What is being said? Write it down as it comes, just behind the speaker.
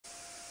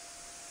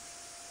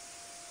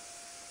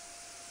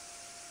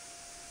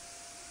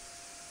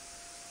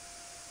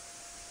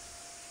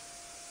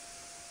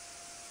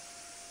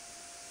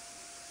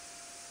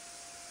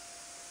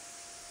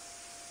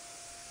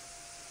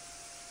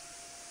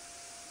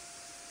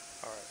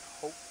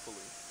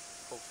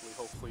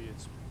hopefully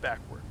it's back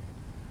working.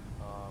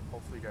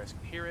 Hopefully you guys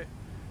can hear it.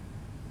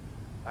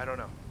 I don't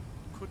know.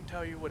 Couldn't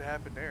tell you what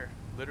happened there.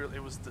 Literally,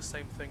 it was the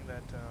same thing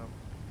that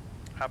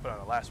happened on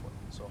the last one.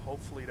 So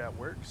hopefully that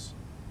works.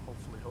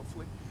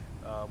 Hopefully.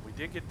 We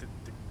did get to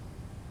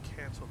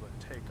cancel the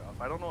takeoff.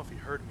 I don't know if he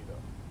heard me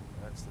though.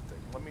 That's the thing.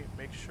 Let me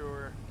make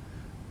sure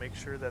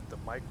that the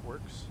mic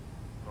works.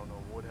 I don't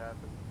know what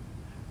happened.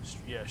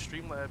 Yeah,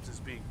 Streamlabs is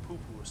being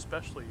poo-poo,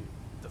 especially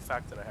the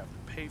fact that I have to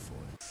pay for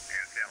it.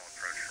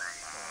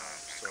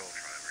 So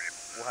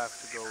we'll have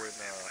to go and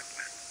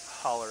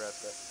holler at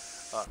that.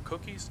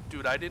 Cookies,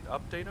 dude, I didn't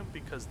update them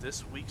because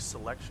this week's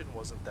selection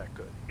wasn't that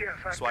good.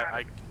 Yes, so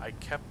I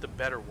kept the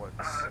better ones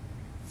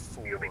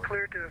for. You'll be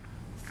cleared to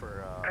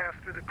pass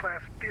through the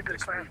class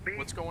B.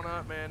 What's going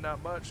on, man?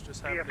 Not much.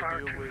 Just having to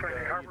deal with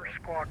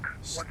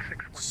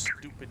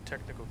stupid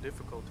technical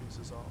difficulties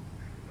is all.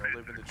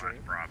 Living the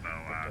dream.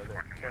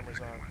 The camera's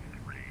on.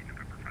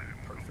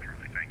 Perfect.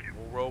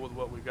 We'll roll with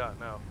what we got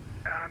now.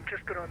 I'm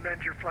just going to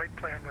amend your flight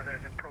plan with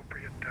an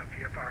appropriate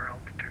VFR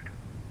altitude.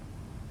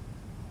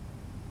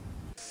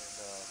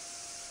 And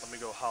let me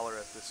go holler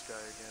at this guy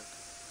again.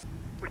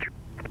 Which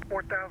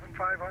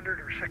 4,500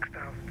 or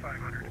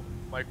 6,500? Cool.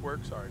 Mic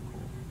works? Alright,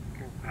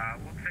 cool.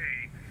 We'll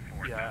take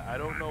 4,500. Yeah, I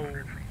don't know.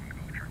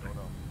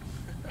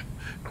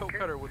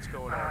 Co-cutter, what's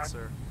going on,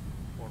 sir?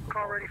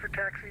 Call ready for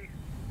taxi.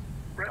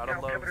 Right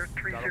now, altimeter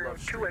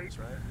 3028.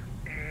 Right?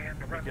 And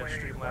the runway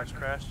Streamlabs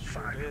crashed?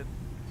 Sure did.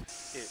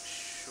 It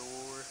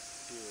sure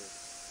did.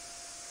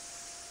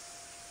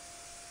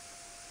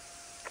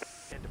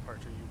 And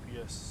departure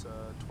UPS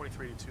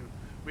 2382.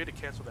 We had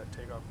to cancel that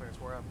takeoff clearance.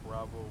 We're on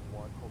Bravo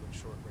 1, holding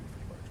short, ready for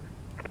departure.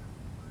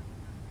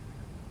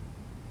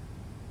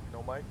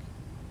 No mic?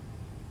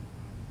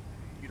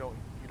 You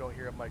don't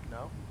hear a mic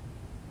now?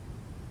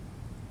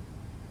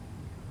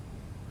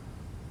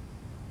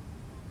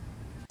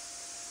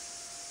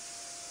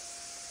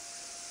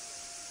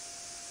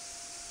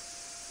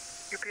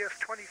 UPS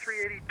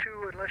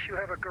 2382, unless you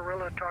have a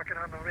gorilla talking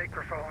on the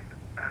microphone,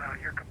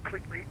 you're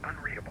completely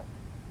unreadable.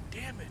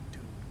 Damn it,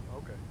 dude.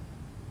 Okay.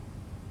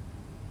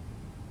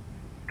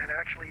 And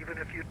actually, even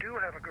if you do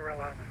have a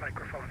gorilla on the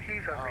microphone,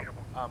 he's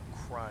unreadable. I'm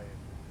crying.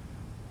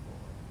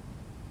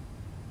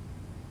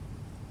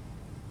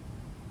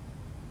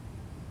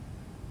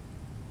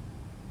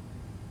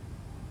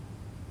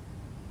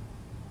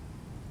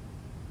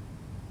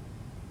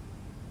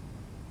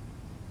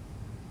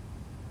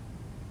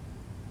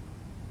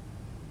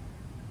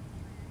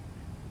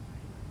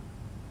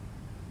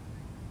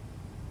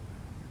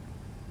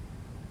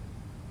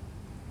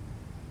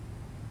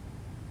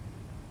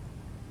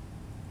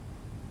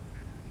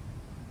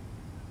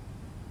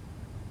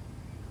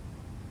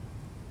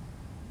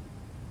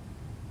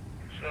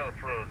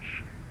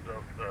 Approach,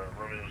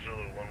 Romeo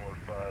Zulu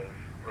 115,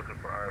 looking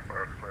for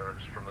IFR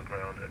clearance from the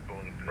ground at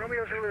Boeing.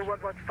 Romeo Zulu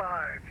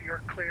 115,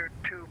 you're cleared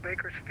to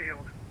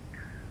Bakersfield.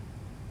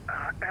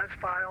 As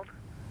filed,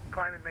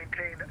 climb and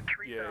maintain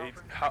 3,000. Yeah,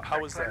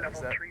 how is that?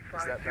 Level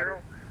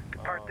 350.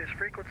 Depart this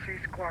frequency,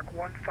 squawk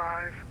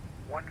 1515.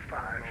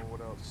 I don't know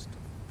what else to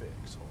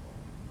fix. Hold on.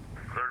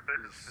 Cleared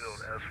Bakersfield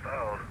as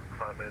filed,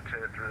 climb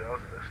maintain 3,000,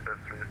 expect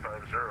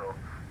 350.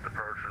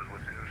 Departures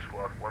with you,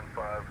 squawk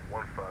 1515,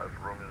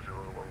 Romeo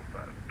Zulu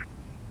 115.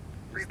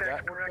 Read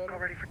back correct, all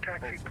ready for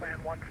taxi, plan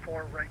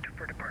 14 right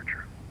for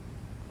departure.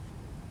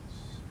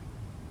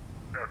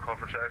 Yeah, call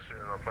for taxi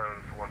and I'll plan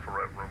for 1 for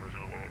right, Romeo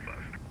Zulu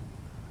 115.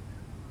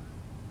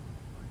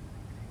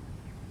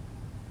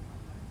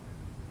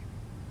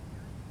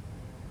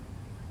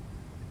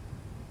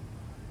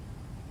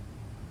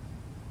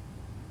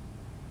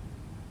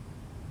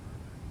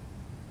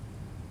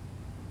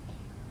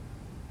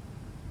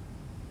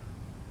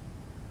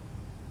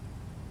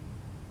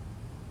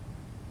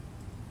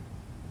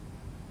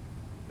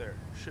 There,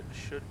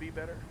 should be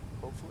better,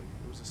 hopefully.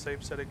 It was the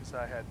same settings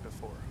I had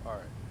before.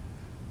 Alright.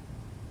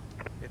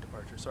 In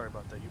departure, sorry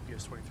about that.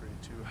 UPS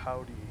 2382,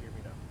 how do you hear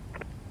me now?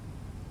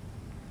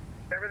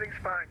 Everything's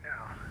fine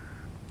now.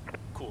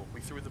 Cool,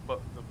 we threw the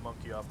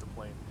monkey off the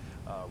plane.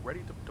 Ready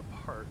to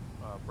depart,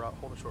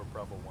 hold short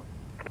Bravo 1.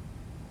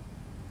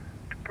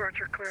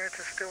 Departure clearance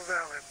is still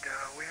valid.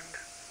 Wind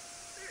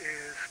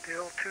is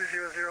still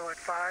 200 at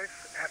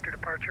 5. After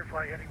departure,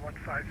 fly heading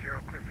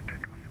 150, clear for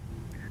takeoff.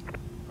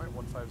 Alright,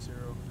 150,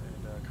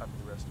 and copy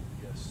the rest of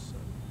UPS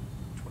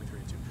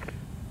 2382.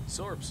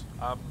 Sorbs,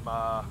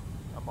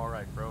 I'm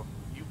alright, bro.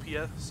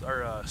 UPS,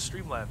 or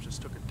Streamlabs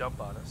just took a dump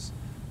on us.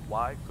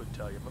 Why? Couldn't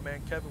tell you. My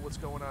man Kevin, what's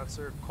going on,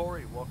 sir?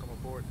 Corey, welcome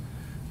aboard.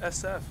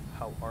 SF,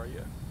 how are you?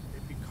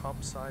 AP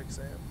Comp Sci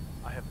exam?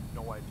 I have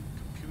no idea.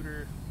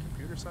 Computer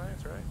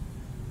science, right?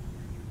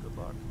 Good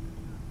luck.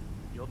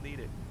 You'll need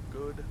it.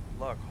 Good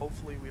luck.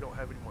 Hopefully we don't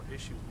have any more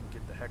issues. We can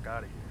get the heck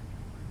out of here.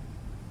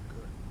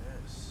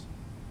 Goodness.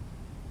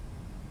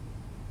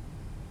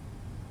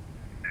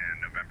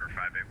 And November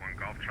 581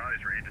 Golf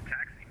Charlie's ready to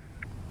taxi.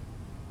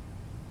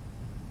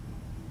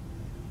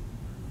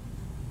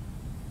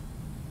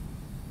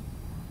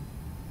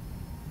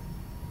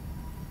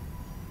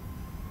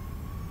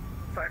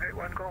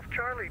 581 Golf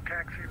Charlie,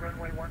 taxi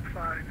runway 15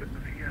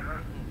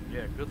 via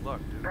Yeah, good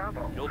luck, dude.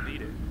 Bravo. You'll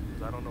need it,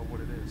 because I don't know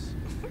what it is.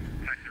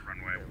 Taxi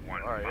runway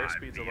 15 Alright,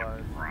 airspeed's via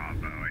alive.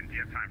 Bravo. And do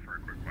you have time for a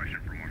quick question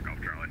from 1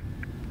 Golf Charlie?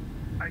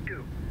 I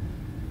do.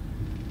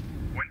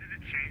 When did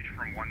it change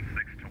from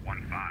 16 to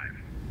 15?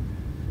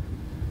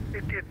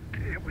 It did.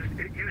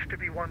 It used to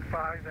be 15,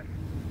 and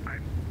I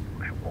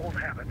have old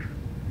habits.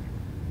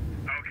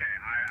 Okay,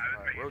 I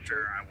was making rotate.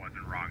 sure I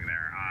wasn't wrong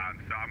there.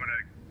 So I'm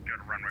gonna go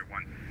to runway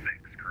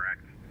 16,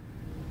 correct?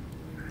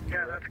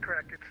 Yeah, that's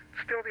correct. It's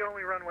still the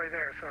only runway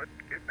there, so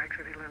it makes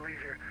it a little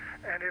easier.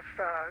 And if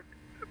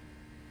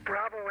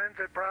Bravo ends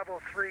at Bravo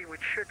 3,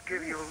 which should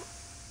give you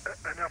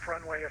enough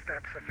runway if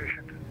that's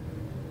sufficient.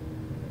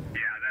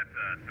 Yeah, that's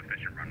a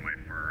sufficient runway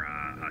for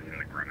us in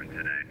the Grumman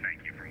today.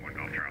 Thank you from 1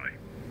 Golf Charlie.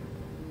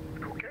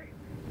 Okay.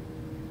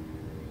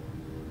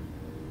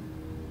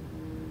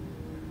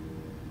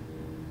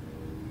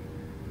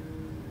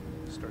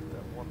 Start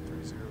that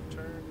 130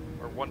 turn,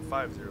 or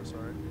 150,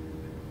 sorry.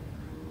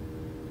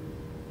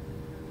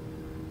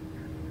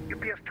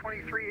 UPS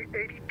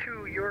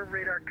 2382, your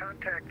radar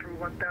contact through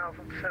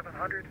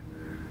 1,700.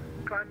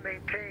 Climb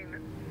maintain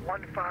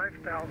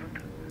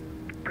 15,000.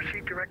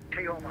 Proceed direct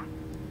Teoma.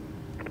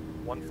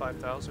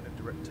 15,000 and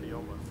direct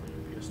Teoma for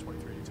UPS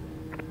 2382.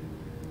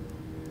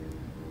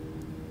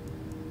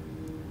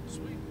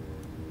 Sweet.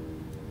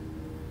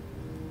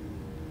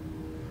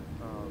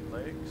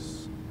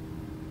 Legs.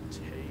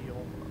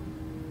 Teoma.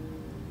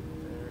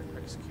 There,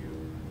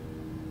 execute.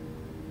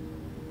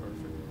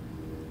 Perfect.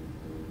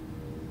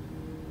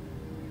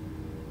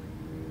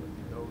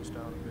 Nose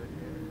down a bit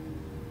here.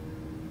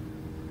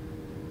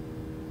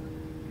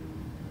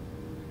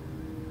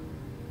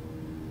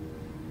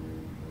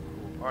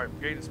 Cool. Alright,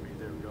 we're gaining speed.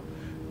 There we go.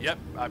 Yep,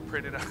 I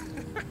printed out.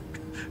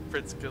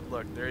 Prince, good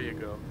luck. There you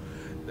go.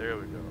 There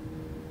we go.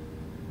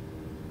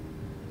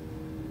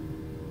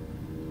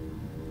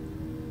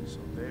 So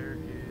there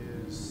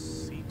is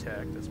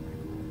SeaTac. That's pretty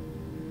cool.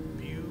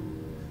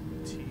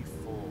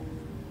 Beautiful.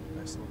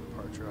 Nice little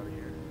departure out of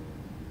here.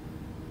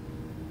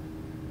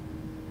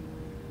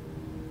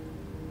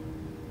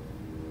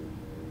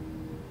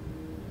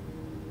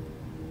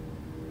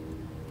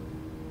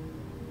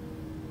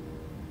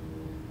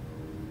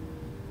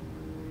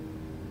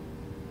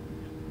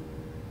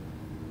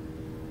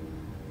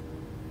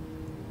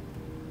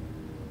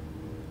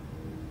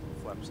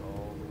 Flaps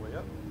all the way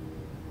up.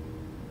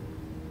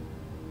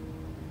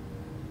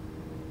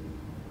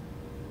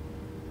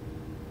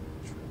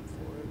 Trim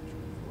for it,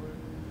 trim for it.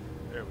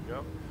 There we go.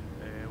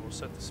 And we'll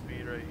set the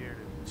speed right here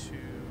to 250.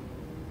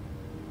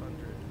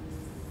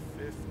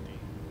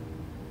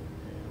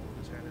 And we'll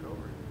just hand it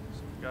over.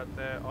 So we've got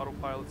that.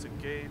 Autopilot's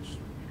engaged.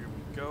 Here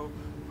we go.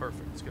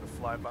 Perfect. It's going to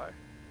fly by.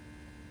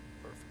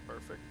 Perfect,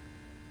 perfect.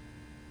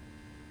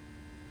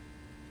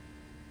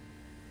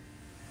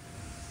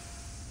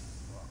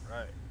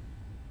 Alright.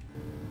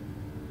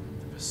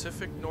 The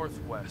Pacific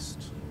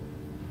Northwest.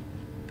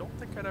 Don't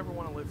think I'd ever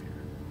want to live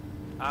here.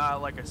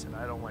 Like I said,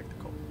 I don't like the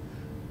cold.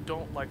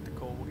 Don't like the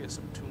cold. We'll get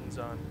some tunes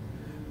on.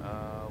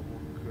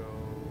 We'll go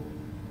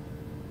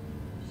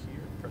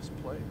here. Press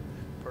play.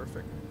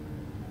 Perfect.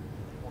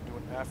 We'll do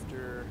an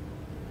after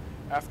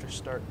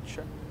start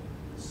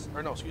checklist.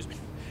 Or no, excuse me.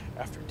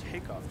 After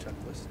takeoff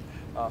checklist.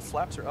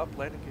 Flaps are up.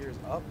 Landing gear is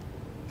up.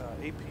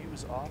 APU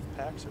is off.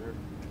 Packs are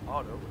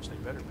auto, which they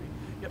better be.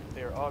 Yep,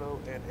 they are auto,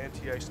 and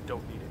anti-ice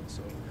don't need it.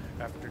 So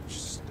after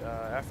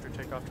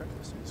takeoff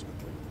checklist is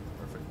complete.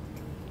 Perfect.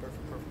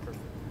 Perfect, perfect,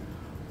 perfect.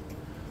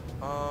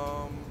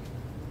 What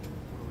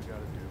do we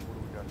gotta do? What do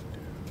we gotta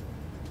do?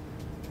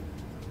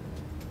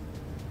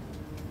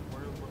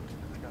 We're looking.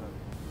 I gotta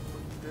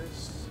put this,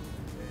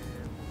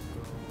 and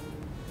we'll go here.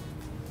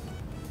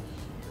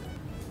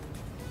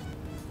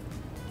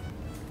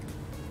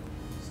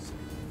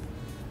 Save.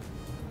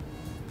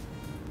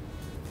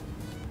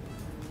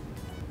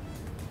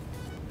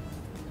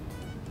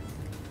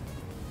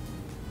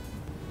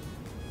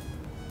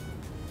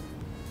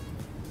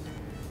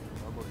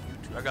 I'll go to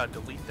YouTube. I gotta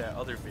delete that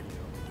other video.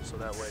 So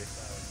that way,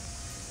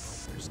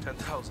 there's 10,000.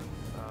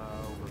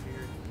 We'll go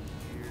here,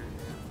 here,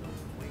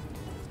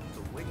 and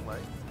the wing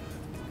light.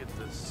 We'll get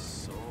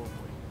this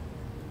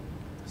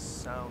the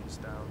sounds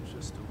down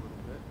just a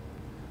little bit,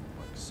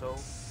 like so.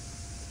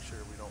 Make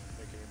sure we don't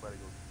make anybody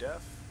go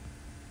deaf.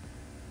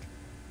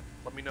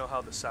 Let me know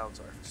how the sounds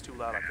are. If it's too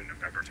loud, I can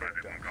turn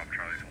it down. Golf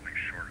Charlie's holding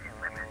short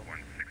of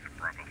runway 16 at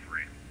Bravo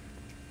 3.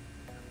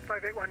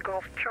 581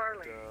 Golf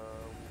Charlie.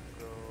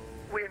 We'll go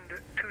Wind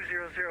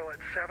 200 at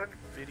 7.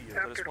 video.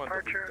 After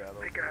departure,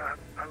 make a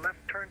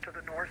left turn to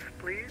the north,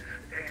 please,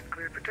 and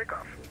cleared for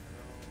takeoff.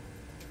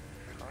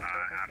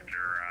 After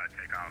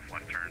takeoff,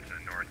 left turn to the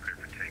north, clear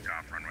for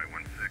takeoff, runway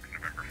 16,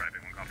 November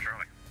 581 Golf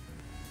Charlie.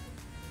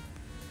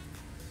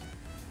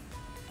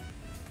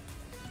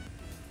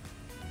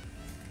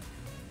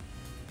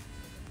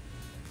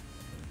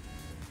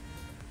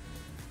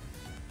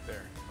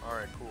 There.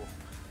 Alright, cool.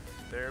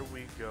 There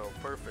we go.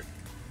 Perfect.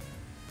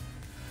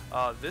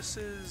 This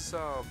is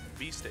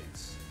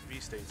V-States.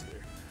 V-States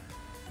here.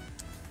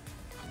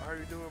 How are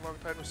you doing? Long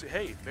time no see.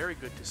 Hey, very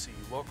good to see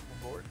you. Welcome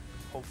aboard.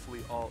 Hopefully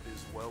all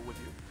is well with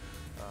you.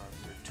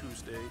 Your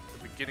Tuesday, the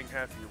beginning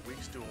half of your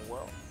week's doing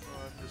well.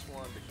 Just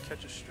wanted to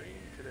catch a stream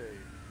today.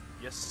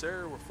 Yes,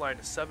 sir. We're flying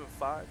to 7.5.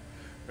 We're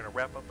going to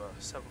wrap up a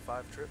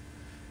 7.5 trip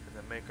and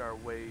then make our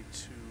way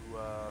to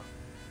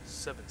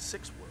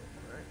 7.6 world.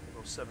 All right,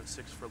 we'll go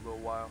 7.6 for a little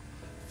while,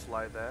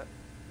 fly that,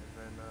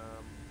 and then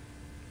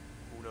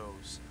who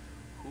knows?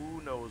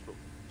 Who knows? But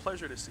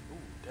pleasure to see.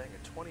 Ooh, dang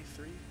it,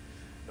 23.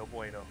 No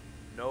bueno.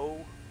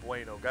 No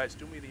bueno. Guys,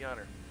 do me the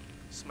honor.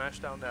 Smash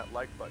down that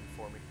like button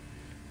for me.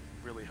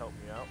 Really help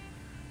me out.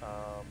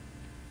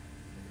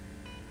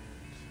 And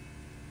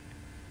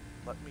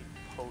let me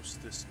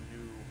post this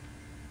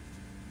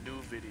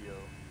new video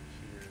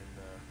here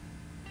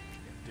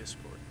in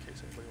Discord in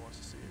case anybody wants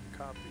to see it.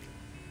 Copy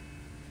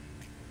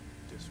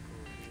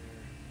Discord here.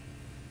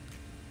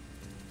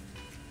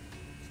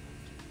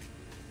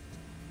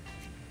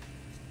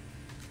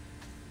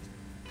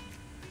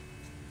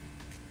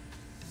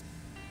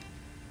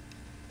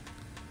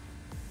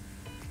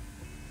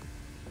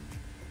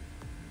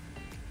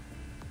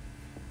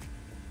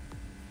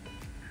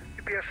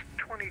 UPS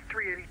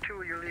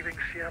 2382, you're leaving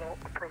Seattle.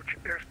 Approach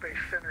airspace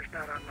center's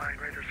not online.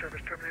 Radar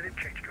service terminated.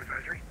 Change to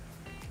advisory.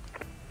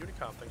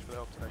 Unicom, thanks for the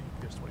help tonight.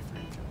 UPS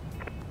 2382.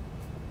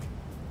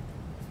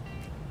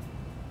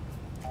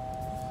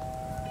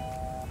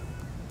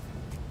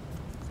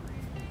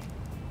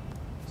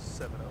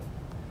 370.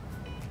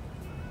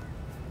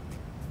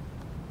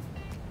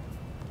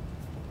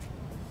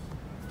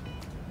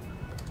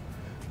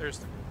 There's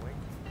the new link.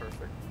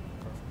 Perfect.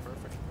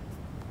 Perfect.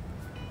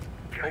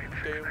 Giant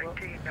Hope day well.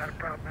 619, not a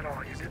problem at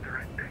all. You did the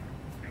right thing.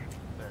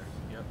 There.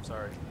 Yep,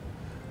 sorry.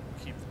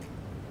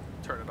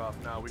 Turn it off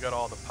now. We got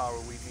all the power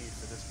we need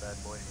for this bad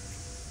boy.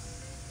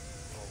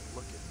 Oh,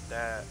 look at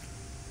that.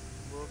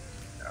 Look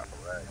at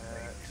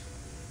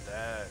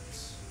that.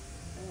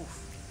 Oof.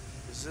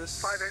 Is this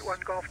 581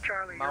 Golf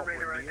Charlie, your Mount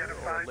radar Rainier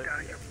identified. or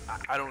Olympia?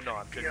 I don't know.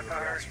 I'm genuinely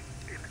PFR asking.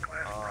 in the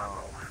class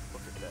Bravo.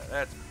 Look at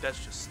that.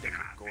 That's just stinking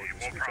gorgeous.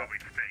 We'll probably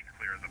stay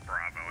clear of the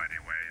Bravo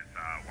anyways.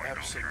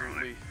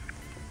 Absolutely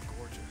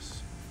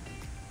gorgeous.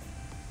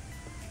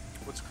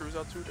 What's cruise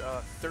altitude?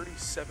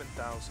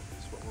 37,000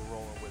 is what we're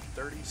rolling with.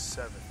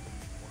 37.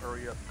 We'll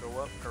hurry up, go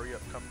up, hurry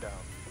up, come down.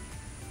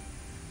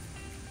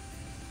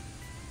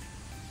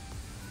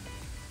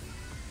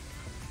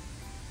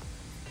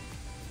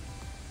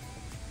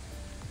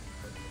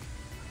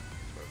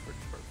 Perfect.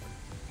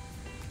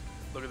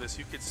 Look at this.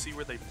 You can see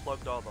where they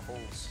plugged all the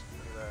holes.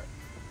 Look at that.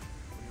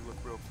 When you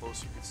look real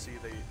close, you can see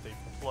they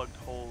plugged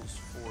holes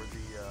for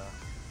the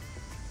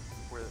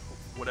where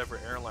whatever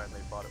airline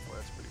they bought it for.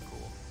 That's pretty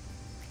cool.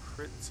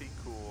 Pretty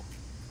cool.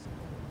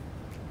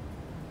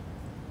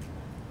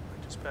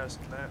 I just passed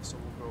that, so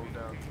we'll go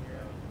down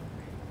here.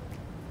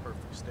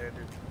 Perfect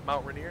standard.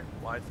 Mount Rainier?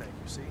 Why, thank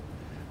you. See,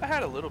 I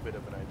had a little bit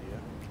of an idea.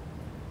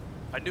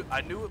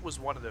 I knew it was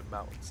one of them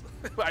mountains.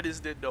 I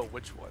just didn't know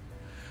which one.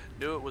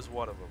 Knew it was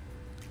one of them.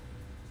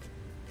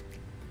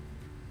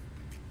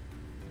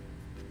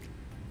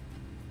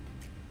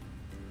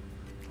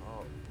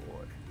 Oh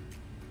boy.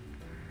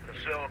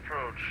 Cell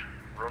approach.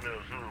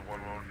 Romeo Zulu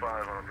 115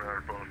 on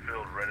Bernard Bone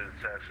Field, ready to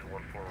taxi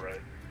 14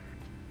 right.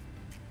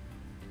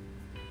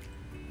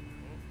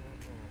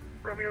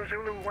 Romeo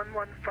Zulu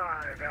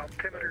 115,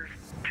 altimeter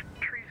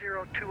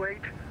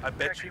 3028. I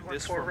bet taxi you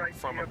this 14 right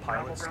from a via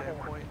pilot Bravo 1.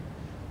 standpoint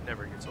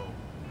never gets old.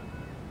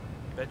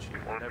 Bet you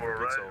 14 never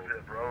gets right, old.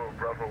 yeah,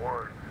 Bravo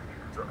 1.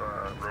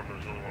 Romeo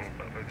Zulu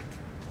 115.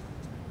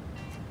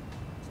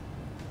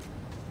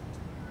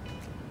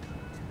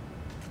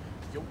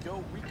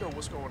 Yo, Rico,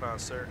 what's going on,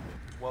 sir?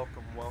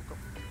 Welcome.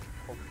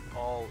 Hope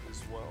all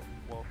is well.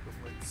 Welcome.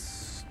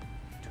 It's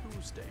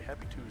Tuesday.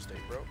 Happy Tuesday,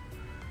 bro.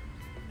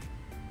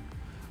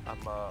 I'm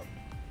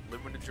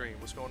living the dream.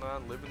 What's going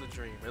on? Living the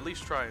dream. At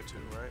least trying to,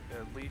 right?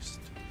 At least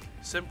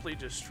simply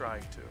just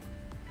trying to.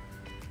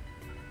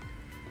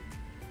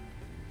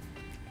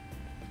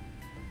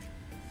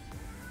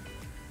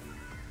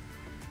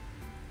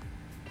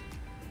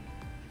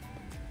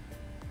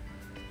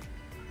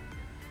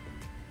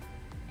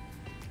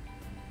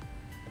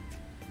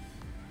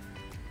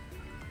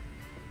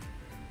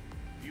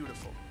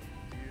 Beautiful.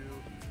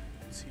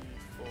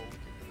 Look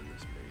at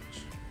this page.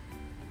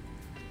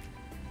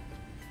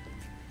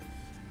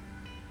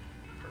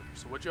 Perfect.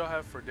 So what y'all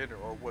have for dinner,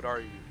 or what are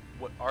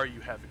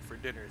you having for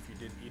dinner if you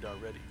didn't eat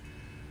already?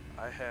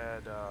 I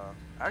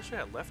actually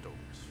had leftovers.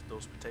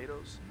 Those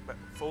potatoes,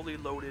 fully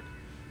loaded,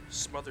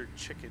 smothered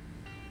chicken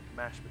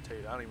mashed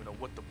potato. I don't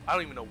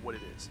even know what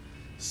it is.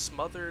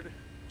 Smothered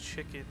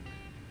chicken,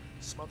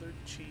 smothered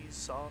cheese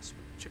sauce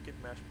with chicken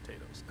mashed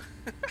potatoes.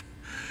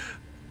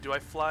 Do I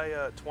fly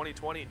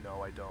 2020?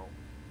 No, I don't.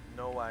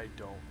 No, I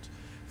don't.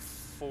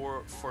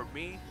 For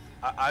me,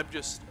 I'm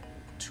just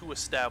too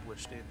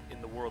established in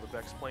the world of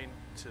X-Plane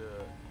to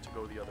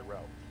go the other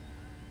route.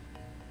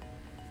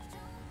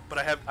 But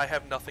I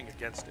have nothing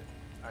against it.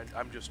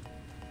 I'm just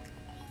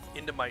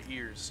into my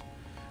ears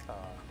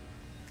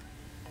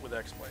with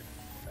X-Plane.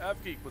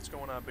 Abgeek, what's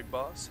going on, big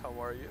boss? How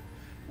are you?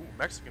 Ooh,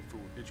 Mexican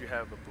food. Did you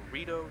have a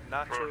burrito,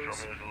 Approach nachos? Romeo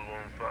Zulu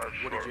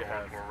 15, What did you short,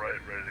 have? 14 right,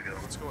 ready to go.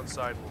 Let's go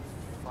inside. We'll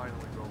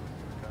finally roll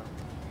it back out.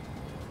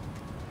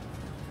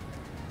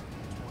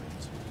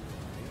 22.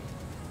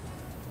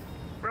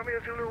 Romeo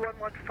Zulu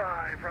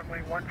 115,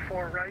 runway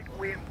 14 right,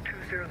 wind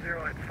 200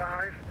 at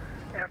 5.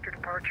 After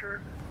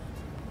departure,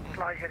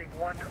 fly heading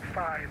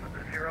 150,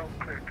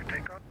 cleared for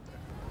takeoff.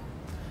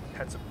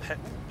 Had some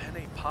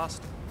penne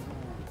pasta.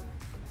 Ooh.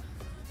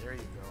 There you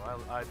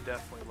go. I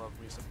definitely love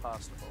me some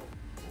pasta. Oh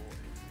boy.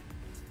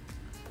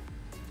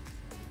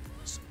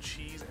 Some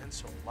cheese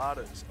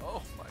enchiladas.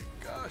 Oh my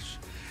gosh.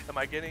 Am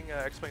I getting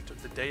explained to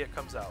the day it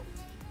comes out?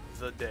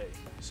 The day.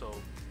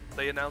 So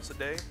they announce the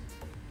day,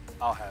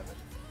 I'll have it.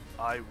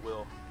 I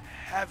will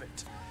have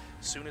it.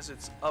 As soon as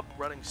it's up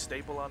running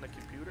stable on the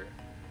computer,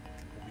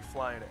 we'll be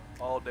flying it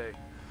all day.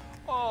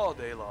 All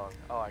day long.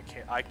 Oh,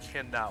 I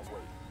cannot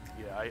wait.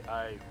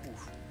 Yeah,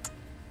 oof.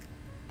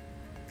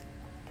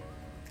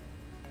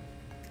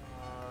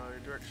 Your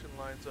direction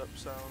lines up,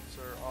 sounds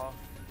are off.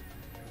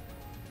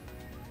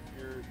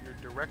 Your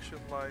direction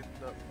lined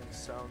up and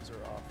sounds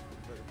are off.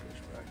 Better push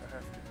back. I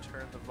have to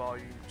turn the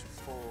volume to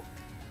full.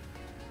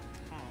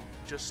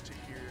 Just to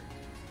hear.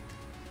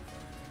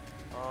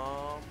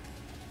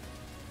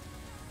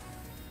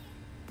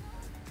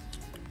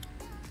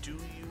 Do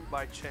you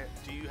by chance,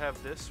 do you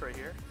have this right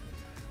here?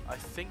 I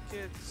think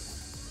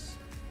it's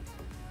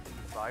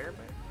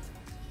environment.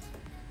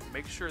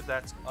 Make sure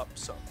that's up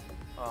some.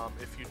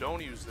 If you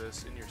don't use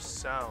this in your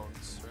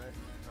sounds, right?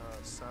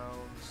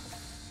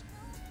 Sounds.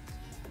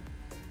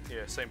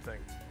 Yeah, same thing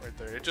right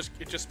there. It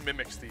just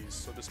mimics these,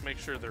 so just make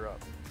sure they're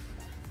up.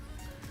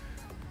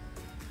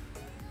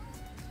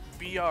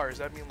 BR, does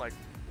that mean like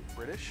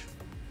British?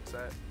 Is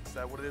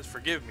that what it is?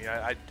 Forgive me,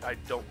 I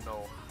don't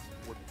know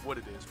what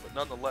it is, but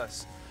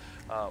nonetheless,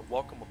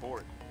 welcome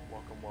aboard.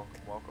 Welcome,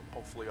 welcome, welcome.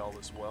 Hopefully all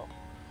is well.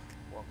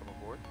 Welcome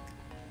aboard.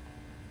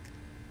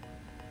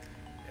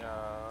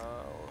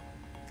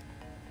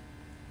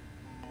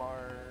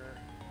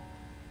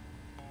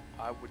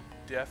 I would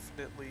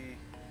definitely.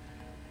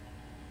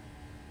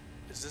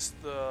 Is this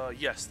the?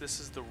 Yes, this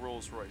is the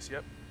Rolls Royce.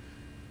 Yep.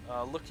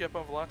 Look you up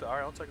on Volante. All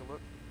right, I'll take a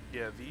look.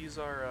 Yeah, these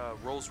are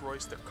Rolls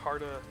Royce, the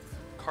Carta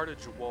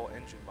duel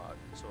engine mod.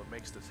 So it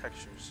makes the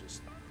textures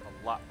just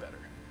a lot better,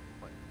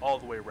 like all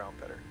the way around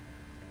better.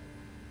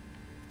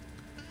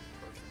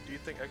 Perfect. Do you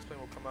think X-Plane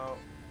will come out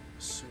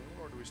soon,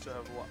 or do we still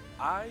have a lot?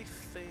 I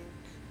think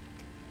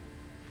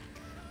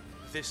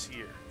this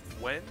year.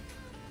 When?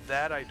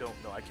 That I don't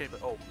know. I can't.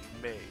 Oh,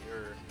 May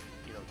or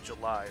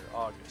July or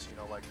August.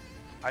 Like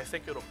I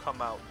think it'll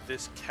come out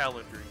this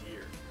calendar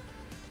year.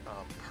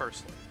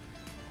 Personally,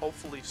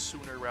 hopefully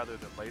sooner rather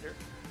than later.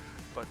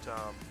 But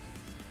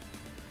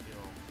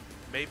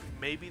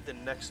maybe the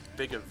next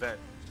big event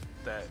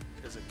that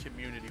is a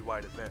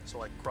community-wide event. So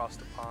like Cross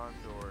the Pond,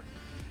 or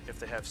if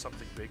they have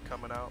something big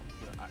coming out.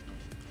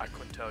 I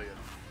couldn't tell you.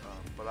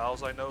 But all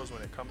I know is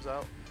when it comes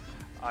out,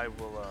 I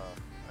will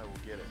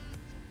get it.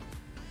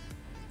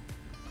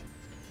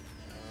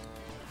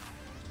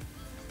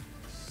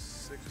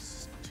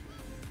 16.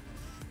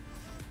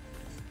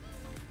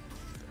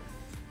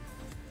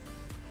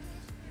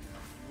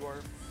 You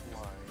are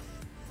flying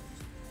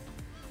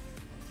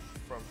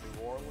from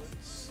New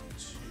Orleans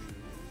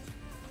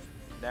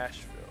to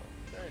Nashville.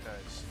 Very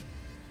nice.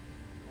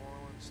 New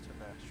Orleans to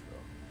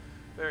Nashville.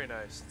 Very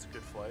nice. It's a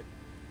good flight.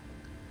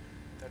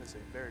 That is a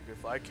very good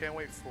flight. I can't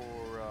wait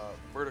for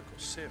Vertical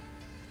Sim.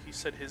 He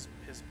said his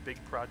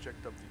big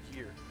project of the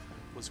year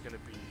was going to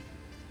be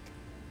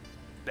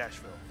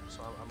Nashville,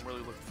 so I'm really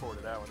looking forward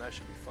to that one. That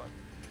should be fun.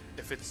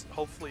 If it's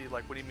hopefully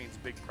like what he means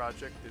big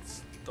project,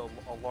 it's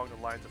along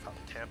the lines of how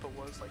Tampa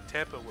was. Like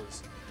Tampa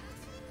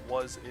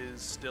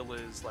still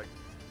is like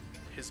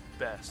his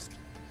best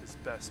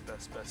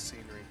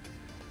scenery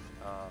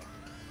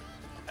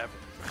ever.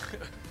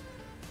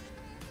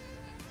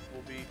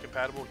 Will be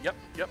compatible. Yep.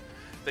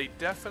 They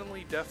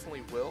definitely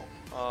will.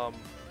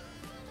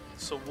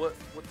 So what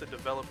the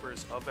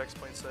developers of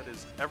X-Plane said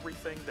is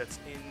everything that's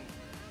in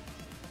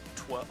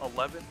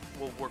 11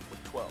 will work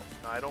with 12.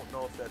 Now I don't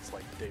know if that's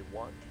like day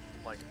one,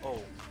 like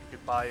you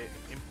could buy it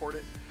and import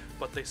it,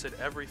 but they said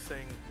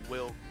everything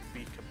will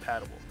be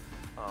compatible.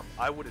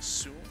 I would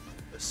assume,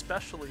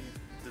 especially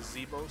the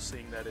Zebo,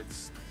 seeing that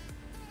it's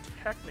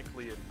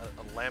technically a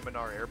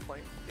laminar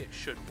airplane, it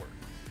should work.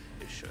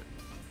 It should.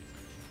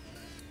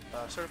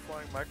 Started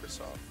flying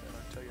Microsoft, and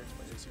I tell you,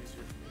 X-Plane is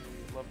easier for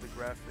me. Love the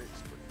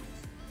graphics, but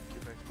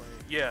give X-Plane.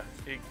 Yeah,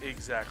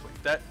 exactly.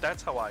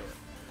 That's how I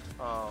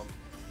am.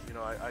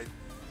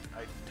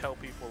 I tell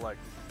people, like,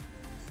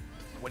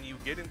 when you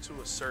get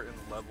into a certain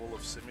level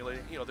of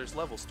simulating, there's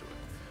levels to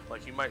it.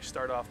 Like, you might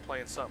start off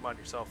playing something on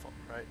your cell phone,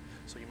 right?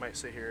 So you might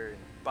sit here and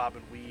bob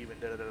and weave and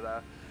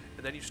da-da-da-da,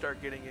 and then you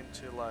start getting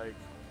into, like,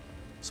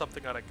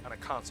 something on a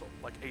console,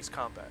 like Ace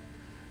Combat.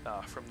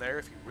 From there,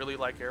 if you really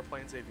like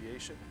airplanes,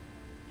 aviation,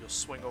 you'll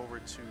swing over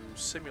to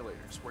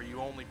simulators, where you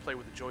only play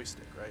with a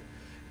joystick, right?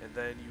 And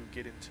then you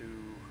get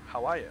into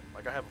how I am.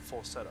 Like, I have a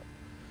full setup.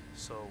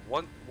 So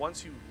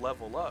once you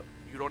level up,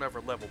 you don't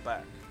ever level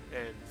back.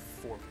 And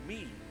for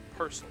me,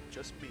 personally,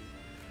 just me,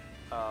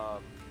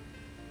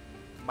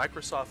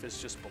 Microsoft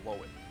is just below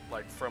it,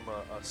 like from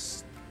a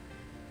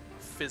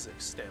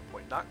physics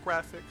standpoint, not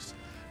graphics,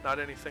 not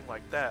anything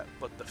like that,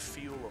 but the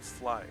feel of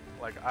flying.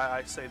 Like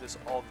I say this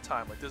all the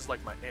time, like this is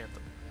like my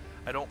anthem.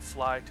 I don't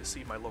fly to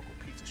see my local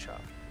pizza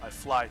shop. I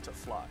fly to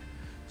fly.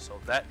 So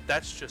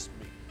that's just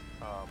me.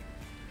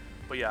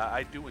 But yeah,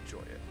 I do enjoy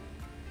it.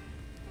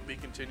 Be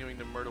continuing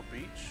to Myrtle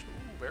Beach.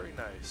 Ooh, very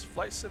nice.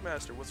 Flight Sim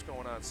Master, what's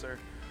going on, sir?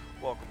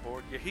 Welcome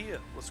aboard. Yahia,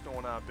 what's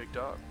going on, big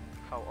dog?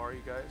 How are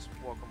you guys?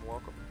 Welcome,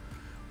 welcome.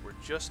 We're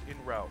just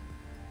en route.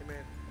 Hey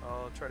man,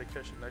 I'll try to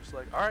catch the next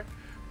leg. All right,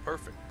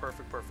 perfect,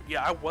 perfect, perfect.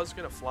 Yeah, I was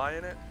gonna fly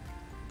in it,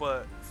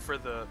 but for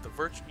the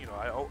virtual, you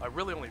know, I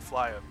really only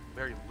fly a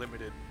very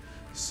limited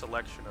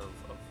selection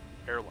of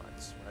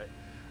airlines, right?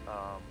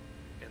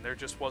 And there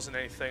just wasn't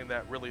anything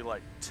that really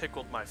like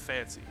tickled my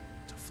fancy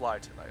to fly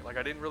tonight. Like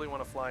I didn't really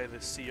want to fly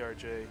this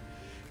CRJ,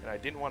 and I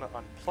didn't want to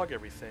unplug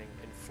everything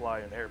and fly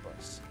an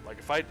Airbus. Like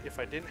if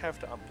I didn't have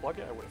to unplug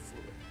it, I would have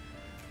flew it.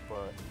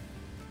 But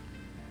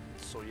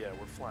so yeah,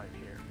 we're flying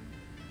here.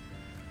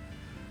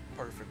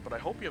 Perfect. But I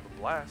hope you have a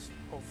blast.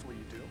 Hopefully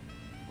you do.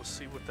 We'll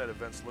see what that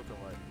event's looking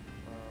like.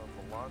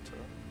 Volanta.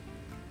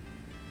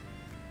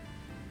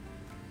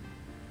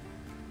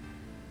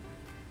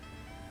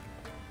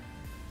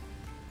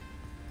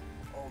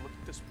 Oh, look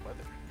at this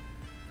weather.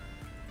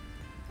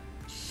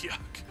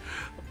 Yuck.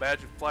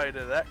 Imagine flying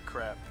into that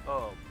crap.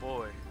 Oh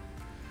boy.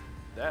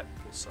 That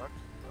will suck.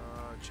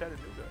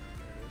 Chattanooga. There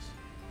it is.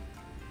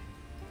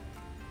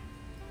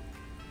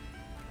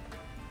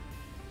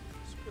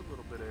 Let's get a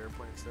little bit of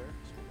airplanes there.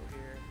 So we'll go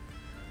here.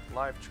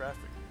 Live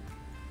traffic.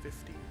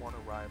 51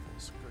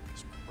 arrivals.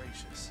 Goodness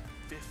gracious.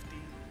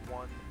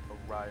 51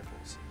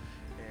 arrivals.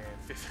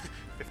 And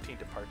 15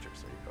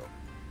 departures. There you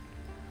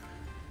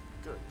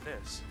go.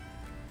 Goodness.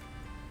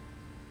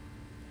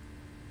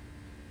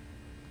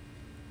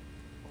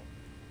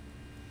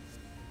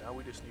 Now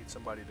we just need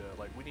somebody to,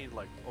 like, we need,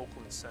 like,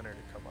 Oakland Center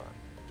to come on.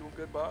 Doing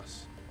good,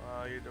 boss?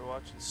 You're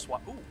watching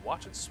SWAT. Ooh,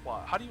 watching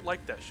SWAT. How do you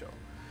like that show?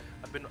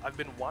 I've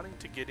been wanting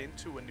to get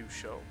into a new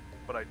show,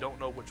 but I don't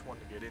know which one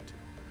to get into.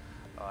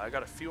 I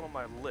got a few on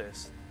my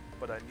list,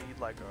 but I need,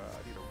 like,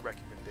 I need a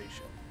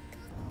recommendation.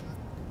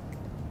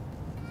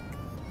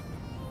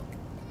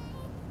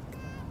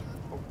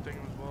 Hope thing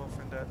was well,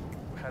 friend. That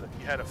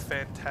you had a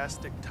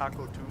fantastic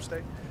Taco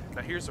Tuesday.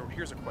 Now here's a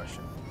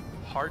question: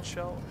 hard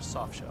shell or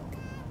soft shell?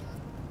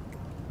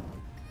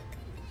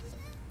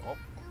 Oh,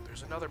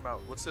 there's another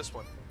mountain. What's this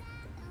one?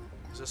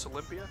 Is this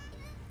Olympia?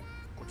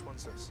 Which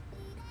one's this?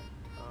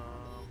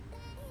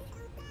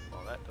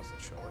 Well, that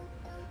doesn't show it.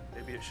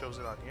 Maybe it shows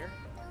it on here.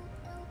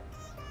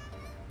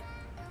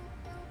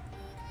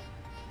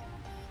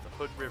 The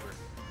Hood River.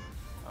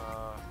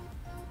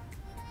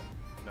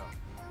 No.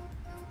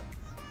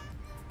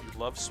 You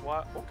love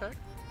SWAT? Okay,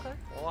 okay.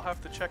 Well, I'll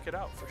have to check it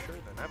out for sure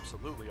then.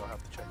 Absolutely, I'll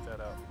have to check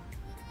that out.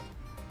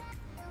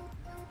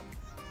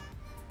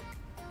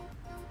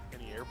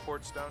 Any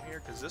airports down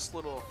here? Because this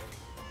little,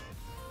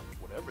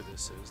 whatever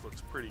this is,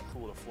 looks pretty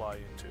cool to fly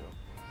into.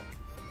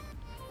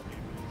 Maybe.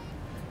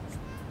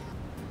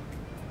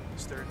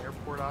 Is there an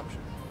airport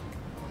option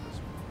on this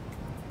one?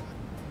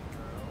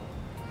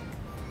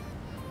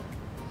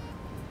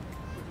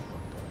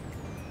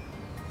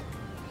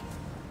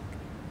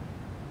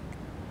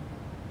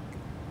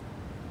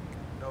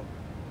 No. Nope.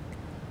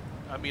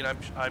 I mean,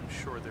 I'm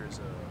sure there's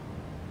a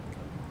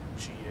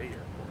GA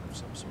airport of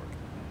some sort.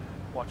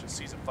 Watching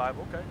season 5.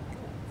 Okay.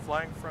 Cool.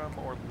 Flying from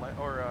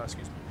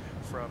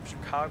from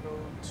Chicago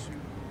to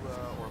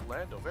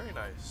Orlando. Very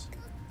nice.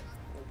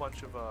 A whole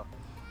bunch of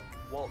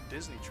Walt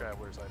Disney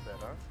travelers, I bet,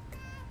 huh?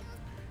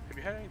 Have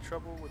you had any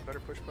trouble with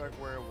better pushback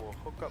where it will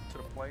hook up to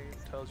the plane,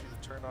 tells you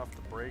to turn off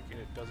the brake, and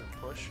it doesn't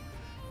push?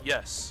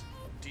 Yes.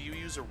 Do you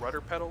use a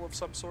rudder pedal of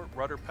some sort?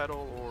 Rudder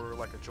pedal or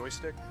like a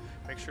joystick?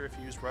 Make sure if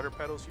you use rudder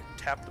pedals, you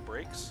tap the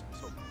brakes,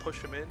 so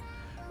push them in.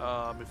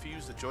 If you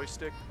use the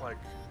joystick, like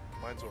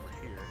mine's over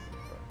here,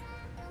 but,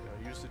 you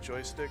know, use the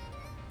joystick,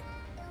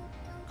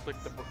 click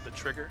the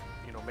trigger,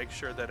 you know, make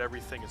sure that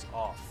everything is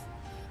off.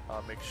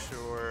 Make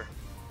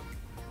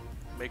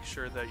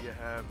sure that you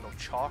have no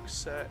chalk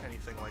set,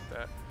 anything like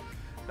that.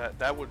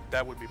 That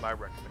would be my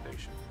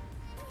recommendation.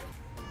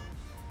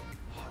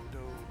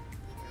 Hondo,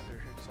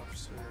 Commander Hicks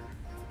Officer,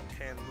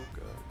 Tan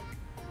Luca.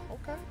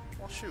 Okay,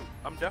 well shoot,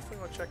 I'm definitely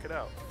gonna check it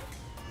out.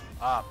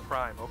 Ah,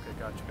 Prime. Okay,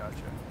 gotcha.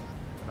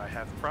 And I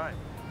have Prime.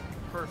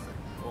 Perfect.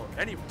 Well,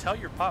 anyway, tell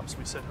your pops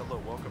we said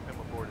hello. Welcome him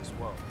aboard as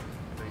well.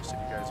 I know you said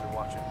you guys are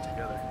watching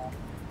together.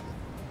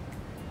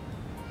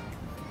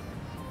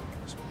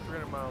 So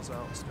 300 miles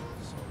out still.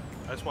 So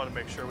I just want to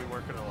make sure we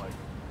weren't gonna like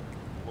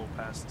blow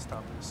past this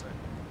top of the thing.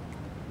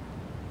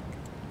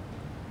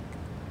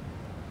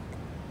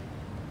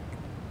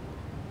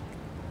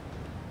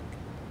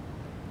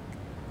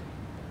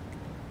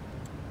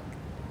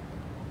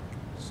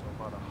 So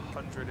about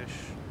 100-ish,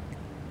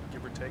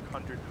 give or take,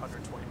 100,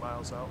 120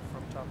 miles out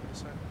from top of the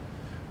descent.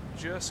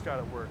 Just got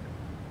it working.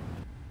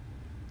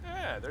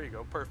 Yeah, there you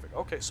go. Perfect.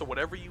 Okay, so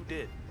whatever you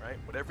did, right?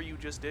 Whatever you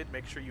just did,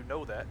 make sure you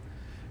know that.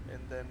 And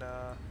then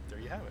there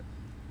you have it.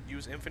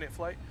 Use infinite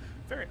flight.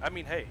 I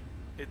mean, hey,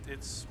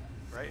 it's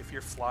right. If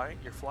you're flying,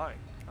 you're flying.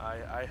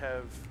 I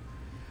have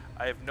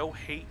no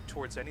hate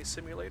towards any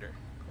simulator.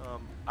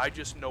 I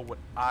just know what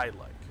I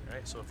like,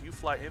 right? So if you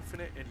fly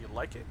infinite and you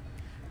like it,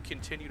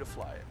 continue to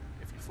fly it.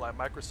 If you fly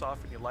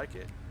Microsoft and you like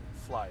it,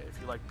 fly it.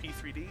 If you like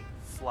P3D,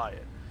 fly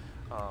it.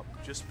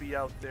 Just be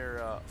out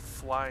there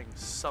flying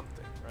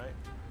something, right?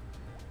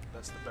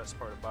 That's the best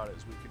part about it,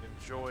 is we can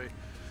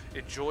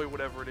enjoy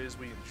whatever it is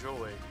we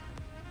enjoy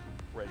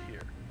right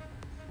here.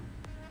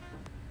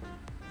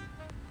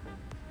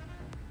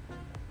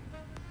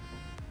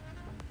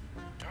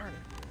 Darn it.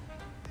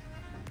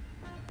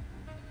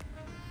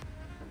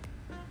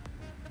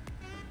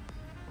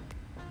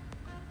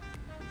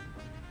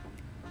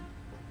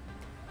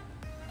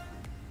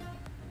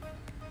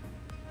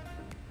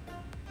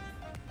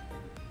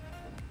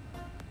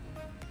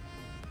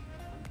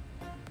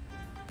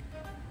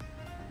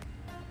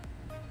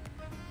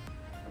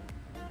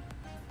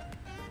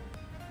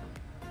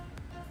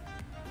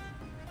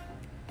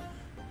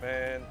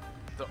 Man,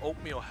 the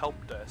Oatmeal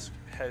help desk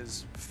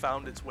has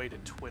found its way to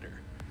Twitter.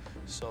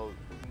 So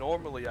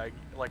normally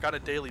like on a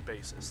daily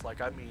basis, like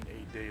I mean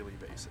a daily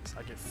basis,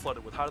 I get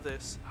flooded with how do I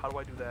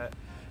do that,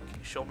 can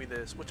you show me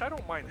this, which I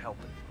don't mind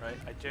helping, right?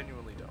 I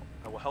genuinely don't.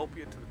 I will help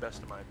you to the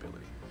best of my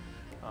ability.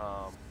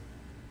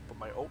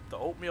 But the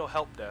Oatmeal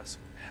help desk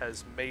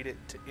has made it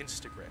to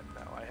Instagram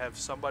now. I have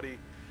somebody,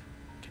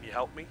 can you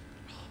help me?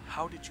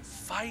 How did you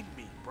find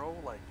me, bro?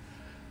 Like,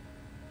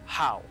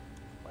 how?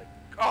 Like,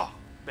 oh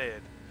man.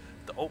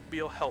 The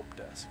Oatmeal help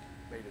desk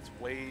made its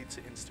way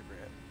to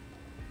Instagram.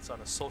 It's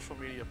on a social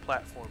media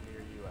platform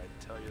near you, I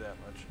tell you that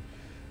much.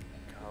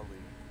 Golly.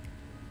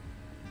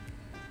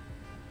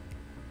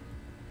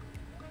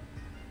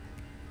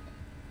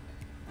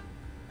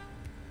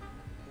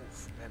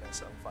 Oof, man, that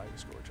 7.5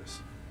 is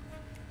gorgeous.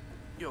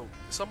 Yo,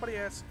 somebody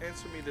answer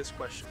me this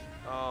question.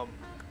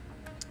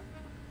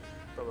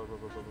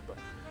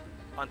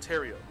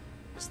 Ontario,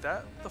 is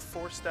that the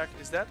 4-stack?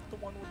 Is that the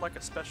one with like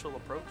a special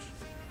approach?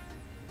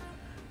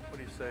 What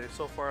do you say?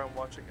 So far I'm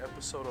watching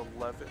episode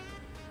 11.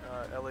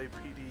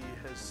 LAPD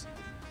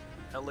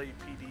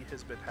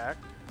has been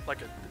hacked. Like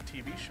the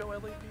TV show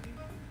LAPD?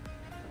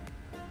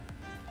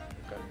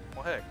 Okay.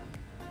 Well, heck.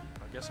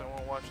 I guess I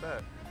won't watch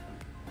that.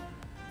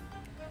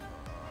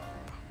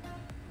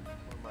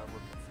 What am I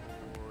looking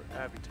for?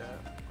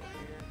 Habitat. Go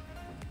here.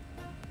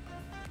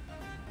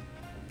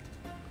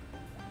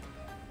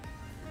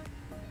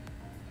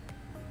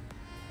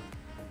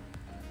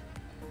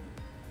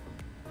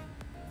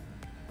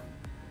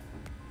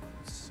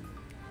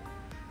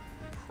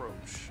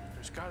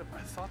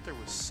 I thought there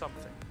was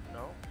something,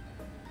 no?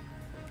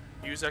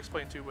 Use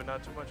X-Plane too, but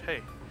not too much.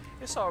 Hey,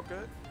 it's all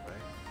good,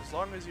 right? As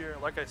long as you're,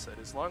 like I said,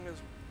 as long as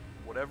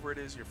whatever it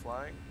is you're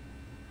flying,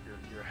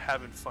 you're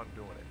having fun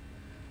doing it.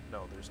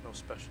 No, there's no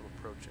special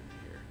approach in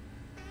here.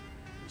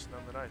 There's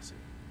none that I see.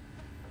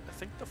 I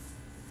think the 4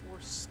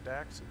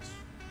 stacks is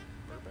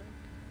Burbank?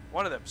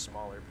 One of them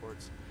small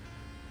airports.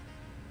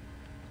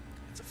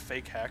 It's a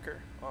fake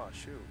hacker? Oh,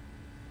 shoot.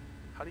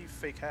 How do you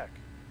fake hack?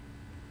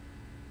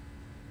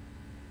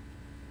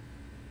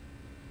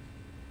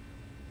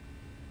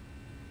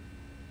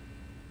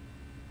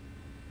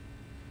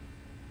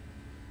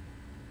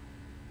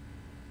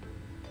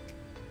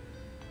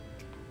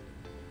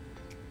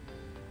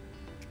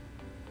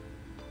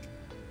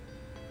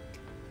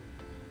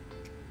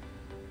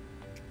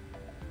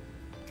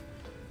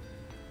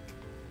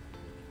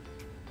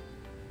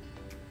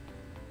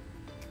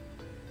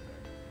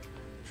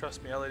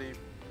 Trust me, LED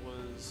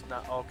was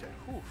not okay.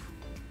 Whew.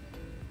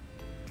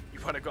 You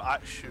want to go?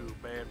 Shoot,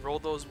 man. Roll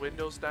those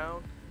windows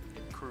down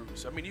and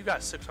cruise. I mean, you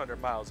got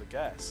 600 miles of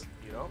gas.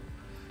 You know,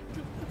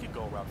 you can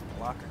go around the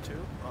block or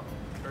two.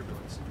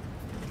 Turbulence.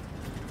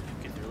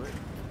 You can do it.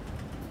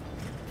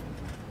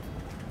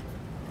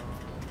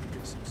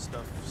 Get some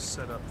stuff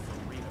set up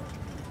for Reno.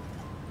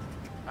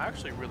 I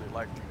actually really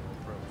like Reno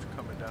approach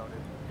coming down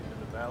into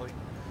the valley.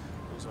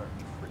 Those are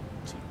pretty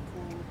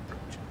cool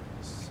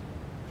approaches.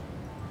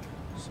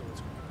 So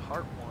it's going to be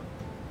part 1,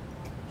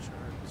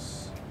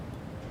 insurance.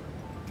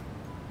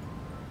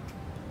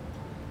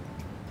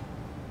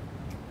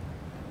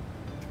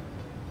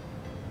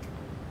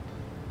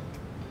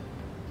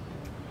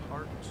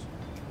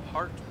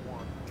 Part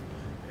 1.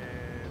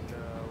 And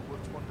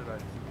which one did I,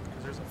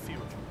 because there's a few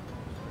of them.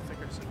 I think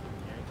I said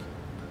Yankee.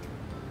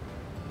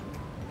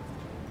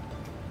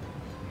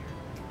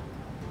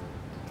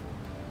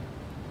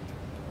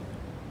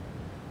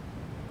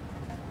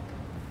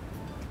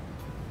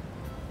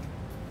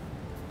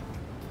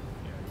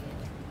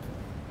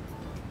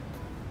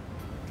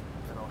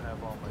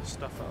 All my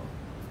stuff out.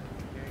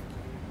 Yankee,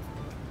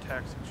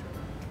 taxi check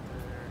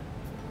there.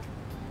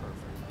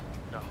 Perfect.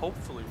 Now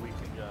hopefully we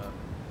can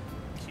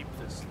keep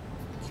a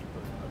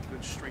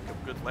good streak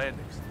of good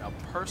landings. Now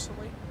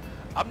personally,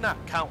 I'm not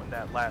counting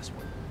that last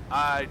one.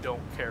 I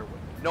don't care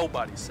what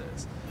nobody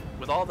says.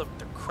 With all the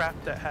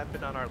crap that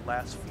happened on our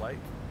last flight,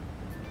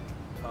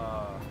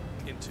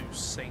 into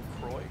St.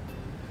 Croix.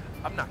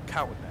 I'm not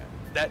counting that.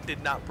 That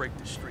did not break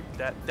the streak.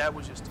 That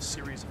was just a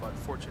series of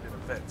unfortunate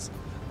events,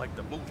 like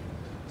the movie.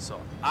 So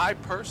I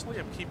personally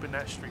am keeping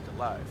that streak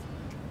alive.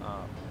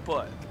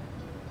 But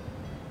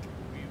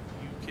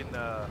you can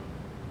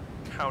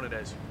count it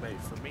as you may.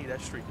 For me,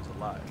 that streak is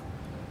alive.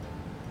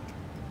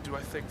 Do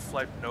I think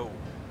flight? No,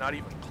 not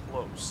even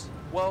close.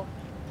 Well,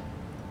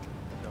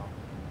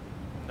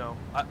 no.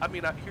 I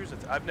mean, here's the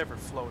thing. I've never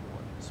flown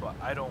one, so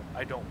I don't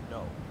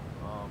know.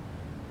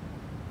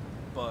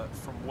 But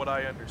from what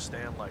I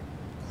understand, like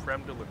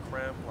creme de la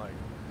creme, like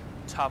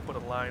top of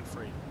the line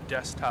for a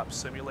desktop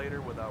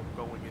simulator without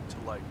going into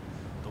like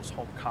those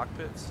home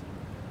cockpits,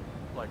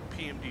 like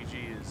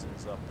PMDG is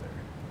up there.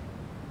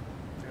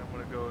 I think I'm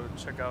gonna go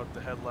check out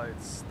the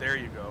headlights. There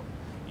you go.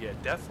 Yeah,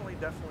 definitely,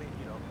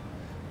 you know,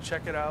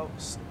 check it out.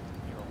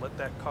 You know, let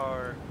that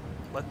car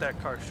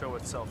show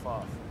itself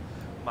off.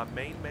 My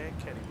main man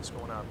Kenny, what's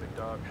going on, big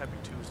dog? Happy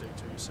Tuesday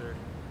to you, sir.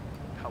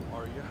 How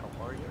are you?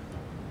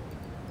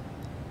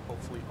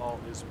 Hopefully all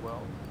is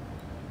well.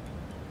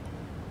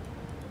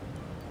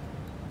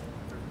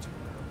 13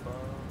 and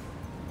above.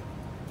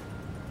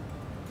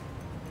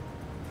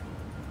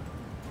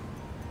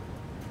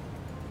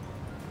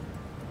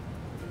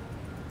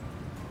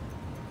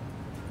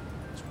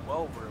 It's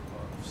 12 or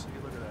above. See,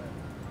 look at that.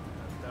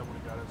 That would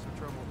have got us in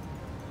trouble.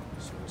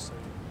 So we'll say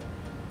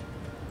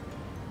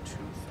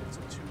it's a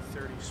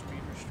 230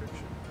 speed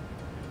restriction.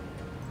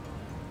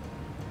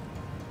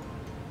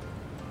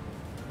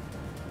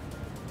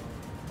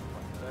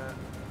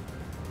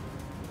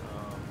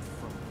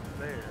 From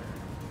there,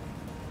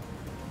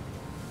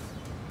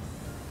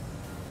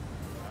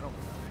 I don't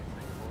have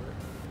anything for it.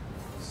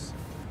 Let's see.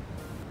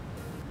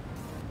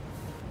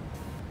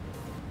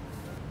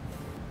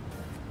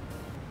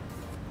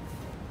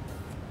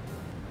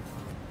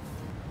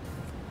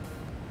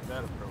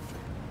 That approach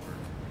ain't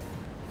work.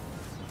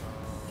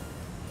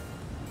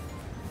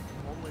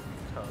 Only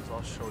because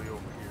I'll show you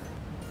over here.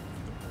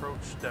 The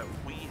approach that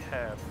we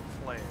have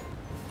planned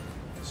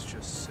is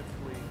just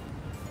simply.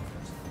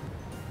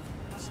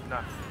 It's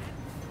not.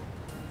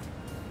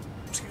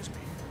 Excuse me.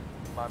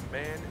 My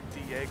man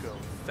Diego,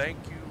 thank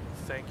you.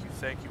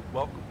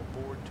 Welcome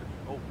aboard to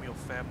the Oatmeal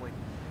family.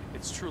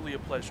 It's truly a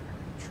pleasure.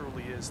 It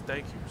truly is.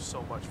 Thank you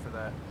so much for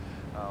that.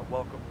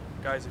 Welcome.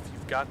 Guys, if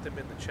you've got them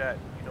in the chat,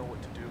 you know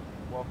what to do.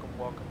 Welcome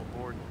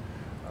aboard.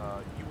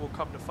 You will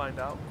come to find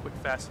out, quick,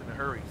 fast, in a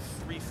hurry.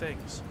 3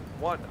 things.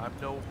 1, I'm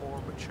no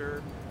more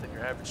mature than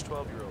your average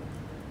 12-year-old.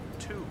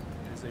 2,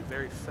 it is a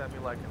very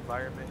family-like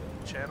environment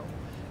in the channel.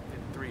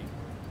 And 3,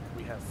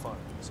 we have fun.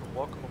 So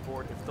welcome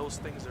aboard. If those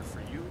things are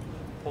for you,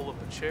 pull up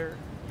a chair.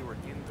 You are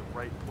in the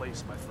right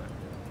place, my friend.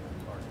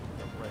 You are in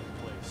the right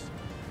place.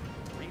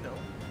 Reno.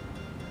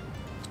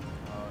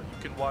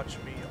 You can watch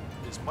me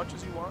as much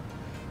as you want.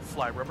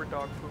 Fly rubber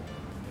dog poop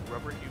and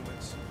rubber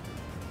humans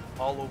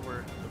all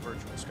over the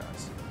virtual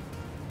skies.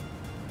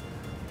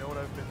 You know what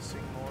I've been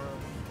seeing more of?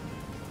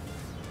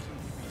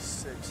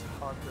 KEB6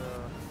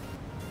 Honda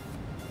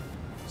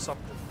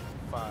something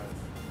 5.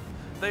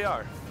 They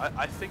are.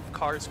 I think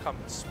cars come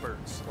in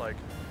spurts. Like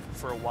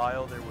for a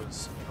while there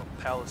was, you know,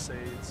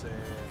 Palisades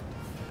and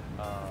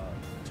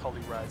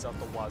Tully rides out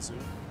the wazoo.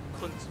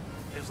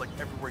 It was like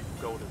everywhere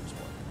you go there was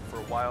one. For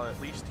a while, at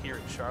least here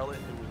in Charlotte,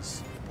 it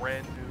was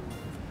brand new.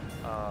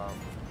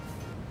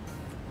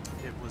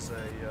 It was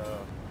a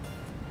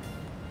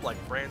like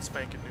brand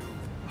spanking new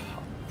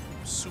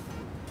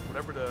Subaru,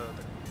 whatever the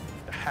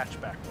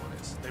hatchback one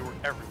is. They were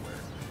everywhere.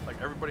 Like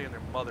everybody and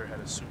their mother had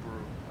a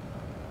Subaru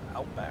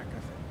Outback, I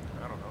think.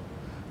 I don't know,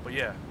 but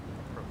yeah,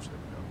 approach. There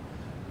we go.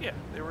 Yeah,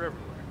 they were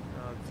everywhere.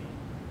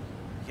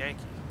 The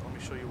Yankee. Let me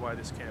show you why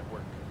this can't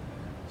work.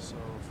 So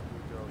if we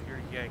go here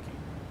to Yankee.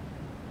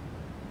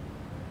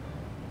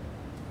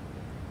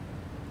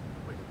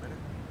 Wait a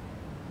minute.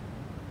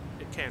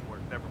 It can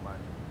work. Never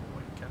mind.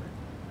 Wait, can it?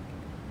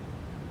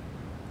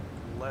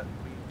 Let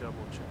me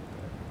double check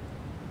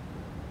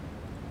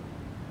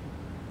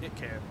that. It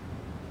can.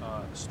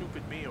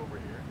 Stupid me over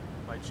here,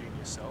 my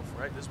genius self,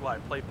 right? This is why I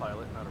play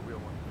pilot, not a real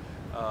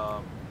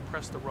one.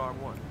 Pressed the wrong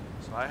one.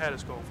 So I had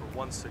us going for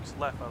 1-6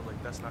 left. I was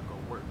like, that's not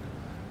going to work.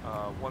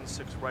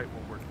 1-6 right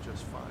will work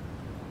just fine.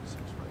 1-6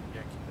 right,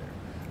 Yankee there.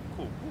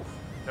 Cool. Oof.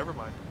 Never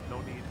mind. No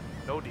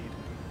need.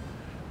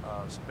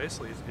 So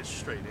basically, it's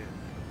straight in.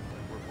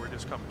 Like we're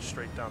just coming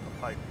straight down the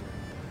pipe here.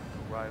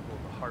 Arrival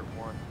of the Heart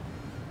 1.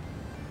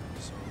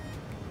 So,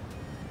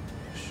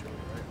 sure,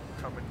 right?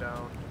 We're coming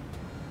down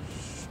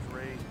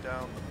straight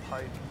down the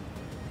pipe.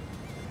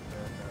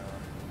 And then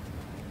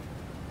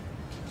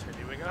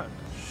continuing on.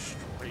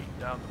 Straight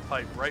down the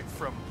pipe, right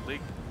from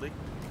Libkey.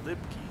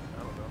 I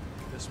don't know.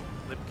 This one,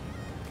 Libkey.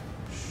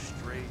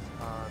 Straight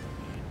on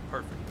in.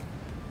 Perfect.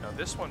 Now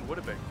this one would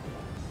have been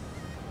cool.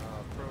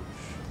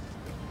 Approach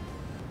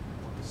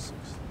 1-6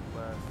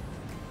 left.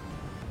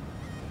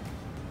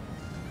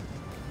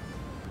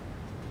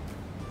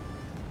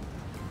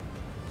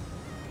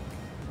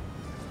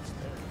 It's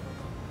there.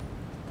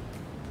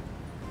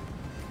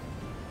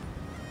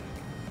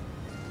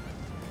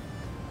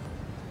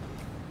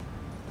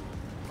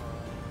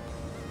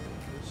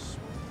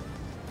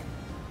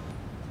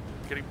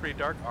 getting pretty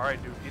dark. All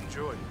right, dude,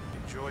 enjoy.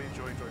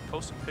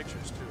 Post some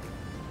pictures too.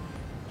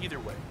 Either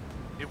way,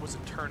 it was a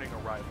turning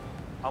arrival.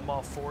 I'm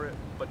all for it,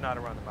 but not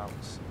around the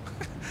mountains.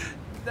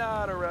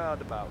 Not around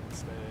the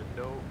mountains, man.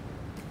 No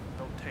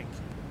thank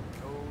you.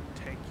 No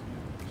thank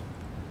you.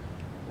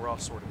 We're all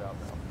sorted out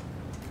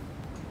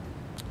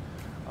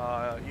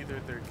now.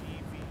 Either their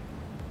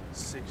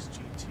EV6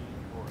 GT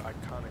or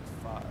Iconic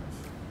 5.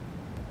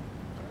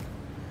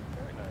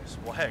 Very nice.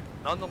 Well, heck,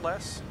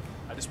 nonetheless,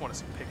 I just want to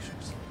see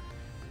pictures.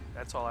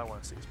 That's all I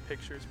want to see is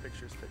pictures.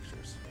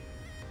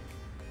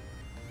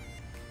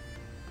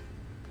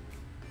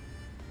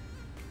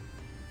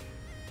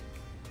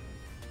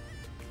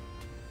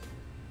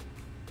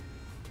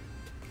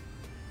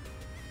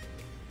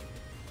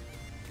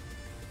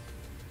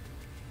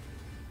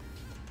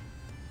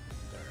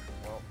 There,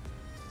 well.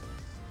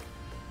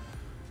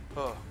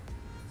 Oh,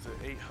 the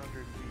 800V.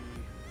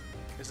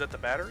 Is that the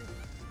battery?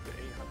 The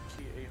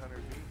Kia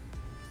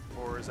 800V?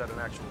 Or is that an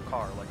actual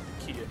car, like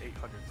the Kia 800V?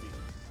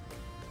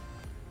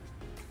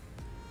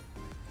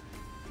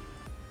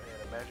 Man,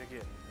 imagine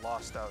getting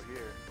lost out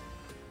here.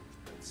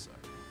 That'd suck.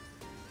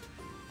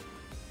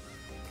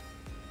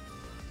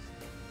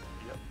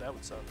 Yep, that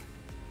would suck.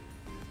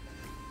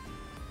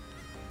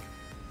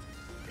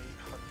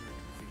 800V.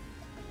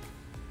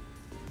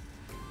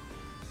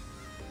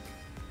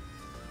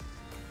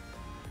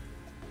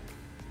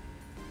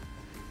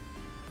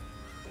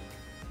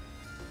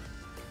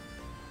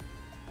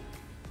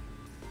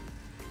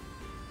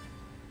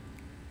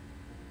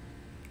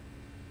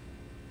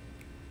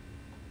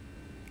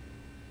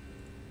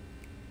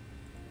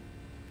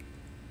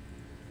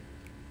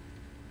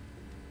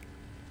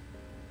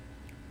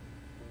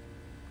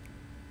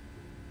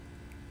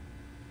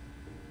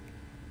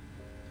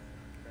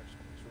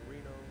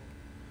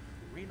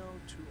 Reno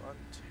to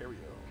Ontario.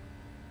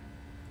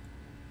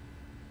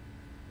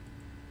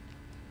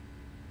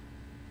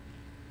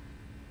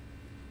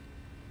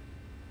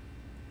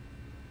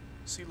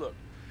 See, look,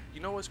 you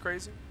know what's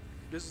crazy?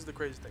 This is the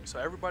crazy thing. So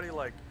everybody,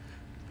 like,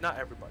 not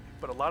everybody,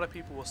 but a lot of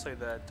people will say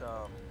that,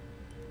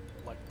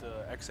 like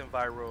the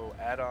XEnviro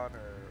add-on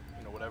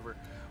or whatever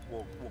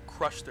will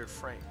crush their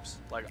frames.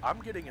 Like I'm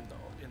getting in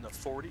the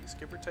 40s,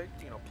 give or take,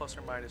 plus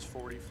or minus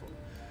 40 for.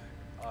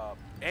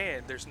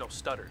 And there's no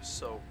stutters.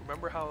 So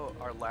remember how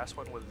our last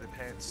one was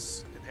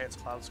enhanced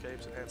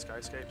cloudscapes, enhanced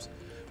skyscapes?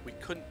 We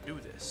couldn't do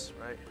this,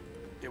 right?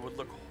 It would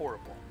look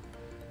horrible.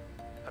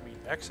 I mean,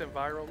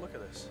 XEnviro, look at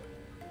this.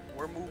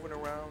 We're moving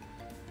around,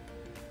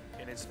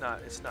 and it's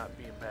not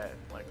being bad.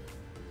 Like,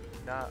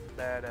 not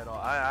bad at all.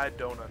 I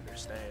don't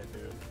understand,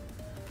 dude.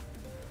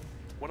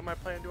 What am I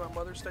planning to do on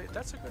Mother's Day?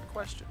 That's a good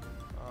question.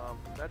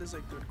 That is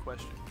a good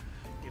question.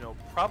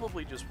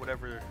 Probably just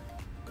whatever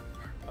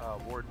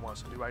Warden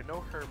wants to do. I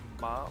know her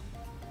mom,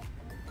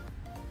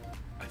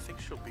 I think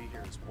she'll be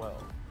here as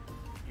well.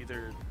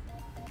 Either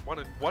one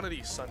of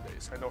these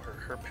Sundays. I know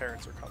her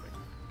parents are coming,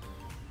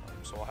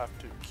 so I'll have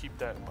to keep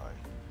that in mind.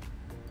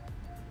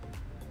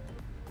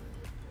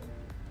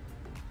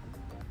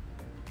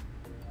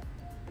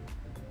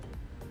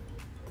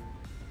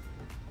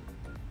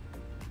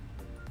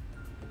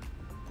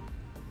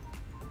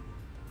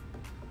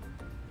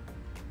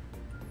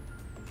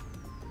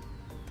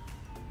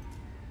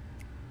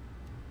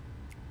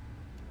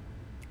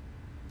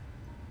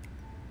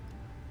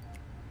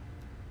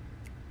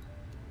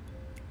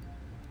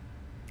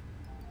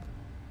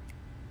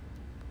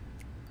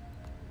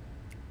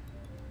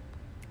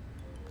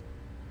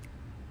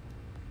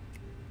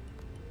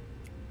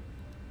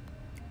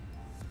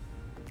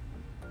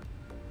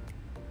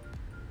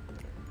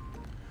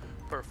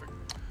 Perfect.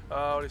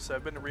 What he said,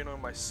 I've been to Reno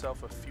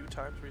myself a few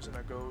times. The reason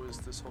I go is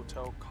this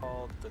hotel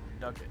called the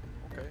Nugget.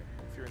 Okay,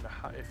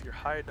 if you're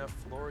high enough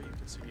floor, you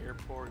can see the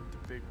airport, the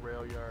big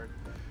rail yard.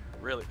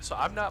 Really, so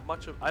I'm not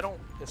much of.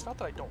 It's not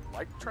that I don't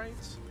like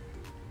trains.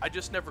 I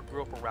just never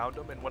grew up around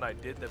them, and when I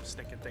did, them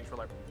stinking things were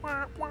like,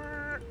 wah,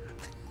 wah.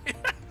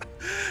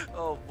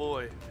 Oh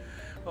boy,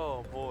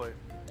 oh boy.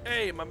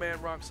 Hey, my man,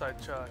 wrong side.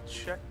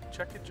 Check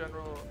it,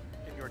 General,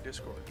 in your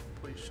Discord,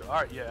 please. All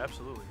right, yeah,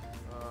 absolutely.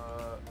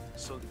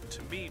 So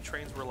to me,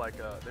 trains were like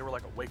a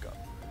wake up.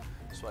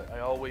 So I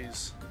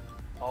always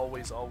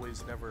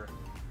never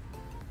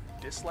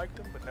disliked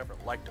them, but never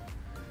liked them,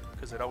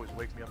 because they'd always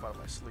wake me up out of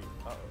my sleep.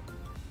 Uh-oh.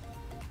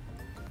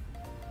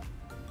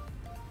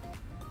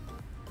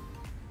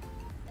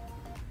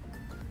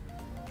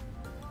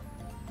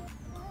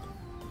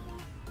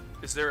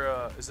 Is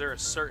there a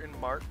certain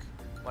mark,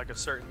 like a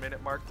certain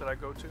minute mark that I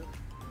go to?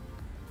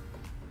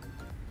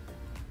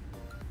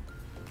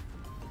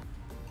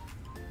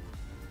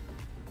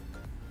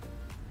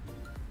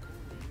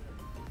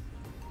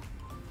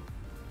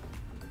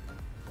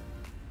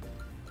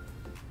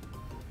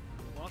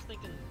 Well, I was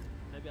thinking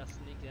maybe I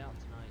sneak out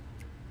tonight,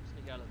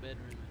 sneak out of the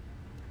bedroom and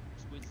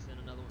squeeze in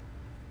another one.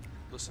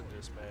 Listen to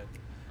this, man.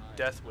 Right.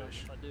 Death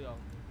Wish. If I do, I'll...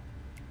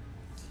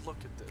 Look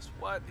at this.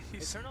 What? Hey,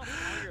 turn off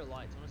all your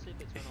lights. I want to see if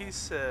they turn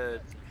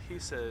off. He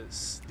said,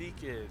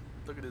 sneak in.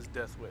 Look at his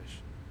Death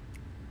Wish.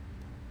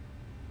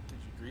 Did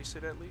you grease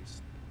it at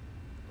least?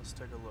 Let's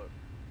take a look.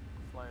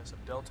 flying some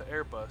Delta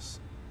Airbus.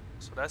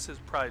 So that's his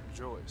pride and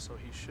joy. So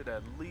he should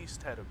at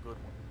least had a good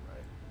one,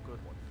 right?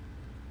 Good one.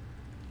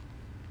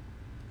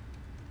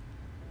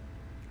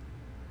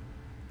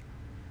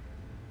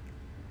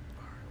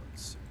 Alright,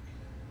 let's see.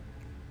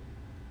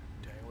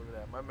 Dang, look at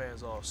that. My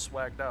man's all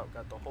swagged out.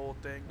 Got the whole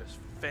thing, this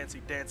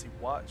fancy dancy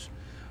watch.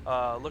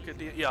 Look at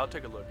the, yeah, I'll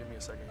take a look. Give me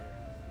a second here.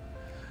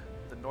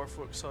 The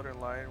Norfolk Southern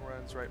line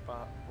runs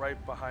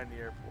right behind the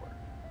airport.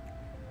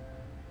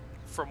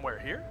 From where,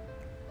 here?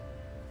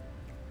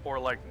 Or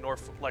like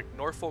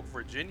Norfolk,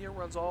 Virginia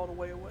runs all the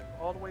way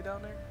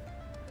down there?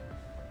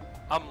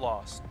 I'm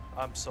lost.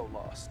 I'm so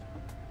lost.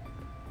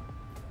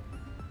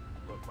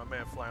 Look, my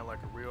man flying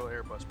like a real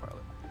Airbus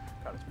pilot.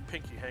 Got his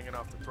pinky hanging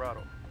off the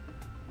throttle.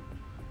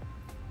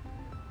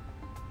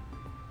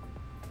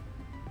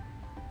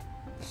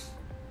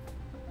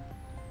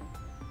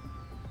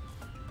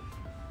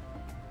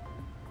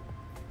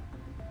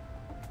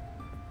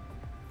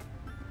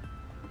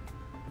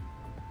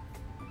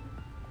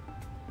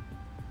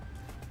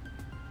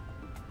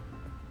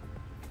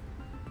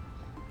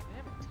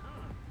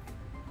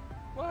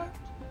 What?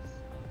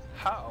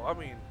 How? I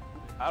mean,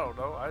 I don't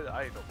know.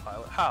 I ain't no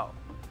pilot. How?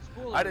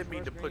 I didn't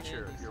mean to put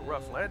your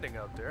rough landing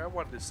out there. I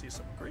wanted to see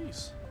some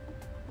grease.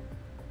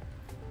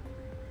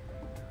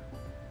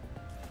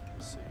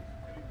 Let's see.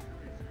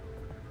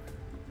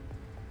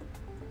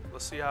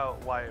 Let's see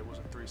why it was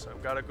a threesome.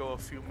 Gotta go a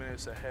few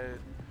minutes ahead.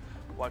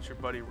 Watch your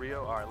buddy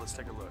Rio. All right, let's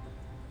take a look.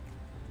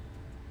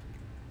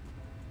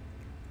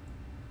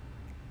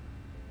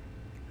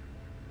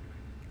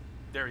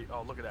 There he.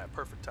 Oh, look at that.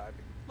 Perfect timing.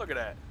 Look at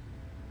that.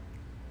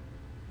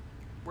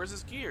 Where's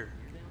his gear?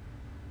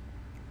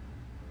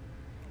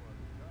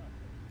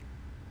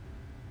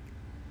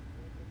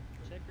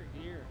 Check your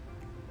gear.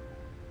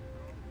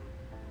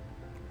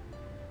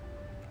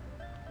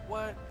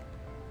 What?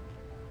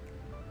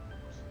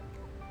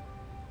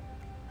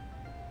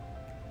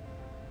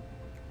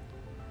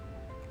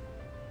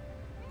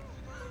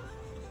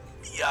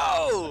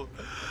 Yo!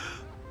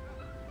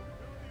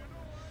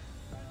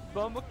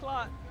 Bumba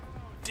clot.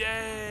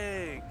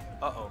 Dang!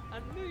 Uh-oh. I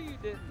knew you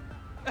didn't.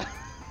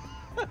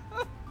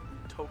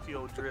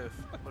 Tokyo Drift.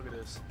 Look at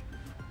this.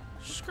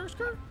 Skirt,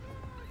 skirt.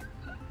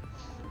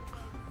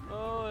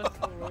 Oh, that's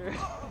so weird.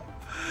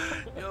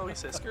 Yo, he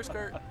said skirt,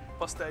 skirt.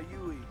 Bust that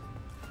Yui.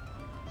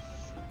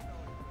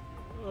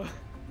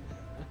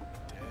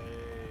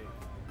 Dang.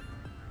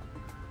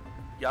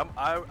 Yeah,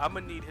 I'm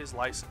gonna need his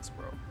license,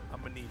 bro.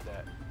 I'm gonna need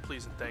that.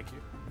 Please and thank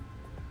you.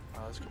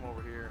 Let's come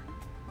over here.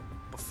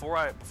 Before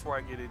I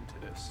get into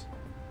this,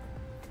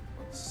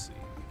 let's see.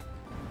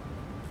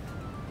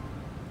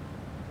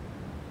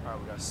 All right,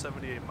 we got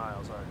 78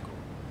 miles. All right, cool.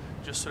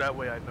 Just so that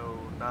way I know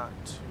not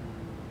to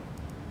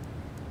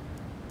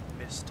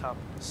miss top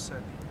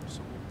descent here. So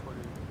we'll put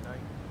in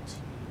 19.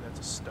 That's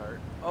a start.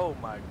 Oh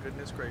my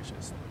goodness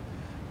gracious,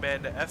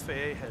 man! The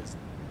FAA has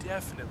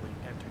definitely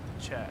entered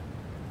the chat.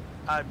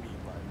 I mean,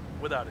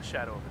 like, without a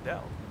shadow of a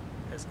doubt,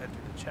 has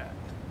entered the chat.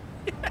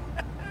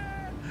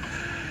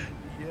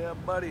 Yeah,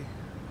 buddy.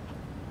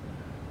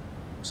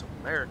 It's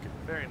American.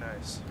 Very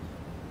nice.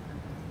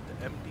 The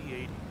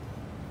MD-80.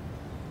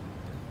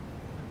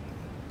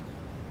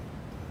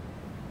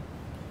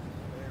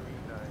 Very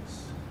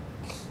nice.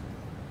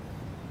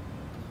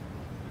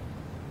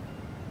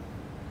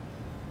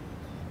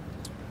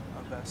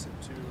 Ambassador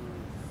 2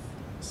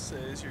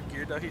 says you're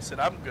geared up. He said,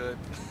 I'm good.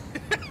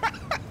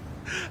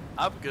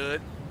 I'm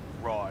good.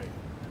 Roy.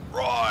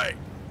 Roy!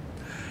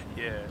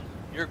 Yeah,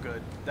 you're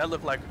good. That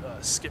looked like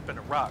skipping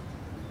a rock.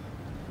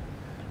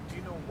 Do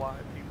you know why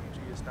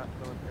PPG is not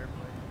building an airplane?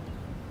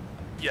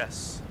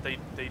 Yes,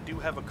 they do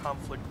have a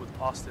conflict with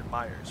Austin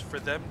Myers. For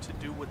them to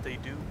do what they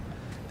do,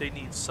 they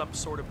need some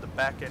sort of the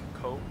back-end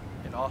code,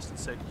 and Austin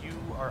said, you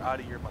are out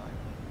of your mind.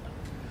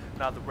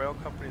 Now, the rail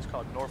company is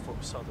called Norfolk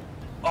Southern.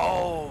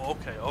 Oh,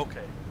 okay,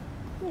 okay.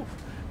 Oof.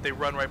 They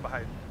run right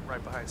behind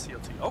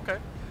CLT. Okay.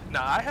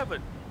 Now, I have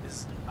a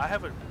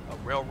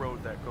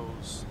railroad that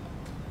goes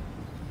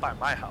by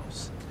my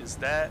house. Is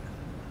that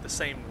the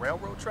same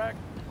railroad track?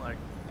 Like,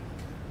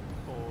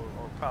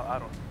 or probably, I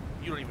don't,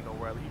 you don't even know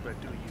where I live,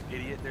 but do you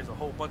idiot? There's a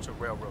whole bunch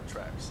of railroad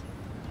tracks.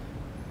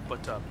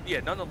 But yeah,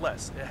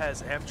 nonetheless, it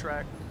has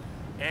Amtrak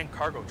and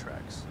cargo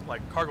tracks,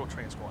 like cargo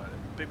trains going on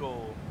it. Big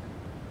old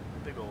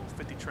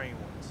 50 train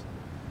ones.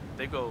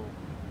 They go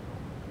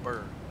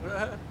bird.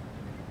 Okay,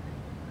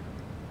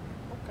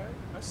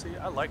 I see.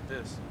 I like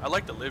this. I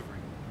like the livery.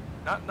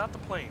 Not the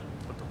plane,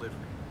 but the livery.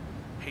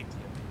 Hate the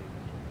MD-80.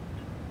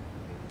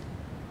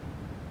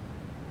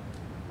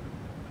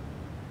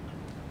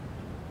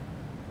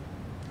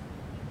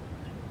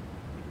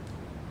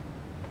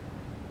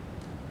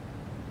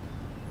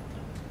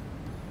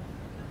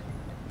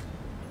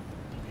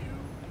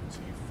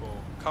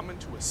 Beautiful. Coming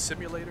to a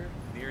simulator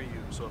near you.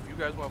 So if you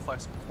guys want to fly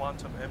some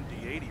Quantum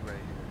MD-80 right here,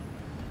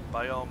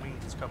 by all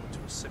means, coming to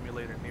a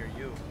simulator near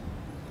you.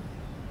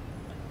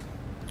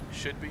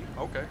 Should be?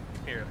 Okay.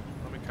 Here,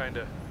 let me kind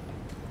of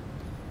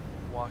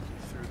walk you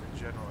through the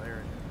general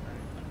area.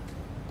 Right?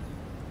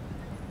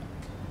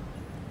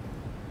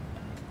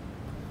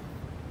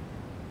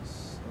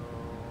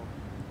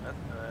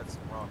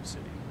 That's the wrong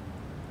city.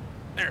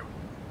 There we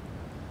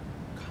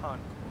go.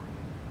 Concord.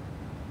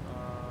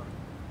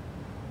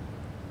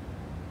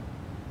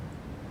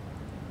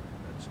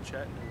 That's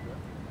Chattanooga.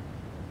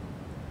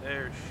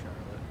 There's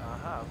Charlotte.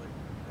 Aha, I was like,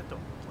 that don't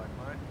look like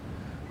mine.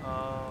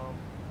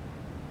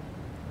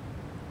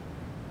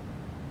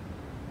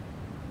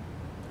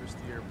 There's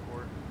the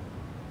airport.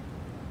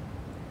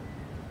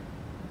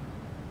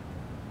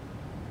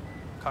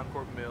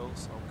 Concord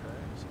Mills, okay,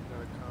 so we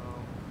gotta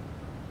come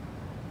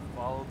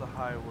follow the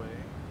highway.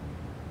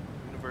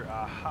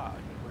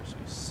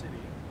 University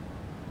City.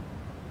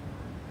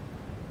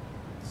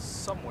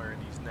 Somewhere in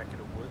these neck of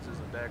the woods is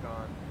a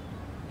daggone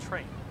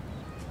train.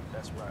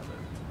 That's where I live.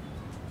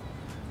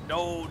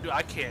 No, dude,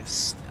 I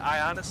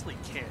honestly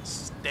can't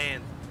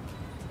stand,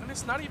 and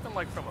it's not even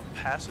like from a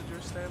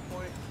passenger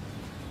standpoint,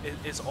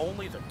 it's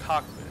only the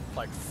cockpit,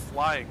 like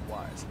flying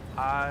wise.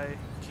 I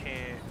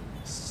can't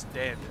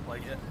stand it.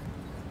 Like,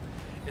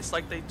 it's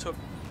like they took,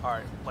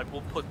 alright, like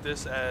we'll put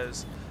this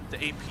as the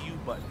APU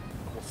button,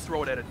 and we'll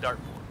throw it at a dartboard.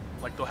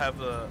 Like they'll have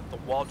the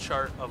wall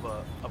chart of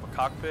a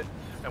cockpit,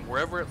 and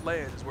wherever it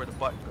lands is where the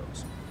button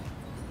goes.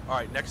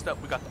 Alright, next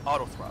up we got the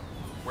auto throttle.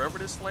 Wherever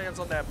this lands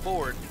on that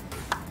board,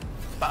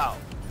 bow.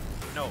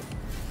 No.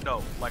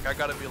 Like I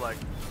gotta be like,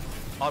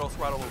 auto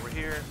throttle over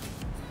here,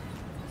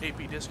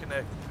 AP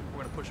disconnect,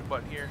 we're gonna push a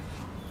button here.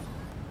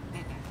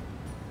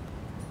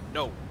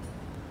 No.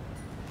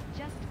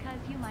 Just cause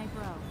you my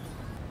bro.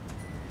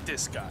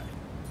 This guy.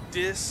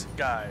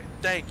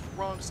 Thank you.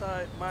 Wrong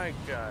side, my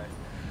guy.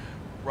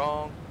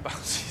 Wrong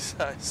bouncy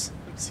side.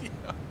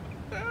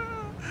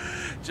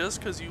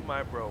 Just cause you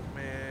my bro,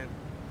 man.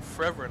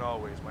 Forever and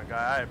always, my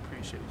guy. I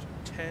appreciate you.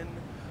 $10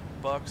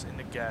 in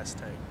the gas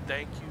tank.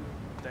 Thank you.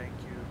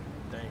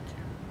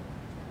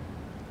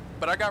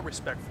 But I got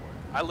respect for it.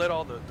 I let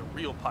all the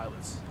real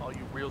pilots, all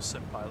you real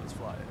sim pilots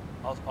fly it.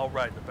 I'll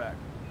ride in the back.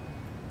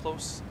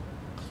 Closest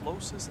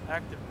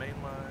active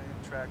mainline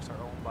tracks are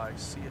owned by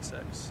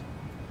CSX.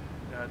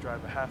 Gotta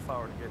drive a half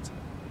hour to get to them.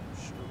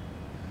 Shoot.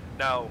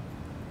 Now,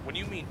 when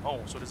you mean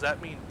own, so does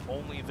that mean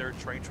only their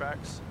train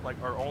tracks,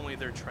 like, or only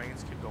their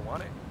trains can go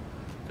on it?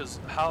 Because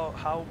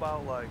how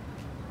about like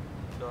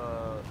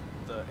the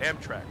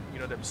Amtrak, you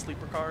know, them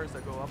sleeper cars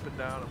that go up and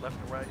down and left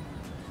and right,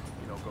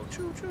 you know, go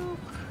choo choo.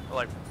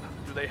 Like,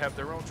 do they have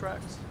their own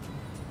tracks?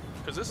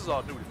 Because this is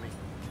all new to me.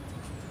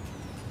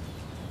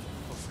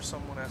 But for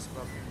someone asked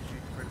about PMDG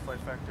compared to flight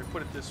factor,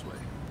 put it this way: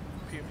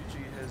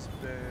 PMDG has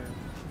been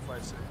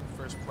flight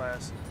first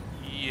class.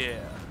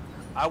 Yeah,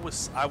 I would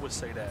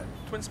say that.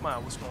 Twin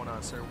Smile, what's going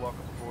on, sir?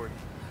 Welcome aboard.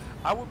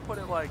 I would put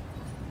it like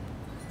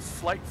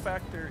flight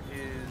factor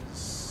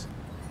is,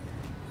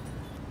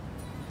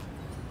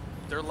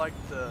 they're like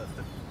the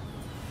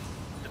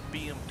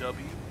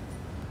BMW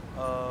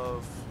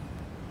of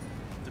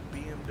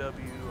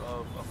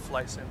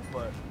flight sim,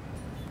 but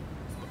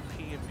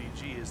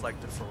PMDG is like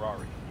the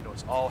Ferrari. You know,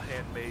 it's all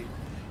handmade.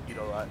 You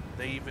know,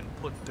 they even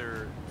put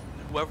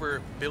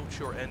whoever built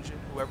your engine,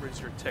 whoever is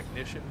your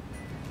technician,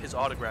 his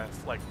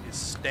autograph like is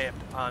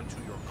stamped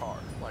onto your car.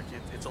 Like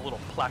it's a little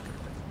placard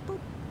thing. Boop.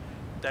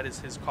 That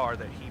is his car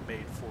that he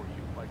made for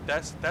you. Like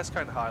that's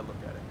kind of how I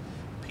look at it.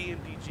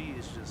 PMDG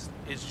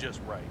is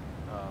just right.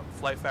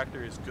 Flight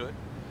factor is good.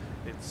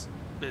 It's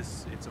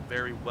a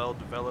very well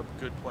developed,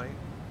 good plane,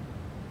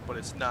 but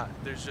it's not.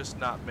 There's just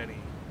not many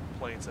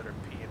planes that are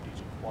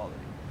PMDG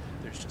quality.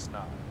 There's just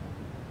not.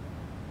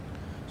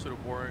 So the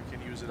Warren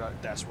can use it.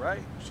 That's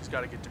right. She's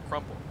got to get to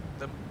crumble.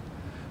 I'm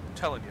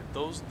telling you,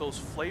 those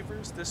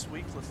flavors this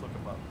week. Let's look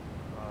them up.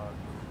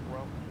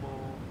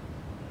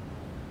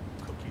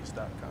 Crumblecookies.com.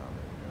 There we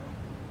go.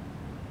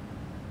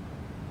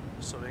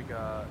 So they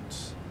got,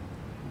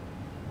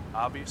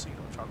 obviously, you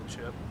know, chocolate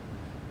chip,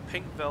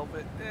 pink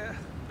velvet.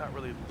 Not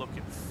really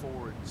looking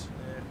forward to.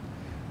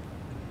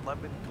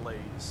 Lemon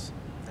glaze.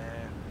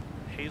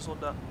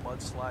 Hazelnut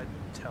mudslide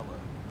Nutella.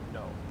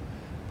 No.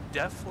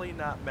 Definitely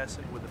not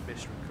messing with a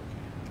mystery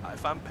cookie.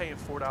 If I'm paying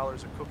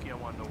 $4 a cookie, I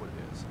want to know what it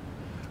is.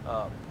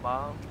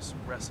 Mom's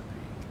recipe.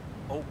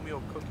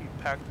 Oatmeal cookie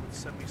packed with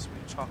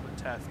semi-sweet chocolate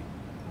taffy.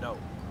 No.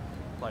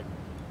 Like,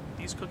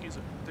 these cookies,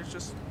 they're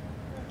just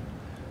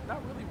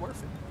not really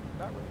worth it.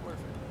 Not really worth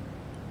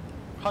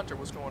it. Hunter,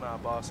 what's going on,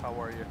 boss? How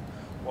are you?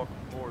 Welcome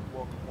aboard.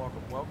 Welcome.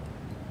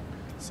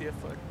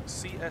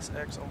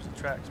 CSX owns the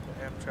tracks, but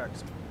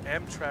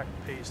Amtrak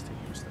pays to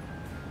use them.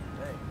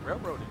 Dang,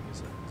 railroading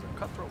is a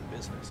cutthroat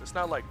business. It's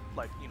not like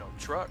you know,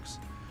 trucks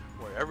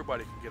where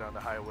everybody can get on the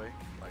highway.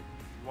 Like,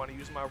 you want to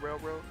use my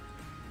railroad?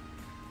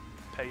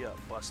 Pay up,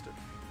 Buster.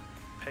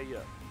 Pay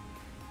up.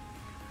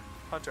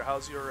 Hunter,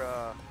 how's your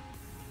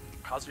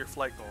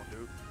flight going,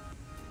 dude?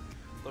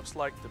 Looks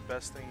like the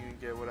best thing you can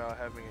get without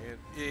having it.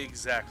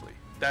 Exactly.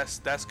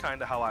 That's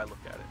kind of how I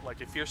look at it. Like,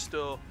 if you're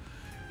still,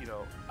 you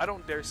know, I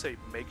don't dare say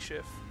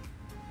makeshift,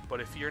 but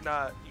if you're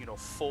not, you know,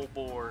 full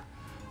bore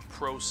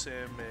pro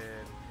sim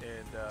and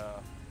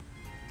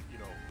you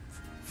know,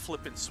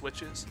 flipping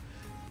switches,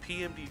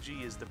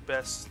 PMDG is the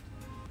best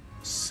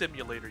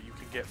simulator you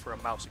can get for a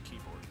mouse and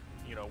keyboard.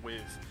 You know,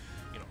 with,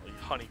 you know,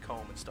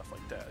 honeycomb and stuff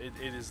like that.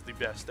 It is the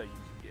best that you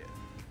can get.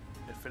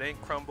 If it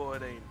ain't crumble,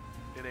 it ain't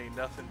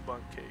nothing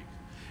bunt cake.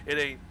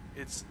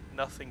 It's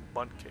nothing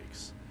bunt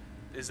cakes.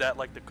 Is that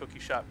like the cookie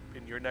shop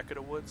in your neck of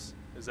the woods?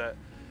 Is that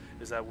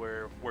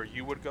where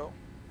you would go?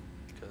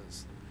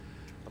 Because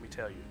let me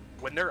tell you,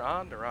 when they're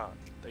on, they're on.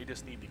 They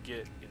just need to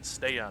get and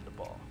stay on the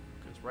ball.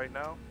 Because right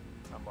now,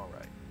 I'm all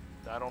right.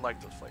 I don't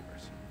like those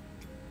flavors.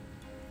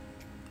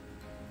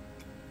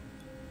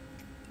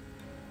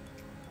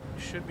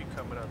 We should be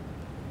coming up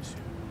to,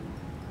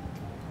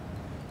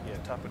 yeah,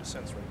 top of the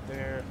sense right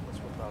there. Let's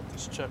whip out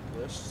this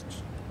checklist,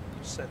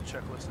 set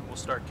checklist, and we'll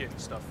start getting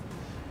stuff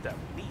that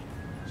we need.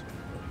 So we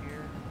go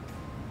here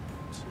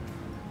to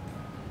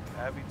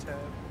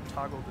Avitab,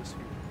 toggle this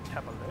here,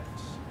 tablet.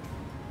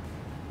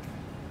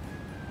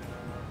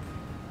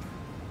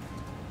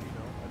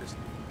 I just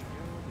need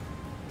you.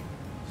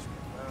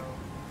 Now,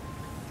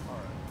 all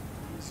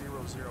right,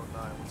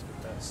 009. Let's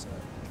get that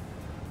set.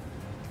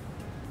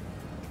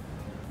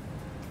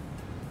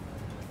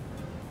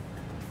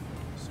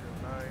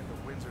 09. The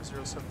winds are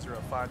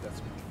 0705.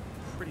 That's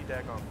pretty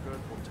daggone good.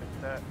 We'll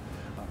take that.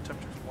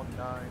 Temperature's 19.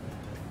 I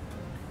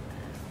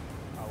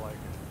like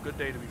it. Good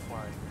day to be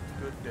flying.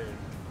 Good day.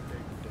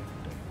 Good day.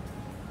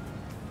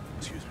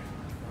 Excuse me.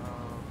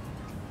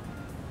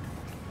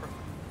 Perfect.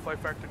 Flight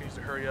factor needs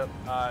to hurry up.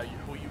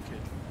 Who you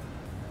kidding?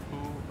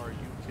 Who are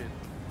you kidding?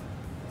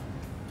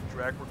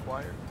 Drag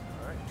required?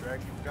 Alright,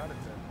 drag, you've got it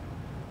then.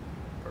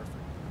 Perfect.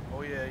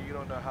 Oh yeah, you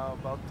don't know how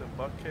about the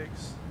butt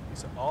cakes? He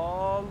said,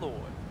 oh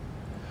Lord.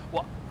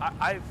 Well,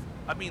 I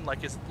mean,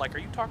 like, are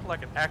you talking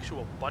like an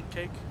actual bunt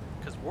cake?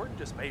 Because Warden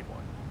just made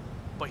one.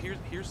 But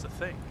here's the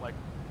thing, like,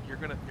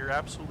 you're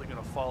absolutely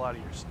gonna fall out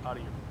of your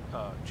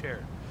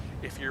chair.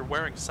 If you're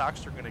wearing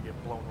socks, you're gonna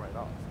get blown right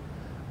off.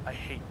 I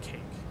hate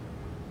cake.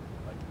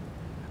 Like,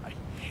 I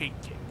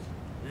hate cake.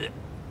 Ugh.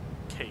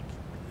 Cake.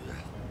 Ugh.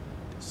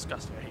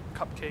 Disgusting. I hate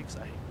cupcakes.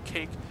 I hate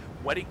cake.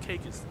 Wedding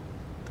cake is the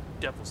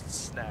devil's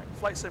snack.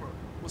 Flight Saber,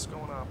 what's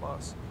going on,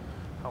 boss?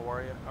 How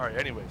are you? All right.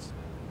 Anyways,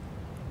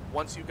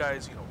 once you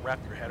guys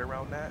wrap your head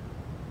around that,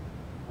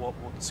 we'll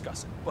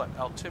discuss it. But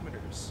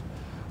altimeters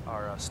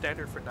are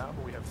standard for now,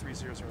 but we have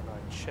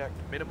 3009 checked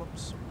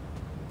minimums.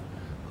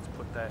 Let's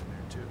put that in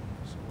there too.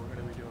 So we're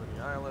going to be doing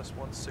the ILS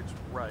 16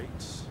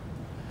 right.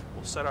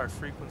 We'll set our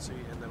frequency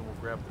and then we'll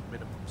grab the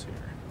minimums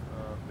here.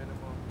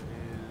 Minimum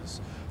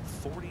is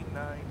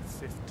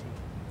 4915.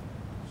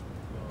 So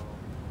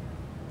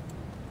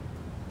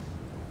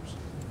oops.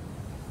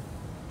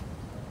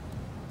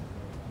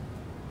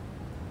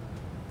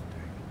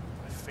 Dang,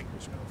 my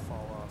finger's going to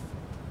fall off.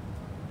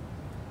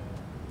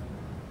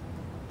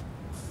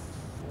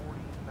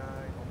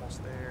 49, almost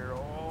there,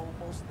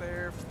 almost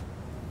there.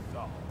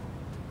 Oh.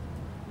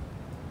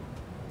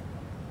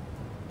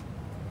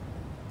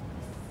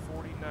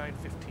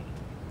 4915.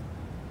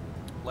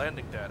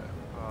 Landing data.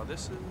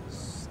 This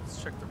is,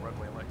 let's check the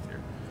runway length here.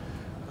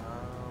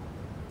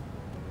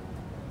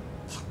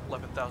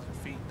 11,000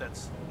 feet,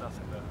 that's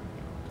nothing to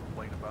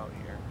complain about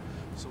here.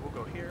 So we'll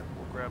go here,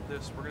 we'll grab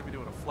this. We're going to be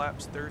doing a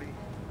flaps 30.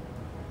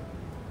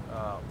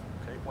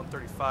 Okay,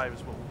 135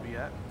 is what we'll be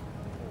at.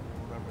 We'll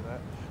remember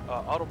that.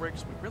 Auto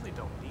brakes, we really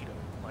don't need them,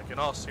 like in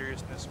all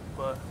seriousness,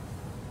 but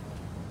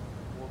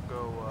we'll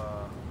go,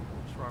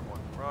 oops, wrong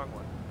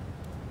one.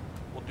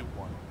 We'll do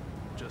one,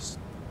 just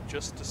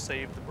to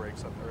save the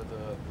brakes, or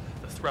the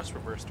thrust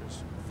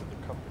reversers for the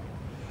company.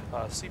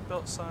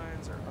 Seatbelt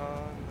signs are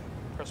on,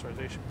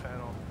 pressurization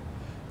panel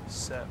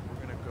set.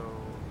 We're gonna go,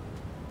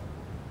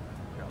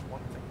 we got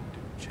one thing to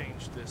do,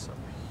 change this up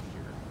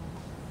here.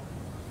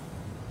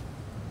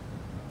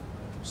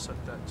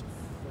 Set that to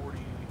 40.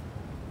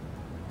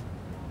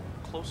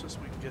 Closest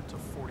we can get to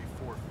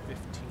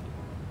 4415.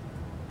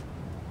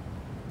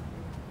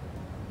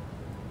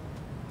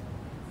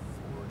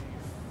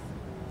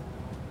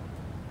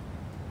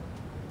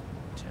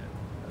 4410.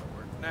 That'll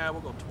work. Nah,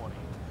 we'll go 20.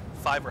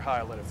 5 or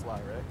high, let it fly,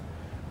 right?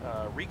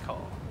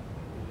 Recall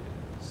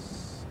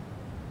is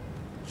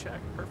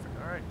check. Perfect.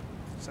 All right.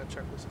 Set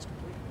checklist is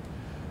complete.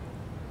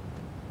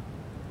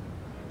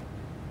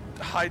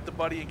 Hide the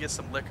buddy and get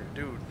some liquor,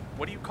 dude.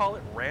 What do you call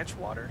it? Ranch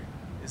water?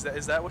 Is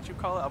that what you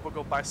call it? I'm gonna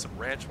go buy some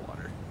ranch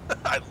water.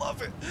 I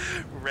love it.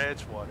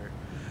 Ranch water.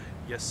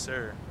 Yes,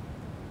 sir.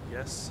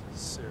 Yes,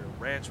 sir.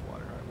 Ranch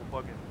water. All right, we'll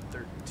bug in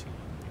 13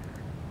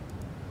 here.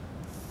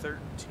 13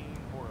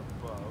 or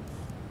above.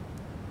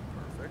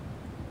 Perfect.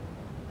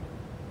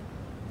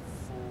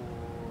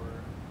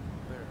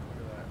 There, look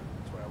at that.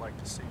 That's what I like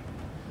to see.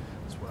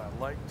 That's what I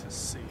like to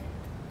see.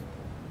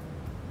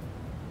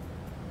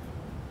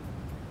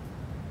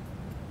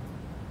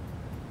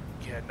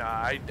 Yeah, nah,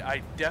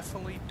 I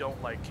definitely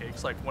don't like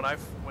cakes. Like when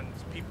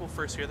people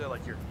first hear that,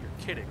 like you're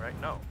kidding, right?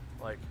 No,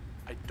 like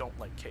I don't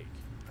like cake.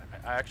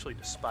 I actually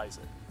despise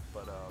it.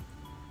 But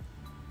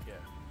yeah,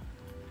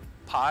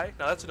 pie.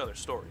 Now that's another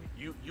story.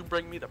 You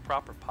bring me the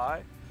proper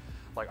pie,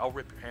 like I'll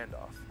rip your hand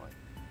off. Like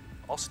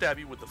I'll stab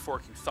you with the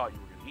fork you thought you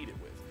were gonna eat it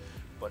with.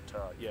 But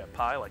yeah,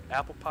 pie, like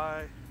apple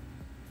pie.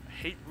 I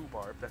hate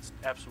rhubarb. That's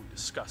absolutely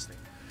disgusting.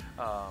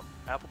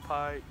 Apple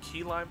pie,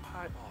 key lime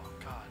pie. Oh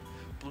God.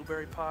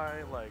 Blueberry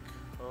pie, like,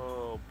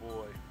 oh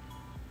boy.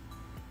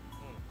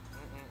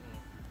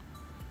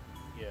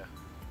 Yeah,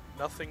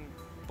 nothing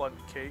but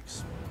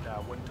cakes.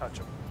 Nah, wouldn't touch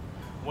them.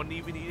 Wouldn't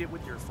even eat it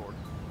with your fork.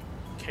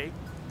 Cake?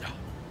 No,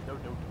 no,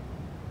 no, no.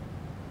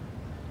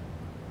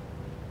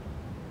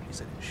 He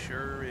said it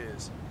sure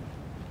is.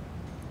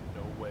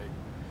 No way.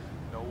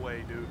 No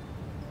way, dude.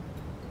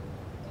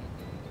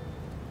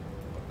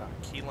 But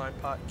not key lime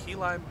pot. Key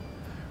lime,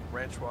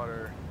 ranch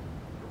water,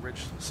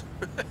 originals.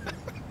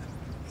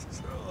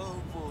 Oh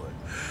boy.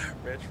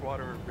 Ranch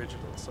water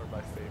originals are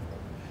my favorite.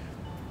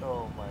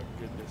 Oh my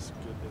goodness,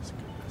 goodness,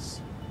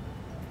 goodness.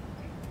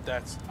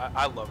 That's,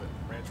 I love it.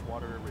 Ranch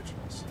water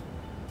originals.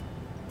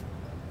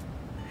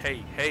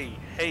 Hey, hey,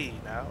 hey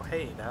now,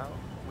 hey now.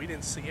 We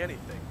didn't see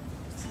anything.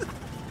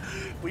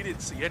 We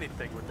didn't see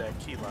anything with that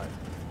key lime.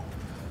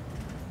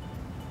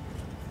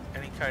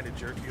 Any kind of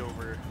jerky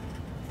over.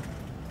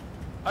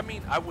 I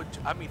mean,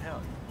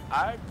 hell,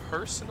 I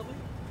personally,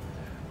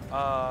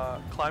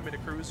 climbing a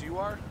cruise you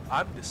are,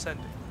 I'm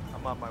descending.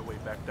 I'm on my way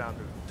back down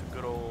to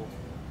good old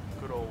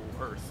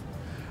Earth.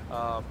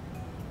 I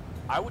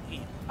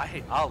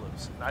hate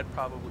olives, and I'd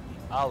probably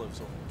eat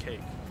olives over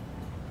cake.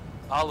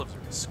 Olives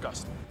are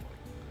disgusting.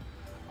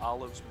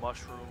 Olives,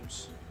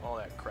 mushrooms, all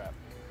that crap.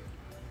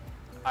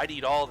 I'd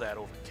eat all that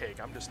over cake.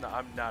 I'm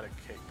not a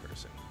cake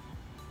person.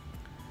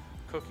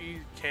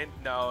 Cookie,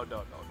 no.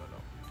 A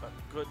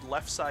good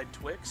left side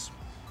Twix?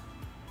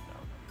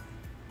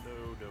 No.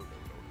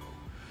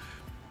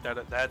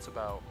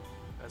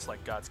 That's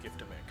like God's gift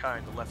to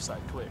mankind, the left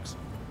side Twix.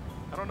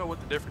 I don't know what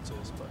the difference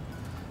is, but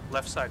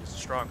left side is the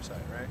strong side,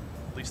 right?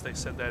 At least they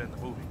said that in the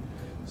movie.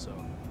 So,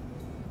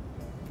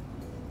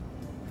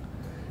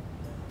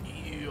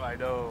 ew, I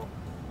know.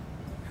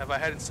 Have I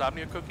had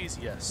insomnia cookies?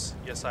 Yes,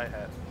 I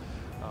had.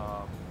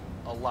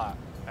 A lot,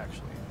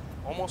 actually.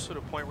 Almost to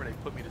the point where they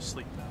put me to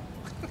sleep now.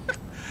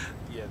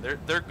 Yeah,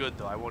 they're good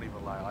though. I won't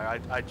even lie.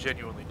 I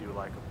genuinely do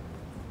like them.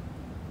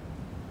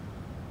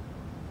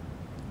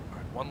 All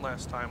right, one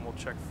last time we'll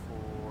check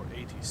for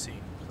ATC.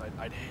 Because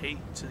I'd hate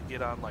to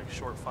get on like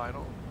short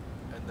final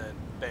and then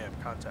bam,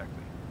 contact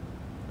me.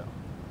 No.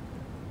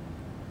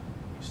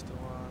 He's still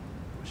on.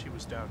 Wish he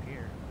was down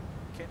here.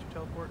 Can't you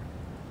teleport?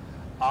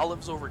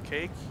 Olives over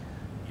cake?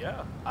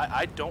 Yeah.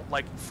 I don't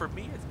like. For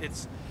me,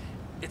 it's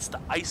the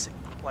icing.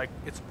 Like,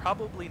 it's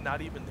probably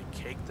not even the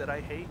cake that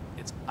I hate.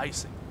 It's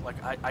icing.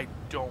 Like, I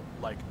don't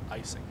like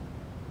icing.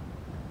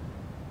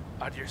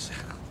 On your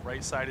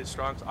right side is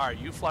strong. All right,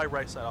 you fly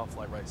right side. I'll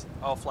fly right side.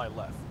 I'll fly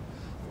left.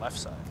 Left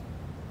side.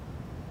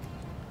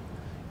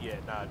 Yeah,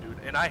 nah, dude.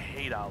 And I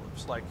hate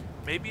olives. Like,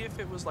 maybe if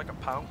it was like a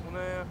pound,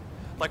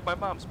 like my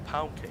mom's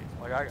pound cake.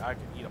 Like, I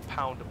can eat a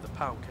pound of the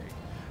pound cake.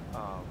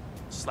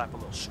 Slap a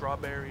little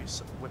strawberries,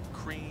 some whipped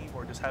cream,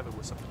 or just have it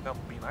with some vanilla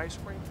bean ice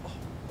cream.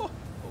 Oh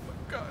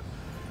my God.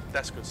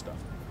 That's good stuff.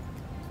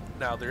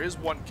 Now, there is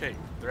one cake.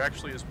 There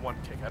actually is one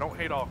cake. I don't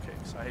hate all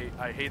cakes.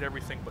 I hate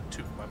everything but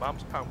two. My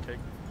mom's pound cake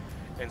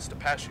and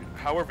stapashu,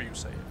 however you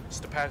say it.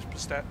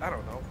 I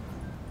don't know.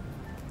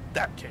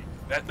 That cake.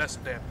 That's a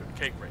damn good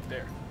cake right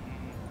there.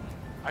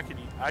 I could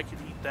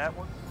eat that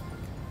one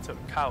until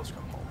the cows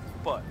come home.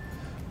 But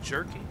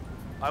jerky,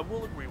 I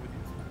will agree with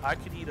you. I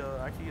could eat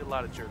a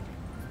lot of jerky.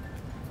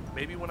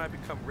 Maybe when I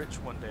become rich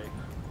one day,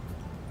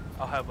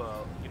 I'll have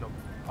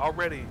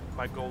already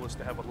my goal is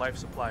to have a life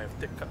supply of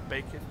thick cut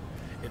bacon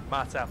and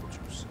Mott's apple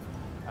juice.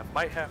 I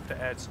might have to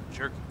add some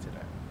jerky to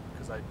that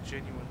because I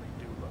genuinely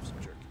do love some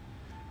jerky.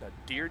 Now,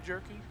 deer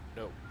jerky?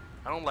 No.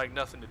 I don't like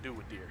nothing to do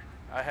with deer.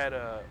 I had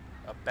a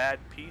bad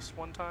piece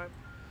one time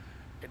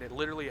and it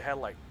literally had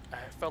I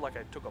felt like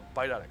I took a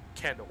bite out of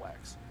candle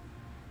wax.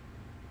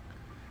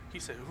 He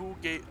said,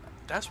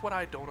 that's what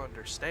I don't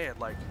understand.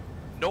 Like,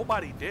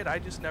 nobody did. I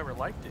just never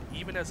liked it,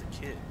 even as a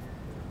kid.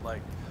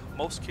 Like,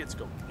 most kids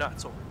go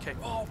nuts over cake.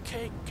 Oh,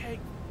 cake.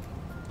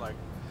 Like,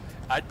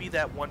 I'd be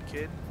that one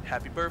kid.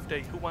 Happy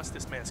birthday. Who wants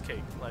this man's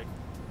cake? Like,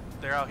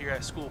 they're out here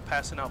at school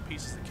passing out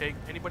pieces of cake.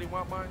 Anybody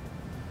want mine?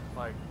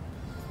 Like,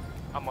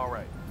 I'm all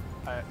right.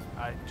 I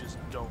just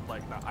don't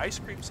like. Now, ice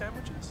cream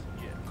sandwiches?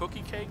 Yeah.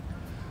 Cookie cake?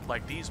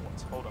 Like these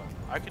ones. Hold on.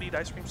 I could eat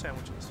ice cream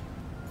sandwiches.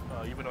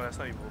 Even though that's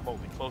not even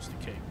remotely close to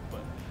cake.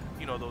 But,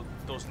 you know,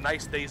 those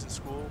nice days in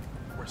school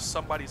where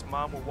somebody's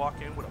mom will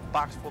walk in with a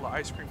box full of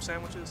ice cream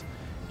sandwiches.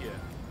 Yeah.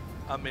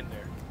 I'm in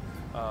there.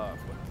 But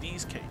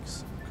these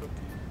cakes, cookie,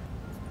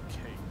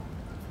 cake,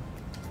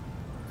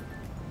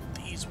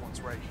 these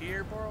ones right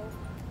here, bro.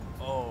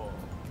 Oh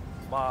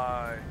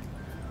my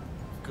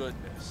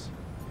goodness.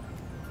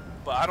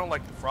 But I don't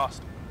like the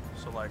frosting.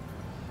 So like,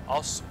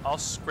 I'll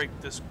scrape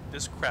this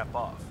crap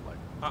off.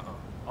 Like,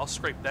 I'll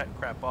scrape that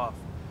crap off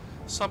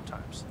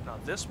sometimes. Now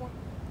this one,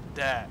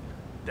 that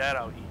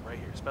I'll eat right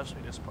here,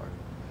 especially this part.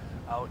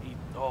 I'll eat.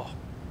 Oh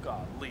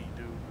golly,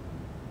 dude.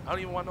 I don't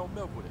even want no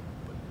milk with it.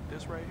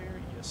 This right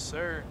here, yes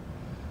sir.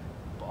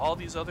 But all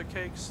these other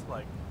cakes,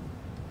 like,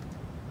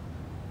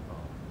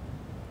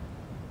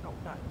 no,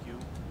 not you.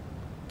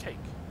 Cake,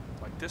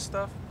 like this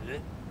stuff,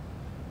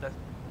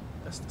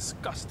 that's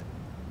disgusting.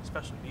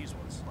 Especially these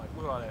ones. Like,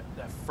 look at all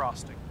that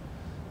frosting.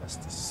 That's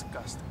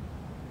disgusting.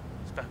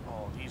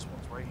 Oh, these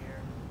ones right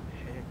here.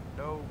 Heck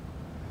no.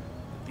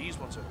 These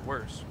ones are the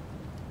worst.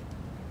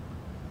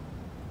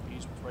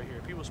 right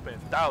here. People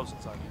spend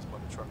thousands on these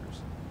mother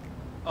truckers.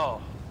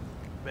 Oh,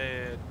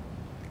 man.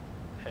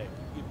 Heck,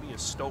 give me a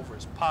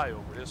Stover's pie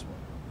over this one.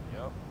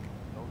 Yep.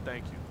 No,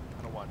 thank you.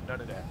 I don't want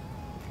none of that.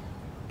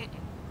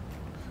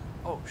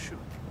 Oh, shoot.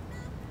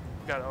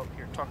 We got out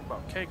here talking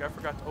about cake. I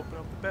forgot to open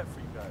up the bet for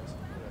you guys.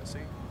 Yeah,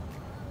 see?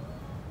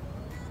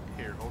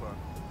 Here, hold on.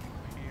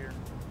 Here.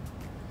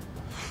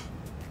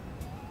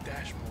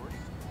 Dashboard.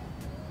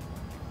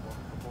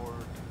 Welcome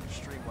aboard.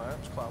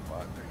 Streamlabs,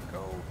 Cloudbot. There you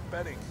go.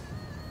 Betting.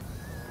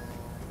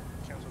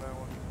 Cancel that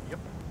one. Yep.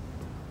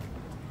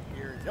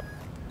 Here, yep.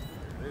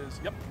 There it is.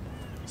 Yep.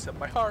 He set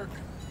my heart.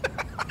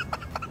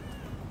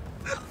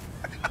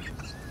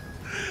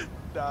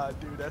 Nah,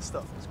 dude, that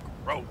stuff is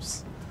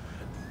gross.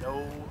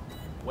 No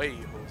way,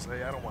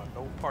 Jose. I don't want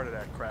no part of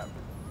that crap.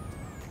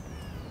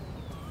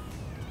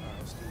 Alright,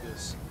 let's do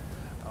this.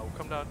 We'll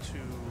come down to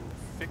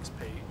fix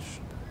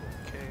page.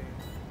 K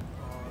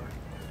R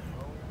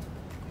O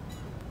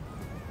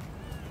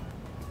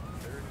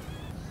 30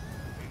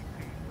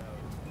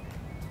 18,000.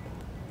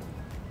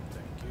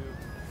 Thank you.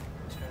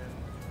 10.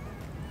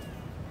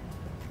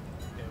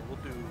 And we'll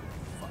do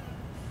 5.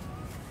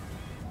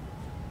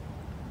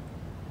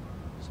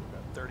 So we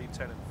got 30,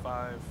 10, and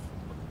 5.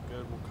 Looking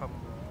good. We'll come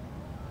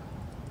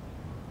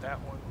that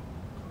one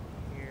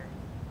here.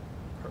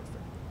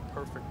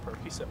 Perfect.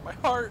 He set my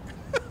heart.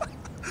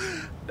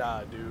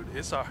 Nah, dude,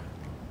 it's our.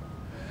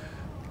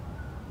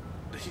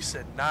 He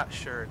said, not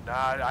sure.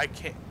 Nah, I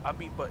can't. I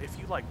mean, but if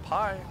you like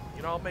pie,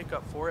 you know, I'll make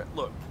up for it.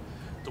 Look,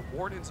 the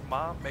warden's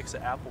mom makes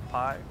an apple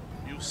pie.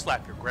 You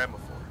slap your grandma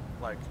for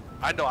it. Like,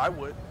 I know I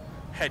would.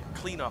 Head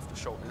clean off the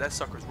shoulder. That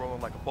sucker's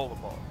rolling like a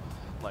bowling ball.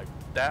 Like,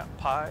 that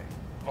pie.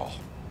 Oh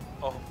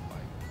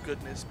my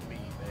goodness me,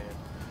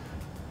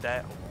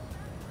 man.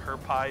 Her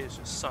pie is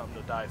just something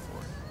to die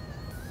for.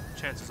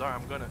 Chances are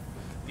I'm gonna.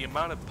 The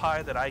amount of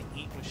pie that I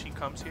eat when she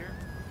comes here,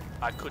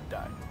 I could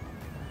die.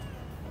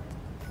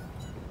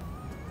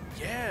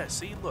 Yeah,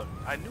 see, look,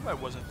 I knew I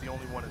wasn't the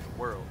only one in the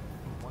world.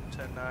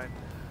 110.9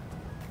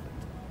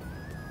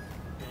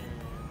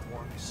 and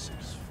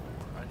 164.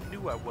 I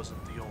knew I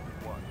wasn't the only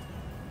one.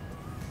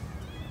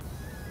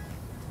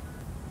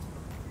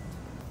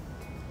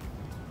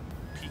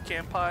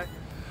 Pecan pie,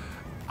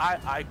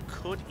 I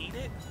could eat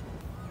it.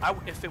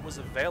 If it was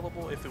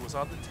available, if it was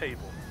on the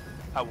table,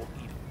 I will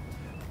eat it.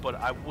 But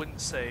I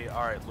wouldn't say,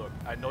 all right, look,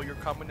 I know you're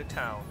coming to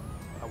town.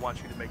 I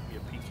want you to make me a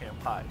pecan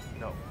pie.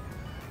 No.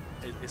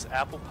 It's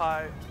apple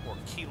pie or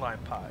key lime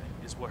pie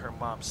is what her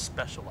mom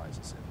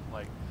specializes in.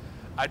 Like,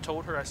 I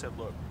told her, I said,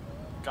 look,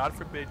 God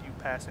forbid you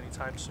pass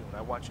anytime soon.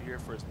 I want you here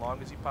for as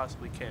long as you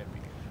possibly can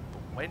be.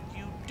 But when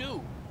you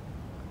do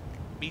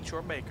meet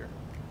your maker,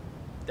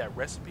 that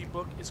recipe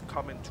book is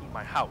coming to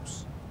my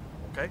house.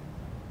 Okay?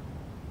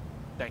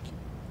 Thank you.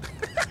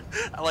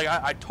 Like,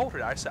 I told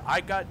her, I said,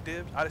 I got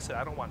dibs. I said,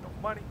 I don't want no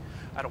money.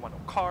 I don't want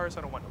no cars.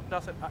 I don't want no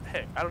nothing.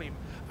 Heck, I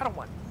don't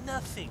want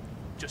nothing.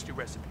 Just your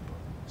recipe book.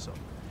 So,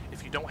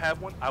 if you don't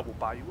have one, I will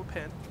buy you a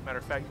pen. Matter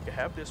of fact, you can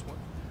have this one.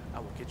 I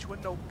will get you a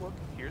notebook.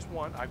 Here's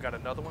one. I've got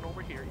another one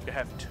over here. You can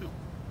have 2.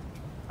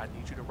 I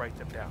need you to write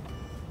them down.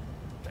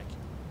 Thank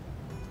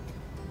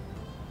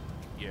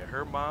you. Yeah,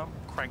 her mom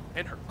cranked,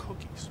 and her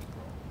cookies.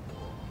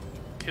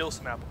 Kill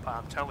some apple pie,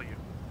 I'm telling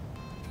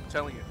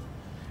you.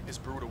 It's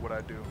brutal what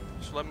I do.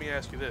 So let me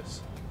ask you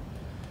this.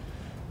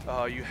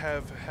 You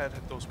have had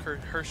those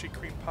Hershey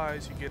cream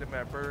pies, you get them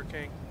at Burger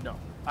King? No,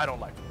 I don't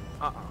like them.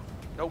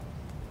 Nope.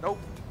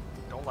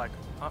 Don't like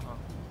them.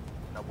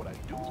 Now what I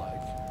do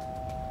like,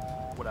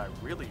 what I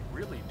really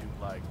do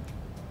like,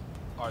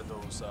 are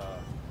those,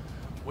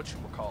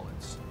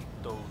 whatchamacallits,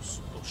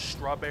 those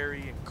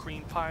strawberry and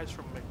cream pies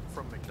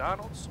from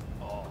McDonald's.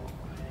 Oh,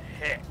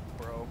 heck,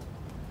 bro.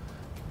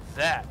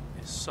 That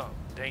is something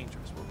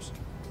dangerous, Whoops.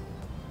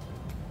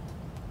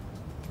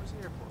 Where's the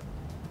airport?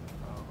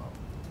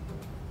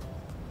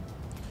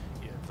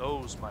 Yeah,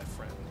 those, my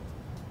friend,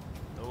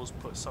 those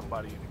put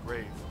somebody in the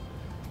grave.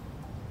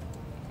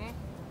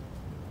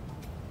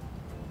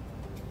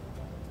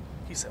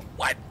 He said,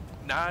 what?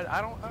 Nah,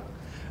 I don't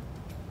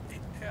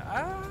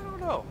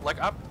know. Like,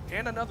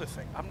 and another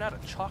thing, I'm not a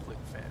chocolate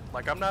fan.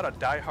 Like, I'm not a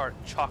diehard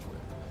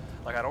chocolate.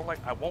 Like,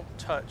 I won't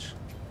touch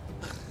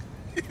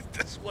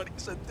this one. He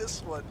said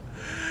this one.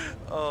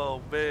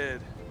 Oh, man.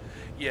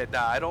 Yeah,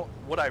 nah,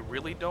 what I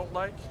really don't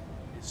like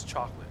is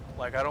chocolate.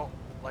 Like,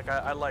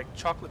 I like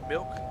chocolate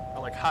milk. I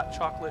like hot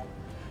chocolate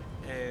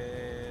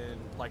and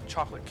like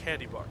chocolate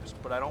candy bars.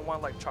 But I don't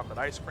want like chocolate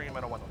ice cream.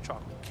 I don't want no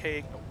chocolate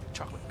cake, no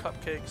chocolate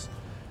cupcakes.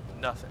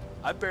 Nothing.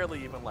 I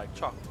barely even like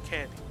chocolate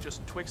candy,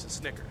 just Twix and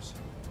Snickers.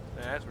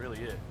 And that's really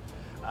it.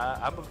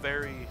 I'm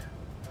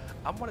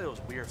one of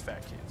those weird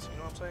fat kids, you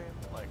know what I'm saying?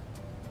 Like,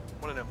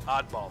 one of them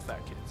oddball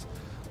fat kids.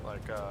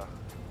 Like,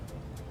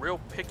 real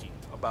picky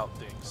about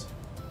things.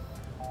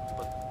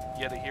 But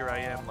yet here I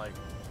am, like,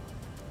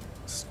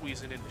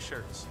 squeezing into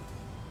shirts.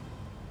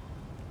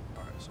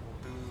 Alright, so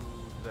we'll do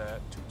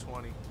that.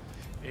 220,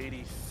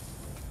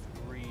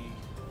 83,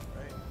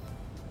 right?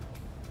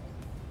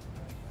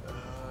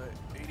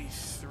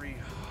 8,300.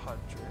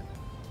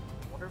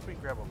 I wonder if we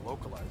can grab a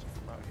localizer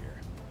from out here.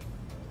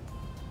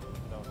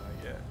 No, not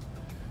yet.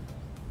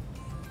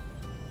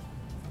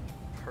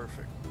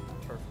 Perfect.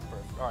 Perfect,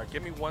 perfect. Alright,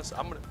 give me one.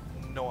 I'm gonna.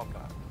 No, I'm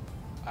not.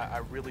 I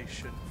really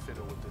shouldn't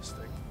fiddle with this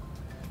thing.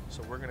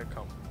 So we're gonna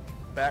come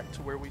back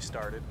to where we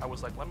started. I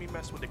was like, let me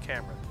mess with the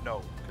camera.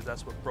 No, because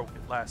that's what broke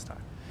it last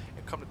time.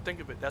 And come to think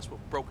of it, that's what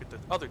broke it the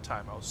other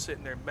time. I was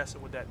sitting there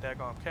messing with that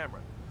daggone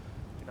camera.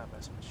 You're not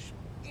messing with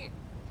shit.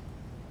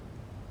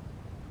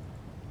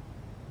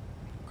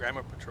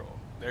 Grammar Patrol.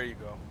 There you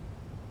go.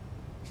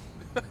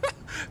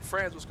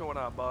 Franz, what's going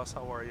on, boss?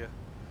 How are you?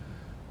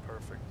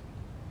 Perfect.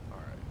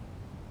 Alright.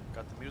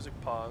 Got the music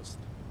paused.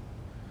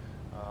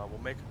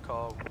 We'll make a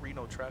call.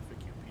 Reno traffic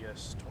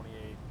UPS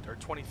 28 or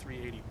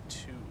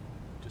 2382.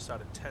 Just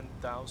out of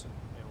 10,000.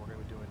 And we're going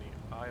to be doing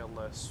the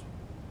ILS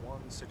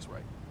 16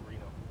 right.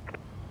 Reno.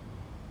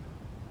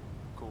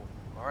 Cool.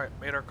 Alright,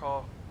 made our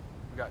call.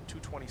 We got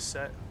 220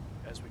 set.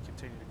 As we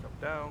continue to come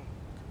down,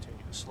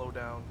 continue to slow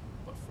down.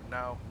 But for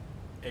now,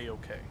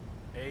 A-OK.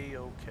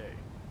 A-OK.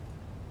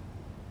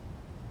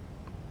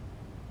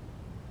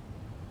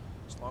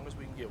 As long as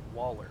we can get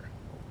Waller.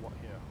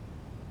 Yeah.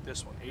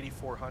 This one,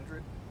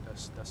 8,400.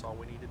 That's all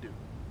we need to do.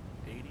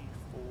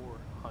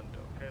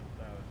 8,400.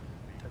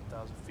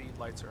 10,000 feet.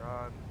 Lights are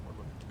on. We're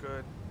looking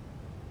good.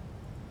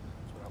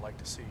 That's what I like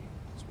to see.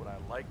 That's what I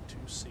like to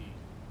see.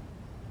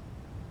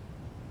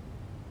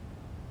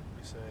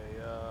 We say,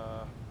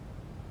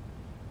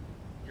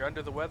 you're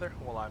under the weather?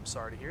 Well, I'm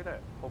sorry to hear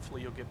that.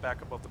 Hopefully you'll get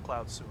back above the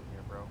clouds soon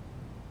here, bro.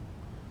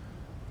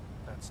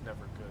 That's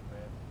never good,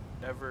 man.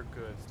 Never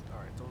good.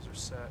 Alright, those are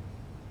set.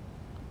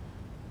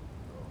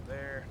 Go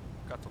there.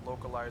 Got the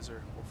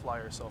localizer. We'll fly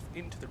ourselves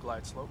into the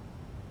glide slope.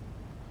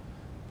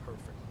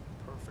 Perfect.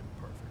 Perfect.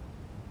 Perfect.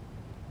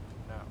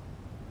 Now.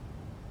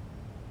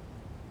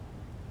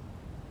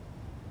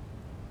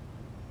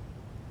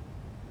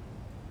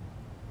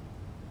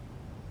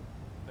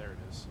 There it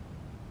is.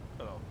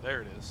 Oh,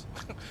 there it is.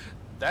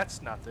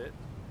 That's not it.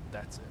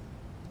 That's it.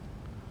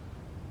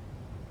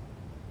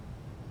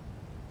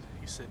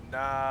 He said,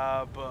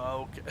 nah, but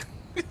okay.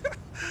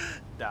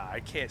 Nah, I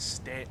can't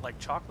stand, like,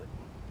 chocolate.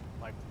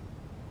 Like,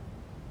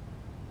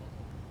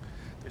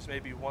 there's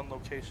maybe one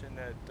location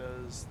that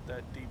does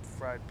that deep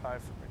fried pie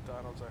for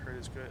McDonald's. I heard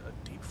it's good. A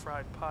deep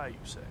fried pie,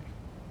 you say?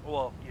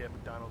 Well, yeah,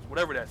 McDonald's,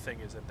 whatever that thing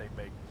is that they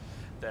make,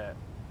 that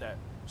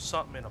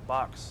something in a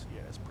box.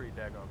 Yeah, it's pretty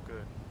daggone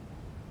good.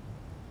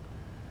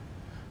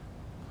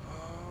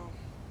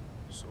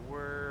 So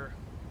we're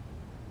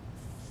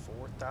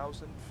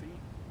 4,000 feet,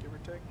 give or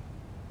take.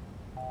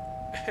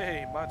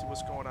 Hey, Monty,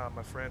 what's going on,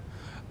 my friend?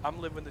 I'm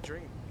living the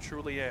dream.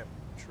 Truly am.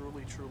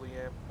 Truly, truly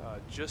am.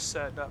 Just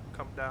setting up,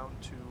 come down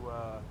to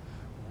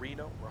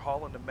Reno. We're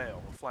hauling the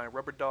mail. We're flying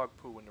rubber dog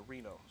poo into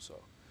Reno.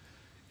 So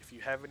if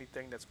you have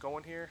anything that's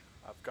going here,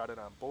 I've got it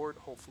on board.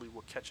 Hopefully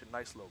we'll catch a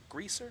nice little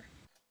greaser.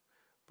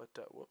 But,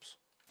 whoops.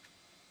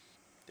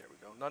 There we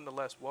go.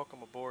 Nonetheless,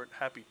 welcome aboard.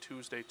 Happy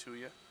Tuesday to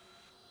you.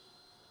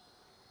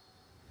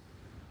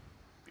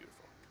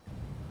 Beautiful.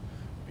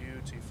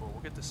 Beautiful.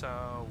 We'll get the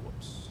sound.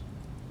 Whoops.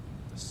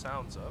 The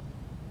sound's up.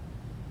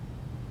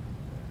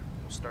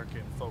 We'll start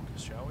getting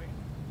focused, shall we?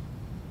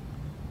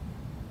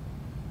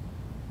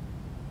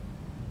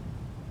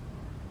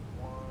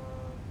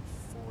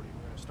 140. We're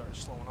going to start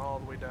slowing all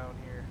the way down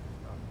here.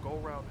 Go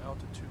around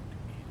altitude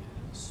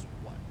is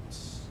what? It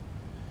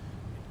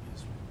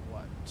is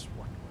what?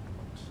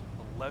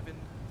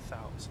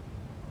 11,000.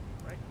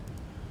 Right?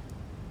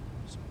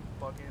 So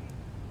bugging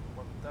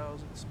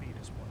 1,000. Speed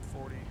is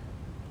 140.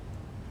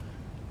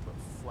 Put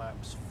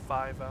flaps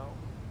 5 out.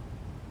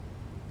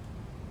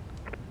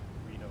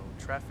 Reno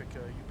traffic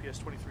UPS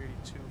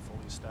 2382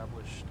 fully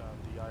established on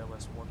the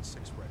ILS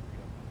 16 right.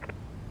 Reno.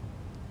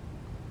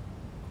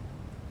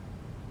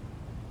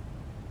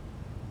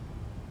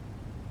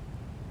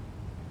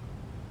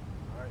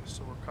 Alright,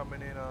 so we're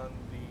coming in on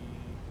the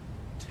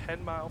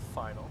 10-mile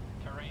final.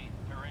 Terrain.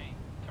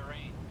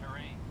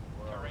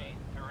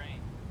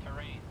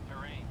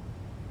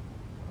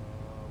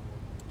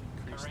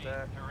 We'll decrease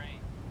that. Terrain.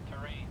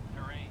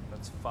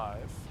 That's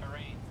 5.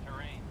 Terrain.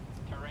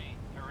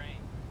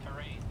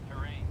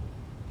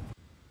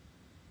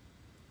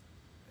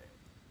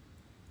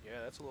 Yeah,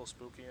 that's a little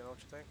spooky, don't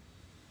you think?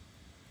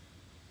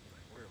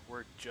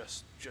 We're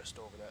just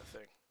over that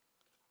thing.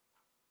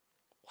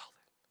 Well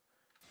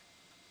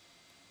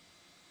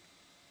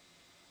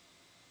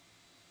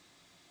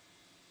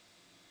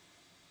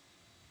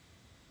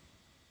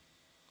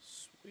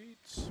then.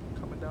 Sweet.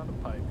 Coming down the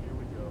pipe. Here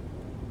we go.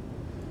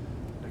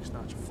 Next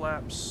notch of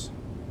flaps.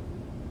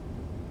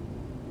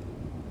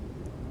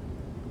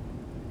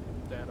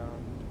 That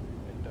on.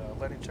 And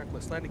landing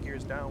checklist. Landing gear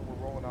is down.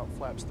 We're rolling out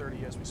flaps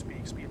 30 as we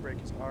speak. Speed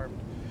brake is armed.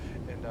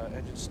 And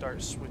engine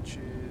start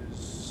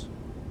switches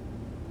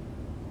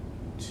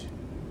to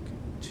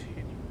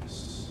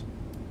continuous.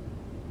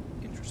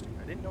 Interesting.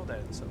 I didn't know that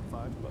in the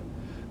 7.5, but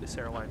this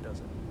airline does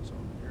it. So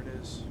here it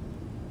is.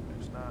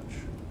 Next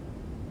notch.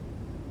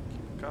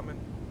 Keep it coming.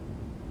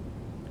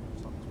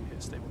 As long as we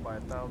hit stable by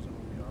 1,000,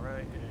 we'll be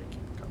alright. And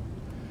keep it coming.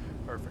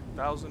 Perfect.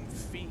 1,000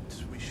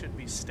 feet. We should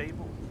be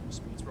stable.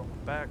 Speed's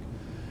rolling back.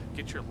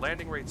 get your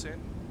landing rates in.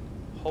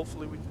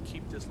 Hopefully we can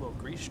keep this little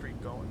grease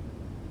streak going.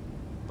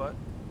 But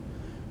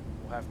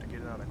we'll have to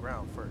get it on the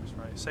ground first,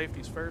 right?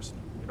 Safety's first.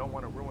 We don't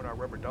want to ruin our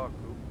rubber dog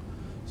poop.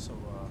 So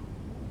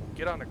we'll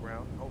get on the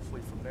ground.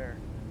 Hopefully from there,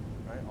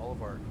 right? All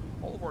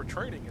of our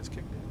training is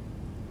kicked in.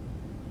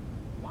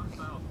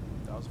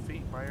 1,000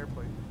 feet, my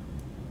airplane.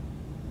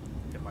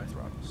 Hit my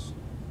throttles.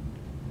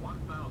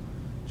 1,000.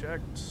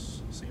 Checked.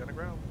 See you on the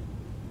ground.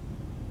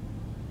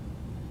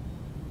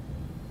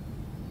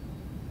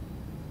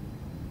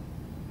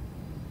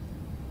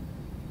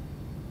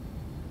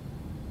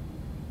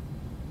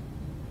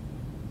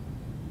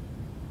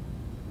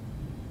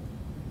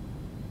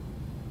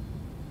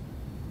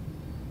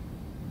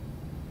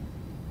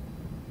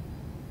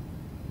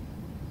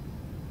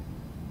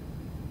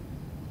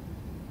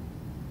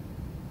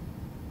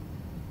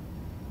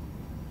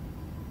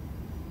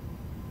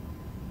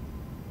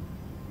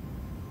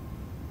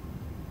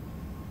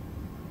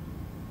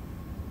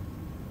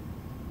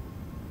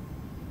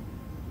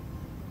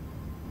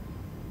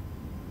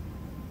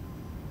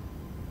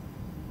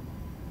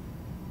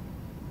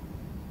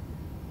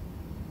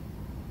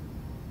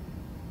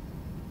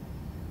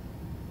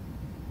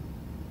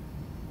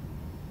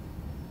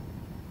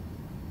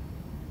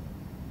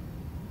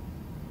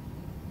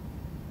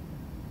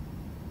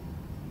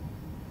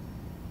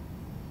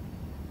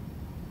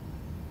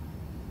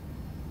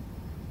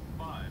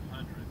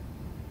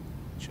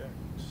 Checked.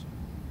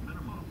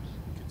 Minimums.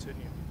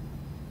 Continue.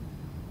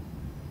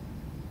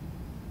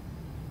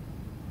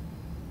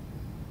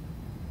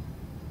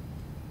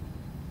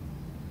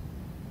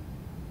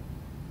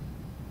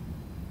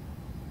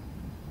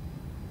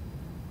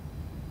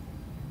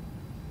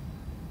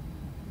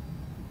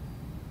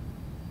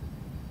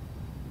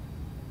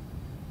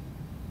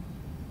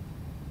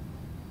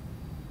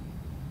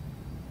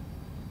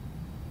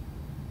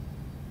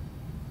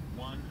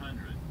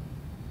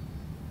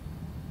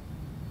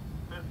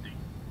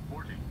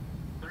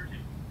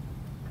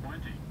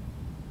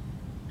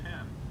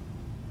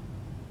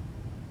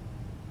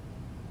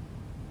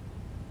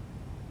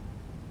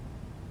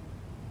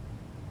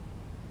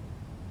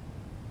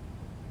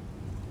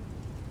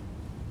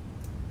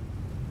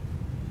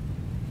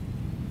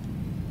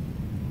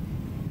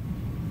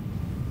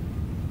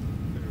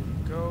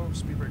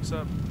 Speed brakes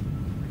up,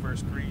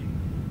 reverse green.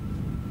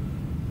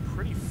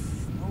 Pretty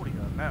floaty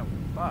on that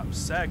one. Bob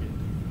Saget.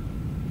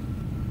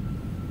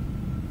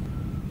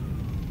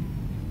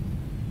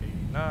 80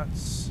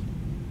 knots.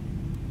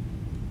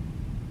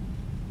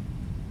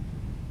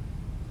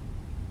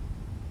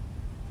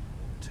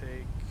 We'll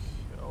take,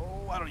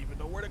 I don't even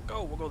know where to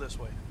go. We'll go this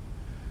way.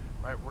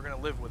 Right, we're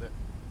gonna live with it.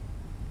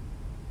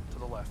 To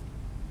the left.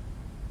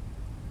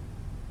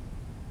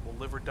 We'll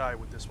live or die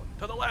with this one.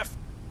 To the left!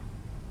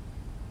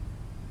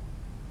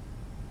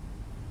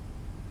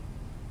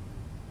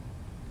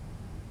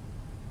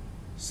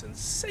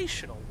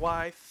 Sensational.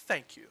 Why,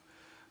 thank you.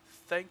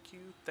 Thank you,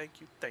 thank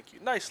you, thank you.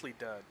 Nicely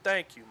done.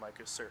 Thank you,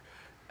 Micah, sir.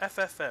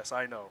 FFS,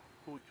 I know.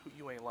 Who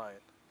you ain't lying.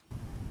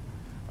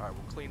 Alright,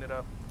 we'll clean it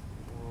up.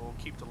 We'll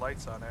keep the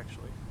lights on,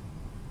 actually.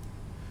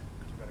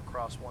 Because we got to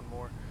cross one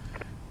more.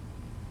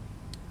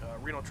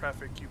 Reno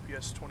traffic,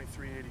 UPS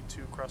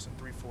 2382, crossing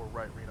 34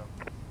 right, Reno.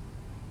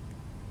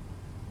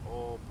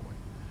 Oh, boy.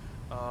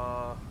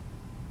 I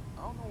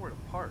don't know where to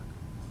park.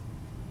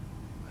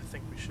 I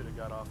think we should have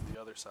got off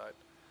the other side.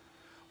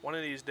 One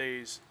of these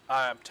days,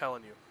 I'm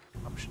telling you,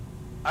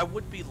 I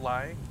would be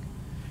lying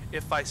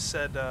if I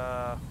said,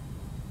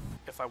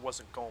 if I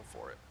wasn't going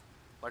for it.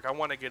 Like, I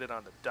want to get it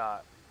on the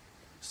dot.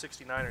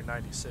 69 or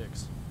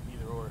 96,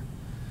 either or.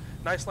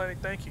 Nice landing,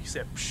 thank you. He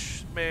said,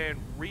 psh, man,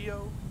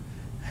 Rio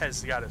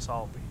has got us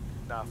all beat.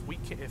 Now,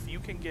 if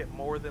you can get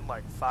more than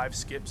like 5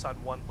 skips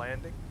on one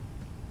landing,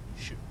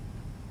 shoot.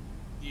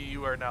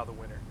 You are now the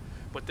winner.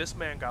 But this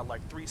man got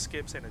like 3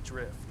 skips and a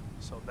drift.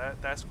 So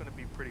that's going to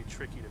be pretty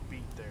tricky to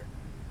beat there.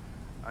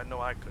 I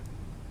know I couldn't.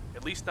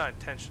 At least not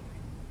intentionally.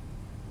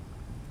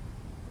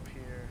 Up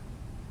here.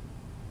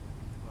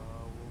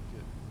 We'll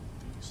get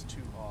these 2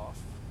 off.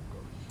 Go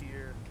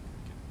here.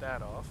 Get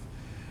that off.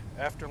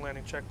 After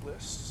landing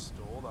checklist.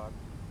 Hold on.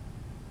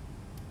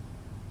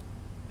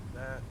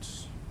 That.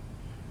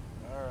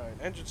 Alright.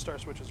 Engine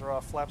start switches are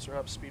off. Flaps are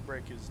up. Speed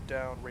brake is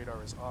down.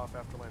 Radar is off.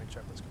 After landing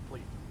checklist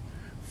complete.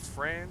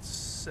 France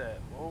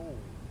set. Oh.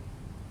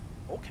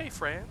 Okay,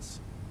 France.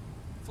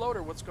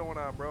 Floater, what's going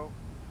on, bro?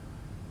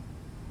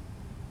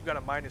 You got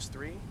a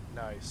 -3?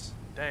 Nice.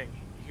 Dang,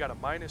 he got a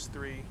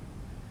 -3.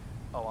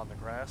 Oh, on the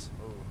grass?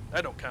 Oh,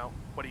 that don't count.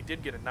 But he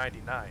did get a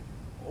 99.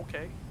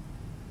 Okay.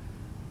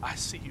 I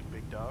see you,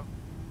 big dog.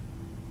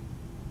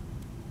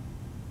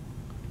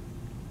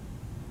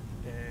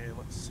 And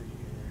let's see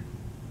here.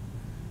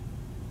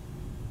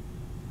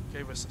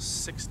 Gave us a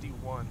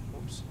 61.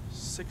 Whoops.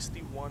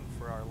 61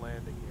 for our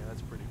landing here.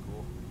 That's pretty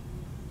cool.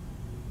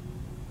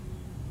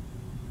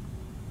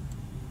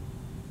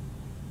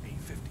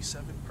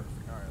 857.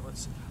 Perfect. All right,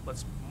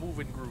 let's move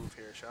and groove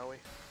here, shall we?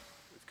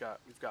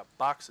 We've got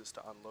boxes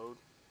to unload.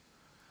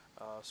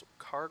 So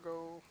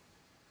cargo.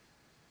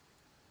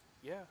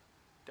 Yeah,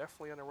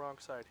 definitely on the wrong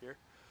side here.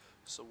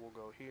 So we'll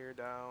go here,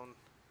 down,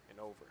 and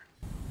over.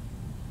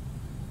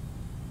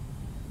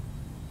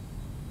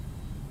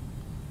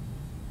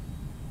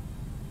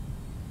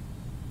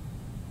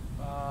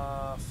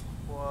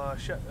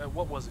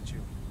 What was it, you?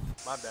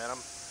 My bad.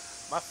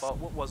 My fault.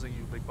 What was it,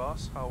 you, big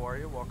boss? How are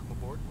you? Welcome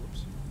aboard.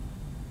 Whoops.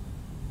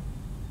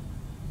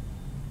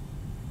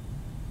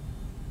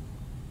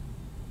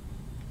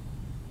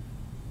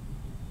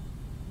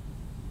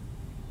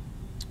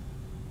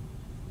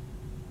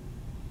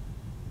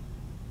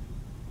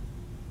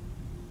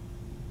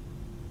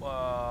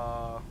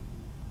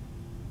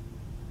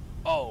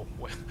 Oh,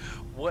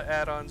 what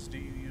add-ons do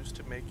you use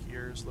to make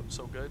yours look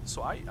so good?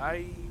 So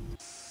I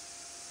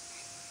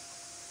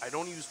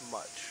don't use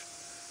much.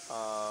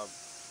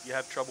 You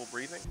have trouble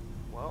breathing?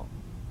 Well,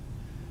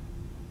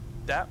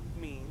 that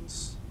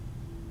means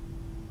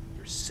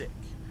you're sick.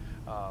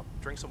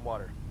 Drink some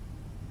water.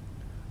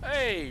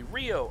 Hey,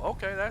 Rio.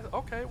 Okay,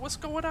 okay. What's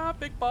going on,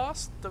 big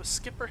boss? The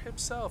skipper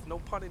himself. No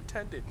pun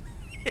intended.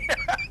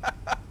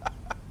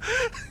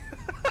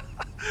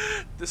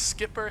 The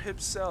skipper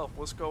himself.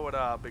 What's going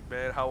on, big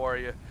man? How are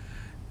you?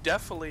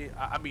 Definitely.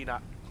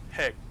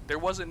 Heck, there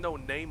wasn't no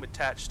name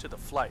attached to the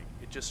flight.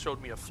 It just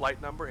showed me a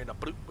flight number and a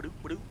bloop, bloop,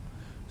 bloop.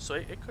 So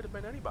it could have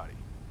been anybody,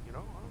 you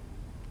know.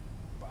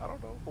 I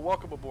don't know. But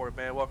welcome aboard,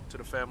 man. Welcome to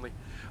the family.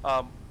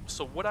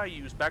 So what I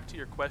use, back to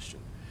your question,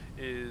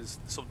 is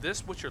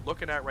what you're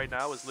looking at right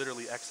now is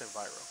literally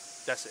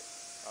XEnviro. That's it.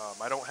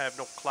 I don't have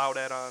no cloud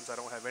add-ons. I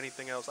don't have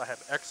anything else. I have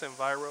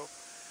XEnviro,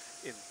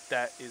 and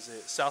that is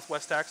it.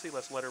 Southwest Taxi.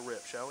 Let's let her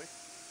rip, shall we?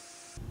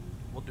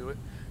 We'll do it.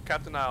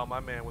 Captain Isle,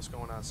 my man. What's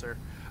going on, sir?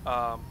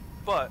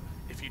 But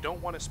if you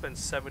don't want to spend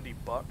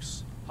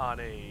 $70 on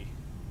a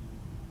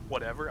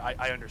whatever,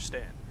 I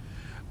understand.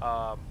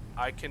 I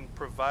can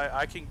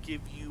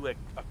give you a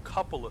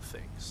couple of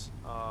things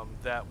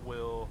that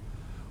will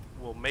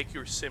make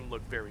your sim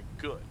look very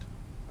good.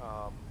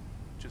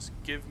 Just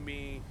give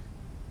me.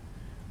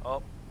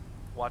 Oh,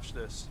 watch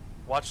this.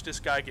 Watch this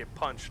guy get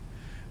punched.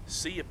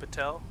 See ya,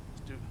 Patel.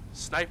 Dude,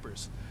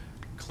 snipers.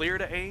 Clear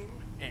to aim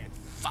and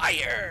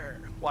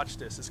fire. Watch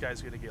this. This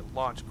guy's gonna get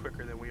launched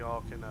quicker than we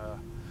all can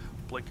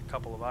blink a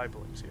couple of eye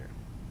blinks here.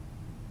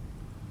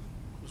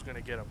 Who's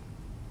gonna get him?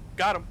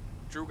 Got him.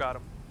 Drew got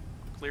him.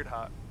 Cleared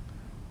hot.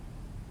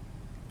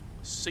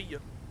 See ya.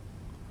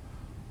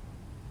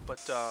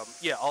 But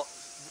yeah,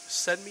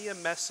 send me a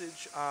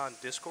message on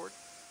Discord,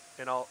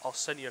 and I'll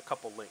send you a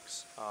couple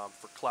links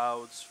for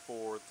clouds,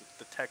 for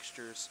the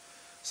textures,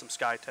 some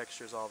sky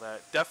textures, all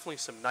that. Definitely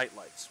some night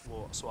lights.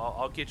 So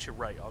I'll get you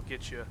right. I'll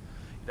get you.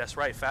 That's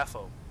right,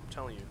 FAFO. I'm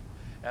telling you,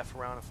 F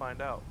around and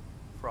find out.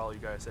 For all you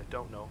guys that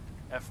don't know,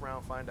 F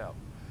around, find out.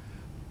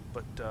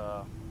 But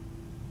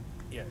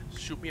yeah,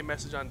 shoot me a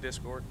message on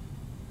Discord,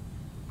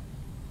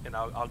 and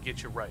I'll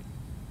get you right.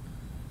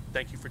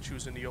 Thank you for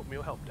choosing the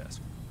Oatmeal Help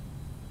Desk.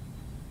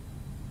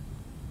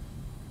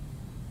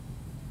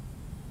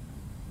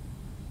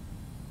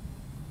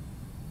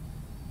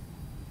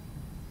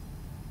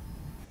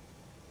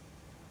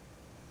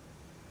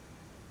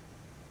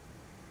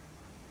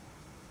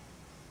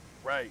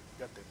 Right,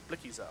 got the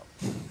blickies out.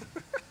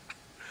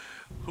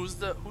 Who's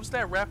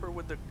that rapper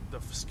with the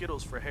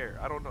Skittles for hair?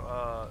 I don't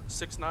know.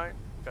 6ix9ine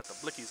got the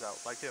blickies out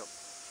like him.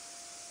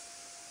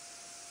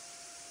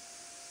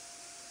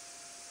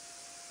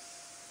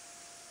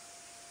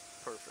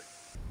 Perfect.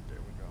 There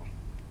we go.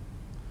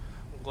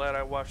 I'm glad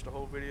I watched the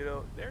whole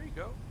video. There you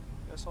go.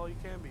 That's all you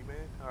can be,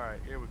 man. All right,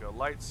 here we go.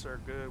 Lights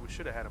are good. We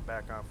should have had them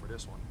back on for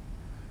this one,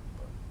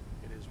 but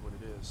it is what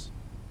it is.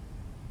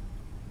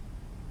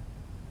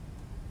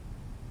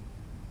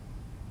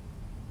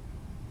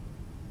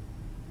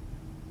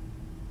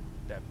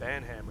 That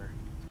band hammer.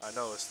 I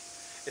know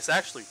it's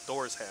actually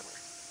Thor's hammer.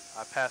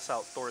 I pass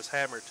out Thor's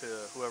hammer to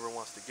whoever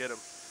wants to get him,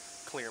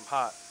 clear him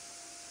hot.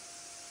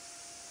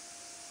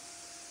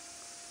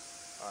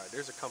 All right,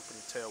 there's a company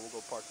tail. We'll go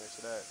park next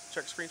to that.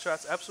 Check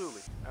screenshots.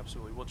 Absolutely,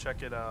 absolutely. We'll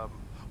check it.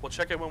 We'll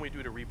check it when we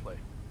do the replay.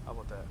 How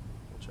about that?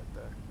 We'll check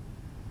that.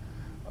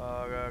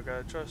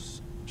 Gotta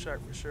trust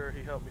Shaq for sure.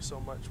 He helped me so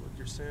much with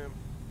your sim.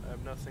 I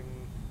have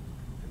nothing,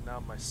 and now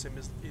my sim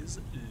is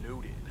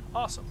loaded.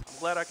 Awesome. I'm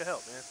glad I could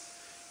help, man.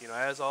 You know,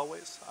 as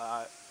always,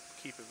 I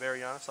keep it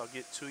very honest. I'll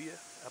get to you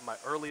at my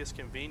earliest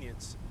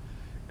convenience,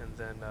 and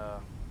then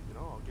you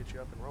know, I'll get you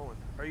up and rolling.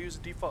 Are you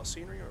using default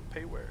scenery or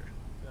payware?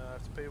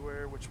 Have to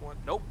payware, which one?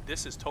 Nope,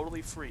 this is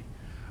totally free.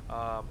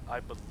 I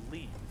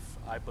believe.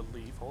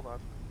 Hold on.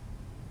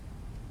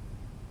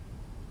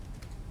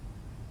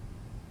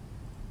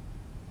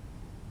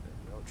 There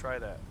we go. Try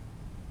that.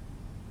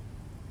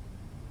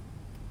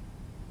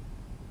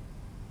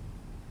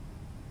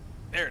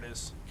 There it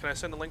is. Can I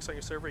send the links on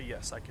your server?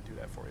 Yes, I can do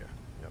that for you.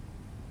 Yep.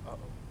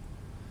 Uh-oh.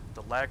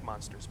 The lag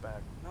monster's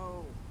back.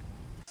 No.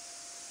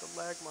 The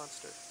lag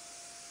monster.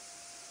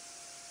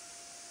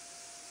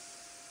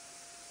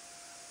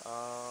 We'll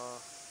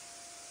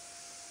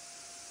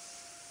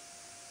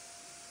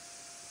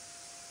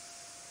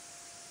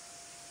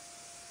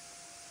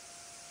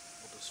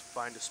just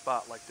find a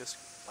spot like this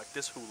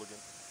hooligan.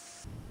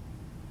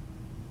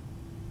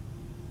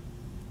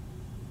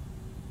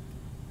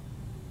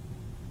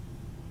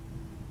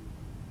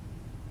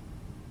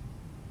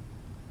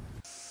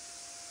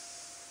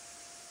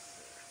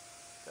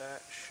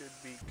 should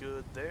be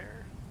good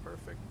there.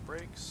 Perfect.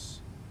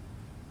 Brakes.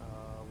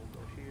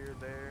 We'll go here,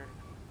 there,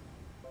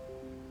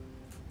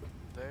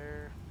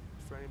 there.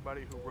 For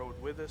anybody who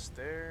rode with us,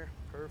 there.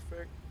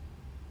 Perfect.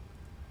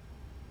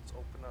 Let's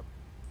open up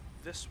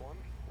this one.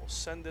 We'll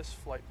send this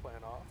flight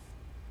plan off.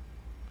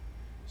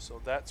 So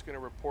that's going to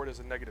report as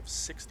a negative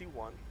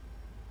 61.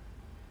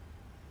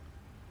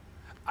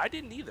 I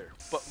didn't either,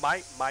 but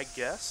my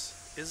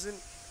guess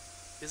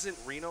isn't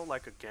Reno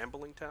like a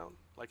gambling town?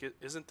 Like,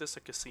 isn't this a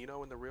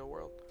casino in the real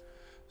world?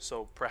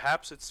 So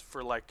perhaps it's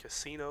for like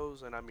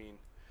casinos, and I mean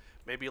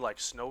maybe like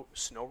snow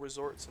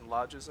resorts and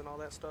lodges and all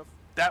that stuff.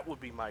 That would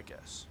be my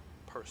guess,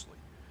 personally.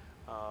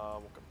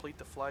 We'll complete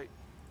the flight.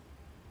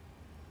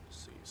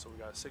 Let's see, so we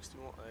got a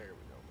 61. There we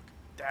go. Look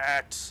at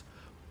that.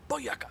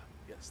 Boyaka.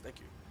 Yes, thank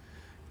you.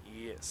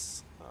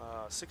 Yes.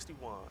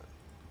 61.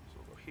 So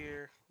we'll go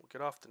here. We'll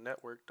get off the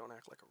network. Don't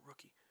act like a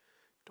rookie.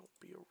 Don't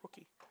be a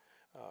rookie.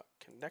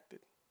 Connected.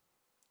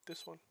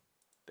 This one.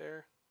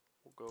 There.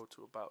 We'll go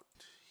to about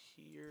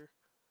here.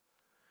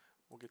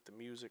 We'll get the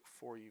music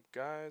for you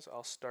guys.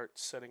 I'll start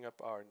setting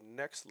up our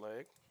next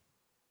leg.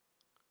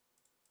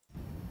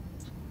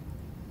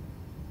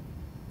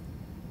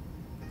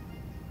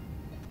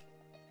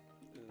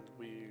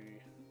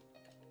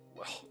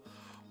 Well,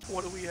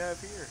 what do we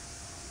have here?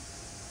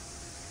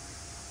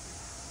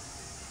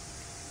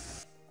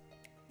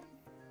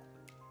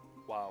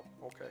 Wow,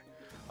 okay.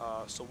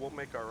 So we'll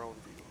make our own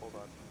view. Hold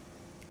on.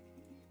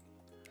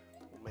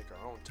 We'll make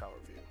our own tower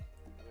view.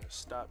 You're gonna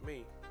stop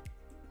me.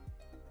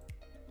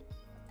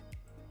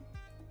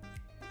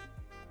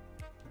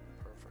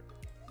 Perfect.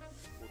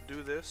 We'll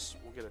do this.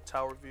 We'll get a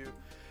tower view,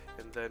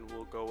 and then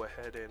we'll go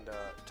ahead and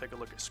take a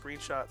look at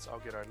screenshots. I'll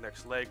get our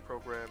next leg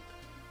programmed,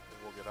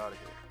 and we'll get out of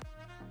here.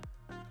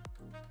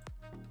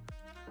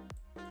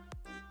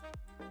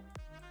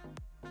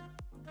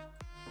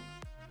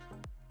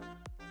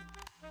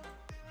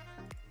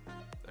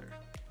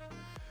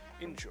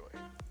 Enjoy. I'm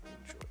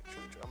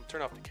gonna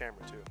turn off the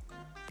camera too.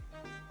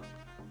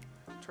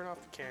 Turn off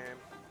the cam.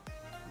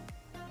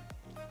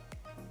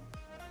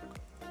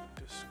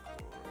 Discord.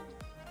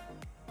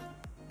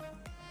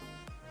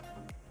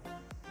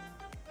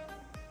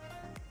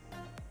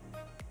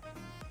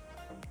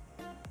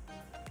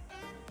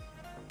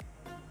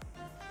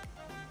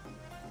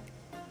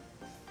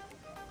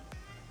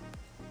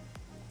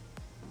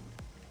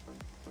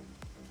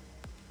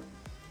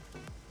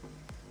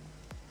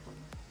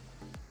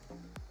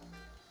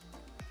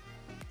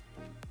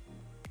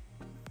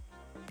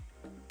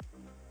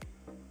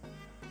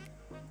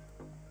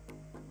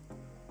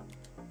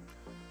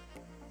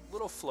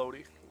 Little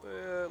floaty,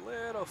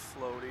 little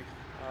floaty.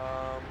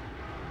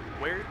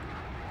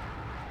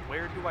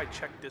 Where do I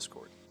check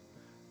Discord?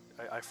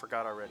 I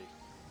forgot already.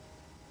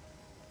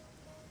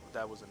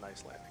 That was a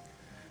nice landing.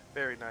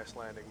 Very nice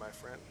landing, my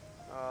friend.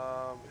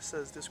 It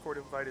says Discord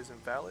invite is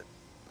invalid.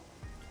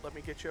 Let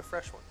me get you a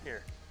fresh one.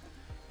 Here.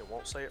 It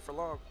won't say it for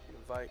long.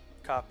 Invite,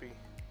 copy,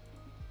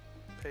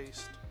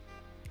 paste.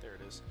 There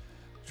it is.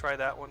 Try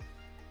that one.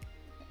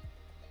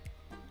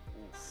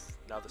 Oof.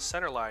 Now the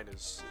center line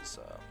is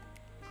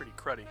pretty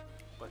cruddy,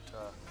 but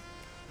the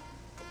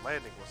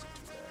landing wasn't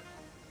too bad.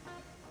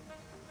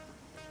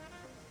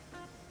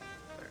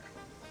 There.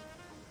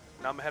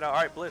 Now I'm gonna head out.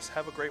 Alright, Bliss,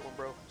 have a great one,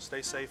 bro.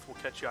 Stay safe. We'll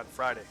catch you on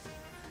Friday.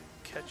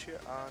 Catch you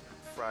on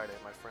Friday,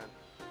 my friend.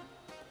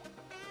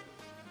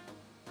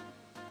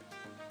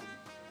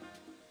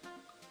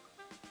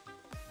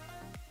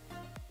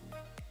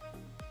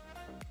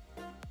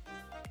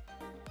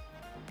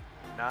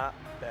 Not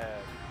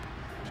bad.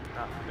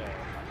 Not bad.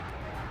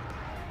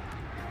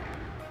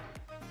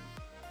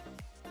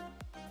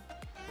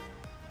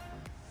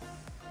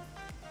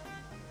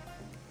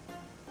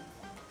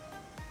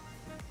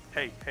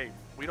 Hey,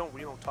 we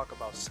don't talk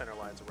about center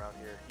lines around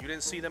here. You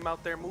didn't see them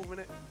out there moving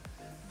it?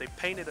 They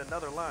painted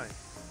another line.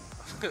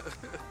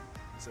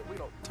 So we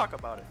don't talk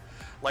about it.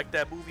 Like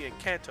that movie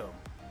Encanto.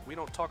 We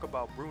don't talk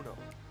about Bruno.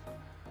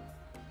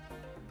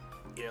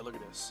 Yeah, look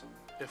at this.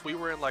 If we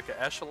were in like an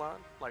echelon,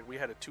 like we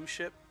had a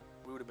 2-ship,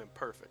 we would have been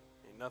perfect.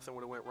 Ain't nothing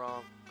would have went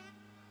wrong.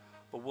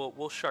 But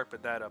we'll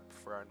sharpen that up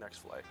for our next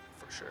flight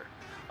for sure.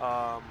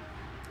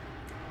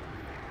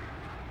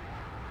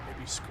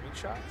 Maybe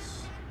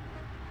screenshots.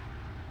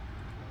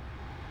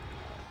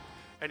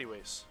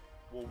 Anyways,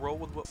 we'll roll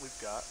with what we've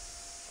got.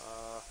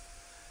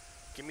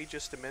 Give me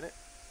just a minute.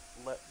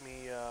 Let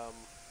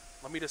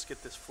me just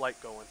get this flight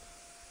going.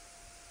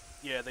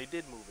 Yeah, they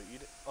did move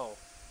it. Oh,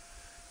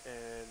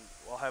 and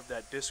I'll have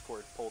that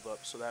Discord pulled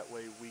up so that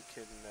way we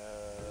can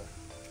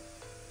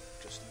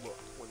just look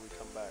when we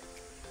come back.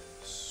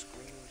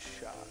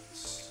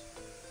 Screenshots.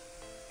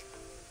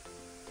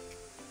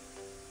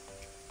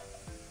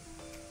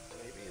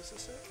 Maybe is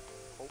this it?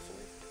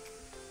 Hopefully.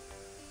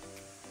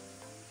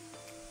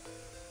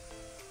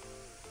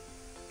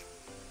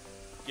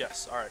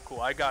 Yes, alright,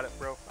 cool. I got it,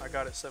 bro. I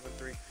got it,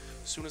 7-3.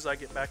 As soon as I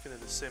get back into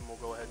the sim, we'll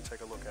go ahead and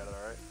take a look at it,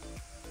 alright?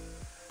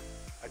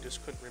 I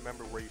just couldn't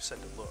remember where you said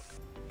to look.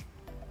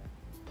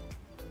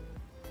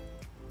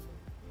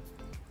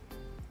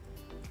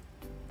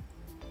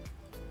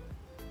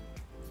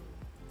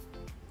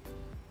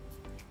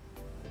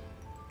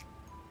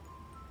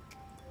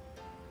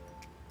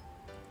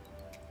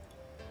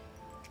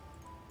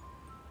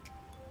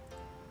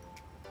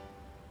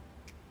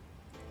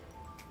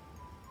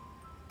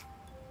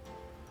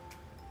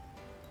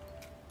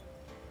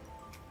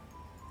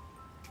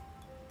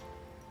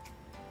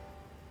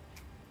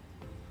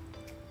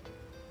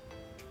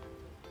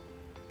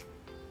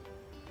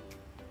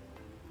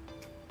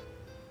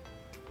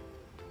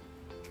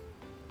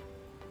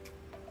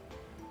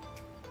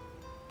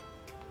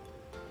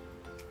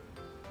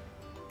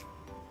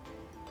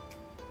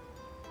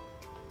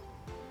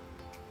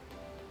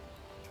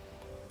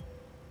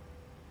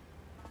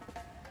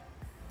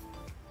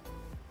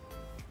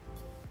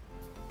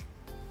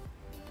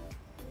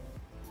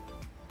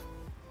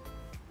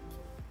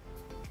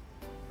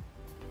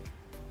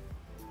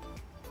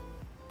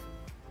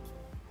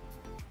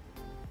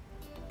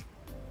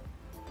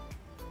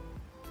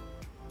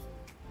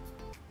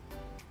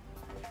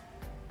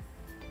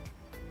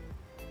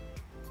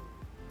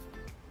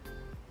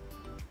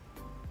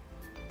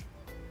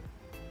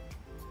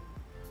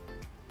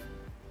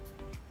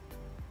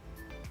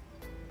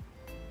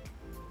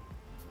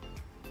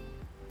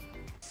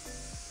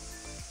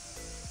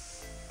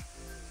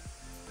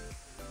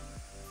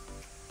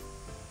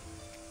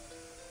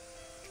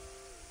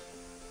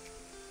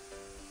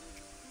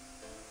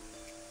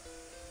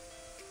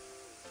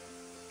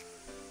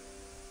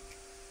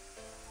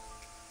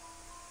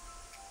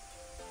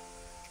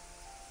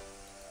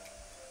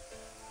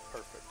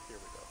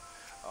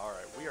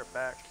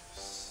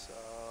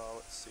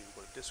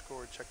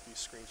 Discord. Check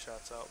these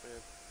screenshots out, man.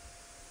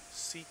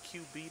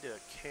 CQB to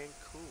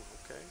Cancun,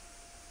 okay.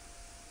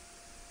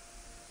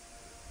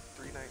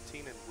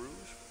 319 in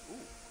Rouge.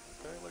 Ooh,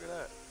 okay, look at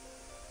that.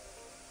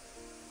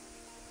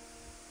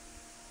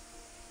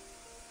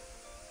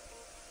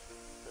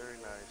 Very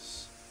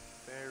nice.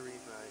 Very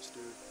nice,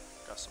 dude.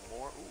 Got some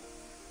more. Ooh,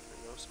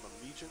 there you go. Some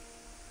Allegiant.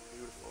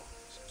 Beautiful.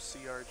 Some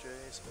CRJ,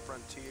 some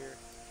Frontier.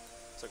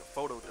 It's like a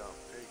photo dump.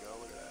 There you go.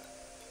 Look at that.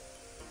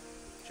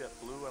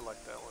 JetBlue. I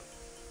like that one.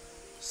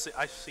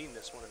 I've seen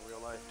this one in real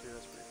life, too.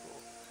 That's pretty cool.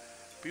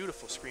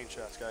 Beautiful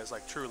screenshots, guys.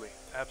 Like, truly.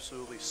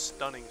 Absolutely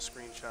stunning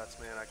screenshots,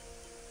 man. I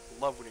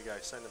love when you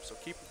guys send them. So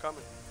keep them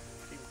coming.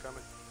 Keep them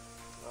coming.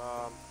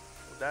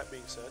 With that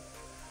being said,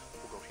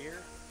 we'll go here.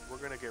 We're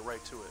going to get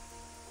right to it.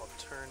 I'll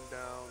turn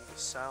down the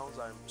sounds.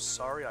 I'm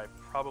sorry, I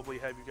probably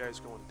have you guys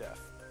going deaf.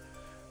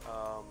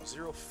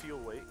 0 fuel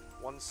weight,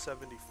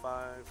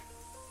 175.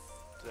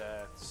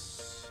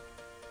 That's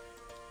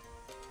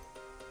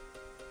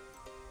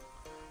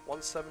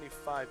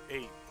 175.8.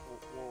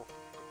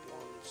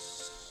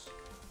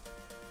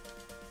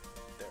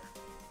 There.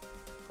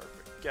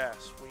 Perfect.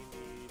 Gas, we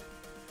need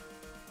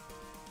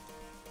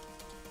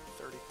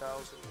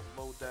 30,000.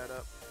 We'll load that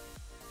up.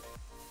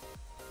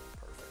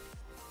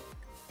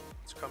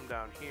 Come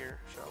down here,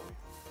 shall we?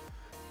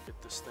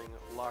 Get this thing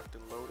locked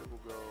and loaded.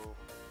 We'll go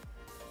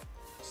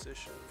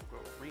position.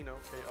 We'll go Reno,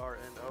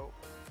 KRNO.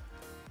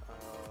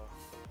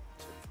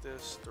 Take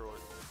this, throw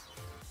it.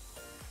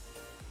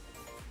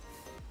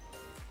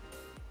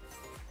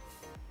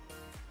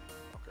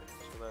 Okay,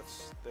 so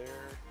that's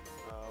there.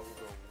 We'll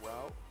go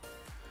route.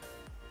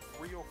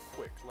 Real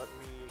quick, let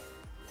me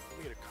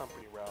get a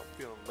company route. I'm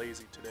feeling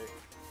lazy today.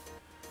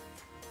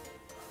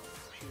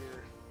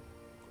 Here.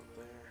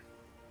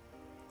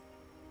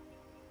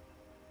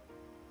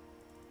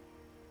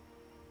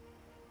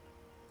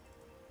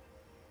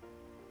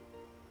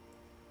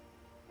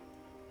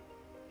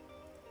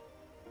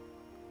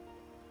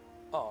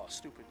 Oh,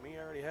 stupid me,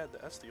 I already had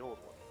that. That's the old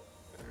one.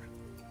 There.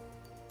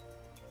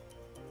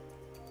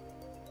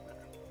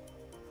 There.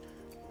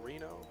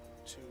 Reno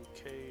to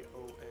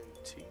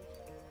KONT.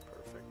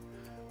 Perfect.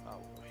 We'll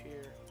go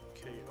here.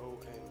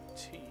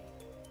 KONT.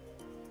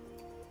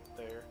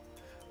 There.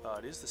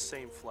 It is the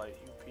same flight.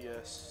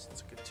 UPS.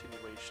 It's a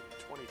continuation.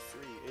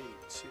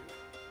 2382.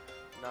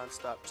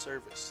 Non-stop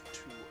service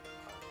to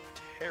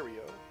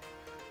Ontario.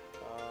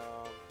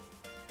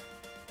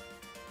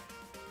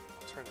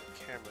 Turn the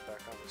camera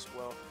back on as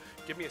well.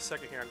 Give me a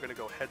second here. I'm going to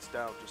go heads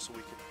down just so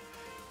we can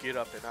get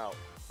up and out.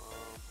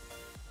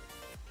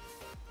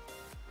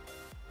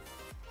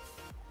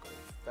 Go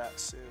fat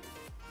sim.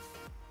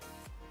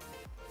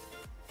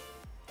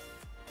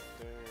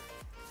 There.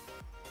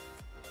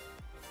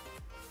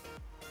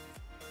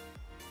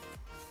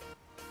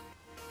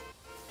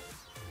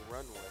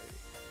 Runway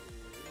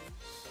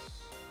is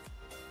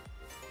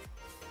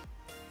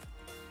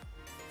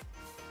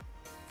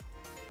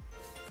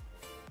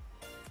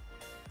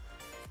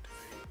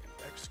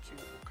execute.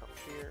 Will come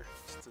here.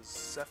 It's the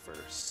Zephyr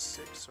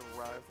 6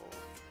 arrival.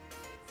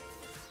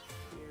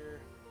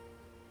 Here.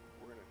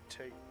 We're gonna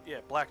take,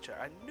 yeah, blackjack.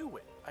 I knew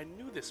it. I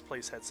knew this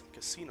place had some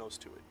casinos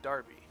to it.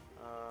 Derby.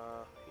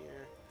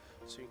 Here.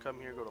 So you can come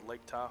here, go to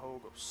Lake Tahoe.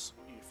 Go.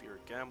 If you're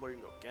a gambler, you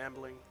can go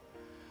gambling.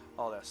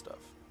 All that stuff.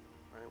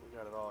 Right. We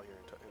got it all here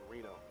in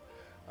Reno.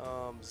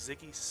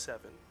 Ziggy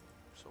 7.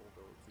 So we'll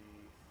go with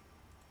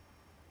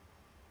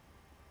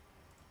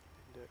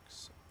the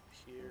index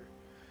here.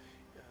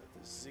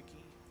 The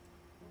Ziggy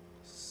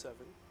 7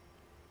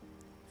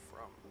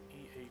 from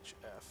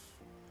EHF,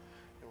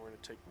 and we're going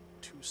to take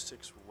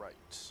 26 right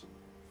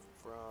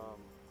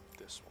from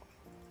this one.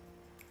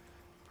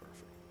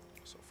 Perfect.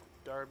 So from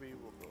Derby,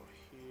 we'll go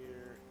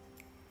here,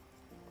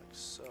 like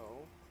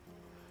so,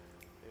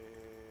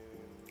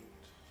 and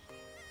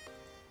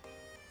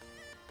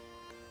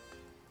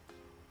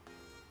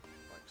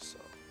like so.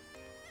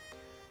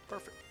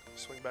 Perfect.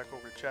 Swing back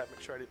over to chat,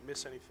 make sure I didn't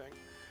miss anything.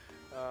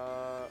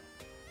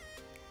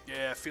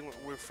 Yeah,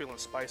 we're feeling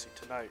spicy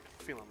tonight.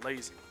 Feeling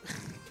lazy.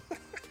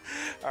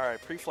 All right,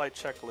 pre-flight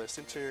checklist,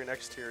 interior and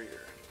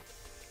exterior.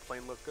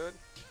 Plane look good.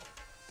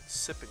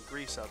 Sipping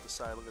grease out the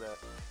side. Look at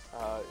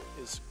that.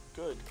 Is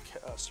good.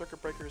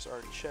 Circuit breakers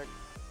are checked.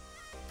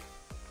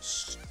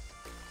 Stupid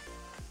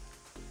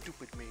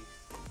me.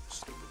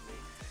 Stupid me.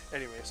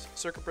 Anyways,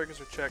 circuit breakers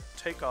are checked.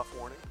 Takeoff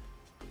warning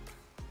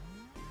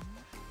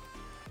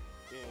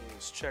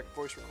is checked.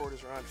 Voice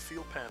recorders are on.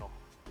 Fuel panel.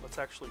 Let's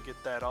actually get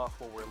that off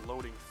while we're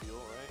loading fuel,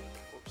 right?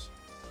 Whoops.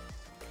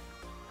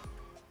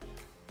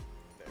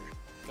 There.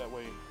 That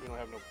way we don't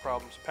have no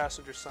problems.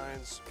 Passenger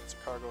signs, it's a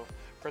cargo.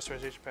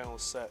 Pressurization panel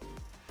is set.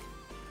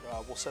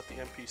 We'll set the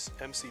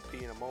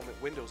MCP in a moment.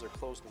 Windows are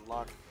closed and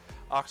locked.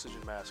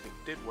 Oxygen mask, it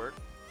did work.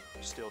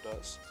 Still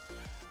does.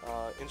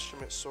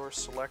 Instrument source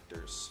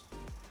selectors.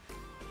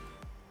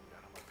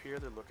 Got them up here,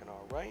 they're looking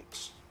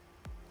alright.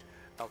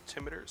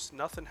 Altimeters,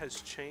 nothing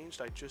has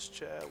changed. I just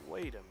checked.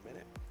 Wait a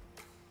minute.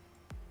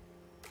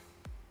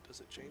 Does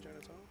it change on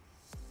its own?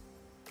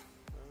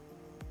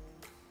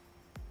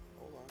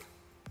 Hold on.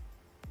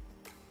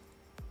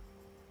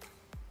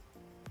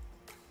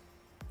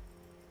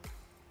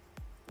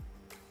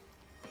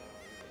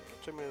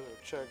 minutes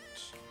are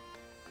checked.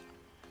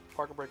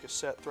 Parking brake is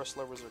set. Thrust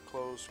levers are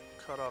closed.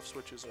 Cutoff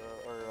switches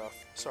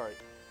sorry,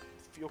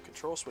 fuel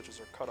control switches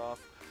are cut off.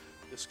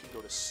 This can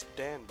go to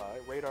standby.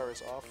 Radar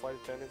is off. Flight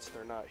attendants,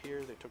 they're not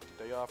here. They took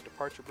the day off.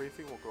 Departure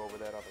briefing, we'll go over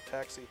that on the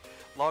taxi.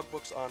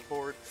 Logbooks on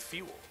board.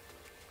 Fuel.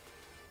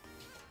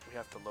 We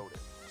have to load it.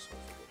 So if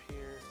we go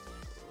here,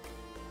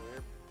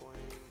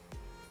 airplane,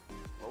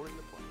 loading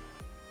the plane.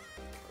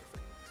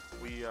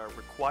 Perfect. We are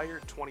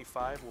required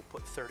 25. We'll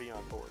put 30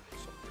 on board.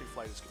 So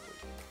pre-flight is complete.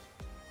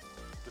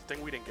 Good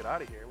thing we didn't get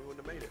out of here. We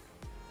wouldn't have made it.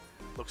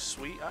 Looks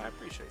sweet. I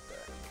appreciate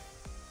that.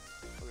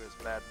 Look at this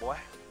bad boy.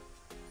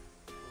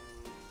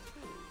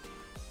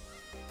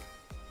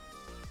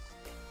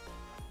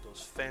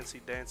 Those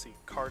fancy dancy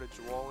cartage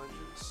wall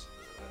engines.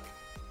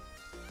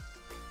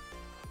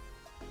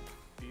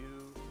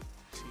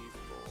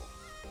 Beautiful.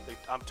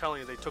 I'm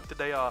telling you, they took the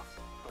day off.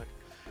 Like,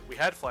 we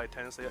had flight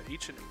attendants. They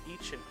each and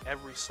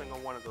every single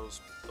one of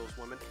those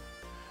women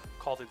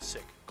called in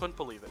sick. Couldn't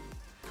believe it.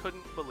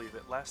 Couldn't believe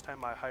it. Last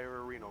time I hire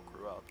a Reno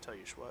crew, I'll tell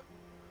you what.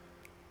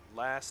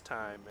 Last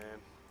time, man.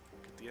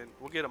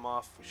 We'll get them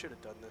off. We should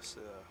have done this.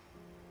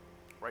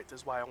 Right, this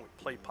is why I only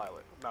play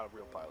pilot. I'm not a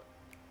real pilot.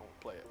 I won't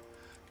play it.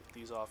 Get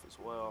these off as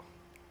well.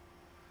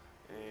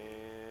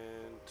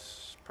 And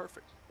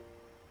perfect. In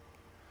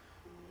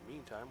the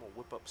meantime, we'll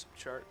whip up some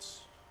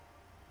charts.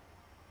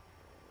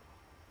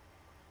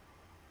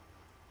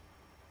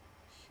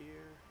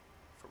 Here.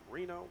 From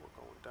Reno,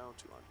 we're going down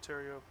to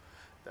Ontario.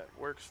 That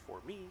works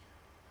for me.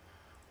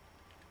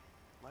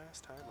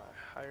 Last time I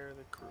hire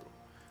the crew.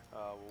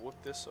 We'll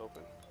whip this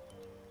open.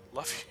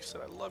 Love you,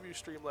 said I love you,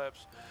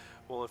 Streamlabs.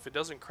 Well, if it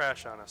doesn't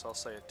crash on us, I'll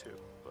say it too.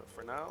 But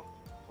for now,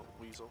 little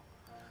weasel.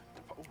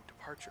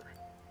 Departure.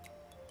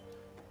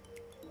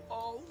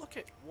 Oh, look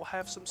it. We'll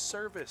have some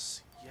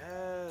service.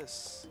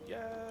 Yes.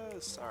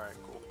 Yes. All right,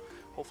 cool.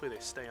 Hopefully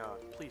they stay on.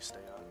 Please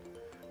stay on.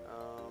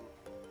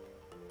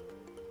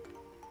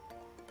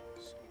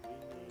 So we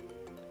need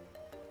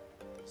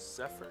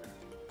Zephyr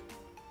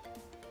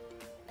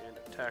and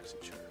a taxi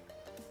chart.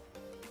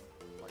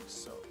 Like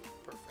so.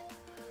 Perfect.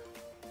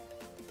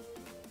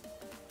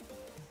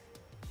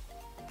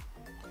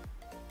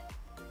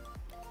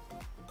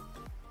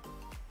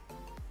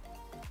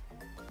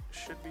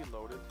 Should be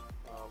loaded.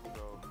 We'll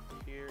go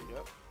here,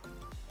 yep.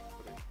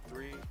 Put in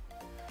 3.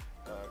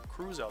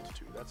 Cruise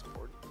altitude, that's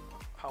important.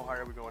 How high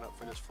are we going up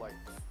for this flight?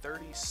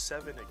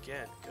 37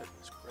 again.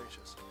 Goodness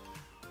gracious.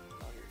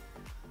 Out here,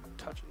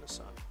 touching the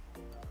sun.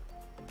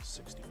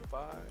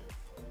 65,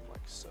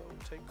 like so.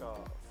 Take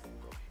off.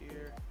 Go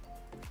here.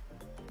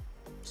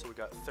 So we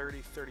got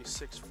 30,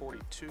 36,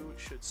 42. It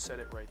should set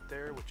it right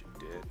there, which it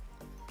did.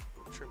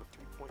 We'll trim it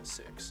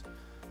 3.6.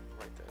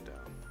 Write that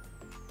down.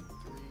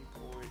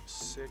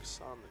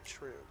 3.6 on the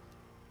trim.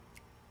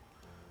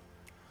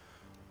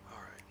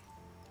 Alright.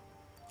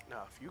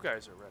 Now, if you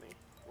guys are ready,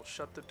 we'll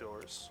shut the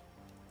doors.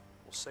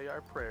 We'll say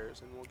our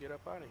prayers and we'll get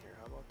up out of here.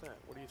 How about that?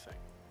 What do you think?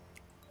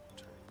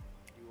 Turn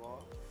you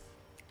off.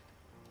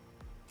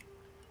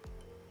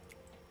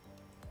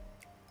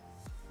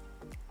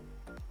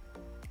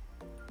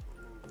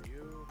 Remove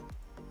you.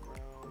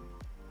 Ground.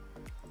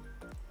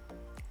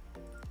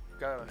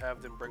 Gotta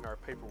have them bring our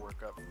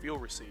paperwork up. Fuel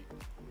receipt.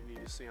 We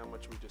need to see how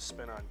much we just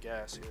spent on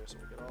gas here, so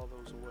we'll get all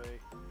those away.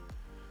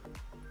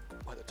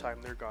 By the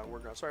time they're gone, we're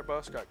gone. Sorry,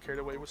 boss. Got carried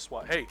away with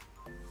SWAT. Hey,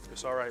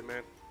 it's all right,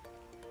 man.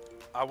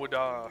 I would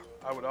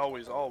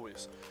always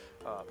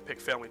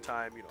pick family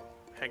time. You know,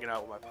 hanging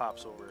out with my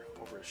pops over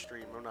a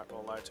stream. I'm not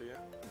gonna lie to you.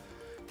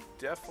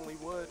 Definitely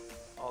would.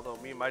 Although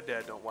me and my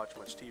dad don't watch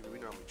much TV. We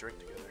normally drink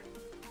together.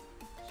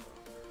 So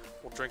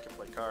we'll drink and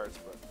play cards,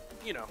 but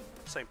you know,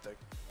 same thing.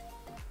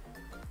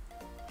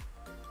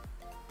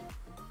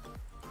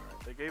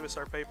 They gave us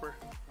our paper.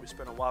 We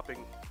spent a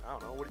whopping, I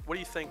don't know, what do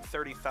you think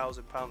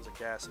 30,000 pounds of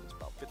gas is?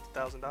 About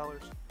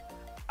 $50,000?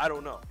 I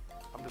don't know.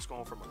 I'm just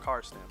going from a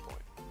car standpoint.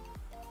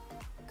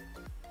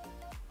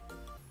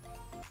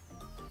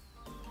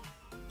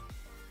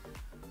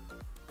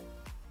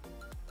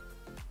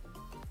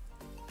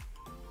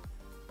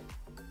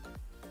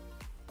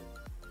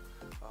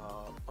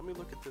 Let me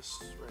look at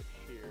this right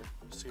here,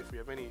 see if we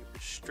have any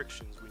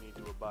restrictions we need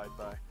to abide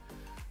by.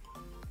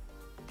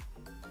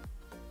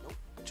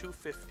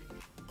 250.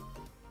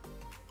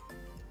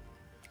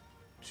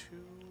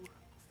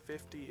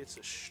 250. It's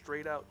a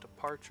straight out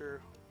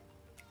departure.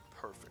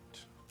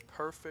 Perfect.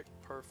 Perfect.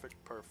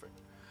 Perfect. Perfect.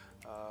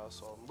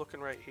 So I'm looking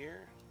right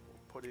here. We'll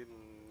put in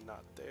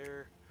not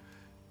there.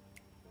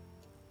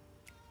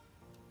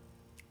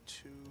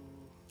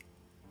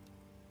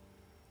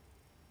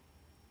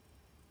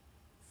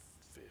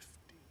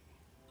 250.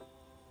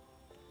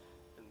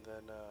 And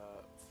then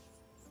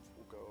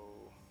we'll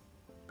go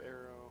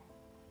barrow.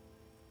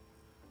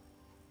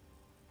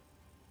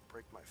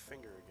 Break my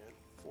finger again.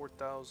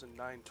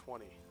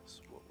 4,920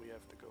 is what we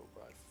have to go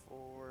by.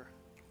 4.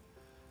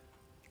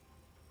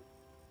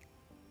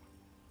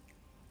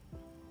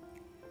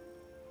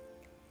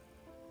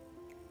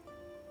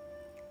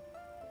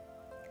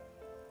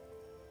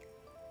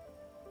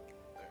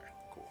 There,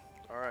 cool.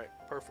 All right,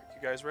 perfect.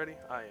 You guys ready?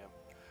 I am.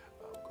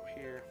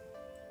 here.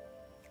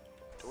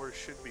 Doors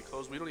should be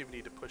closed. We don't even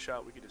need to push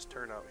out. We can just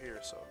turn out here,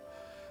 so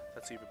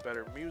that's even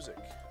better. Music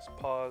is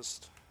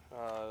paused.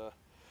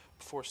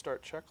 Before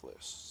start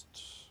checklist.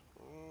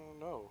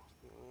 No,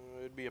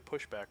 it'd be a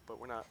pushback, but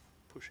we're not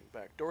pushing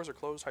back. Doors are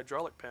closed.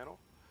 Hydraulic panel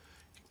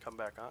can come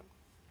back on.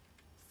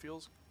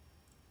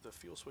 The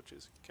fuel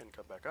switches can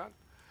come back on.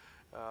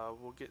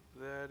 We'll get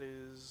that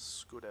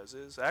is good as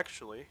is.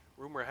 Actually,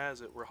 rumor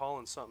has it we're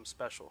hauling something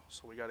special,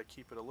 so we got to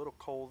keep it a little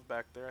cold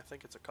back there. I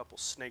think it's a couple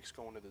snakes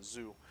going to the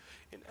zoo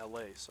in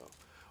LA, so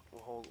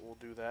we'll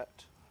do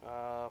that.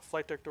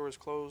 Flight deck door is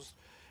closed,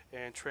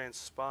 and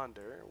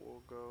transponder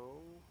will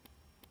go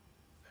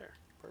there.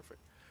 Perfect.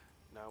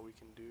 Now we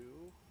can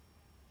do.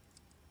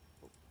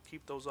 We'll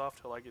keep those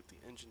off till I get the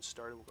engine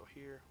started. We'll go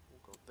here.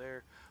 We'll go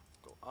there.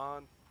 We'll go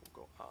on.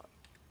 We'll go on.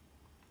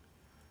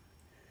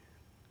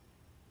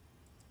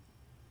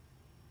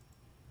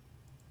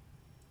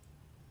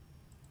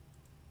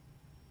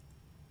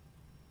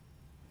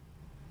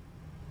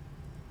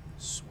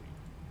 Sweet.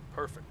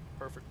 Perfect.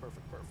 Perfect,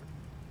 perfect, perfect.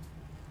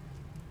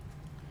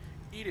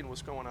 Eden,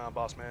 what's going on,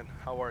 boss man?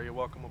 How are you?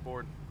 Welcome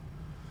aboard.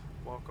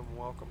 Welcome,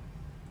 welcome.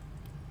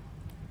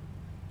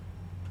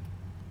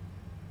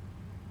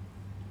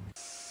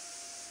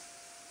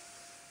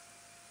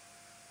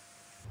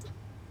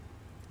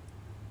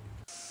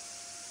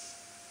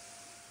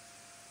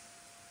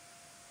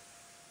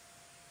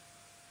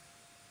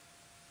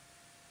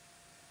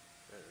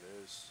 There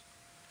it is.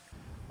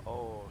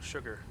 Oh,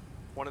 sugar.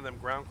 One of them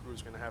ground crews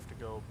is gonna have to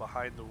go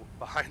behind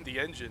the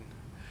engine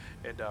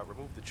and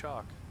remove the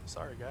chalk.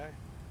 Sorry, guy.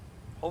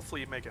 Hopefully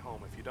you make it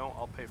home. If you don't,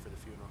 I'll pay for the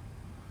funeral.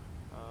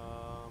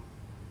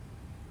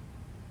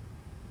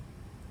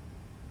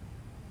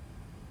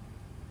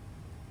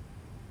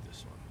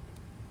 This one.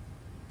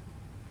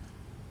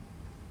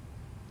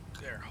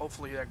 There.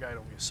 Hopefully that guy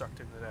don't get sucked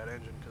into that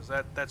engine, because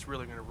that's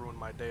really gonna ruin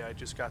my day. I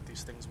just got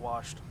these things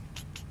washed.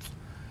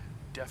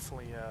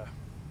 Definitely.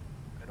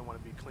 I don't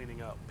want to be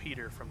cleaning out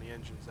Peter from the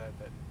engines. That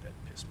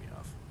pissed me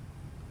off.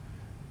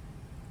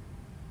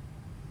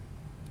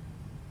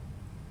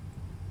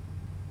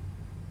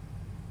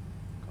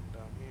 Come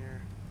down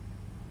here.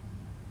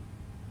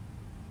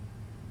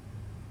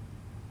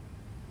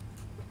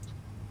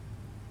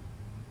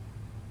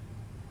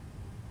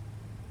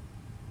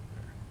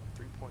 There.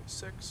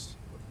 3.6.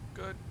 Looking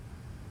good.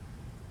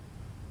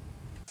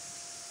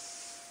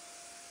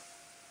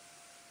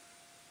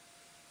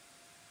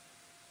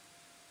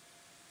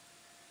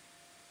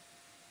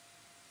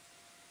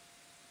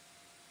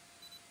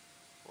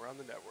 We're on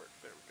the network.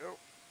 There we go.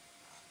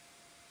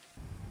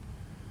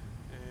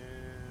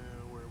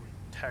 And where are we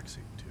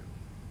taxiing to?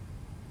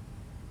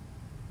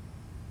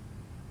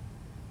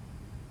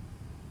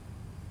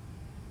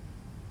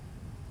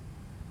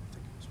 I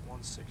think it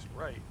was 16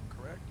 right,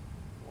 correct?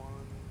 1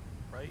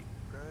 right,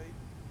 right?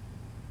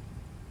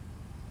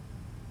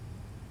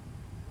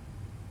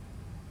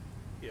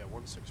 Yeah,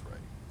 16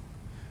 right.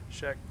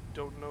 Shaq,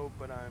 don't know,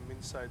 but I'm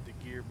inside the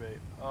gear bay.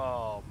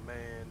 Oh,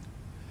 man.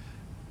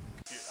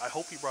 I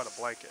hope you brought a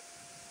blanket.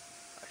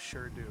 I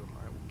sure do.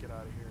 Alright, we'll get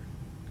out of here.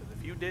 Because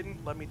if you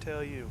didn't, let me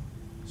tell you,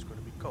 it's going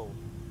to be cold.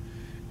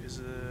 Is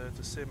it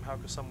a sim? How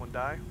could someone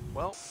die?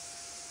 Well,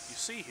 you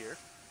see here,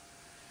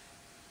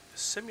 the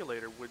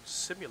simulator would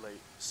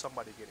simulate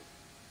somebody getting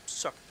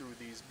sucked through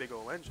these big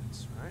old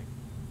engines, right?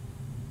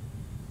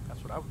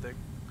 That's what I would think.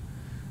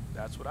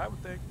 That's what I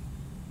would think.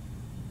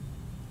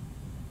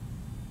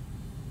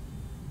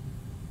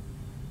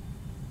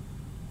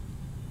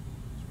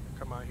 So we're going to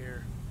come out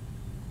here.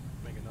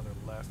 Make another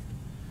left,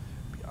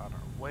 be on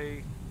our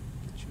way,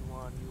 get you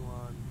on,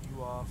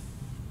 you off.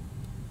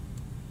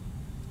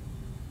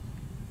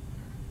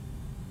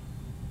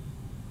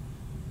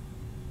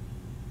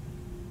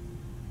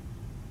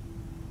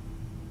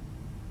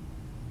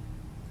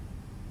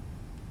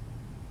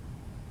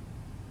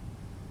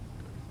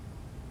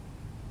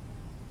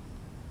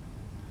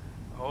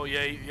 Oh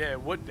yeah,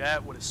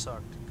 that would have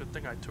sucked. Good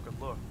thing I took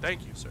a look.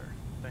 Thank you, sir.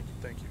 Thank you,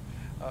 thank you.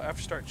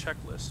 After start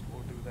checklist,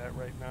 we'll do that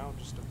right now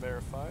just to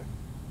verify.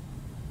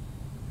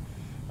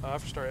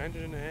 After start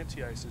engine and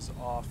anti-ice is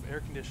off. Air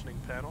conditioning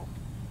panel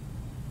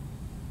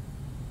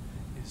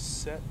is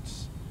set.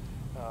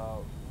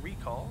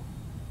 Recall.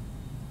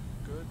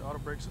 Good. Auto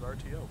brakes at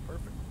RTO.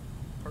 Perfect.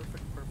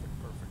 Perfect,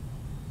 perfect, perfect.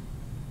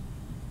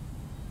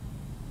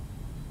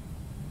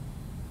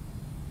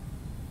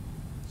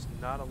 It's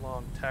not a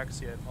long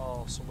taxi at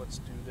all, so let's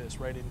do this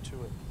right into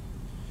it.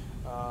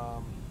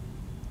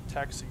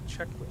 Taxi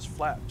checklist,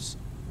 flaps,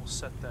 we'll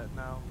set that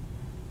now.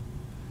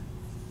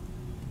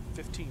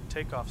 15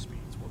 takeoff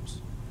speeds,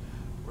 whoops.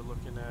 We're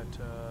looking at,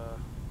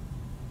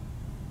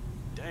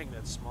 dang,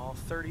 that's small.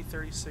 30,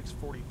 36,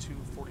 42,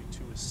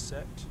 42 is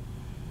set.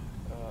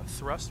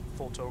 Thrust,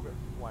 full toga,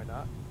 why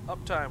not?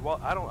 Uptime,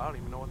 well, I don't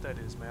even know what that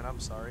is, man,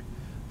 I'm sorry.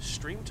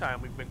 Stream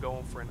time, we've been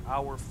going for 1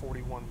 hour,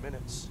 41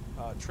 minutes.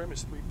 Trim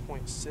is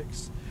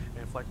 3.6,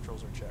 and flight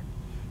controls are checked.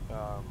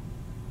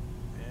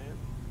 And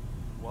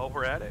while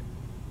we're at it,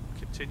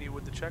 continue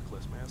with the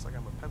checklist, man. It's like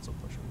I'm a pencil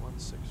pusher.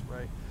 16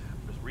 right.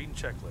 I'm just reading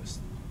checklist.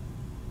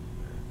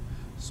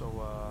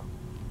 So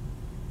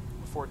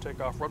before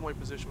takeoff, runway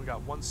position, we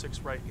got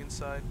 16 right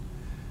inside.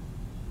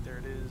 There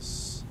it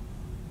is.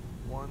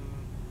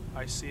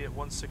 I see it,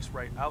 16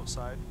 right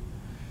outside.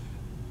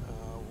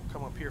 We'll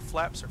come up here.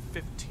 Flaps are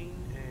 15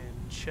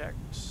 and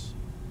checked.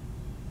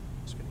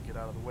 Just gonna get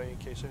out of the way in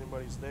case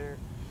anybody's there.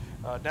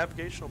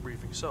 Navigational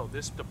briefing. So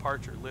this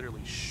departure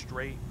literally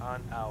straight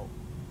on out,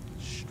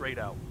 straight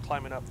out,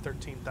 climbing up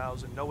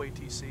 13,000, no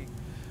ATC.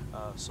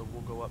 So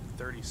we'll go up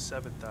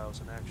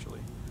 37,000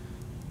 actually.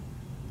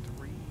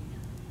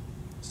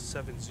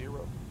 370.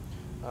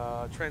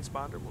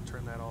 Transponder, we'll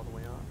turn that all the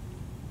way on.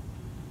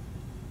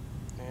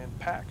 And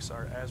packs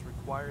are as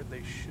required.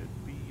 They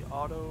should be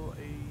auto.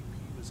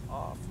 AEP was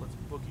off. Let's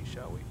boogie,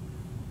 shall we?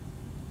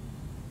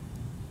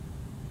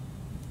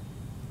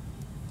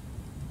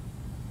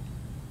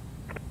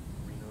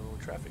 Reno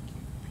traffic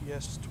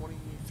UPS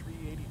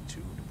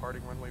 2382,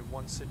 departing runway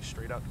 16,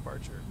 straight out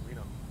departure,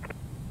 Reno.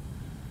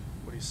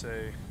 What do you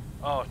say?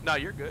 Oh, no,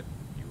 you're good.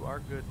 You are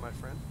good, my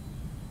friend.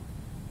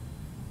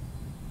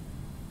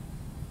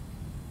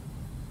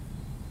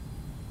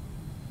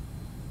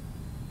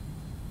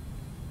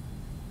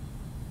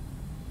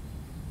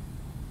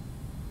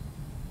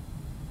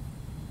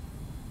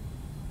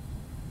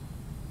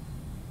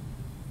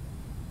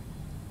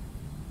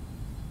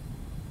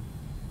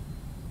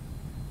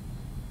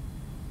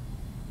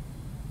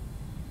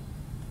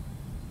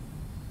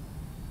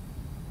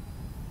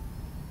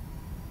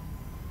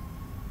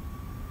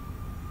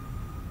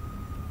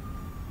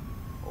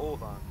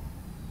 Hold on.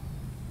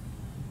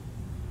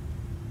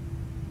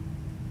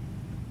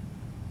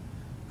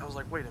 I was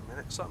like, wait a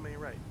minute, something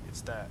ain't right.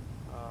 It's that.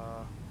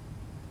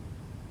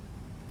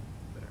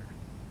 There.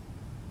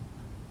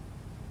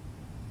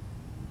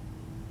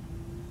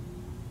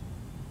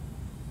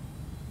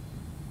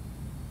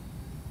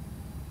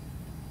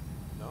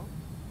 No?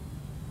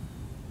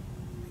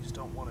 These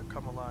don't want to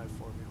come alive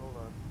for me. Hold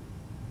on.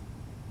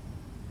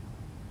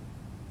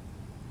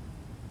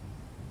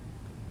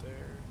 There.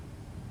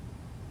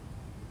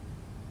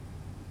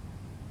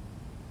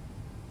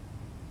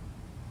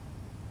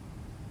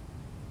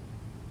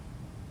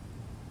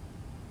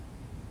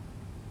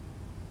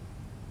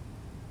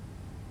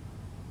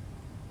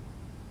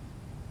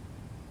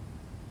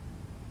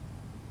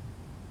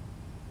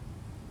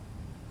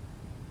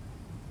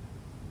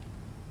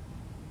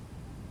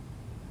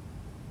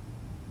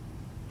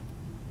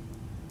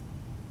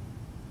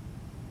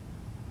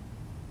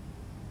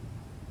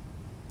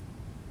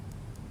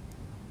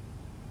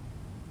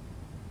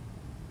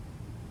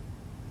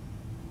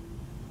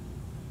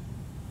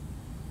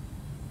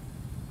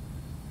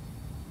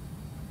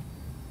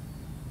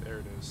 There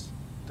it is.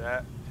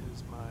 That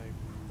is my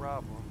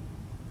problem.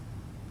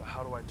 But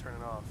how do I turn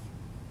it off?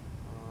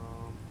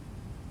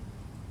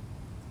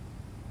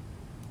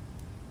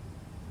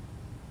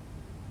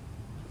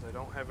 Because I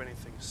don't have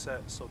anything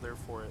set, so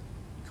therefore it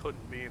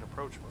couldn't be in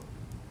approach mode.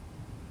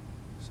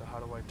 So how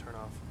do I turn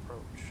off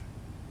approach?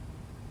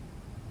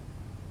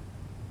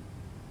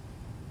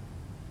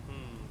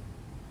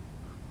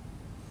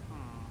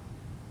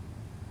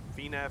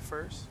 VNAV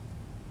first?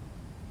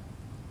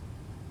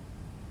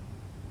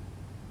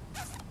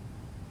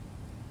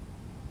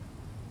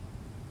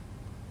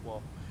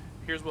 Well,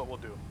 here's what we'll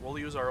do. We'll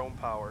use our own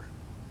power,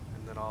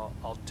 and then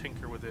I'll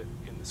tinker with it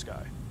in the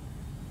sky.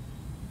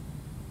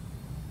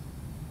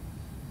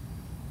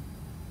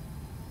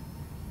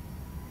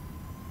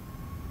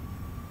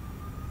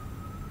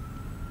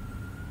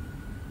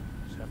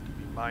 Just have to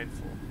be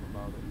mindful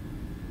about it.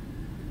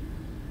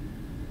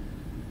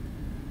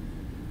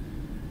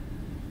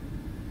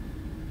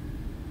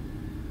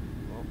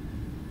 Well,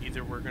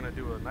 either we're gonna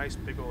do a nice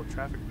big old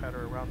traffic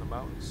pattern around the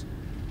mountains,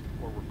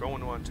 or we're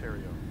going to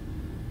Ontario.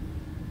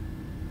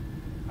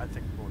 I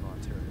think we're going to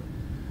Ontario.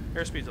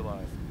 Airspeed's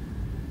alive.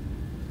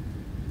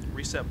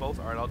 Reset both.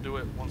 Alright, I'll do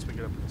it once we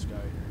get up in the sky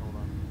here. Hold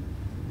on.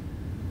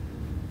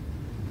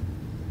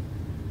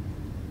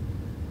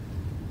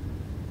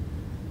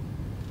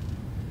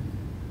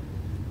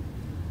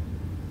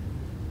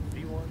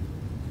 V1.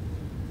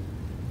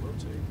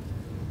 Rotate.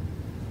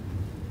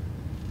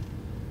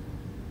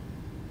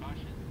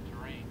 Caution,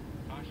 terrain.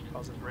 Caution,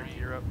 Pause it, brake terrain.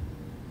 gear up.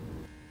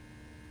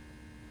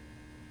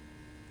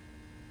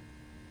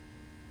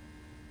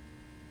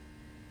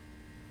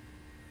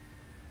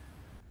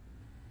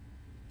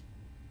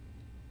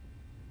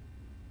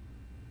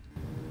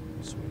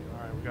 Sweet.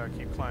 Alright, we gotta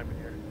keep climbing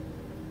here.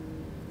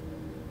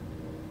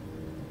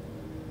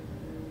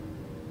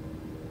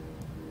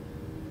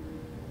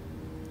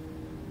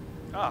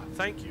 Ah,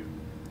 thank you.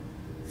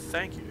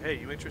 Thank you. Hey,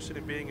 you interested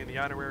in being in the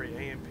honorary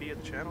AMP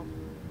at the channel?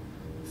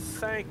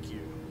 Thank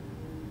you.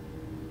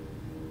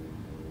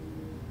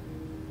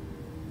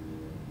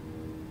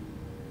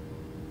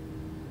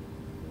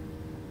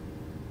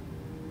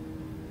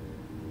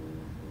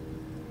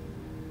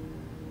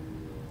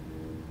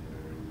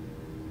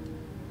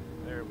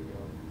 There we go.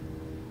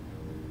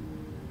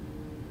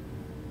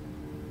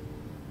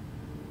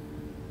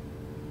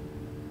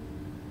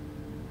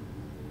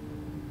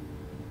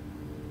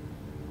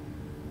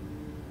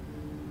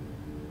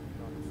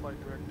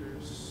 flight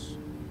directors.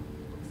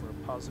 Look for a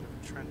positive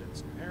trend in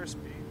some airspeed.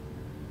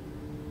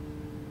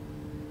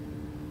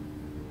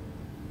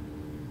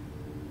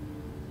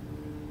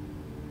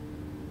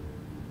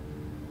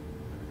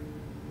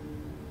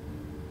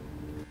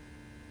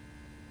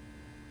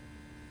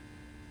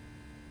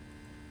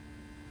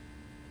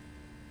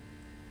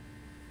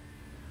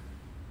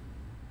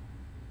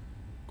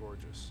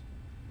 Gorgeous.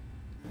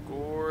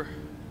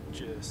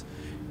 Gorgeous.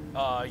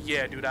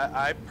 Yeah, dude,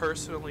 I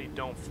personally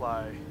don't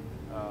fly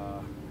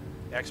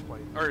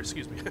X-Plane, or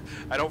excuse me,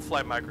 I don't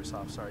fly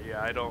Microsoft, sorry.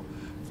 Yeah, I don't,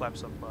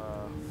 flaps up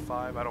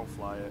 5, I don't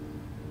fly it.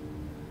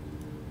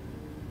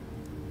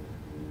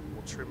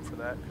 We'll trim for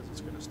that because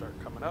it's going to start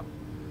coming up.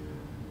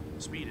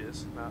 The speed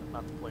is,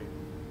 not the plane.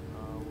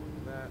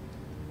 Look at that.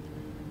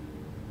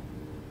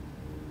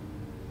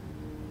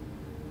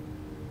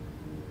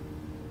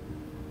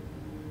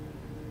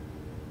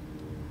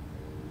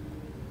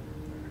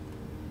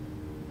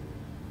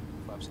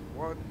 Flaps up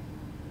 1.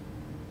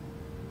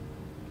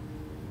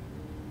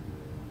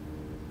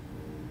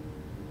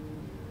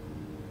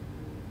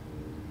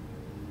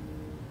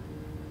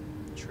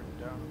 Trim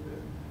down a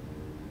bit.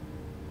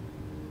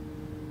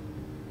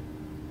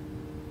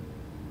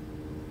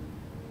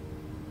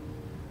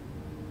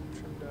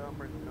 Trim down,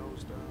 bring the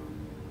nose down.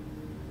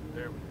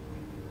 There we go.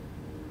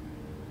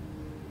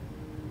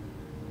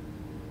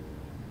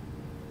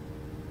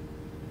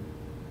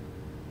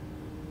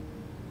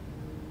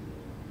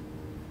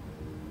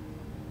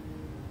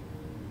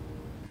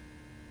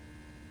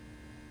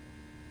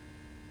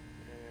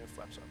 And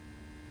flaps up.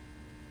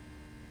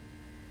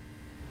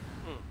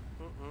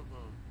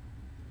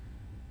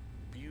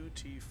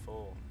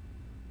 Beautiful.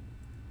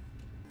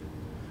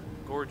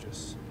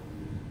 Gorgeous.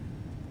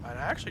 And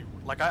I actually,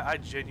 like, I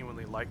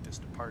genuinely like this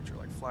departure,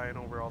 like flying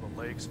over all the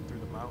lakes and through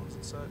the mountains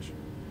and such.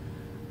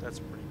 That's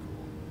pretty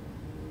cool.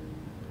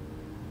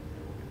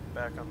 And we'll get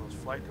back on those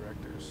flight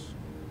directors.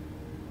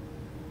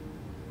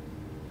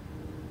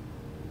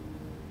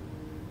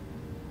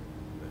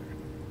 There.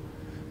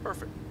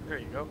 Perfect. There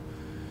you go.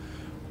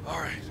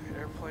 Alright,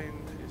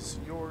 airplane is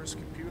yours,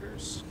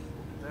 computers.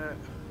 We'll do that.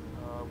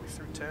 We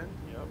threw 10,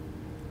 yep.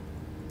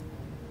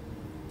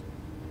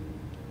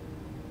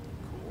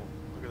 Cool.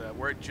 Look at that.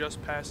 We're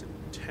just passing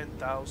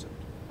 10,000.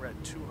 We're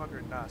at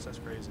 200 knots. That's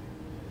crazy.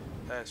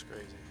 That's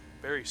crazy.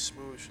 Very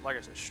smooth. Like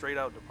I said, straight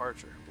out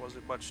departure.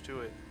 Wasn't much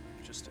to it,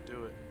 just to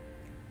do it.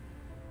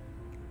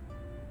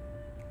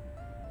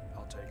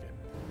 I'll take it.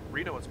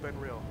 Reno, it's been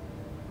real.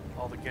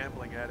 All the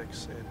gambling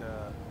addicts and,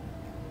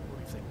 what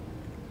do you think?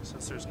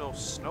 Since there's no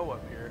snow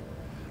up here,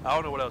 I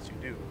don't know what else you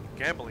do.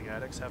 Gambling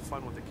addicts, have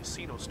fun with the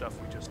casino stuff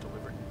we just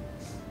delivered.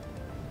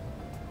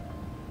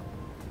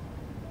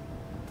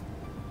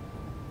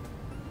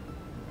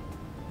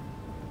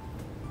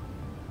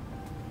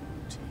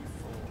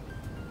 Beautiful.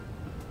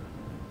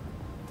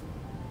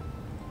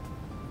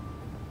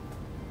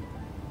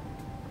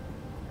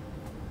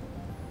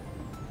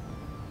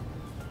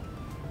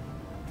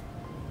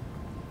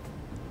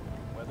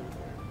 Weather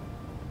there.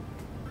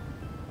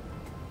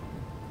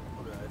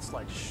 Look at that, it's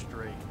like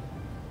straight.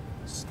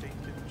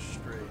 Stinking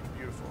straight.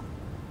 Beautiful.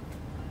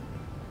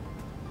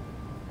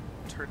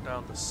 Turn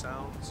down the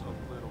sounds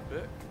a little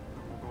bit,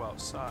 and we'll go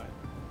outside.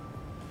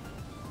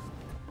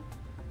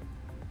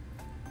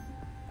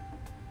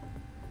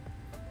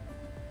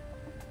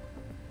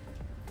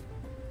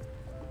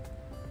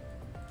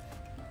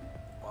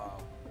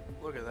 Wow.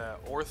 Look at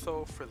that.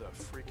 Ortho for the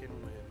freaking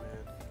win,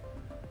 man.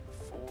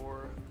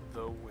 For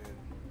the win.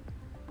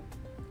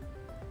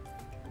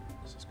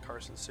 This is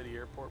Carson City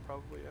Airport,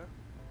 probably, yeah?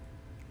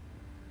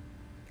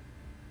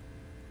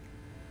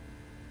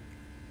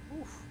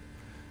 Oof.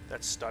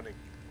 That's stunning.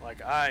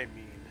 Like, I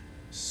mean,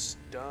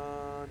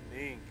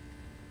 stunning.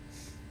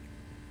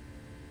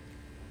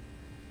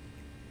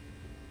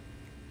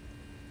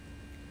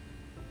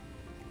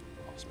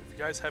 Awesome. If you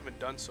guys haven't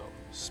done so,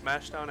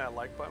 smash down that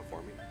like button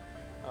for me.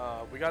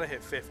 We gotta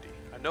hit 50.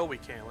 I know we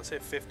can. Let's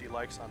hit 50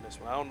 likes on this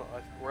one. I don't know.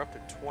 We're up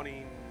to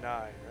 29,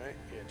 right?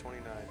 Yeah,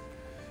 29.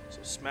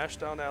 So smash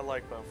down that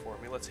like button for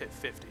me. Let's hit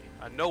 50.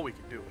 I know we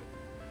can do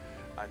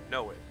it. I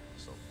know it.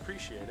 So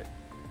appreciate it.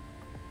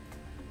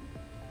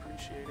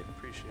 Appreciate it,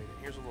 appreciate it.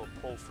 Here's a little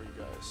poll for you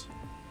guys.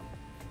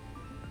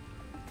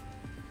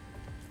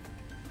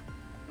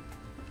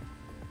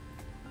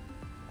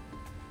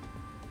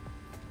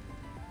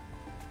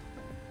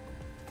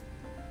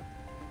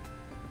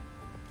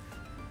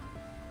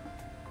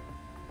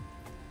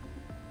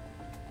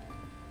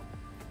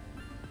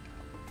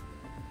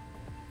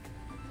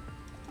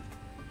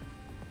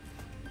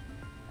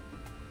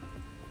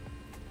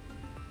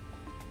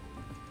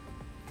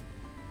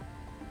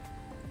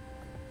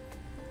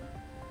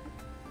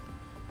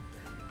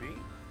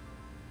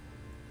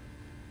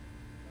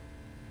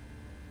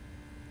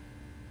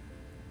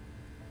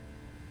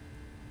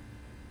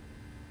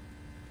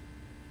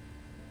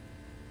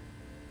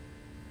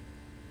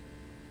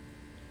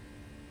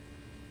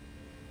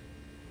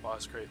 Wow,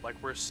 that's great. Like,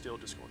 we're still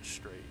just going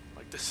straight.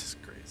 Like, this is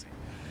crazy.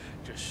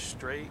 Just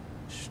straight,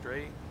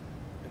 straight.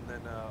 And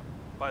then,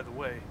 by the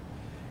way,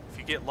 If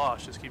you get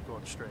lost, just keep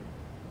going straight.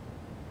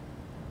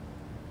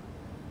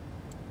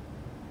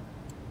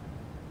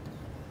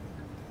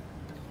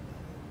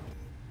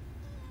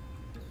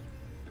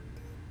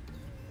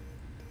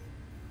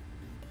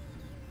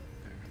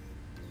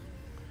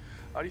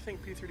 Do you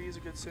think P3D is a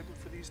good sim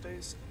for these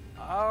days?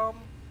 I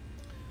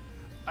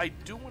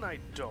do and I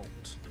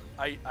don't.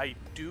 I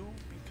do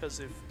because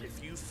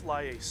if you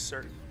fly a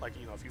certain, like,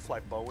 you know, if you fly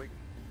Boeing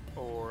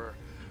or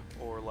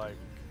like,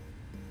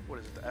 what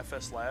is it, the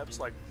FS Labs,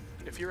 like,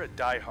 if you're a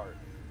diehard,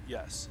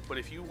 yes. But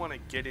if you want to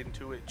get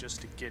into it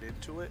just to get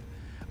into it,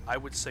 I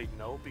would say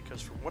no,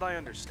 because from what I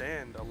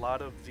understand, a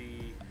lot of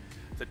the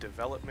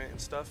development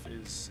and stuff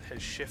has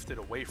shifted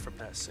away from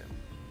that sim,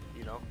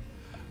 you know.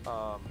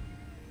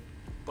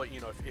 But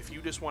you know, if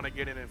you just want to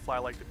get in and fly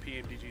like the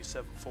PMDG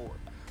 7.4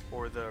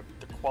 or the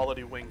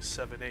Quality Wings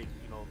 7.8, you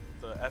know,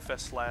 the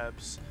FS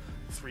Labs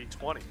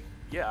 320,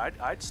 yeah,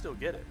 I'd still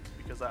get it,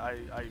 because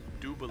I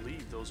do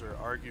believe those are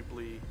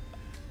arguably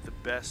the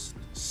best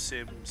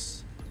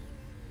sims,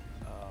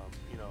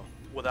 you know,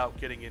 without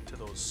getting into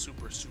those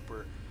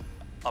super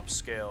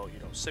upscale, you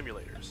know,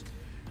 simulators.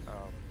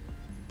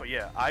 But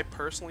yeah, I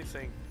personally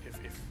think if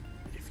you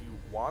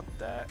want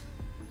that,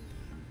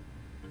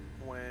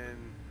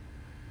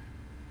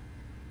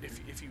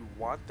 if you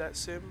want that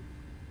sim,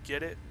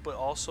 get it, but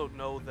also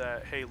know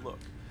that, hey, look,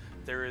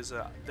 there is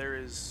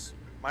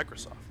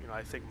Microsoft. You know,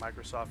 I think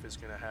Microsoft is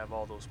going to have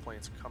all those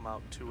planes come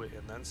out to it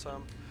and then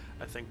some.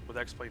 I think with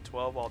X-Plane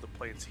 12, all the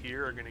planes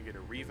here are going to get a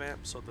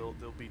revamp, so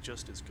they'll be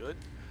just as good.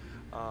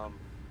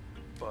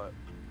 But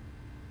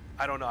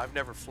I don't know. I've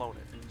never flown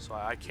it, so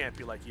I can't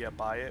be like, yeah,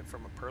 buy it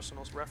from a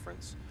personal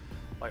reference.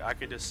 Like, I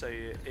could just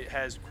say it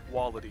has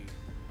quality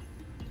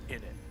in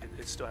it.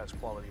 It still has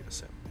quality in a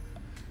sim.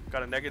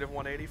 Got a negative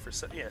 180 for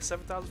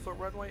 7,000 foot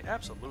runway?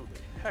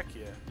 Absolutely. Heck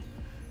yeah.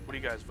 What do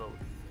you guys vote?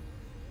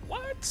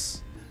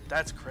 What?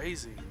 That's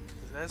crazy.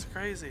 That's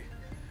crazy.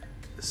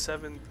 The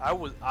 7.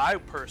 I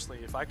personally,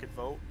 if I could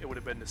vote, it would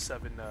have been the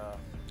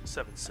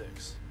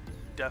 7.6.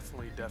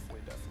 Definitely.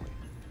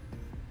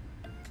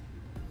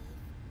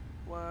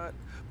 What?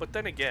 But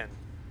then again,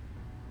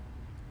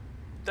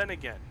 the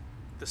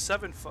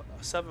 7.5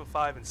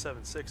 and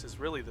 7.6 is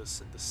really the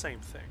same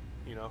thing.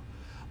 You know,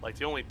 like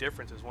the only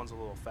difference is one's a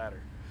little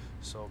fatter.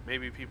 So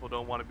maybe people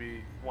don't want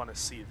to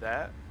see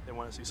that. They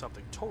want to see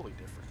something totally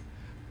different.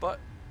 But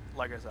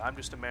like I said, I'm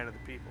just a man of the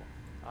people.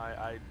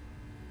 I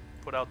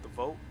put out the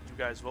vote. You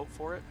guys vote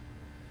for it,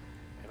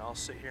 and I'll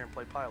sit here and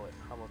play pilot.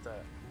 How about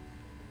that?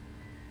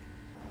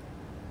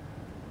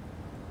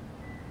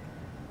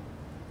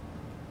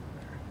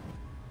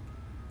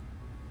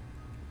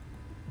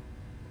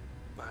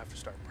 I have to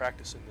start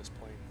practicing this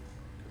plane,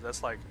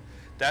 because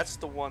that's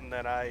the one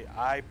that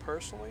I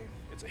personally,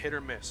 it's a hit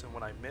or miss, and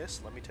when I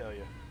miss, let me tell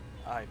you,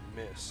 I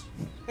miss.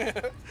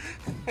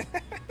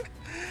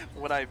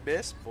 When I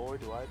miss, boy,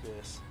 do I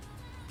miss.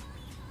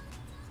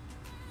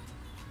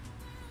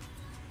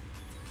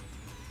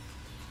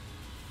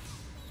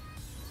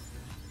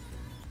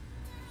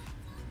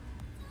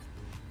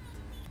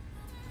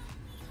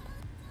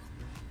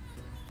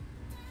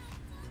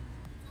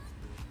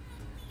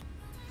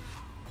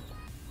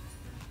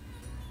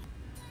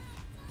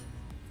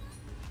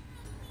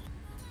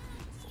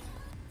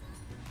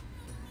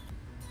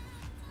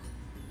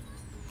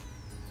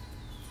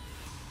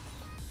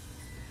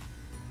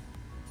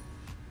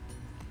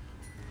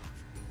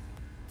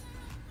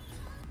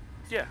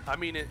 Yeah, I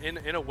mean,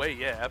 in a way,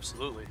 yeah,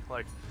 absolutely.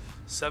 Like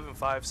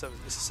 7.5, 7,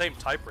 it's the same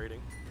type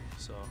rating,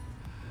 so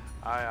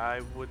I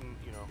wouldn't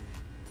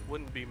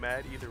be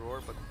mad either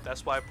or. But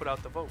that's why I put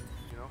out the vote.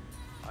 You know,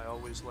 I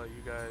always let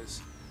you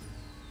guys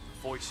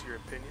voice your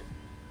opinion.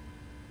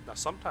 Now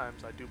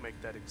sometimes I do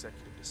make that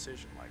executive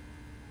decision, like,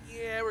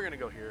 yeah, we're gonna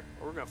go here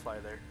or we're gonna fly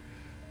there,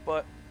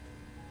 but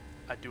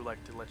I do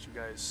like to let you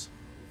guys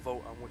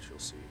vote on what you'll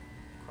see.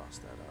 Cross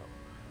that out.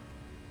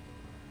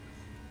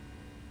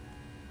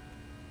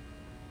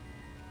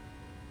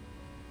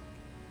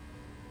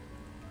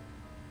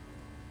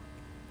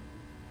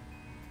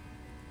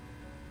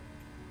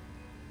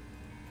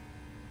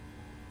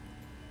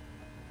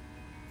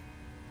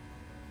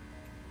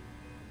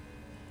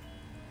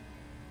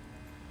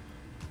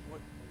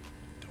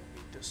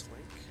 This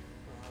link.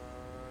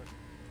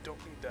 Don't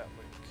need that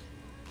link.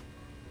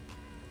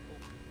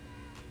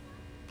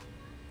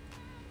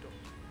 Don't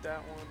need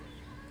that one.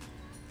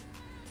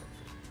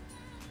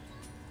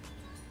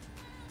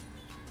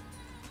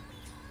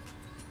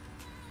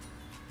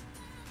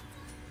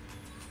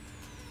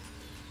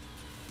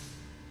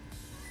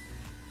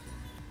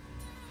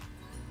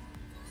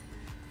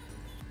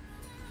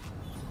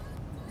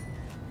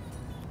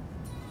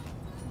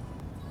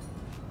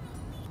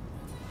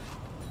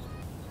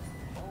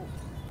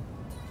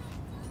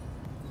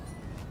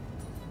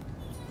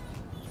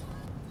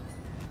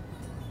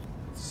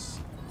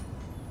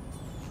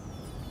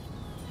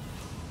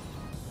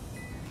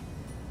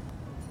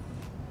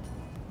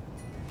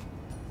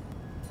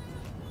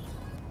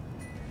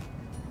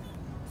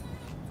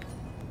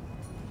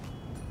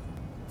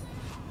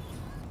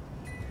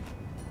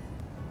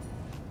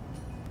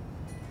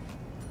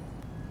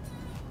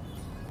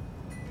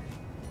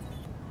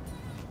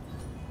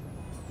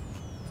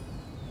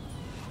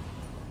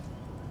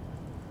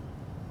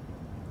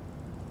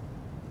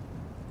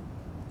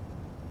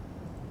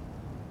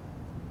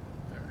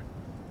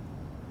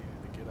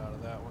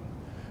 that one.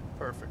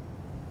 Perfect.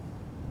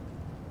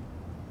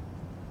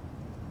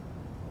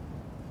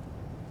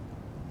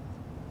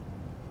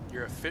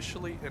 You're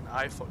officially an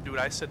iPhone. Dude,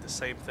 I said the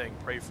same thing.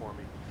 Pray for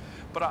me.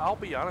 But I'll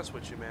be honest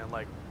with you, man.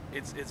 Like,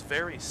 it's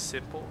very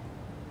simple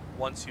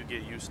once you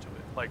get used to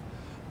it. Like,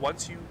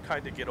 once you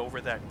kind of get over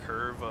that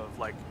curve of,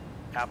 like,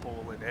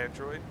 Apple and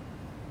Android,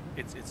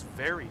 it's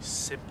very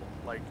simple.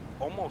 Like,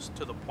 almost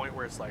to the point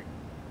where it's like,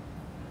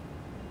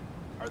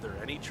 are there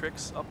any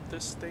tricks up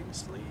this thing's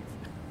sleeve?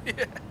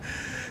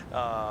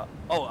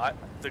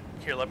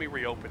 Here, let me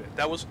reopen it.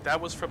 That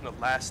was from the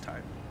last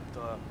time.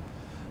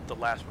 The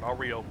last one. I'll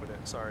reopen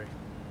it. Sorry,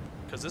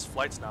 because this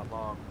flight's not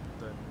long.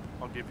 Then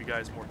I'll give you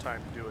guys more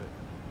time to do it.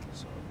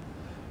 So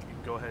you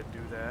can go ahead and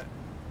do that.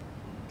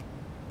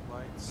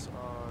 Lights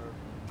are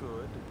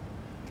good.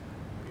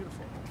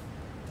 Beautiful.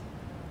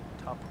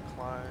 Top of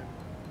climb.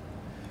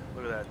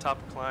 Look at that. Top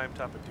of climb.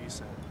 Top of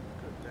descent.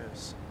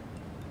 Goodness.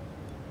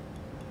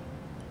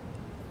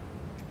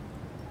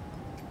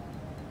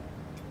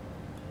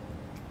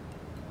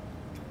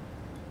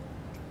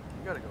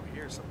 You gotta go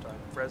here sometime.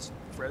 Fresno.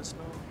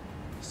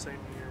 Same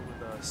here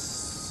with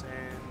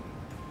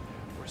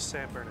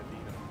San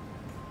Bernardino.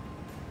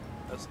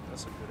 That's a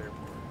good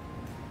airport.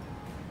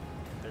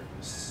 There's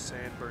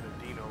San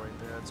Bernardino right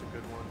there. That's a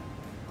good one.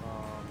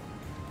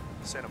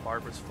 Santa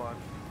Barbara's fun.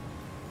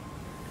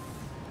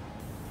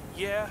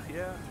 Yeah.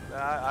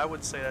 I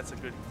would say that's a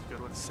good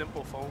one.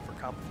 Simple phone for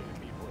complicated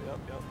people. Yep.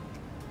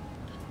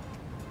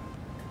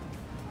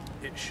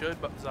 It should,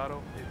 but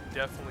Zato, it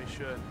definitely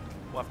should.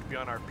 We'll have to be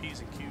on our P's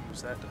and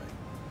Q's that day.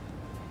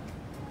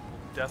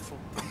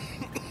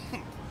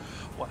 Definitely.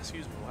 Well,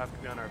 excuse me. We'll have to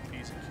be on our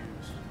P's and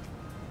Q's.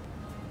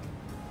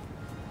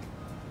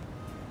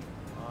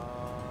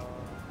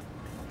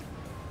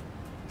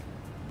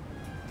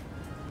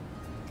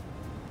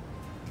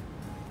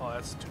 Oh,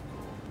 that's too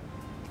cool.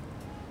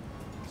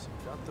 So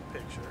got the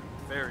picture.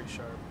 Very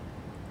sharp.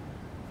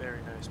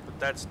 Very nice. But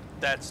that's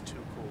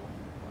too cool.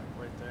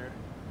 Like right there.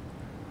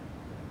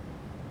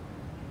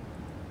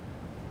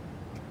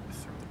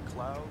 Through the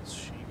clouds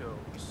she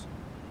goes.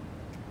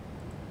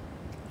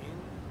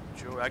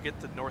 Enjoy. I get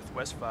the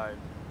Northwest vibe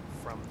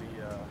from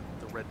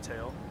the red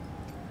tail.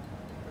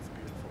 That's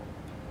beautiful.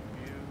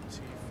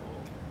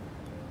 Beautiful.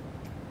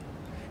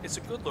 It's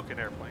a good looking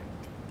airplane.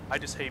 I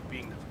just hate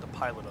being the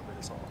pilot of it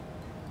is all.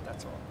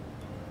 That's all.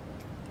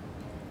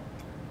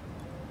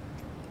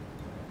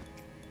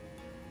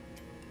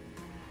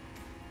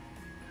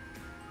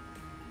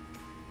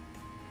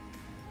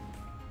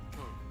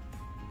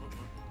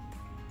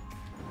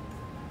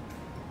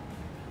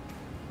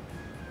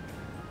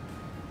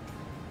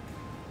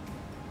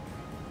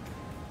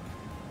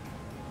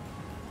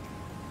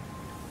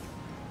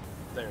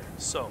 There.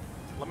 So,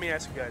 let me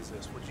ask you guys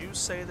this. Would you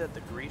say that the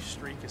grease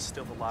streak is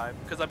still alive?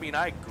 Because, I mean,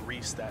 I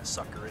greased that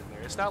sucker in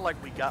there. It's not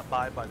like we got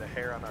by the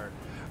hair on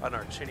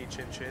our chinny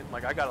chin.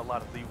 Like, I got a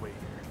lot of leeway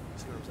here. You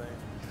see what I'm saying?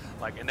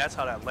 Like, and that's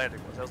how that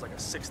landing was. That was like a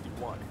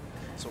 61.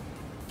 So,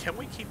 can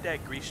we keep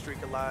that grease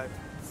streak alive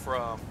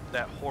from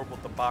that horrible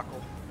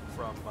debacle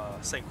from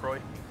St. Croix?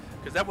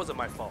 Because that wasn't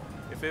my fault.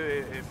 If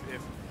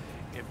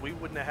we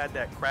wouldn't have had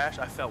that crash,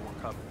 I felt one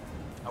coming.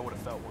 I would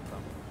have felt one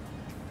coming.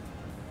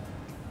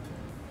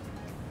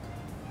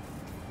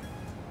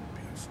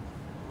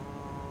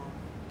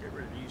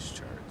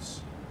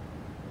 Charts.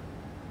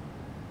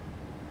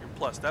 And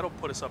plus, that'll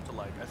put us up to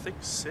like I think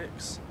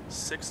six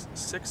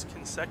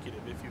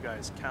consecutive if you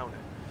guys count it.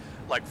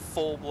 Like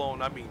full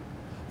blown. I mean,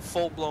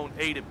 full blown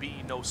A to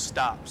B, no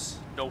stops.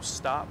 It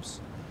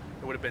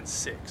would have been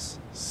six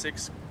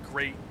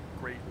great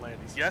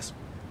landings. Yes.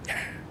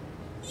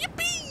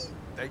 Yippee!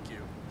 Thank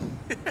you.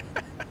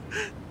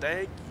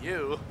 Thank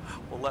you.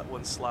 We'll let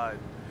one slide.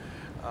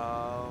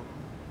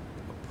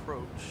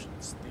 Approach.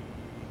 It's the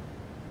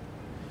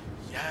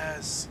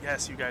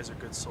Yes, you guys are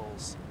good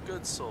souls.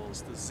 Good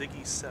souls. The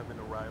Ziggy 7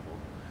 arrival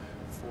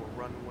for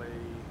runway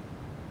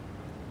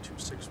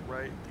 26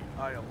 right, the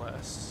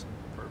ILS.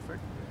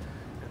 Perfect.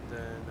 And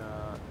then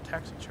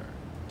taxi chart,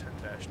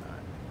 10-9.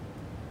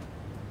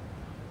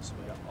 So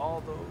we got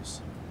all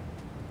those.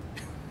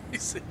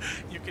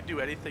 You can do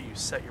anything you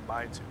set your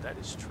mind to. That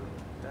is true.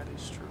 That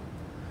is true.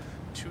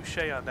 Touche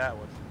on that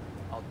one.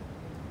 I'll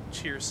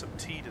cheers some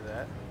tea to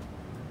that.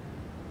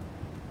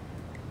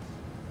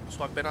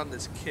 So I've been on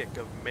this kick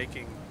of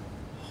making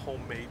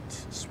homemade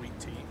sweet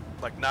tea,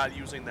 like not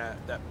using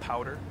that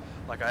powder.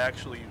 Like I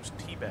actually use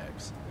tea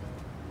bags,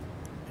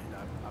 and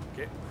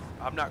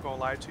I'm not gonna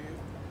lie to you,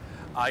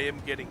 I am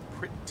getting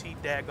pretty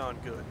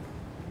daggone good.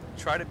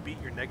 Try to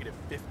beat your negative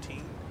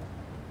 15.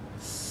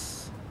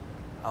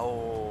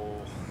 Oh,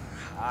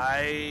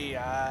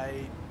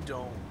 I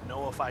don't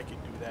know if I can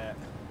do that.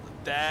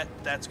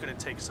 That's gonna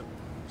take some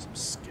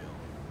skill.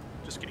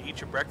 Just gonna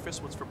eat your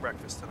breakfast. What's for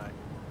breakfast tonight?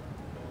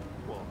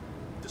 Well,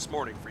 this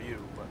morning for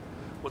you, but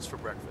what's for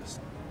breakfast?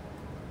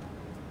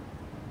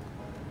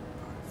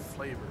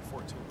 Flavor,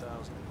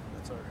 14,000.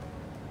 That's our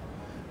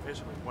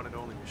basically one and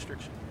only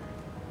restriction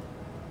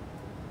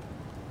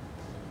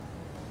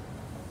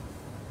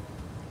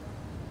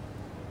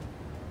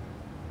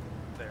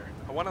here. There.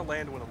 I want to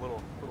land with a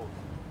little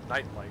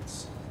night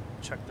lights.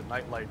 Check the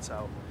night lights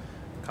out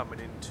coming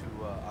into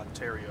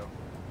Ontario.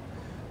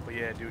 But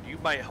yeah, dude, you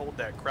might hold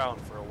that ground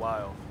for a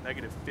while.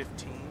 Negative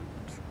 15.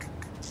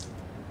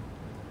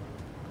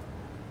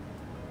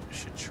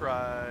 Should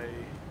try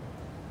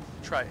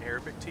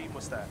Arabic team.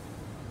 What's that?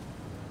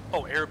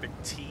 Oh, Arabic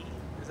tea?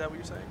 Is that what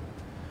you're saying?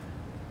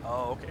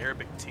 Oh, okay,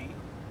 Arabic tea.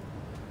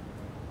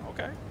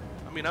 Okay.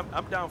 I mean,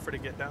 I'm down for the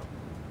get down.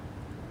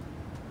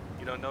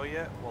 You don't know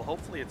yet? Well,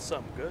 hopefully it's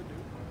something good, dude.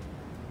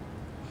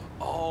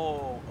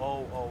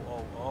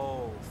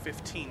 Oh,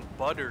 15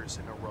 butters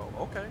in a row.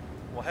 Okay.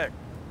 Well, heck,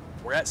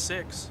 we're at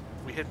 6.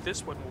 If we hit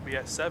this one, we'll be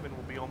at 7.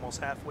 We'll be almost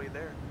halfway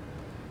there.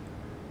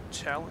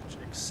 Challenge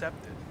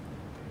accepted.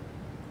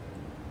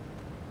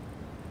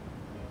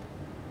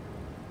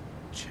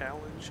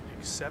 Challenge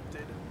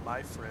accepted,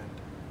 my friend.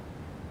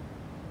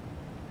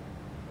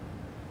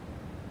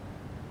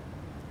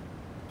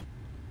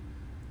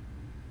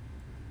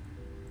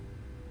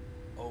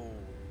 Oh,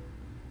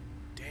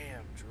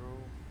 damn, Drew.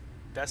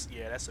 That's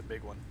a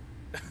big one.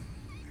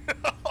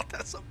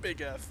 That's a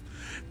big F.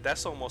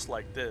 That's almost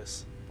like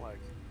this.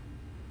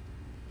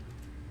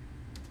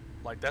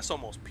 Like that's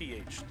almost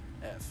PH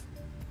F.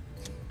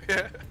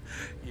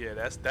 Yeah,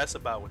 that's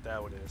about what that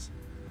one is.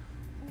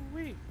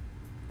 Ooh-wee.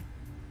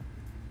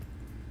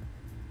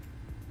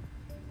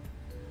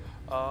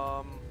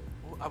 I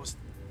was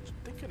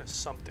thinking of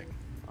something.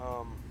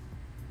 Oh,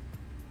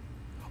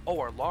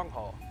 our long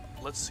haul.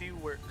 Let's see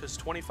where, because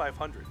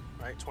 2,500,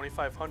 right?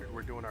 2,500,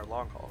 we're doing our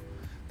long haul.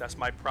 That's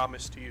my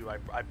promise to you.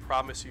 I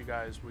promise you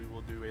guys we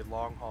will do a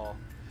long haul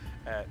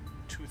at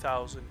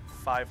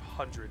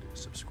 2,500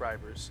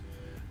 subscribers.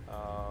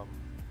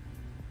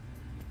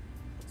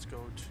 Let's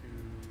go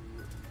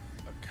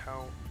to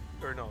account,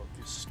 or no,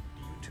 this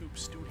YouTube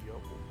studio.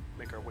 We'll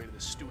make our way to the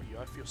studio.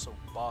 I feel so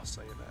boss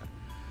saying that.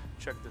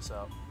 Check this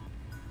out.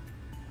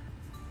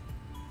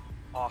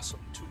 Awesome.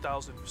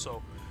 2,000.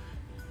 So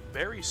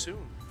very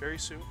soon.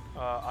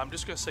 I'm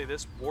just gonna say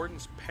this: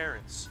 Warden's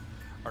parents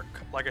are,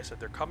 like I said,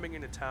 they're coming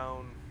into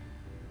town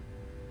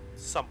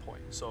some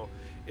point. So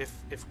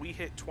if we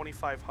hit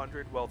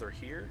 2,500 while they're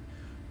here,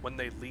 when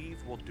they leave,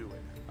 we'll do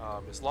it.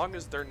 As long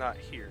as they're not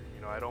here,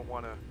 you know, I don't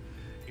want to,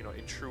 you know,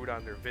 intrude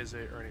on their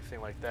visit or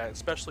anything like that.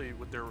 Especially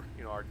with their,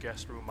 you know, our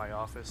guest room, my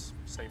office,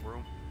 same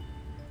room.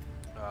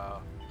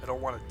 I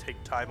don't want to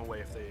take time away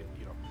if they,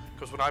 you know,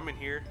 because when I'm in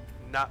here,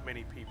 not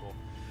many people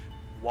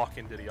walk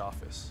into the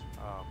office.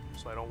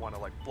 So I don't want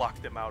to like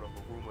block them out of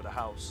a room of the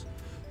house.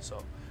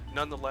 So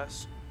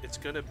nonetheless, it's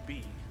going to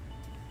be,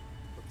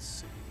 let's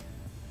see,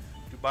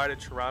 Dubai to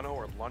Toronto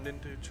or London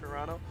to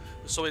Toronto.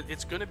 So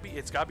it's going to be,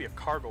 it's got to be a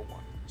cargo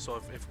one. So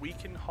if we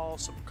can haul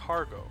some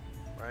cargo,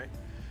 right?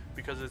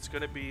 Because it's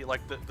going to be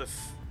like the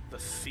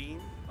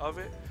theme of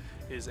it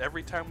is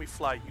every time we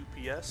fly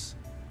UPS,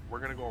 we're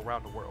going to go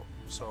around the world.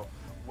 So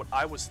what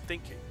I was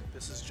thinking,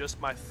 this is just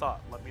my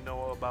thought. Let me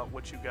know about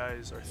what you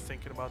guys are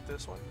thinking about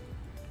this one.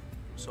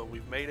 So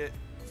we've made it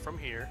from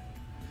here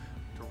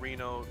to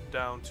Reno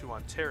down to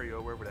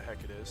Ontario, wherever the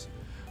heck it is.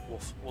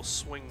 We'll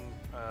swing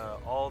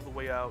all the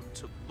way out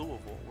to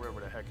Louisville, wherever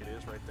the heck it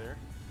is, right there.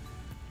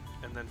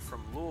 And then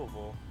from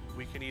Louisville,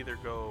 we can either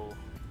go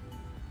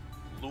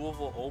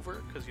Louisville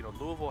over, because you know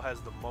Louisville has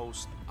the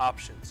most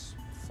options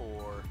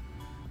for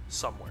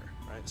somewhere,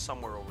 right?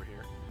 Somewhere over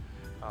here.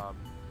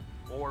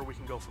 Or we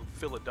can go from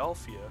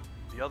Philadelphia,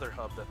 the other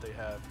hub that they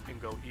have, and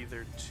go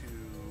either to,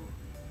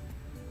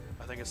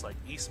 I think it's like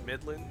East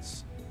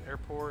Midlands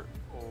Airport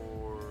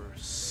or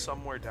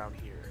somewhere down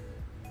here.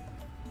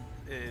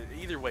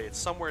 Either way, it's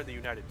somewhere in the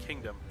United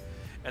Kingdom.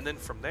 And then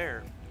from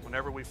there,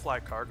 whenever we fly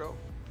cargo,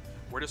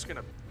 we're just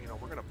gonna, you know,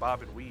 we're gonna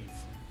bob and weave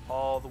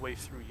all the way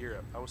through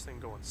Europe. I was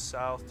thinking going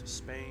south to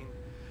Spain,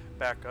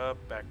 back up,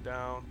 back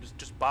down,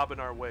 just bobbing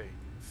our way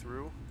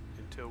through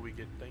until we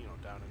get, you know,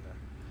 down in there.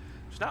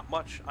 There's not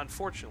much,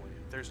 unfortunately.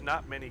 There's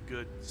not many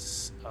good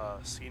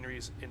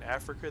sceneries in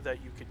Africa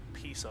that you could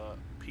piece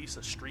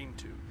a stream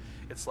to.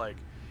 It's like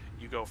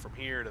you go from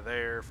here to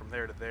there, from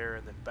there to there,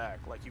 and then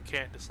back. Like you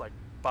can't just like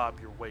bob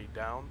your way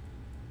down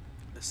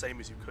the same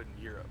as you could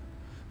in Europe.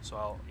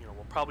 So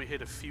we'll probably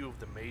hit a few of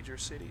the major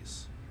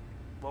cities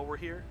while we're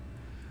here.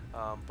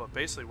 But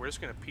basically, we're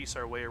just gonna piece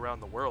our way around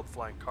the world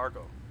flying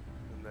cargo,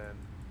 and then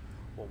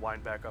we'll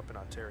wind back up in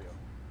Ontario.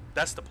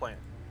 That's the plan.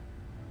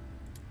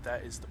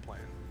 That is the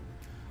plan.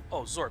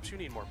 Oh, Zorps, you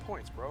need more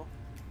points, bro.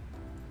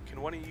 Can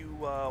one of you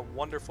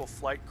wonderful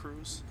flight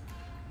crews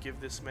give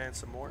this man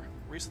some more?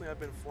 Recently, I've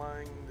been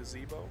flying the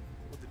Zebo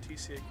with the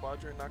TCA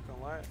Quadrant. Not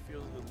gonna lie, it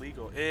feels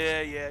illegal.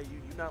 Yeah, you're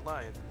not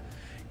lying.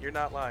 You're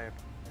not lying.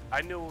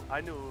 I knew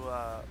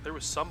there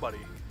was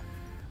somebody,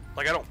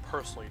 like I don't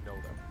personally know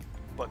them,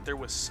 but there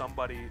was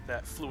somebody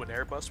that flew an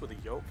Airbus with a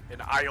yoke,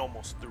 and I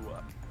almost threw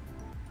up.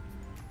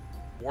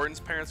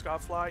 Warden's parents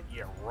got fly?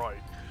 Yeah,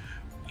 right.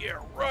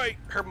 Yeah, right.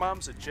 Her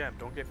mom's a gem,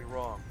 don't get me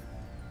wrong.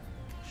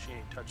 She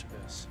ain't touching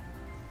this.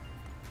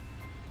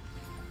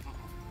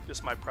 This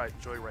is my pride and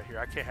joy right here.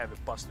 I can't have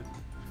it busted.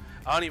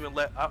 I don't even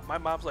let, my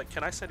mom's like,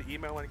 can I send an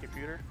email on a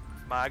computer?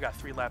 Ma, I got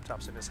 3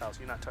 laptops in this house.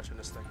 You're not touching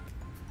this thing.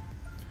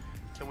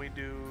 Can we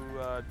do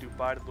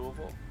Dubai to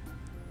Louisville?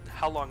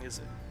 How long is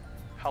it?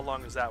 How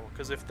long is that one?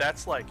 Because if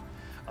that's like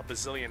a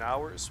bazillion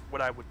hours,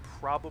 what I would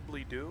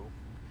probably do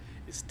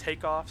is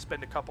take off,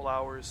 spend a couple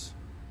hours,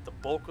 the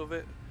bulk of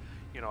it,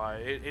 you know,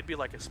 it'd be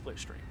like a split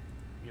stream.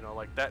 You know,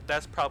 like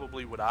that's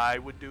probably what I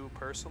would do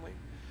personally,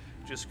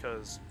 just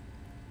because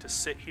to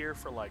sit here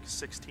for like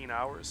 16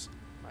 hours,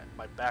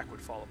 my back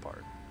would fall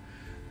apart.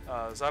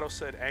 Zato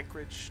said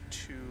Anchorage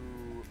to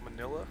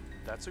Manila.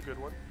 That's a good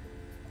one.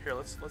 Here,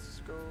 let's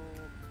go.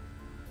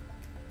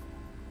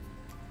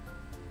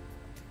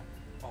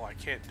 Oh, I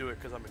can't do it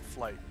because I'm in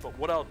flight. But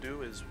what I'll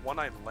do is when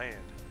I land,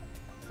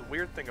 the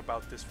weird thing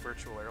about this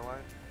virtual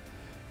airline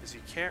is you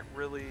can't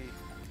really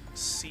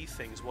see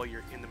things while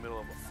you're in the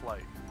middle of a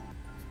flight.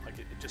 Like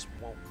it just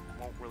won't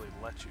really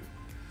let you.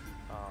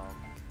 Hold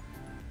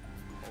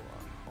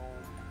on,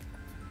 home.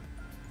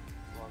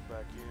 Log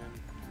back in.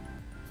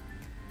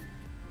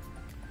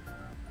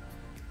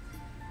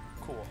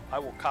 Cool. I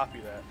will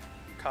copy that.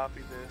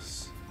 Copy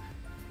this,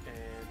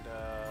 and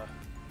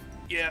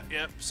yeah,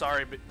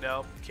 sorry, but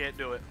no, can't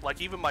do it. Like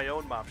even my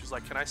own mom, she's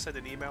like, "Can I send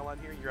an email on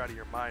here? You're out of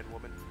your mind,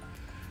 woman.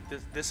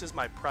 This is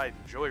my pride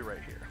and joy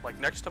right here. Like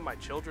next to my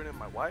children and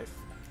my wife,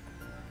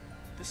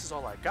 this is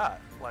all I got.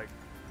 Like,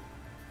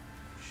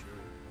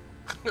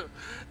 shoot.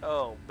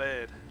 Oh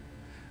man,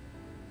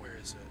 where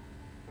is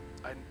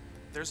it?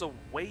 There's a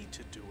way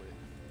to do it,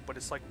 but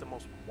it's like the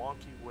most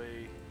wonky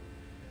way.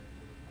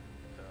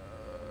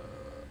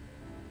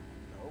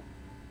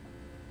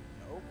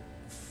 Nope.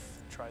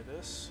 Try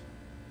this.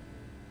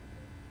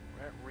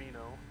 We're at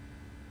Reno.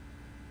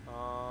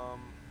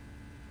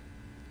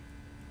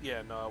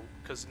 Yeah, no,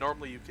 because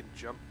normally you can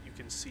jump, you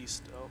can see,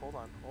 oh, hold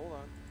on.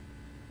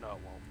 No, it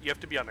won't. You have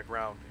to be on the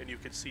ground, and you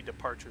can see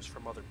departures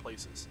from other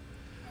places.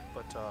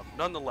 But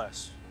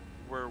nonetheless,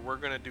 we're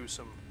gonna do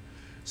some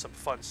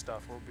fun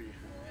stuff. We'll be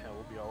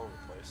all over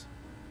the place.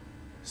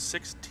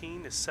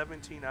 16 to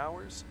 17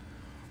 hours.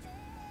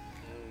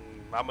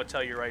 I'm gonna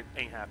tell you right,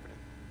 ain't happening.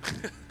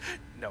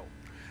 No.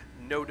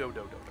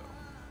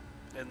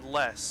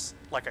 Unless,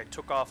 like, I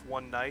took off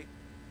one night,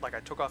 like I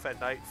took off at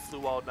night,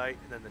 flew all night,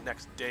 and then the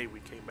next day we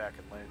came back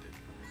and landed.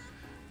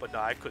 But no,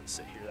 I couldn't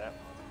sit here that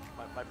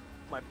long.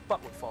 My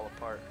butt would fall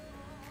apart.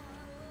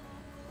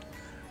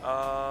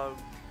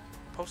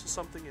 Posted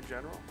something in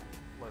general.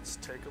 Let's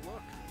take a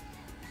look.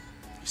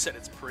 You said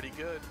it's pretty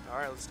good. All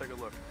right, let's take a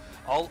look.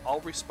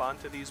 I'll respond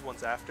to these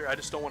ones after. I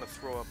just don't want to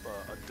throw up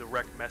a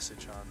direct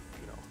message on,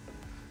 you know,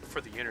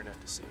 for the internet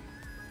to see.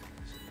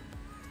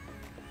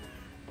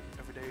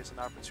 Every day is an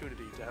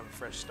opportunity to have a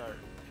fresh start.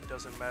 It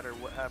doesn't matter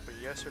what happened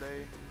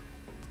yesterday.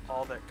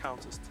 All that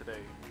counts is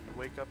today. You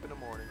wake up in the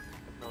morning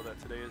and know that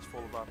today is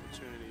full of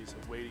opportunities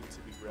and waiting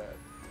to be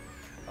grabbed.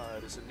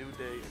 It is a new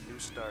day, a new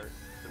start.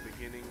 The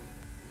beginning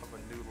of a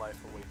new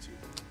life awaits you.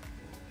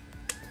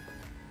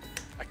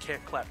 I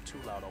can't clap too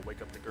loud. I'll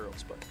wake up the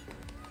girls, but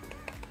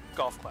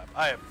golf clap.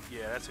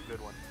 Yeah, that's a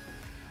good one.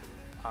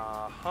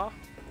 We'll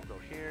go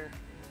here.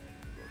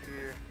 Go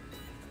here.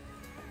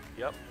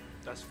 Yep,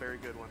 that's a very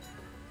good one.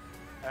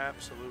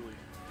 Absolutely.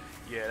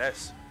 Yeah,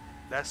 that's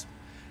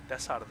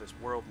out of this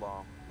world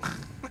long.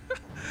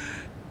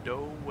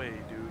 No way,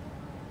 dude.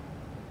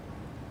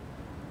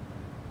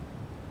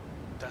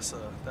 That's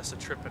a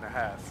trip and a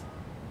half.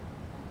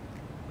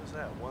 What is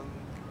that?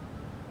 1330.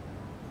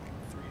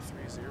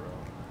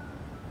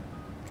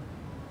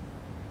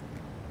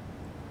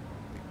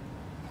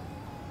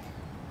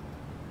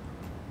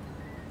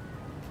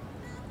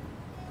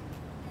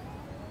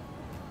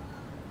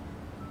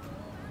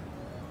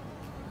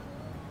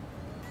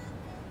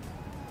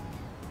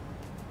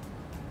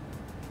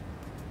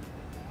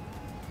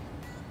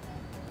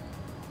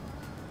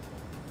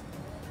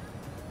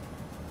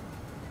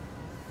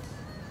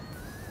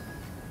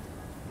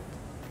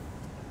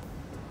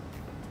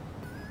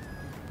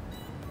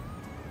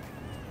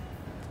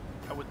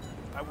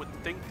 I would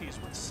think these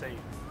would save.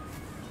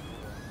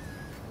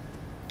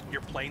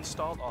 Your plane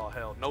stalled? Oh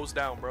hell. Nose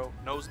down, bro.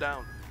 Nose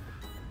down.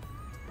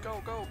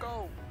 Go, go,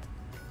 go.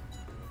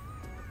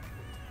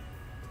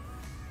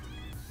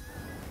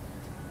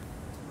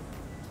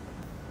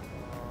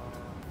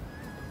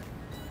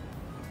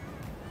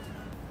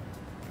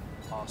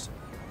 Awesome.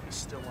 He's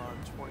still on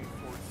 24.3.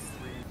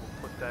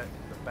 We'll put that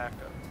in the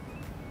backup.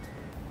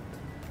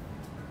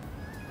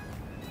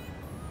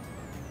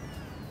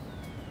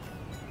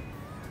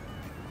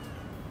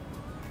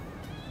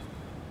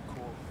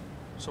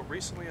 So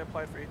recently I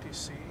applied for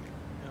ATC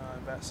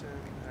in Batson,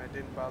 and I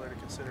didn't bother to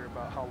consider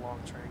about how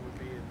long training would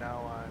be, and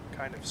now I'm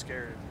kind of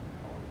scared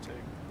how long it would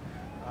take.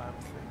 I'm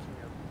thinking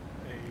of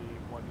a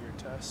 1-year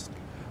test.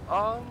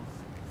 I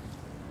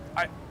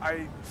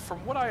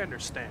from what I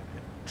understand,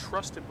 and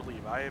trust and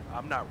believe,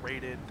 I'm not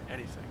rated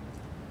anything.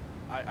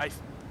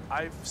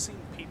 I've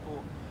seen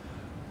people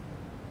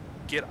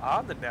get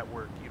on the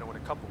network, you know, in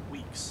a couple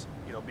weeks,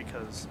 you know,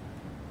 because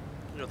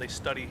you know, they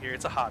study here.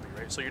 It's a hobby,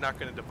 right? So you're not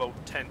going to devote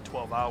 10,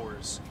 12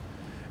 hours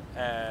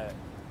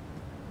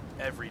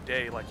every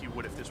day like you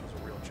would if this was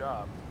a real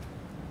job.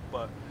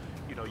 But,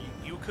 you know,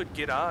 you could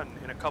get on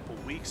in a couple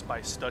weeks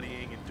by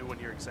studying and doing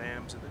your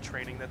exams and the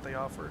training that they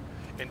offer,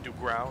 and do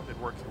ground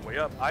and work your way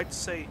up. I'd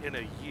say in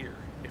a year,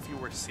 if you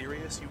were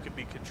serious, you could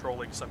be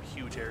controlling some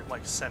huge area,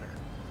 like center.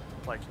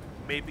 Like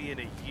maybe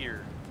in a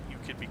year, you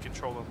could be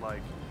controlling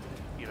like,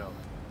 you know,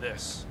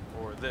 this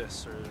or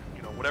this, or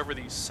you know, whatever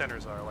these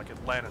centers are, like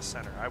Atlanta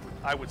Center.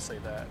 I would say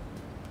that.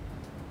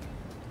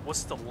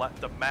 What's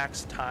the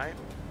max time?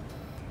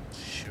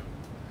 Shoot.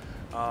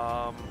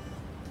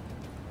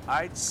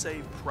 I'd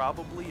say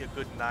probably a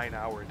good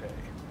 9-hour day,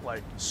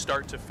 like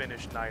start to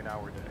finish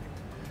 9-hour day.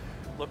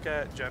 Look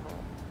at general.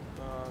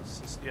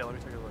 Yeah, let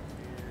me take a look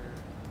here.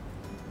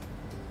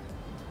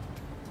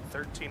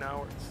 13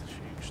 hours.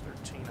 Sheesh,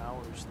 13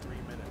 hours, 3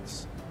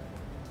 minutes.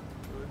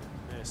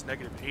 Goodness,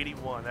 negative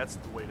 81. That's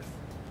the way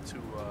to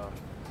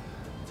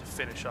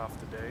finish off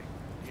the day.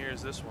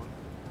 Here's this one.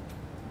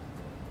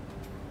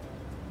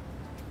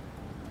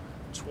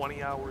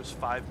 20 hours,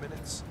 5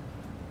 minutes.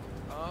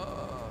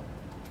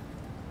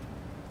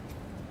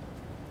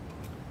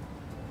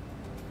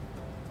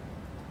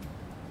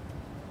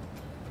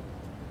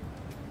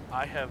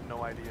 I have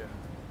no idea.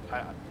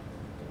 I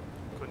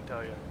couldn't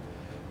tell you.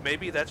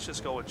 Maybe that's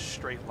just going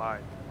straight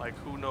line. Like,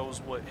 who knows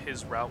what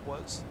his route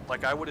was?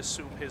 Like, I would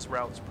assume his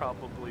route's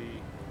probably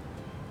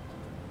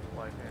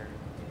like there.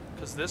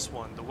 Because this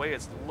one, the way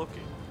it's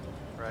looking,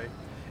 right,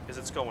 is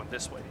it's going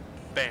this way.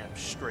 Bam,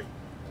 straight.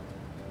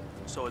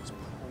 So it's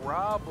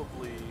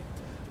probably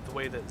the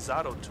way that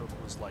Zato took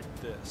was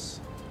like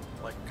this.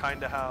 Like,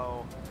 kind of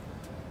how,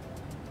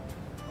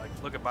 like,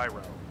 look at my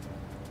route.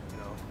 You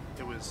know,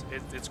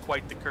 it's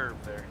quite the curve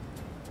there.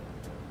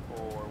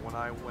 Or when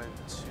I went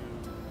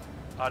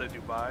to out of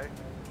Dubai,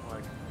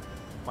 like,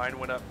 mine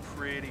went up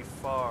pretty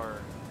far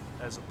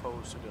as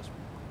opposed to just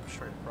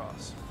straight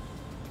across.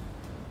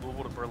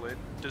 Louisville to Berlin.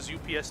 Does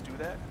UPS do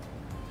that?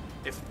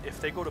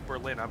 If they go to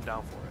Berlin, I'm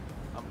down for it.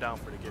 I'm down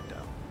for the get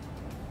down.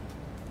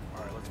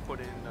 All right, let's put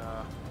in.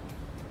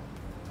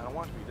 I don't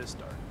want it to be this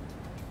dark.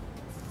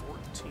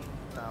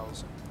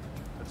 14,000.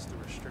 That's the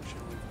restriction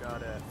we've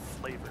got at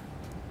flavor.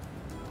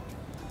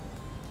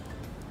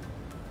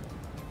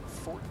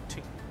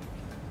 14.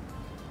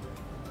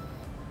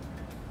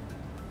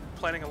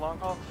 Planning a long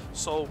haul.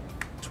 So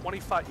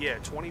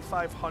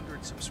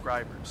 2,500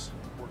 subscribers.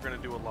 We're gonna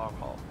do a long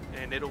haul,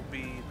 and it'll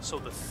be, so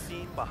the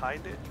theme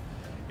behind it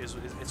is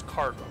it's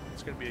cargo.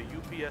 It's gonna be a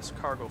UPS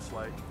cargo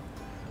flight,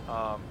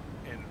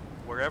 and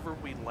wherever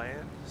we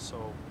land.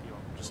 So, you know,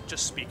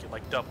 just speak it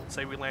like Dublin.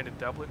 Say we land in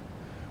Dublin,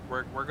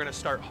 we're gonna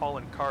start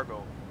hauling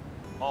cargo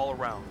all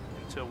around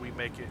until we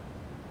make it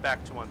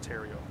back to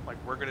Ontario. Like,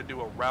 we're gonna do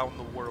a round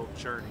the world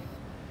journey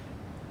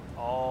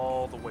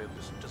all the way,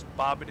 just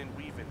bobbing and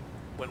weaving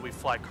when we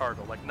fly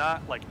cargo. Like,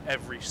 not like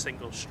every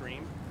single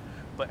stream,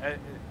 but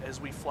as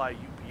we fly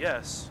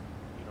UPS,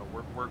 you know,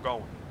 we're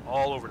going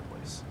all over the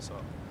place. So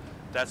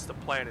that's the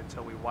plan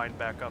until we wind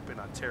back up in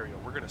Ontario.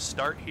 We're gonna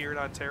start here in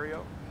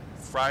Ontario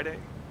Friday.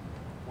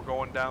 We're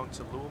going down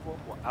to Louisville,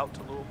 well, out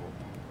to Louisville,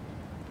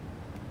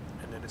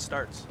 and then it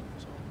starts.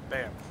 So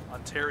bam,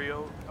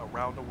 Ontario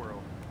around the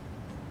world.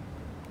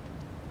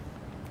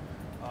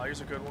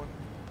 Here's a good one.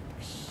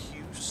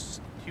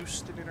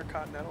 Houston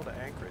Intercontinental to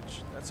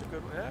Anchorage. That's a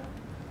good one. Yeah,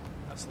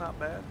 that's not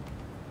bad.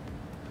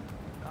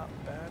 Not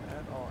bad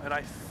at all. And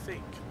I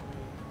think,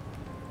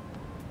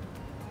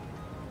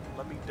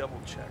 let me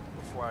double check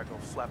before I go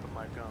flapping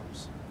my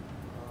gums.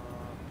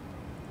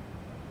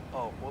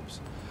 Oh,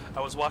 whoops.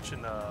 I was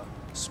watching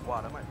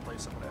Squad. I might play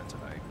some of that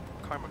tonight.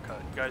 Karma Cut.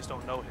 You guys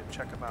don't know him.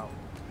 Check him out.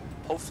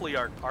 Hopefully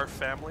our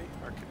family,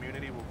 our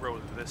community will grow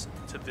to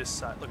this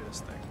side. Look at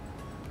this thing.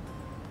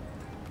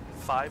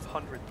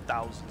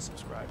 500,000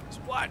 subscribers.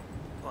 What?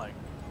 Like,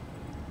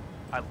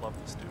 I love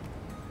this dude.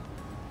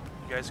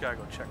 You guys gotta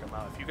go check him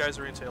out. If you guys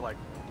are into like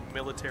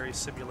military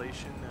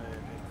simulation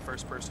and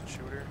first-person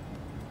shooter,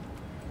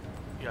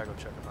 you gotta go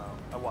check him out.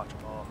 I watch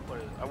him all.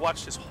 I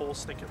watched his whole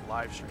stinking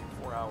live stream,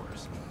 4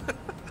 hours.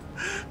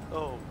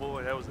 Oh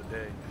boy, that was a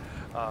day.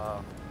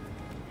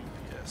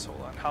 UPS,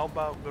 hold on. How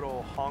about good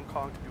old Hong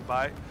Kong to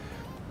Dubai?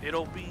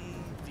 It'll be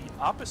the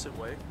opposite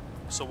way.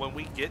 So when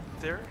we get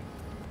there,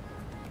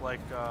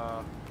 like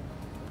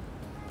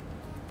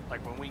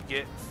when we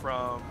get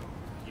from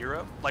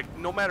Europe, like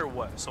no matter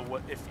what. So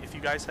what if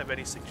you guys have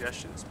any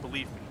suggestions,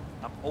 believe me,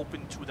 I'm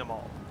open to them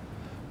all.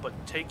 But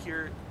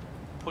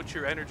put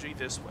your energy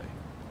this way.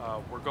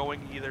 We're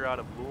going either out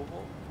of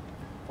Louisville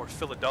or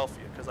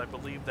Philadelphia, because I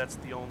believe that's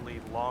the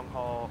only long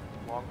haul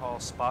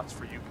spots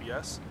for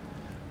UPS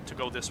to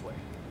go this way.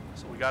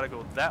 So we got to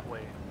go that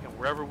way, and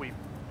wherever we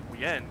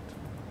end,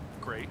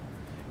 great,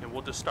 and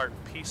we'll just start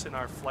piecing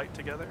our flight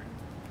together.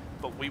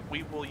 But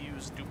we will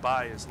use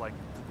Dubai as like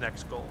the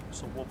next goal.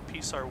 So we'll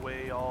piece our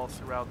way all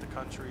throughout the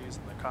countries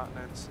and the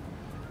continents.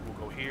 We'll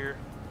go here,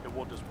 and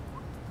we'll just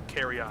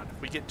carry on.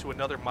 If we get to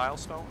another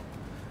milestone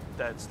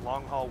that's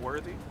long haul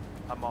worthy,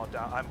 I'm all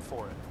down. I'm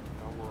for it.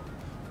 You know,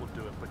 we'll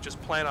do it. But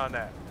just plan on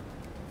that.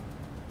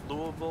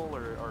 Louisville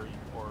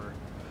or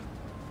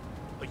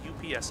a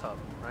UPS hub,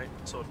 right?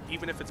 So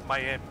even if it's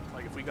Miami,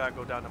 like if we gotta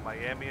go down to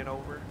Miami and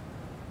over,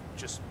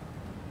 just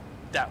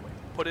That way.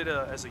 Put it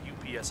as a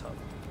UPS hub.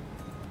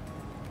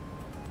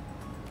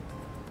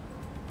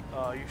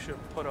 You should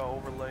put an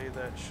overlay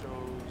that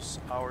shows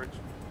our...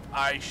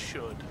 I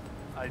should.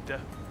 I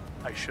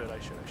should.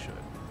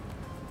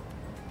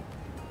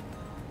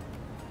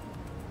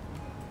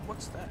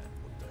 What's that?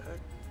 What the heck?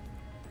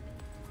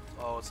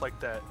 Oh, it's like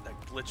that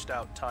glitched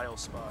out tile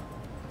spot.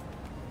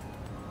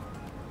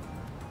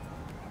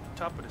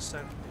 Top of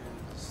descent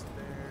is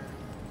there.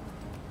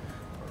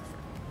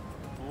 Perfect.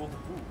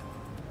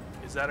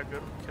 Ooh. Is that a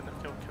good...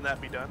 Can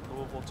that be done?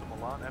 Louisville to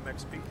Milan,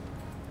 MXP?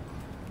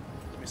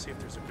 Let me see if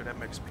there's a good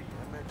MXP.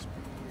 MXPX.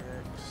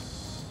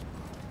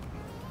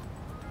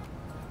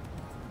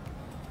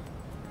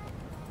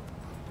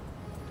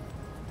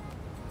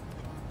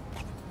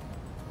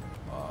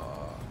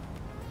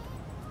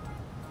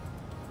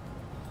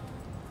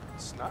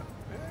 It's not.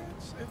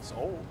 It's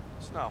old.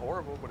 It's not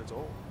horrible, but it's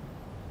old.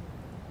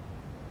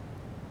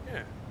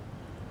 Yeah.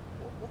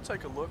 We'll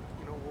take a look.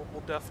 You know,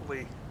 we'll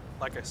definitely,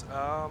 like I said,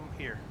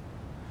 here.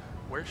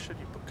 Where should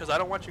you put? Because I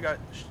don't want you guys.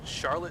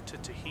 Charlotte to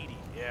Tahiti.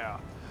 Yeah.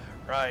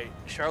 Right,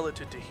 Charlotte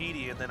to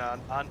Tahiti, and then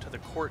on to the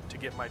court to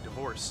get my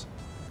divorce.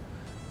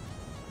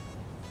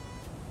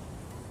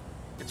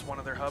 It's one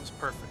of their hubs.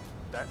 Perfect.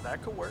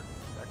 That could work.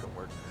 That could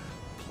work.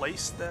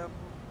 Place them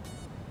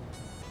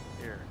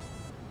here.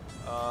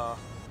 Man,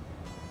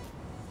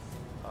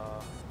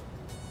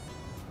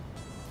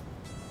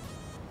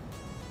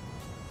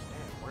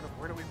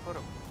 where do we put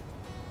them?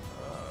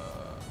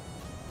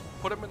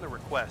 Put them in the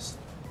request.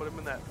 Put them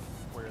in that.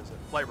 Where is it?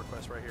 Flight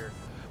request right here.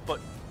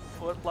 But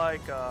put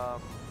like.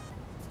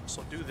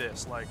 So do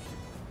this, like,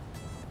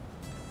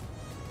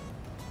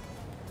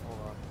 hold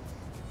on.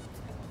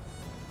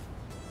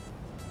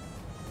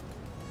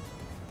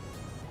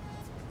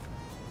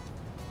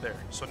 There,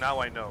 so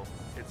now I know.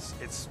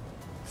 It's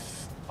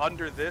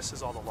under this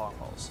is all the long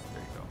hauls.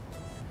 There you go.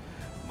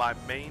 My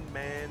main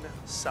man,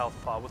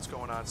 Southpaw. What's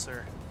going on,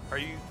 sir?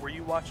 Were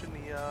you watching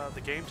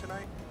the game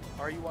tonight?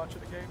 Are you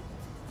watching the game?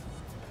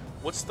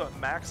 What's the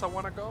max I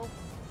want to go?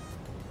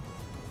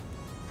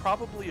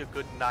 Probably a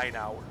good 9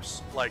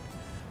 hours. Like,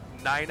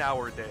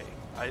 9-hour day,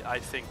 I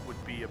think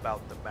would be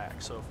about the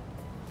max. So,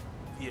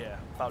 yeah,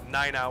 about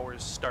 9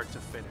 hours start to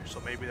finish. So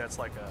maybe that's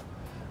like a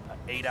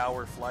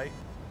 8-hour flight,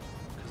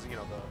 because you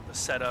know the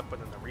setup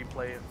and then the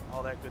replay and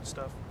all that good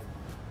stuff.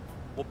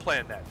 We'll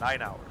plan that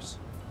 9 hours.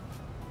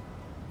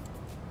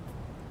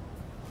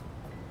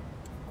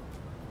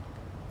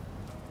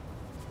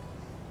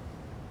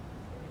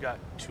 You got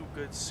 2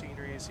 good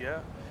sceneries,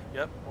 yeah,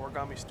 yep.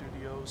 Origami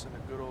Studios and a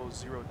good old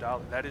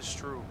 $0. That is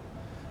true.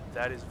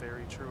 That is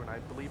very true, and I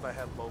believe I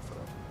have both of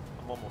them.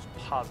 I'm almost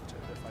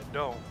positive. If I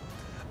don't,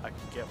 I can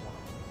get one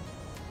of them.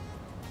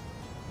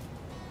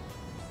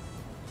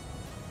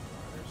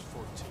 There's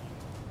 14.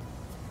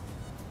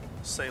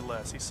 Say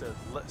less. He said,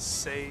 "Let's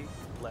say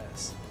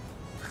less."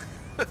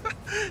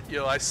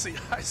 Yo, I see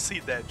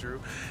that,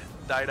 Drew.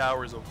 9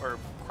 hours of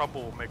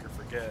Crumble will make her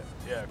forget.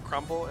 Yeah,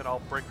 Crumble, and I'll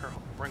bring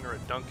her a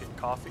Dunkin'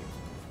 coffee.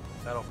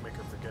 That'll make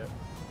her forget.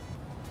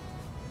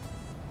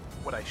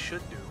 What I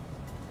should do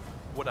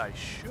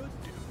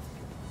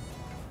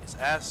is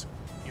ask,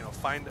 you know,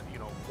 find, you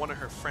know, one of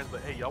her friends,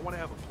 but hey, y'all want to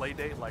have a play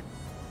date? Like,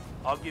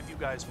 I'll give you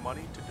guys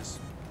money to just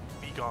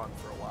be gone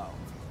for a while.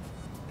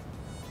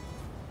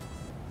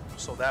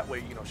 So that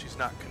way, you know, she's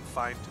not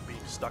confined to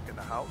being stuck in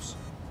the house,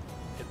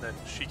 and then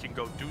she can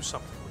go do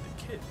something with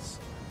the kids.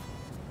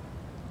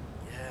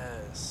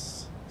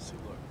 Yes. See,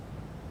 look.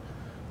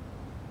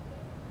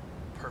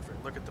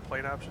 Perfect. Look at the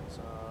plane options.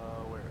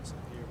 Where is it?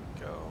 Here we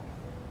go.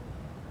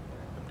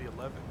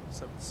 MD-11,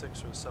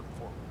 7.6 or 7.4.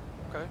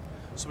 Okay,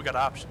 so we got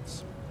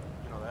options.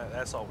 You know,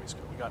 that's always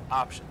good. We got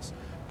options.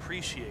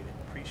 Appreciate it.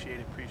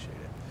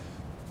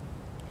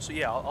 So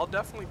yeah, I'll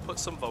definitely put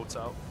some votes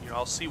out. You know,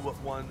 I'll see what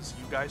ones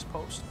you guys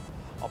post.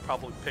 I'll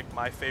probably pick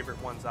my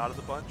favorite ones out of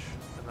the bunch,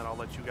 and then I'll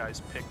let you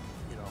guys pick,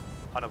 you know,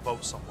 on a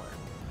vote somewhere.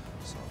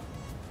 So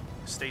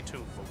stay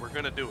tuned, but we're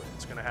gonna do it.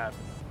 It's gonna happen.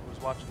 I was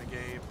watching the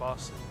game.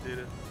 Boston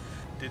did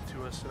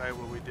to us tonight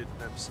what we did to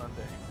them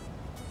Sunday.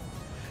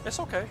 It's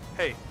okay.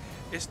 Hey.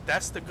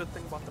 That's the good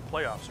thing about the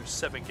playoffs. There's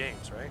 7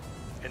 games, right?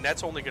 And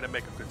that's only going to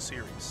make a good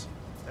series.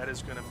 That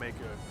is going to make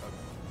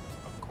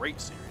a great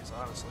series,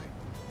 honestly.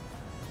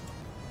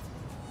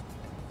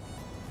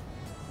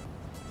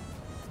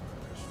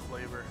 There's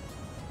flavor.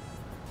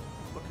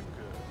 Looking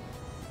good.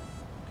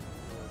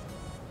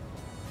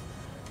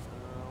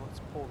 Let's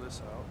pull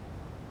this out.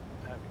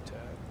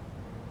 Habitat.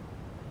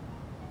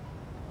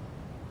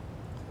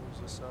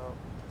 Close this out.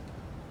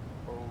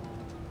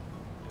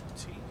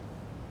 OT.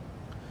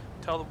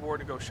 Tell the board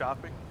to go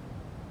shopping.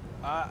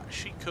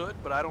 She could,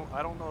 but I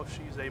don't know if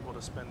she's able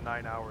to spend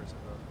 9 hours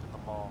in the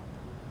mall.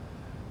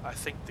 I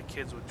think the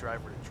kids would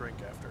drive her to drink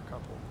after a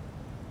couple.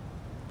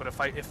 But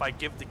if I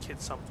give the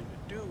kids something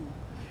to do,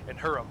 and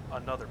her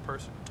another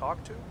person to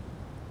talk to,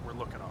 we're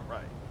looking all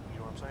right. You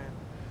know what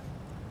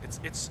I'm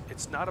saying?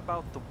 It's not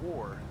about the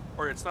war,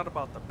 or it's not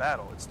about the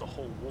battle. It's the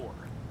whole war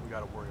we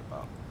got to worry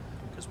about.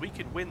 Because we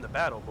can win the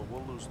battle, but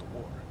we'll lose the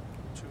war.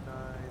 2,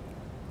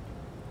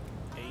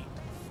 9, 8,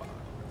 5.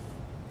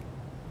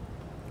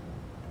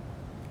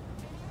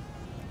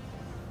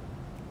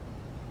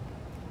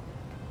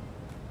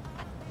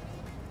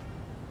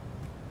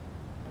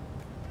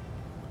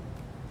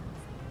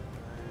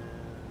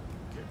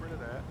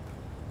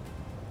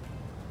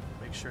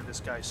 sure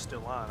this guy's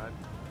still on. I'd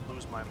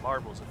lose my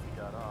marbles if he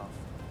got off.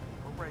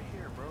 We're right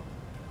here, bro.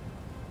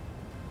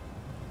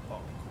 Oh,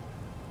 cool.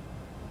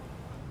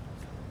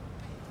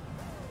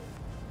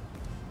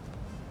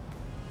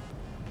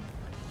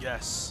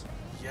 Yes.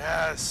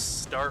 Yes.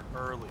 Start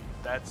early.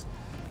 That's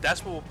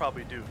what we'll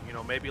probably do. You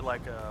know, maybe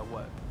like a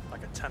what?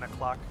 Like a 10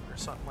 o'clock or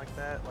something like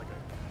that. Like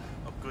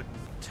a good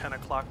 10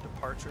 o'clock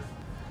departure.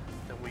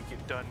 Then we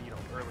get done, you know,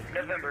 early.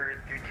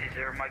 November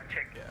 320, mic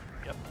check.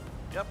 Yeah.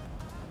 Yep.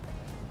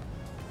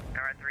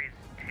 Alright,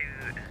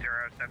 320,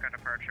 SoCal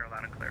departure,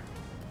 loud and clear.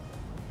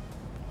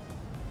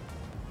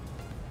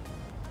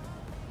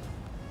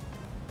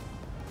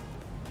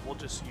 We'll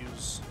just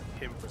use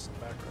him for some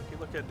background. Can you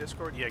look at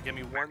Discord? Yeah, give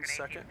me 1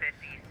 second.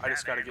 I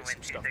just gotta get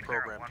some stuff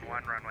programmed here.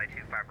 Runway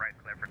 25 right,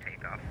 clear for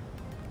takeoff.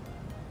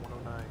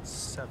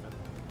 1097.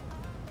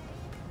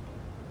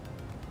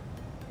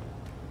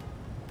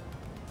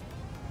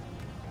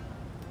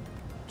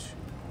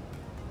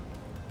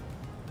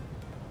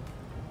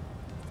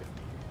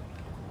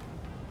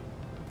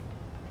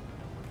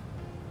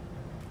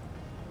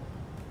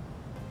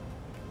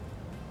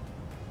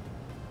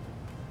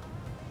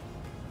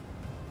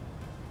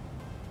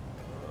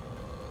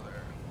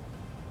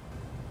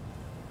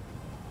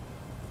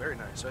 Very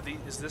nice.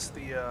 Is this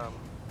the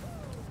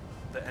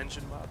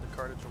engine mod, the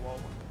Carter Jawal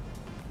one?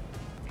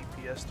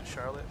 VPS to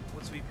Charlotte?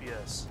 What's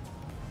VPS?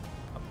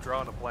 I'm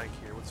drawing a blank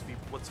here. What's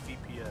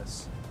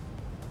VPS?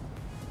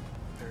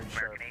 Very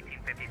sharp. American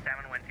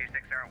 1857, wind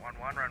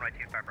 26011, runway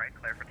 25 right,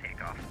 clear for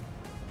takeoff.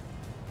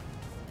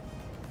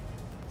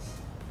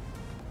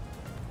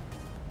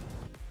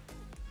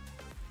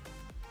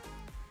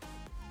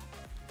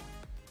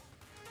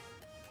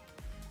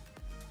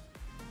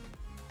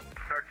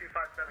 Star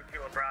 257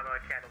 Kilo Bravo,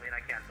 Catalina,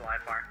 cancel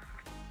IFR.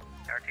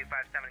 Star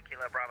 257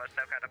 Kilo Bravo,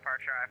 SoCal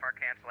departure, IFR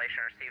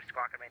cancellation received,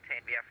 squawk and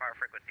maintain VFR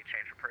frequency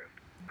change approved.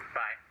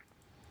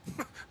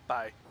 Bye.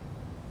 Bye.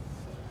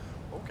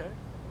 Okay.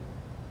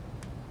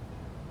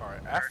 Alright,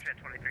 after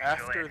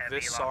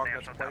this song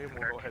that's playing,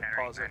 we'll go ahead and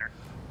pause it.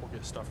 We'll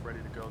get stuff ready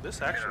to go.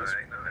 This actually is...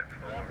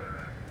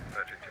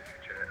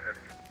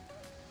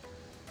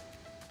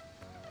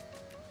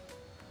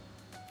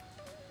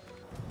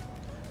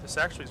 This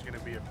actually is going to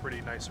be a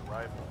pretty nice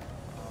arrival.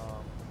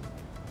 I'll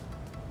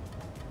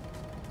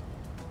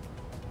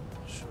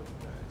show you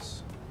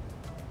guys.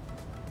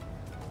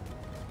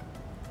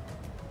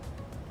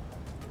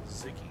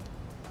 Ziggy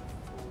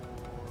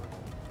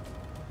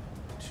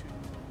for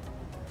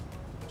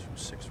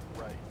 226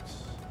 right.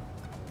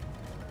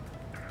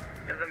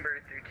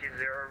 November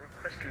 320,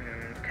 requesting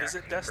Is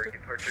it destined?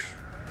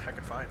 Heck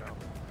if I know.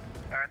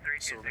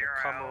 So we're gonna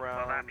come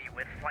around. Will that be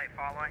with flight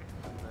following?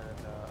 And then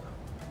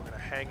we're gonna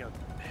hang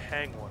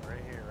one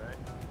right here, right?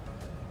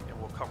 And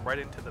we'll come right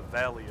into the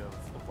valley of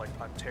like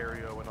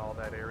Ontario and all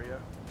that area.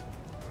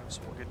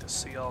 So we'll get to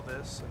see all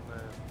this, and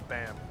then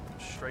bam,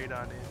 straight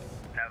on in.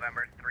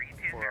 November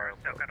 320,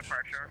 SoCal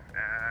departure.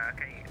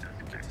 Okay.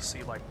 Get to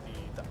see like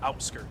the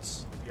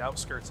outskirts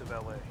of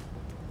LA.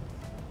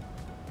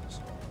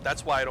 So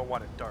that's why I don't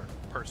want it dark,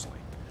 personally.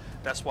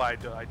 That's why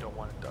I don't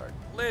want it dark.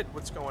 Lid,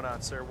 what's going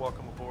on, sir?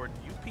 Welcome aboard.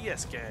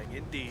 UPS gang,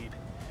 indeed.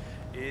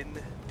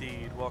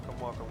 Indeed. Welcome,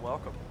 welcome,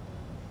 welcome.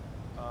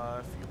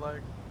 If you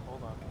like,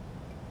 hold on.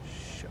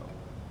 Show.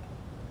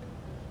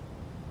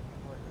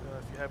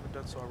 If you haven't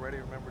done so already,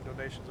 remember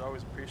donations are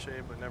always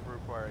appreciated but never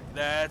required.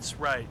 That's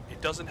right. It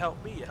doesn't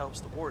help me, it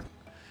helps the warden.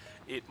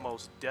 It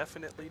most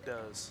definitely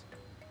does.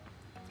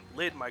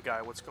 Lid, my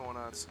guy, what's going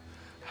on?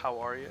 How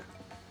are you?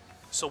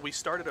 So we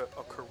started a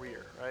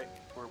career, right?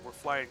 We're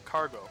flying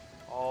cargo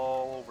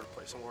all over the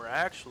place, and we're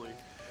actually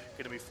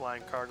going to be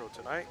flying cargo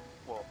tonight.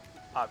 Well,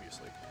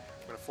 obviously,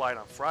 we're going to fly it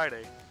on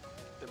Friday,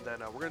 and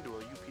then we're going to do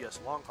a UPS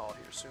long haul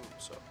here soon.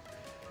 So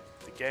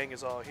the gang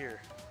is all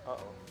here.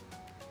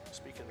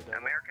 Speaking of the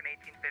devil. American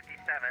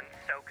 1857,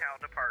 SoCal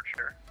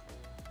departure.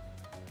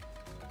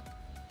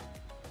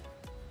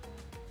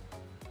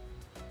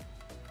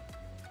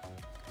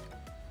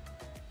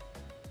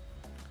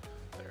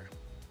 There.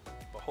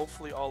 But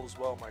hopefully all is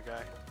well, my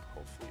guy.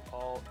 Hopefully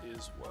all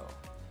is well.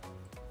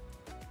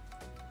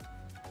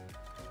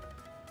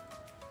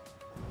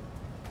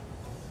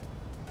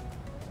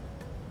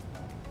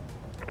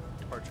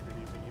 Departure good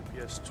evening.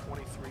 UPS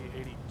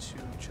 2382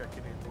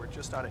 checking in. We're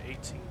just out of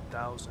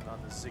 18,000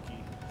 on the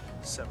Ziggy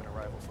 7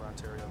 arrival for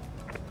Ontario.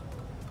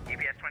 UPS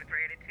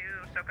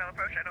 2382, SoCal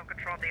approach. I don't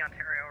control the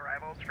Ontario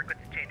arrivals.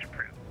 Frequency change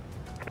approved.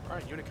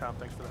 Alright, Unicom,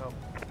 thanks for the help.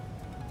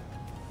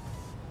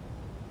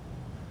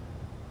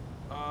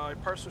 A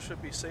parcel should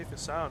be safe and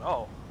sound.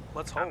 Oh,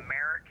 let's hope.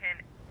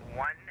 American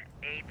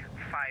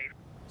 185.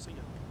 See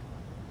ya.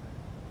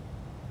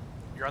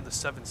 You're on the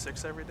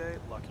 7-6 every day?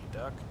 Lucky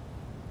duck.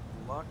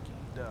 Lucky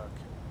duck.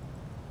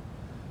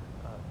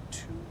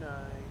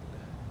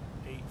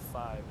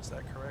 2985, is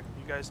that correct?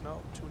 You guys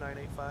know?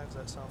 2985, does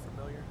that sound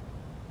familiar?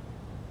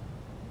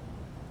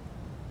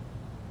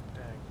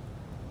 Dang.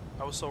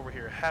 I was over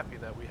here happy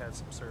that we had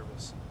some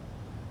service.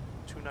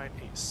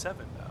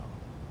 2987 now.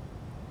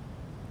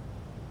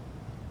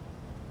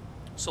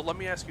 So let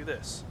me ask you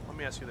this.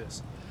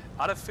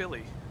 Out of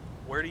Philly,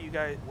 where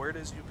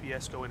does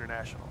UPS go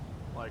international?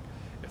 Like,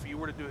 if you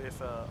were to do,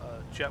 if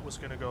a jet was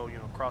going to go, you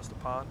know, across the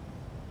pond,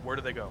 where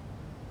do they go?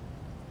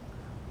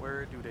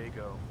 Where do they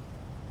go?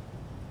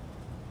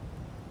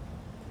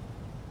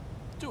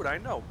 Dude, I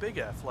know, big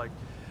F. Like,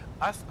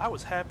 I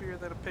was happier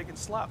than a pig in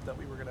slop that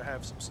we were going to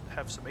have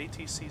some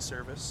ATC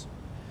service.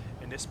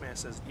 And this man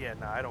says, yeah,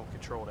 nah, I don't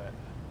control that.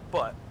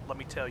 But let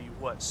me tell you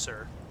what,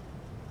 sir.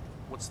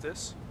 What's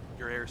this?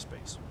 Your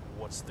airspace.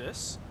 What's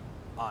this?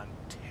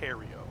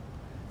 Ontario.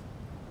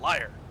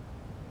 Liar.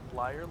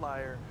 Liar,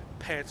 liar.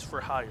 Pants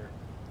for hire.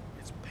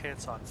 It's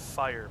pants on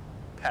fire,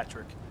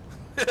 Patrick.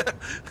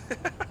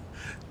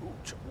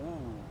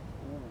 Ooh,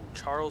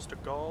 Charles de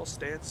Gaulle,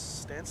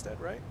 Stansted,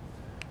 right?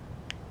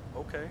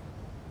 Okay.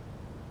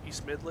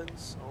 East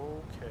Midlands.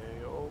 Okay.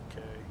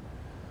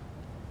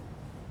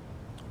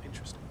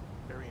 Interesting.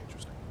 Very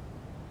interesting.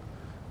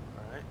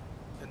 All right.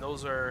 And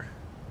those are...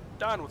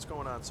 Don, what's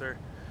going on, sir?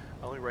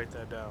 I'll only write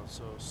that down.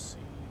 So, C,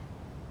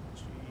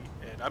 G...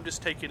 And I'm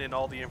just taking in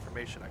all the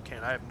information I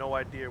can. I have no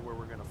idea where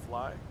we're going to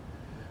fly.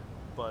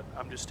 But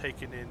I'm just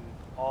taking in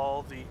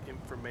all the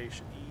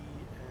information. E,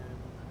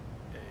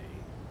 N,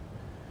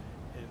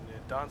 A... And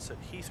Don said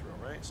Heathrow,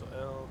 right? So,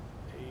 L,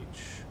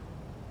 H,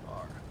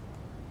 R.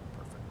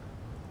 Perfect.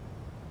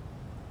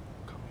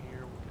 Come here.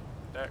 We'll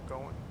get that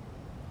going.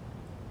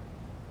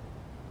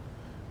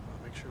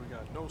 Make sure we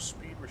got no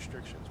speed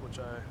restrictions, which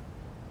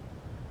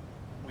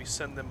we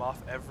send them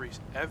off every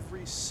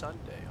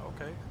Sunday,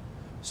 okay?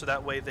 So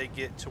that way they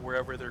get to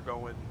wherever they're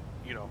going,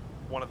 you know,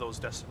 one of those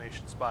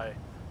destinations by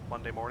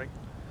Monday morning.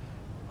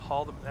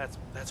 Haul them.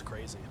 That's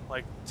crazy.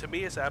 Like, to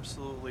me, it's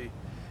absolutely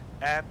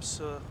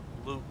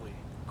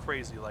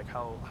crazy. Like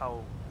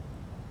how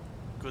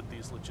good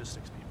these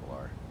logistics people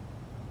are.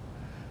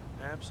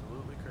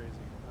 Absolutely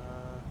crazy.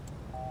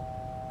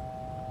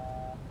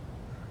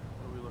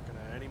 What are we looking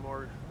at? Any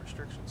more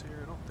restrictions here?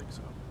 I don't think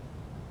so.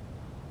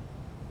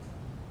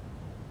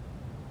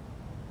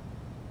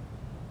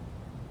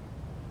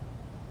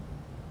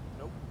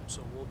 Nope.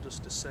 So we'll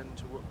just descend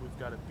to what we've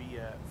got to be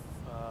at,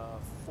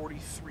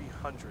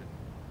 4,300.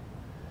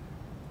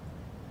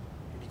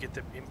 And you get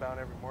them inbound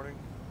every morning?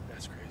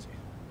 That's crazy.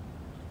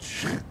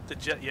 The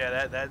jet,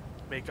 yeah, that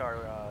make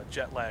our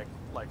jet lag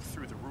like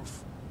through the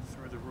roof,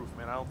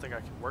 man. I don't think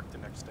I can work the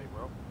next day,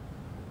 bro.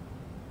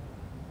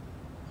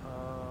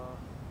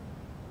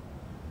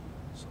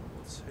 So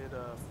let's hit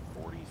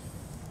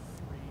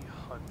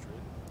 4,300.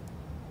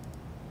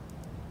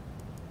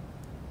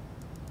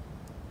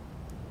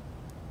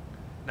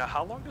 Now,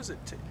 how long does it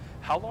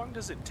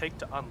take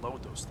to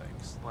unload those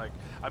things? Like,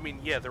 I mean,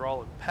 yeah, they're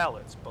all in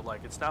pallets, but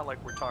like, it's not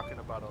like we're talking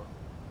about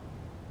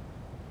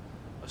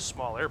a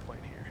small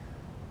airplane here.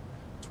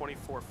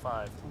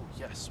 24.5. Ooh,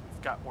 yes,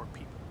 we've got more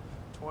people.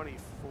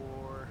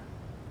 24.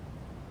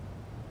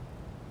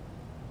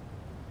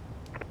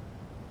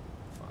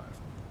 5.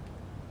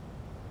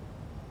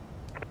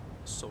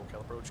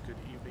 SoCal approach. Good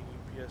evening,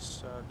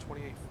 UPS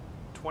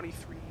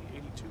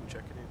 2382.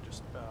 Checking in,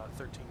 just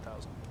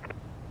 13,000.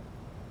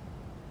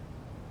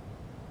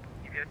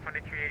 UPS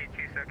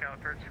 2382, SoCal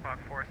approach, squawk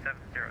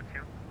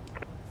 4702.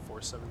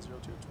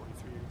 4702,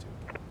 2382.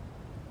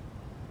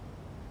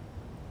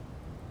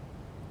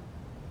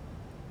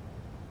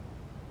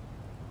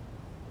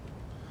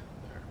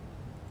 There.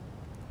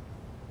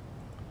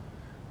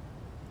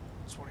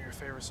 It's one of your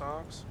favorite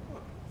songs? Huh.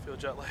 Feel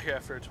jet lag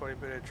after a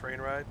 20-minute train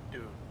ride?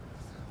 Dude,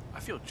 I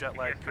feel jet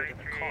lag good in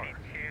the car.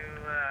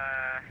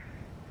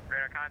 2382,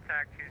 radar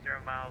contact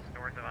 20 miles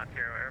north of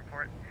Ontario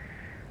Airport.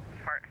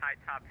 Depart high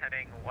top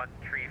heading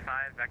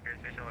 135, vectors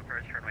visual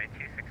approach runway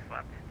 26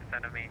 left.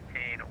 Descend and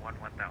maintain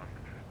 11,000.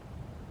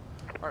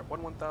 Alright,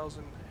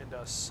 11,000, and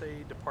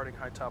say departing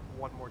high top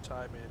one more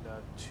time, and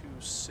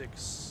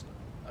 26,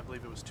 I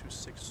believe it was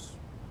 26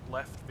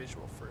 left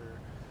visual for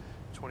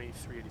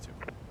 2382.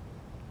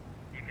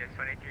 UPS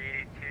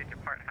 2382,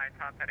 depart high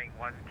top heading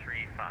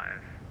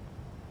 135.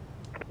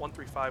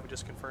 135, we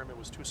just confirmed it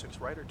was 26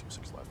 right or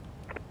 26 left?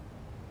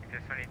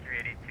 UPS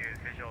 2382 is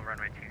visual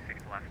runway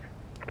 26 left.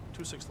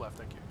 26 left,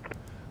 thank you.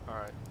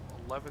 Alright,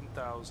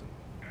 11,000.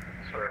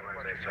 Sorry,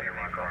 Wednesday, second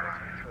one call.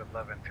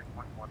 211,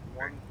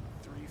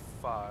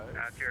 135.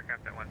 To your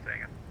captain, 1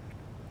 second.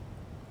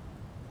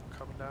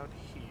 Coming down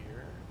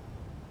here.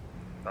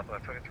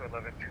 Southwest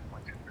 2211,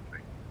 2.233.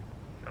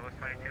 Southwest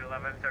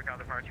 2211, SoCal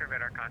departure,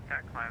 radar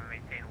contact, climb and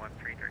maintain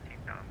 13,000.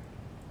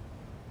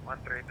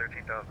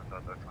 13,000,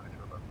 Southwest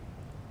 2211.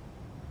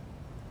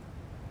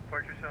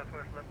 Departure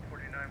Southwest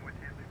 1149 with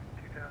you,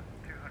 leaving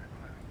 2,200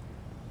 miles.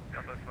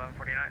 Southwest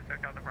 1149,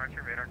 SoCal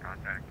departure, radar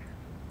contact.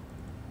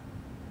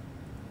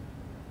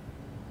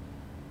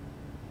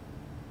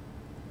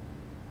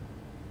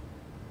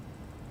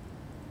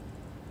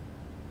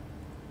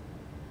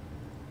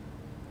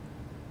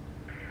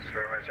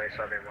 Sir, Wednesday,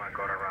 71,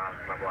 going around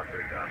level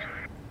 3000.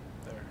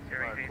 There.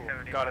 Alright, cool.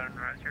 7371, Got it.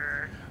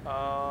 roger.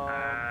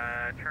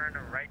 Turn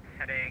right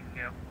heading...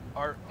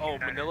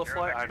 Manila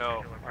flight? I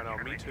know,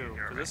 me too.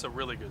 Because this is a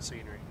really good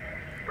scenery.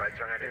 Right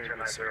turn heading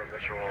 290,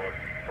 visual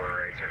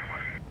for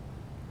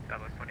 801.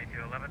 Southwest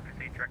 2211,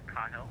 proceed direct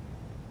Cahill.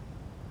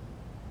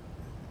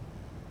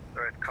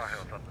 Alright,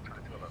 Cahill, Southwest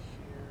 2211.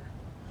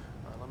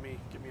 Here.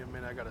 Give me a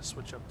minute. I gotta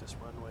switch up this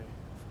runway,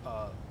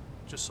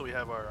 just so we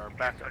have our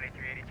backup.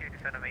 2382,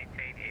 descend and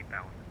maintain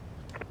 8,000.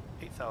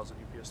 8,000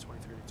 UPS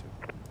 2382.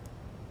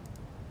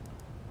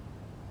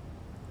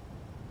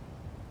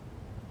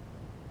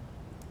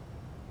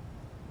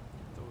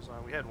 Get those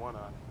on. We had one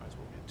on. Might as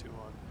well get two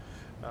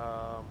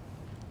on.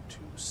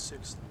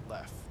 26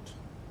 left.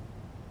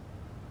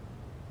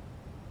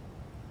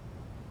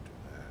 Do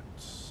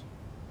that.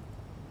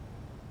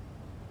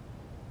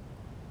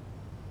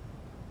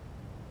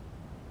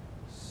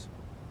 So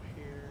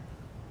here.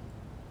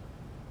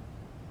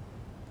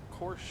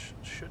 Course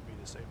should be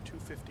the same.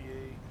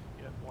 258.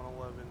 Yep,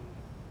 111.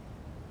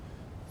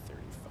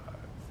 35.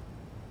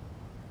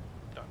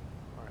 Done.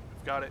 All right,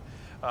 we've got it.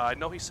 I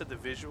know he said the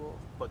visual,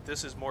 but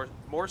this is more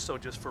so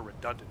just for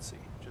redundancy,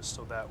 just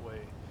so that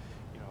way,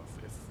 you know,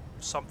 if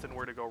something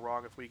were to go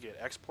wrong, if we get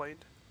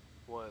X-planed,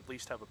 we'll at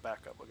least have a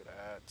backup. Look at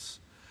that.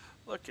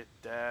 Look at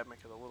that.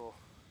 Make it a little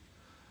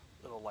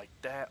like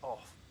that.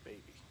 Oh,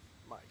 baby.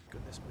 My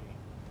goodness me.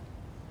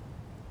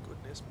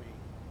 Goodness me.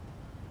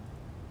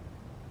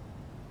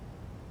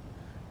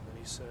 Then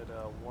he said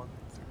 1-3.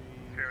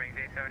 Wings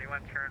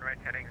 871, turn right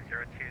heading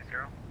 020.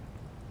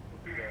 We'll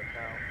do that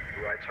now.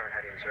 Right turn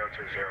heading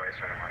 020,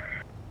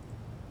 871.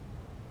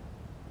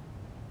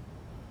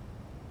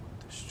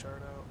 This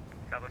chart out.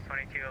 Southwest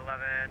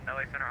 2211,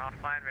 LA Center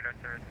offline, radar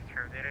service is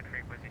terminated,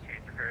 frequency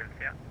change occurred,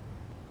 see ya.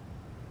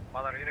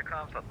 Mother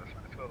Unicom, Southwest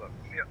 2211,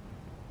 see ya.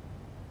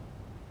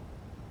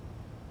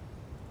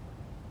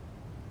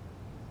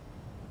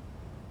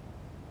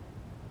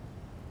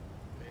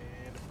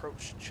 And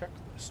approach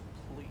checklist,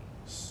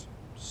 please.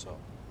 So,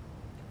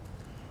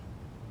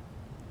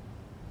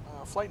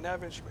 flight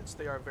nav instruments,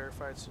 they are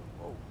verified. So,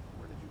 oh,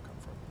 where did you come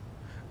from?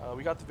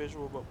 We got the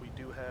visual, but we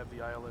do have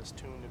the ILS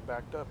tuned and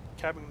backed up.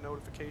 Cabin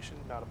notification,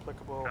 not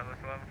applicable.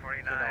 Southwest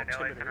 1149,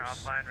 LA Center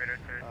offline, radar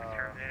service is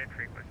terminated,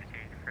 frequency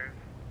change approved.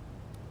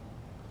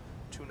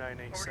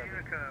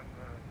 2987.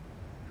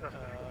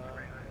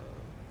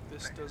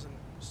 This doesn't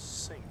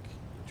sync.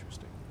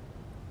 Interesting.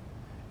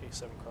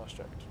 87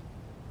 cross-checked.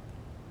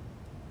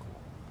 Cool.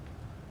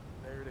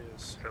 There it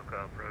is.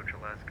 SoCal approach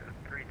Alaska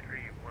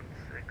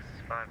 3316,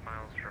 5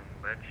 miles from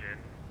Legend.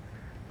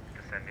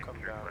 Descending Come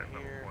through down flight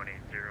here. level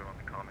 180 on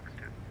the comics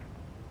tube.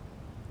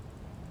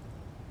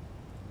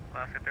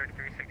 Alaska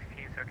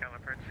 3316, SoCal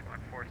approach,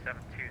 squawk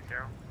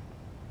 4720.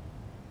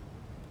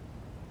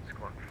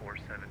 Squawk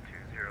 4720,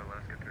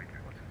 Alaska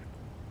 3316.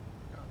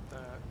 Got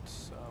that.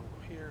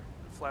 Here,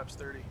 flaps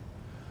 30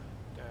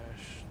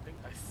 dash.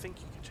 I think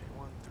you can change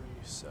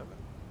 137.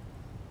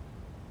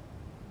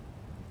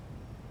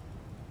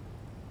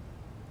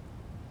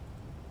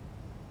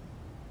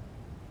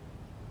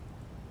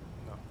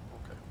 No.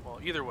 Okay. Well,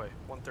 either way,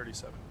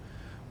 137.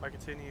 Might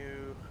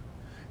continue.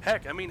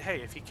 Heck, I mean,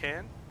 hey, if you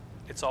can,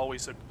 it's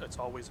always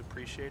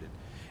appreciated.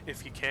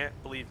 If you can't,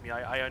 believe me,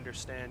 I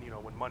understand. You know,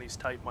 when money's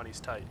tight, money's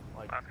tight.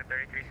 Like, Alaska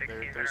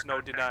 3316, there's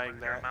no denying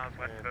that. miles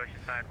west of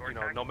Ocean Side, And, you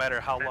know, no matter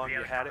how long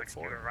you had it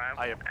for,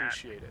 I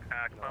appreciate it.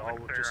 You know,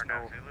 I'll just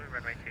know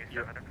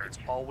it's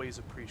always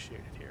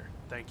appreciated here.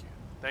 Thank you.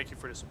 Thank you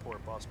for the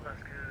support, boss man.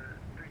 Alaska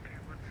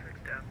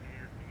 3316, down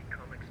PSB,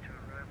 comics to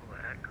arrival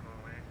at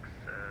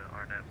comics,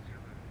 RNAV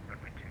Zulu,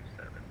 runway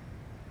 27.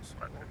 So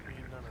it won't be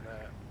none of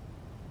that.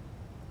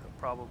 They'll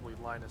probably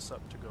line us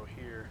up to go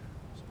here.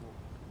 So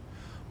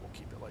we'll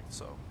keep it like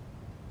so.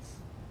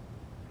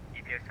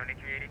 EPS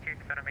 2382,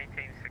 descend and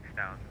maintain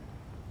 6,000.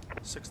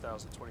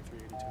 6,000,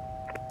 2382.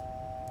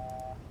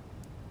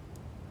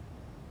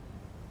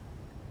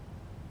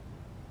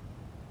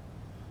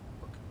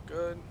 Looking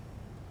good.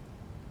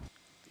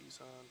 These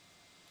on.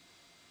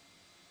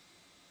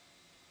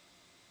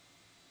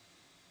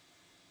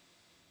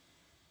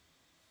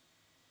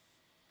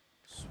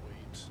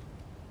 Sweet.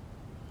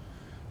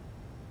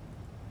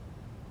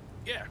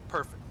 Yeah,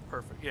 perfect.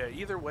 Perfect. Yeah,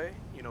 either way,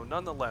 you know,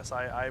 nonetheless,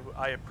 I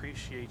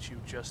appreciate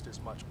you just as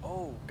much.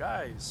 Oh,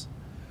 guys,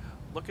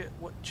 look at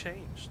what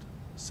changed.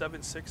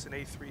 7.6 and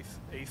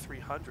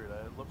A300.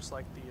 It looks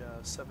like the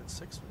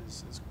 7.6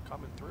 is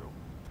coming through.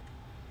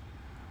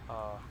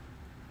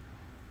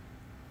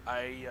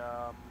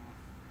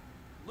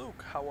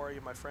 Luke, how are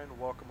you, my friend?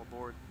 Welcome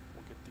aboard.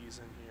 We'll get these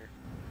in here.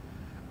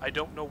 I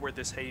don't know where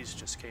this haze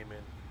just came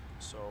in,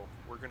 so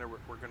we're gonna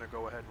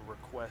go ahead and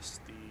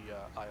request the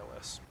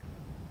ILS.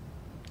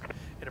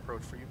 In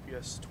approach for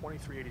UPS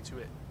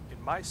 2382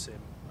 in my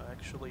sim,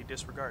 actually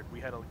disregard.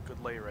 We had a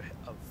good layer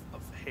of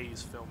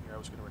haze film here. I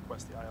was going to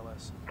request the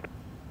ILS.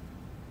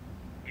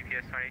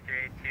 UPS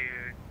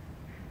 2382,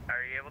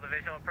 are you able to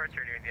visual approach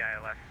or doing the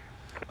ILS?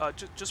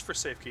 Just for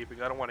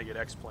safekeeping, I don't want to get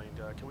X-planed.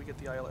 Can we get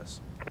the ILS?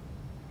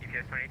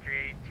 UPS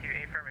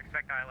 2382, affirm,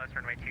 expect ILS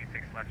runway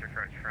 26 left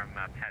approach from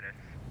Pettis.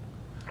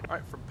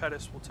 Alright, from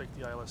Pettis, we'll take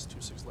the ILS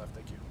 26 left,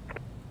 thank you.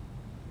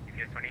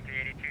 UPS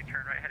 2382,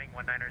 turn right heading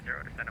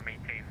 190, descend and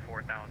maintain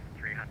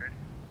 4,300.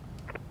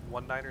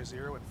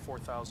 190 and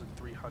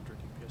 4,300,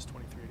 UPS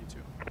 2382.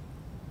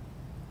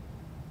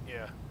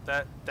 Yeah,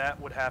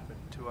 that would happen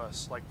to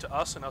us, like to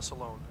us and us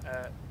alone.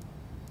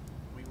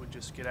 We would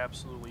just get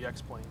absolutely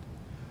explained.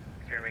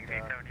 Zero wing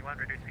 871,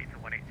 reduce speed to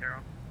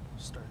 180.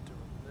 Start doing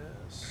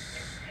this.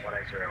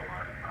 1801,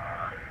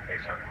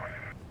 871.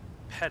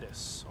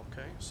 Pettis,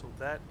 okay, so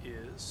that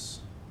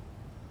is.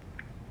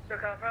 So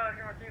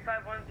California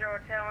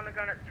 3510, tail on the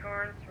gun at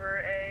Torrance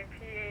for a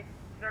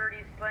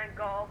P-30 slant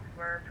golf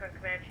for Twin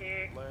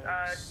Comanche.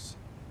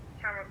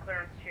 Camera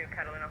clearance to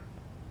Catalina.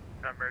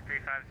 Number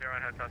 350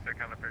 Hotel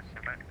SoCal approach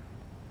to back.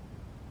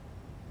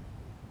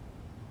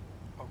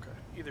 Okay,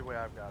 either way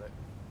I've got it.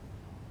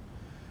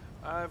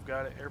 I've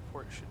got it.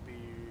 Airport should be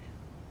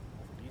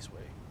over this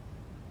way.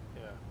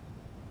 Yeah.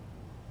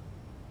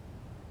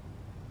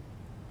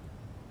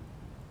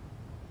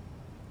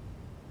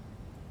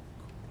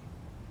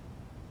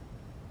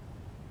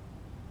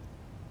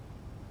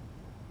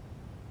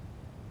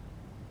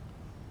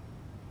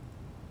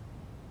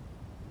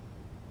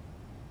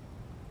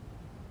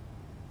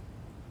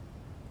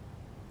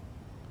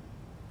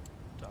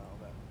 Dial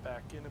that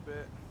back in a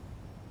bit.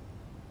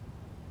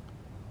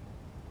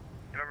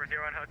 November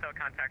 01 Hotel,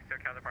 contact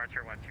SoCal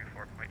departure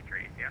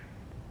 124.3, yeah.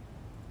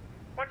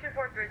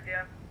 1243,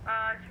 yeah.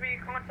 Should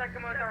we contact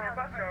them with our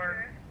request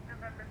or?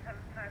 November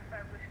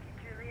 755 Whiskey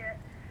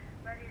Juliet,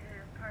 ready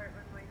to depart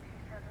runway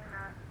 27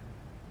 at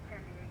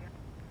San Diego.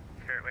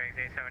 Spirit Wings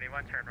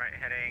 871, turn right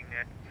heading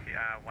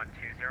 120.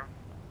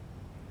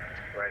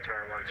 Right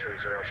turn 120,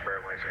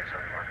 Spirit Wings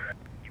 871.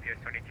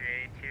 UPS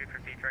 2382,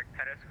 proceed direct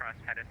Pettis, cross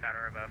Pettis at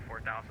or above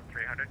 4,300,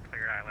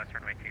 cleared ILS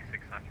runway 26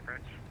 left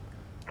approach.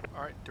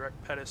 Alright,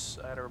 direct Pettis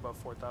at or above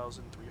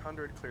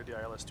 4,300, cleared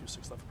the ILS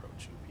 26 left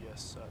approach,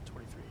 UPS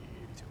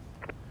 2382.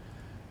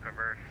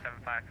 Number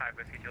 755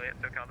 Whiskey Juliet,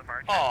 SoCal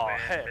departure. Oh,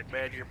 heck,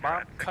 man, your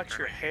mom cut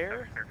your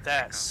hair?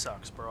 That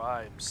sucks, bro.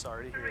 I'm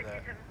sorry to hear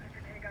that.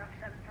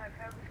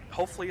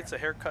 Hopefully it's a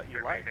haircut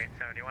you like.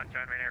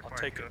 I'll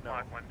take it,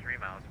 no. 13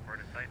 miles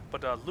reported site.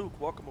 But Luke,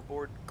 welcome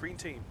aboard. Green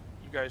Team,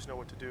 you guys know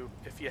what to do.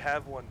 If you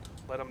have one,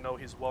 let him know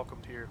he's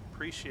welcomed here.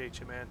 Appreciate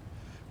you, man.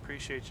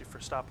 Appreciate you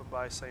for stopping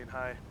by, saying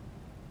hi.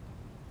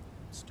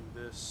 Let's do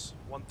this.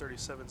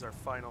 137's our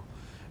final.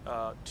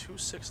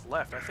 26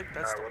 left. I think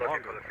that's the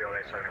longer one.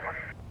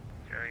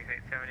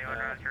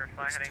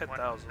 It's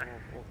 10,000.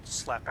 We'll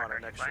slap on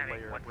an extra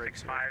layer of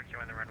brakes here.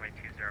 Join the runway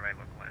 20 right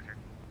localizer.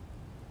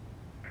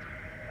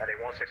 Heading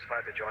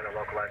 165 to join the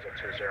localizer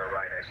 20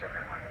 right,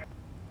 A71.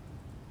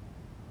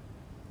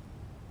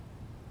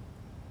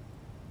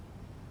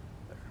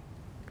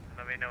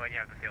 Let me know when you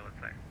have the field in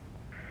sight.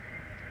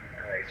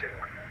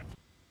 A71.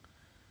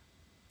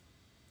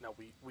 Now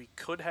we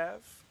could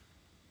have,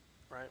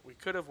 right? We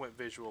could have went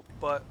visual,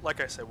 but like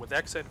I said, with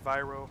XN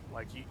Viro,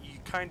 like you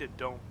kind of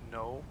don't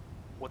know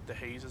what the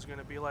haze is going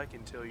to be like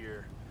until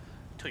you're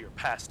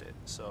past it.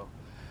 So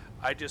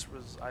I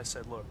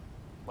said, look,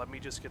 let me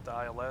just get the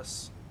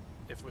ILS.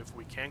 If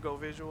we can go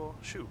visual,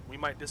 shoot, we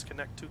might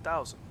disconnect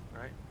 2,000,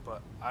 right?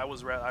 But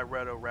I'd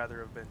rather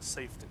have been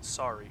safe than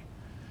sorry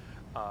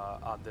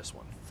on this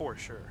one for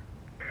sure.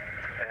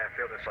 And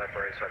field in sight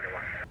for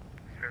A71.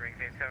 Spirit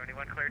Wings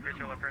 871, cleared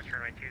visual approach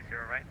runway 20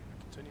 right.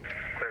 Continue.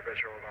 Clear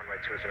visual runway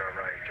 20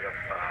 right.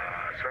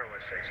 Spirit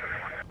Wings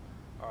 871.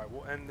 All right,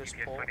 we'll end this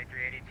UPS poll.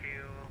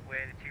 2382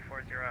 with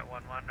 240 at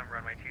 11,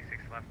 runway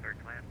 26 left, cleared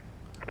to land.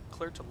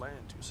 Cleared to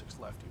land, 26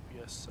 left,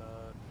 UPS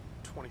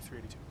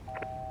 2382.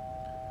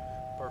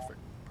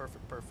 Perfect,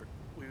 perfect, perfect.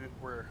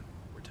 We're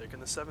taking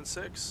the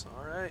 76.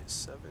 All right,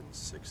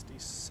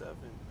 767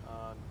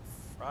 on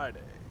Friday.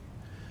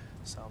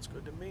 Sounds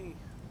good to me.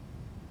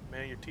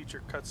 Man, your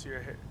teacher cuts your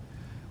hair.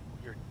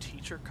 Your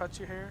teacher cuts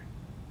your hair?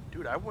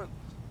 Dude, I wouldn't.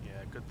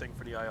 Yeah, good thing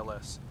for the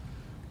ILS.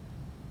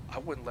 I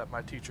wouldn't let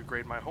my teacher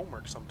grade my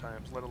homework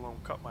sometimes, let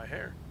alone cut my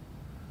hair.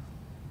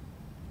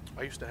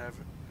 I used to have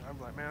it. I'm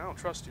like, man, I don't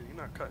trust you. You're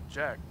not cutting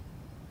jack.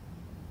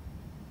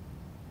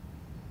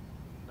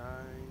 9.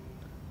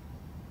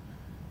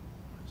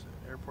 What is it?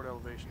 Airport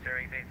elevation.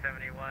 Spirit Wings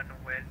 871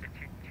 with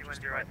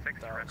 210 at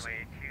 6, runway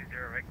 20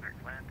 right, cleared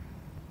to land.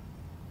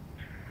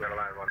 Red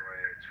line runway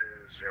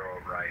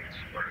 20 right,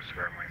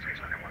 Spirit Wings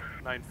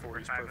 871.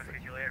 940 is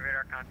perfect. Juliet,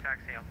 radar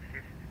contact, see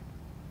altitude.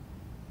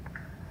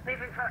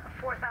 Leaving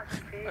 4,000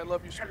 feet. I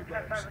love you,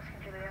 Screwdrives.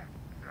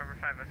 Number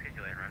 5 Whiskey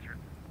Juliet, roger.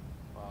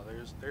 Wow,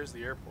 there's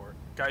the airport.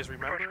 Guys,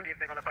 remember when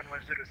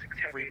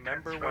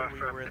we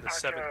were in the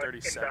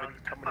 737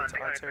 coming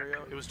into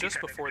Ontario? It was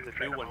just before the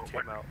new one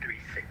came out.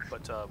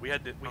 But we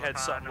had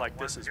something like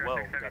this as well.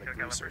 We got a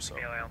greaser, so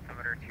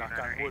knock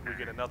on wood, we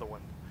get another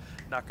one.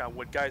 Knock on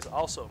wood. Guys,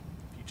 also,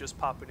 if you just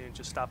popping in,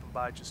 just stopping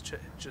by, just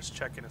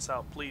checking us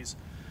out, please,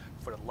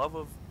 for the love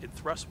of In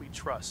Thrust We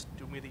Trust,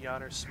 do me the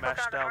honor,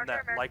 smash down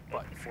that like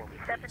button for me,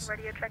 please.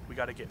 We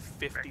got to get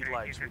 50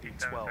 likes. We need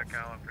 12.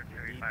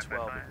 We need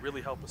 12. It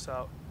really help us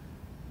out.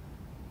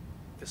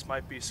 This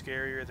might be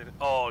scarier than...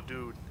 Oh,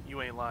 dude,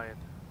 you ain't lying.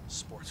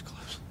 Sports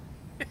clubs.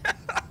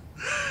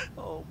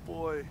 Oh,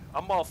 boy.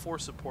 I'm all for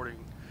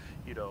supporting,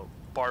 you know,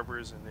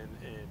 barbers and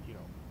you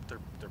know,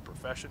 their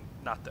profession.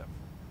 Not them.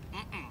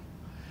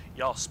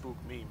 Y'all spook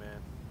me,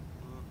 man.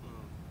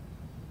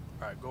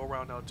 Alright, go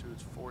around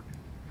altitudes 4.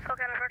 SoCal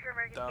Departure,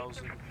 American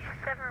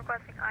 1857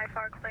 requesting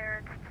IFAR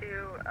clearance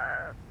to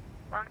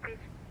Long Beach.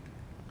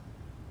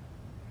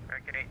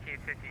 American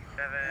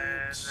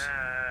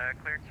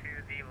 1857, clear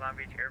to the Long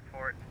Beach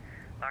Airport.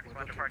 LOX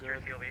 1 departure,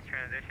 CLV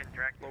transition,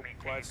 direct,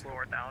 maintain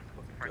 4,000,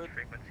 departure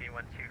frequency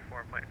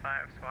 124.5,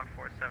 squawk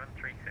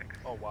 4736.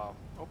 Oh wow,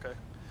 okay.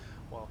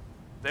 Well,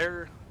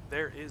 there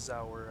is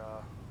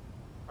our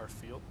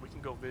field. We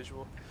can go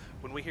visual.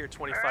 When we hear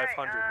 2,500,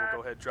 we'll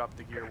go ahead, drop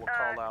the gear, we'll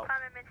call out.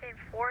 Climb and maintain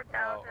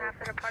 4,000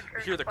 after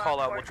departure. Hear the call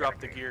out, we'll drop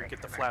the gear,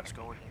 get the flaps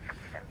going,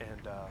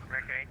 and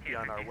be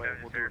on our way.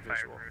 We'll do a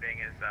visual.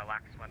 Routing is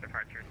LOX 1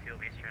 departure, CLV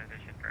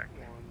transition, correct.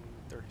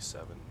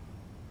 137.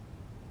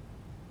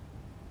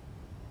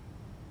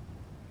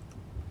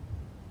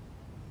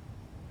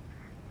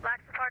 LOX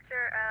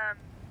departure,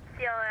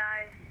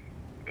 CLI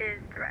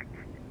is direct.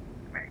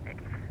 American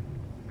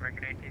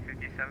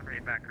 1857,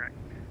 read back correct.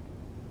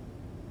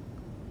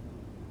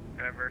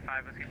 November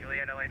 5 Whiskey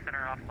Juliet, LA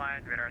Center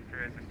offline, radar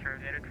service is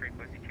terminated,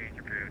 frequency change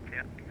approved,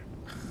 yeah.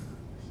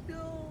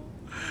 Yo,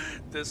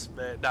 this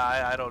man,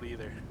 nah, I don't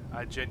either.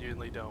 I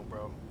genuinely don't,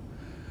 bro.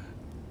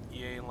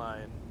 You ain't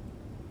lying.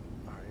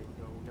 Alright, here we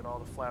go, we'll get all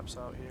the flaps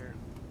out here,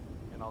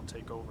 and I'll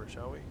take over,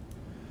 shall we?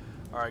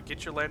 Alright,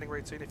 get your landing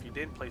rates in. If you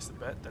didn't place the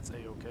bet, that's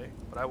A-okay.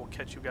 But I will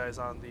catch you guys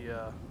on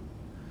the,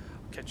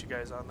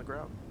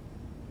 ground.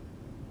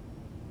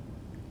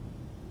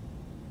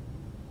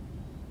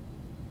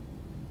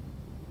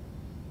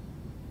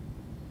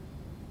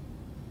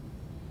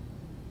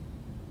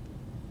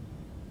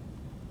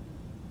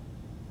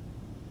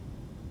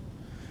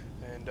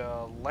 And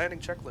landing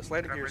checklist.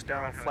 Landing gear is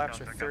down, flaps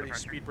are 30,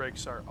 speed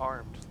brakes are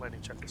armed. Landing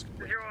checklist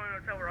complete.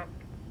 01 Hotel, we're up.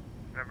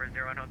 November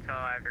 01 Hotel,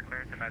 I have your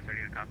clearance, advise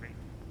ready to copy.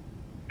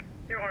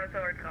 01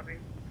 Hotel, ready to copy.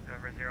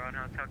 November 01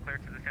 Hotel, clear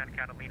to the Santa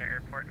Catalina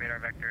Airport, radar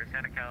vector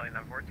Santa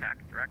Catalina Vortac,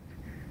 direct.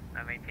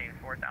 Maintain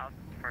 4,000,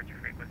 departure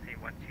frequency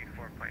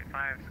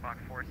 124.5, squawk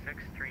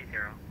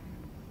 4630.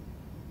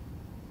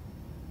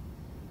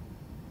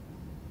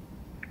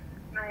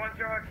 Number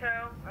 10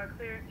 Hotel,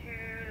 clear to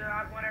the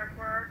Osborne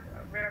Airport,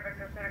 radar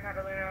vector Santa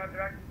Catalina,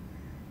 direct.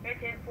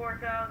 Maintain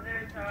 4,000,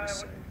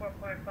 124.5,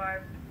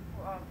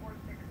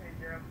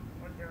 4630, 10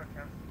 Hotel,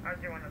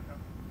 01 Hotel.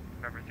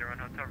 November 01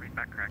 Hotel, read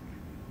back correct.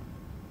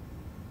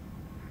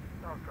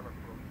 South approach,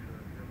 40,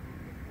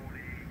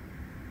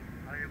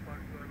 higher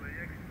part to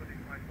LAX,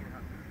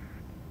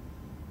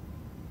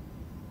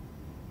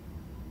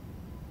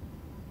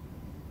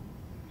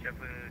 25,400.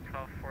 JetBlue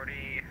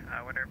 1240,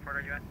 what airport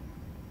are you at?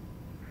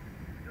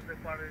 This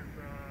airport is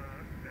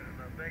in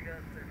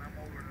Vegas, and I'm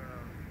over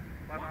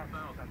the 1,000.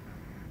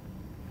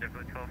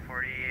 JetBlue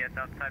 1240, it's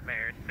outside my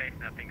airspace,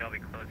 nothing, I'll be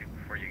closing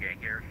before you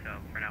get here,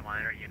 so for now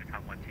monitor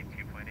Unicom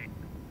 122.8.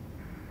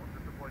 What's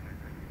the deployment?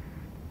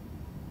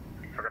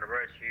 We're gonna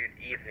approach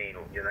you evening,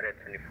 United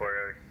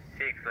 2406,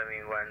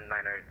 landing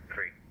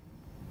 1903.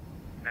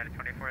 United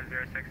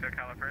 2406,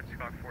 SoCal approach,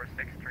 squawk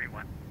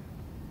 4631.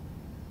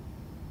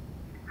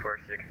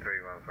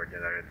 4631 for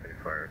United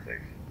 2406.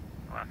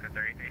 Alaska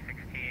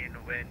 3316,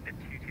 wind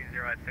 220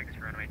 at 6,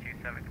 runway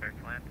 27, clear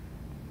to land.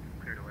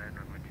 Clear to land,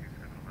 runway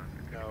 27,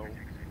 Alaska 3316. Now,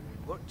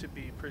 look to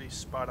be pretty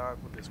spot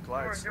on with this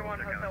glide slope,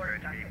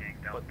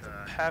 but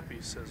the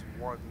Pappy says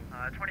 1.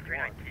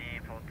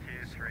 2319, hold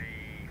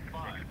 236, Go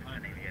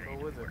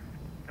with it.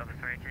 Delta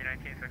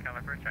 2319, SoCal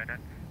approach,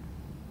 ident.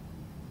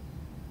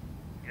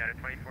 United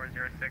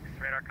 2406,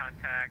 radar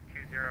contact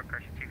 20,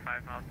 correction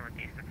 25 miles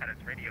northeast of Pettit's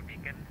radio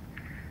beacon.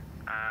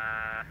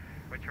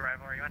 Which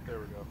arrival are you on?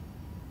 There we go.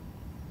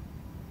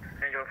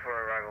 Angel for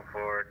arrival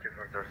for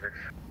 2406.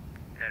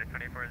 United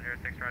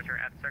 2406,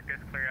 roger. At Circus,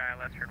 clear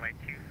ILS, runway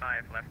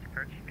 25, left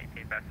approach.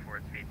 Maintain best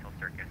forward speed till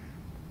Circus.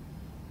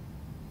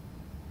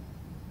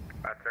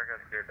 At Circus,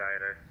 clear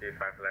ILS 25,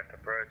 left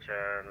approach,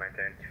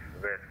 maintain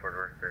best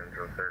forward speed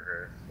until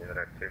Circus.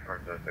 United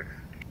 2406.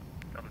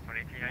 Delta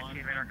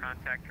 2319, radar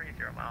contact 30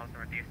 miles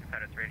northeast of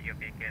Pettit's radio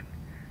beacon.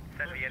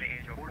 Send me the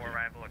Angel 4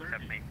 arrival,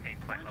 except maintain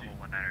flight level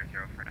 190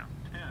 for now.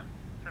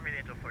 Send me the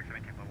Angel 4, except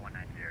maintain level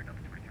 190, Delta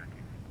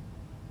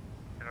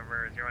 2319.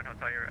 November 01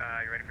 Hotel, you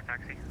ready for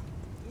taxi?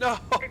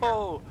 No!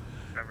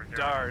 November 01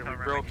 Darn, Hotel,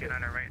 we broke it.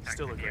 right,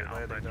 Still a great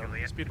landing though.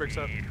 Juliet, Speed brakes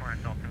up.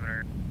 Torrance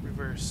altimeter.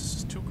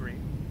 Reverse 2 green.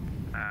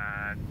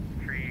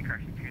 3,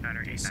 correction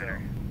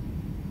 2989er.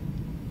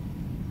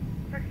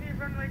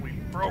 We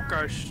broke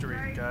our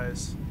streak,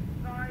 guys.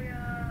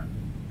 Via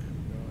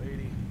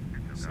 80.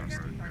 60.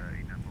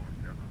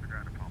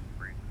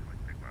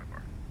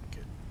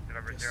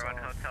 November 01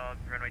 Hotel,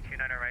 runway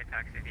 29 right,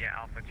 taxi via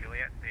Alpha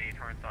Juliet, the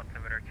Torrance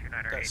altimeter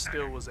 2989er. That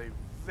still was a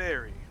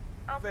very,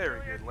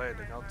 very good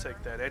landing. I'll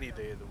take that any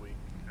day of the week.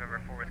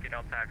 November 4 Whiskey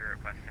Delta, have your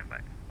request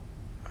standby.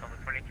 Delta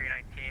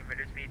 2319,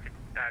 radar speed do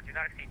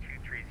not exceed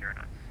 230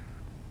 knots.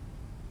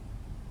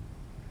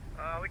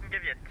 We can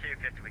give you a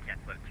 250, we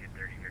can't split it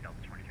 230 here, Delta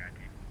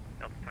 2319.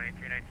 Delta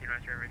 2319,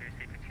 roger, reduce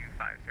speed to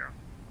 250.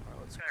 Alright,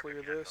 let's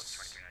clear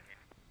this.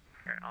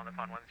 On the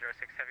phone 106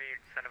 heavy,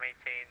 send to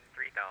maintain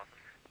 3000.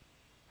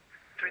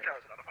 3000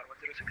 on the phone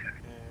 106 heavy.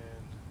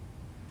 And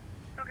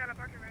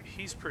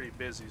he's pretty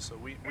busy, so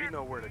we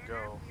know where to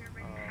go.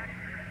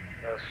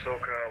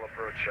 SoCal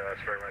approach,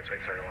 it's very right,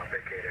 631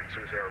 vacated,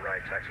 20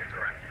 right, taxi to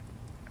right.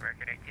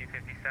 American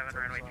 1857,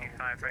 runway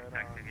 25, right,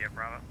 taxi via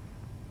Bravo.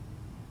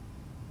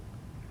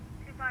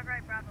 25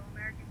 right, Bravo,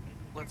 American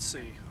 1857. Let's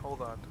see, hold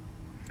on.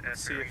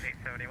 Let's see if we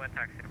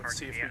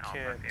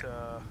can't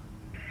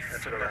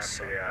finesse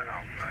something.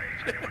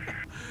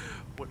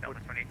 What got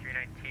reported?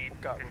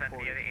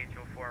 Via the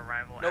Angel 4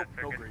 arrival nope,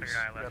 at no Circus, grease.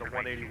 We got a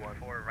 181.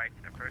 4 right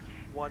and approach.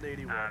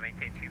 181.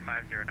 Maintain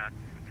 250 knots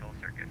until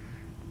Circus.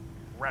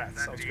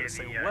 Rats. I was going to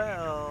say,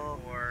 well,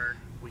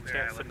 we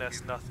can't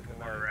finesse nothing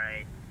tonight.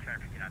 Right,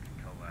 250 knots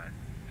until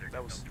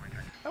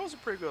Circus. That was a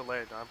pretty good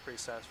land. I'm pretty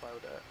satisfied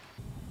with that.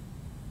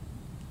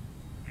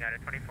 United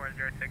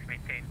 2406,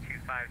 maintain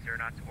 250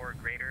 knots or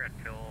greater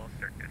until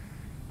Circus.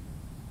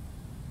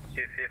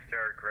 250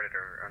 or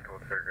greater until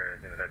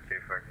Circus, United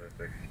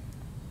 2406.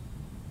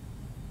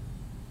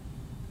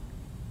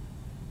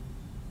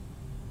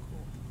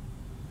 Cool.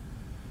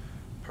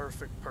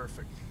 Perfect. We'll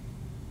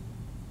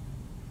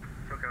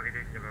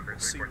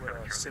see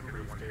what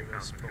SimBrief gave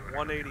us, but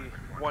 180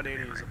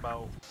 is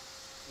about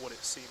what it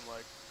seemed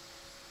like.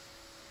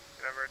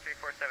 November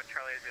 347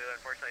 Charlie Zulu,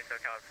 unfortunately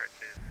SoCal approach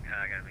is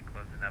going to be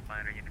closing that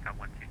line, or Unicom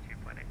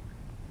 122.8.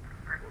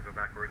 Alright, we'll go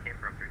back where we came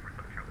from,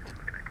 347 Charlie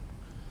Zulu.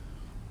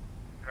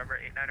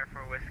 November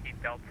 894 Whiskey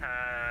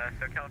Delta,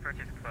 SoCal approach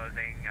is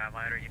closing,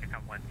 line or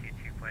Unicom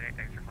 122.8,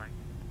 thanks for flying.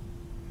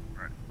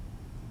 Alright.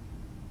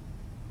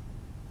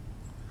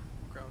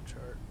 Ground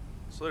chart.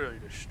 It's literally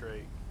just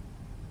straight.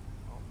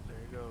 Oh, there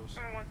he goes.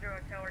 November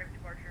 10 Hotel, ready for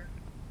departure.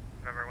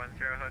 November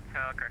 10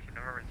 Hotel, correction,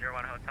 November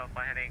 01 Hotel,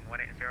 fly heading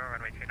 180,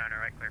 runway 29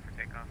 right, clear for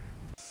takeoff.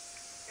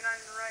 29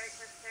 right,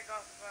 clear for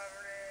takeoff,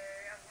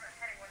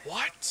 heading 180.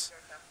 What?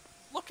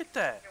 Look at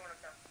that.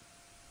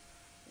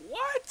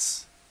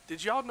 What?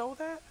 Did y'all know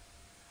that?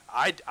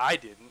 I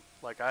didn't.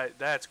 Like,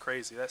 that's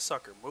crazy. That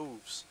sucker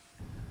moves.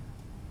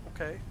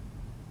 Okay.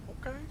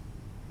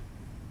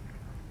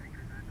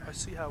 I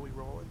see how we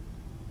rolling.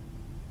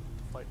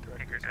 The flight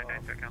director's off.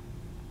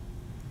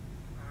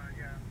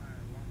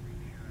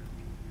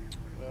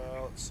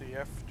 Let's see,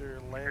 after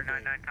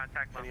landing,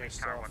 and you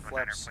saw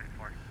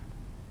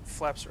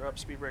flaps are up,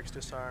 speed brakes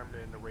disarmed,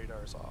 and the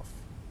radar's off.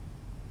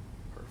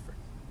 Perfect.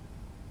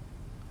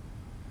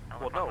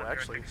 Well, no,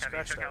 actually,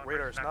 scratch that.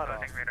 Radar's not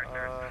off.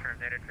 Unicom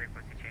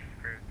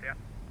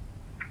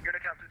 2.8,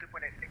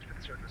 thanks for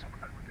the service.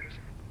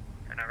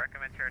 And I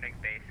recommend turning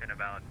base in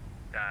about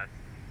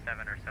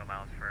 7 or so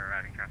miles for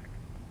routing traffic.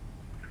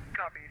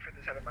 Copy for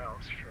the 7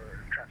 miles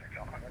for traffic.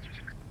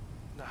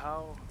 Now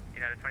how...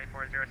 United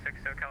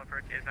 2406 SoCal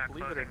approach is not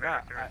believe it or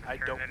not, I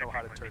don't know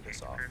how to turn this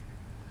off.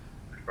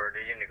 For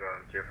the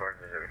Unicom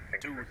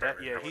 246. Dude,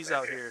 yeah, he's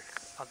out here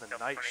on the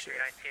night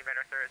shift.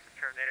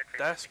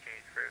 That's...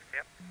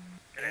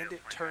 And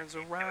it turns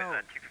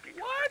around.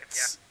 What?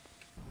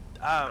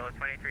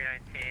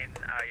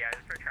 2319, yeah,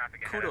 just for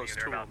traffic ahead kudos of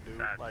you, to him, about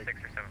dude. Like,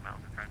 6 or 7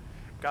 miles in front.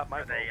 Got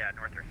my vote. The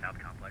north or south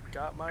complex.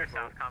 Got my vote.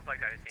 South complex,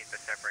 I just need the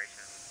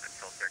separation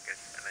until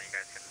Circus, and then you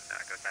guys can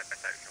go side by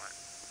side if you want.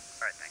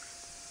 Alright, thanks.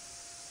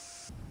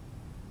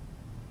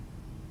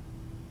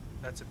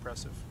 That's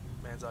impressive.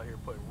 Man's out here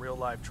putting real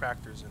live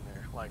tractors in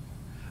there. Like,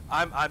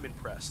 I'm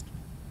impressed.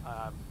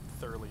 I'm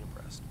thoroughly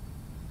impressed.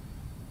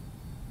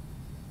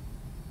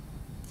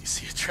 You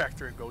see a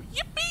tractor and go,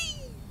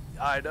 yippee!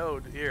 I know.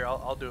 Here,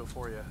 I'll do it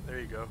for you. There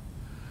you go.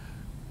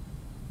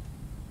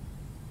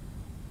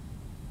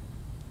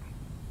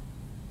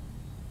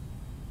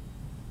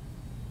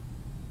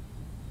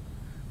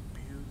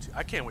 Beauty.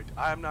 I can't wait.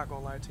 I'm not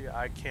gonna lie to you.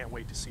 I can't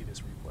wait to see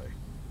this replay.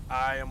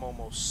 I am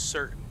almost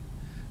certain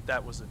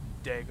that was a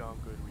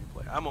daggone good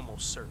replay. I'm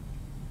almost certain.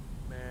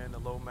 Man, the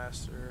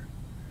Loadmaster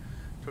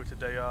took the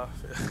day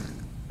off.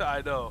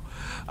 I know.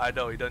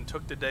 He done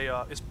took the day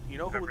off. You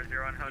know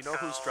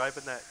who's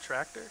driving that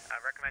tractor? I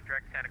recommend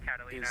direct Santa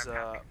Catalina. Is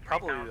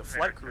probably the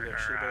flight crew that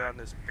should have been on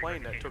this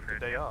plane that took the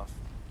day off.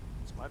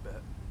 It's my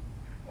bet.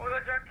 We'll go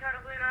direct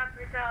Catalina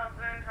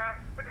 3000.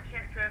 Quick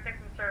chance to thanks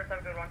for the service. Have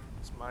a good one.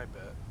 It's my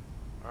bet.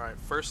 All right,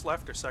 first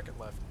left or second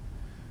left?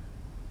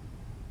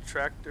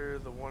 Tractor,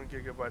 the 1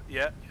 gigabyte.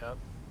 Yep.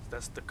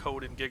 That's the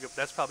code in gigabyte.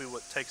 That's probably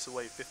what takes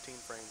away 15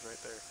 frames right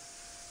there.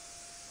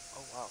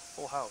 Oh wow,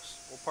 full house.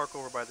 We'll park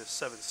over by this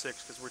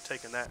 7.6 because we're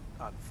taking that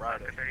on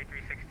Friday.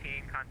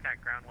 3316,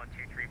 contact ground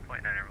 123.9,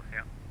 Emerald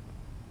Seal.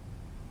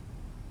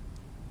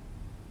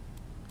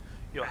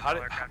 Yo, how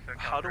do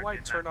I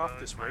turn off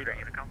this radar?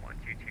 Unicom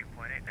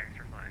 122.8, thanks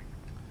for flying.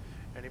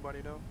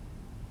 Anybody know?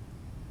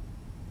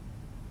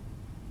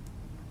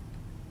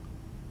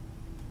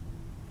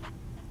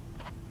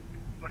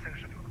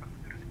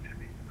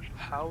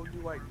 How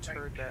do I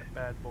turn that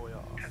bad boy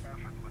off?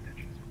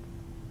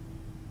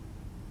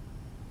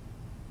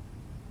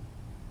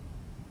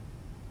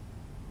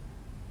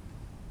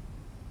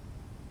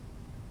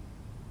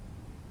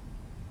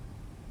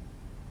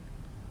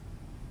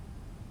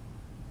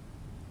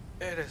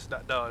 It is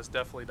not. No, it's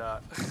definitely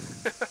not.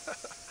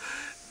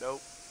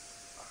 Nope.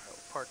 Alright,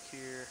 we'll park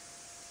here.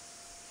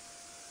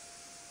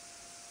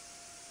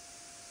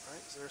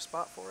 Alright, is there a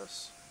spot for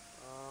us?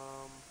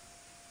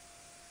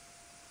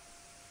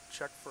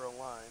 Check for a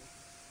line.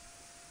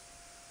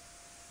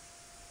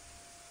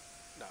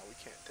 No, we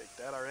can't take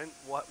that. Our end,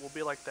 what will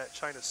be like that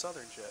China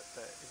Southern jet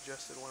that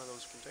ingested one of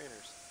those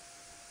containers.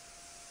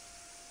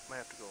 Might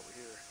have to go over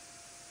here.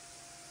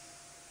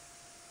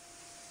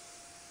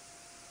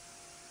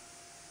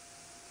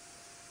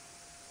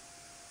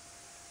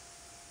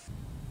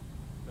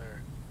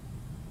 There.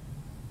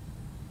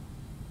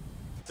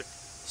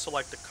 So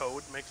like the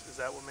code makes, is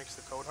that what makes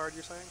the code hard,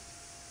 you're saying?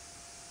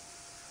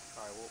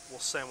 Alright, we'll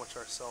sandwich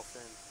ourselves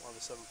in. We'll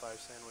have a 7-5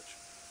 sandwich.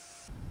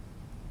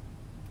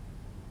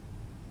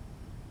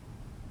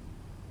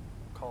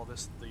 Call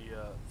this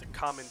the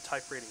common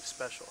type rating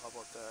special. How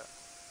about that?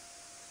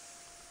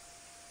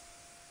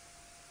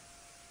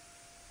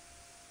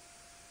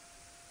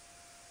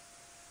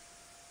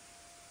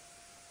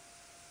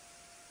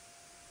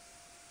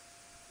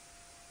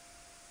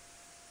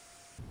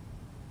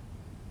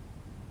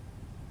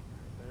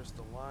 There's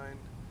the line.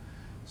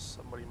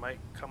 Somebody might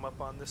come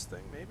up on this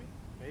thing, maybe?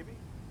 Maybe?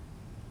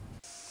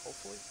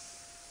 Hopefully?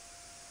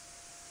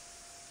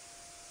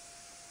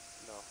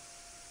 No.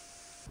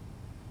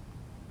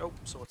 Nope,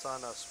 so it's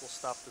on us. We'll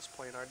stop this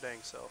plane our dang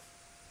self.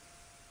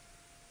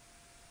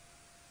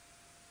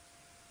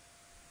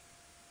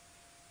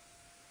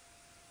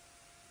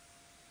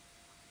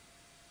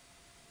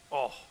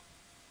 Oh,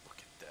 look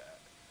at that.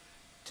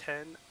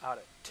 10 out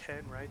of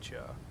 10 right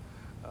here.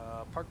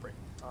 Park brake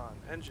on.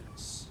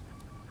 Engines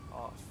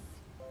off.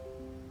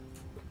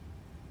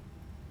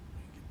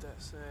 Get that,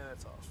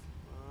 that's off.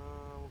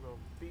 We'll go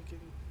beacon.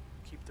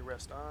 Keep the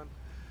rest on.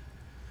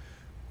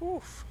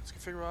 Oof. It's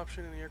configure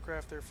option in the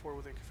aircraft. Therefore,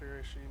 within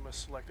configuration, you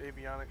must select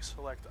avionics.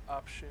 Select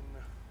option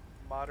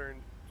modern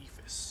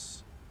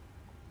EFIS.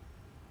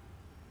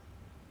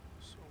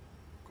 So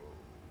go.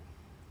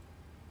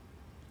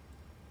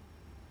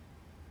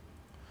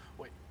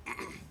 Wait.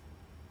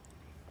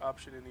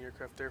 Option in the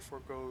aircraft.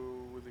 Therefore, go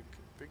with the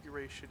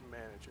configuration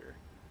manager.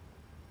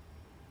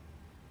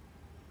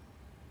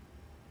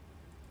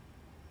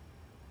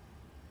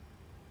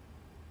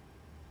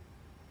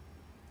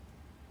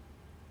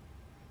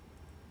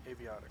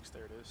 Avionics,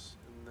 there it is.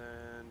 And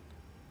then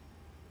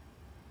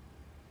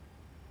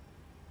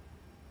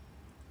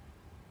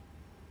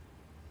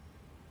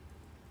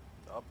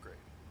the upgrade.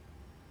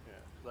 Yeah,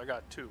 because I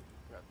got two.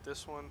 I got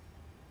this one and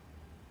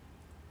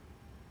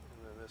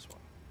then this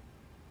one.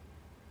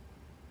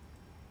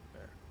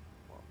 There.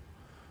 Well.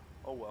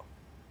 Oh well.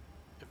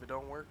 If it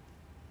don't work.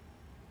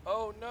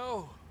 Oh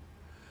no!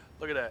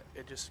 Look at that.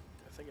 It just,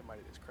 I think it might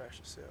have just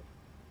crashed the sim.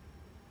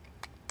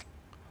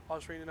 I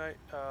was reading tonight.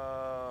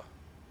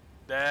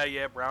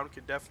 Yeah, Brown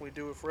could definitely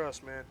do it for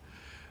us, man.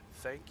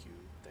 Thank you,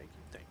 thank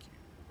you, thank you.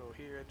 We'll go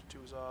here, engine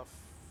 2 is off.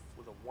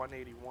 With a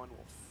 181,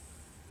 we'll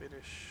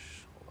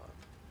finish. Hold on.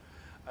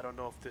 I don't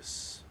know if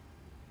this.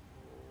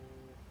 Oh,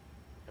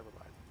 never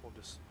mind.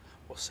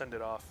 We'll send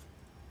it off.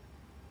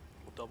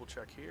 We'll double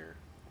check here.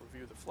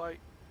 Review the flight.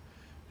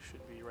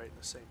 Should be right in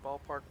the same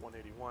ballpark,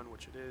 181,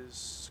 which it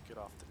is. Get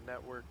off the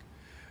network.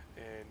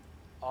 And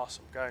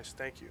awesome, guys.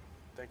 Thank you,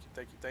 thank you,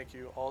 thank you, thank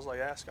you. All I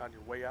ask on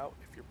your way out,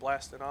 if you're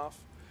blasting off.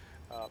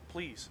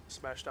 Please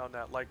smash down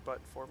that like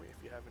button for me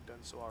if you haven't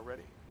done so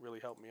already.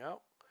 Really help me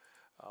out.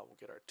 We'll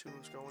get our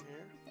tunes going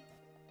here.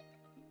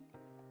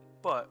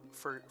 But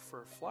for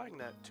flying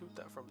that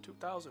from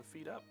 2,000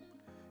 feet up,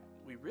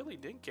 we really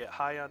didn't get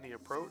high on the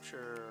approach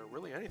or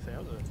really anything.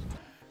 That was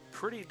a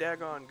pretty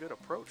daggone good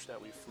approach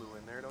that we flew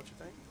in there, don't you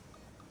think?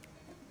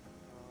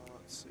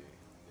 Let's see.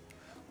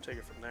 We'll take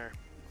it from there.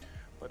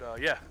 But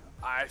yeah,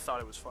 I thought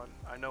it was fun.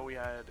 I know we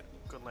had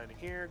good landing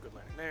here, good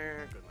landing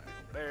there, good landing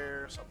over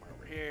there, somewhere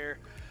over here.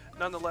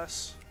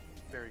 Nonetheless,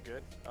 very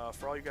good.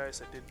 For all you guys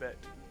that did bet,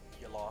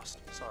 you lost.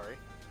 Sorry.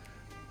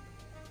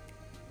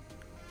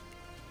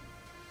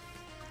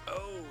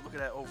 Oh, look at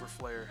that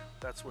overflare.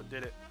 That's what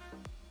did it.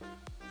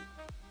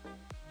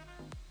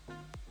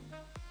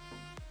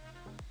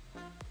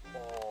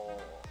 Oh,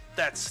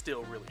 that's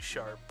still really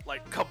sharp.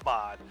 Like, come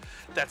on.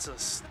 That's a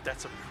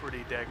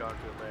pretty daggone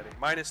good landing.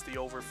 Minus the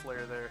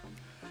overflare there.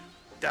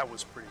 That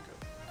was pretty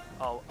good.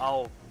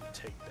 I'll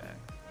take that.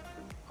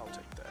 I'll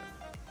take that.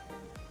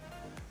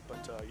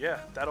 But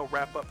yeah, that'll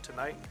wrap up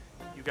tonight.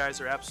 You guys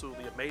are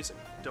absolutely amazing.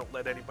 Don't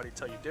let anybody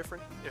tell you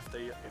different. If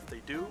they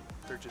do,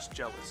 they're just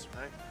jealous,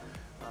 right?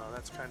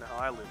 That's kind of how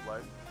I live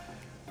life.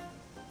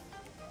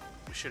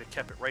 We should have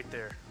kept it right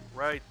there.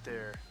 Right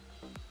there.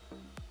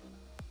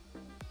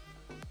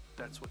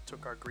 That's what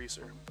took our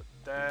greaser. But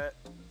that...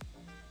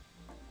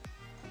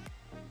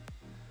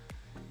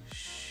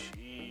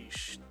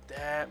 Sheesh.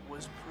 That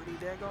was pretty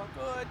daggone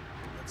good.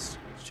 Let's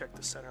check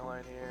the center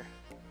line here.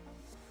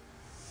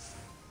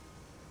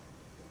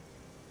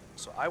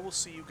 So I will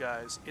see you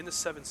guys in the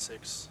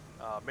 7-6.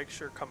 Make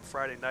sure come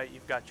Friday night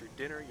you've got your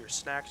dinner, your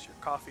snacks, your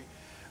coffee,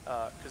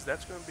 because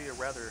that's going to be a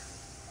rather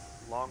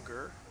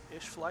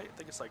longer-ish flight. I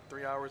think it's like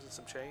 3 hours and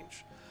some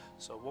change.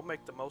 So we'll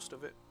make the most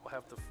of it. We'll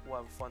have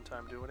a fun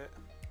time doing it.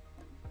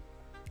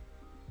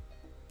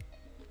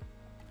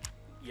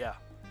 Yeah,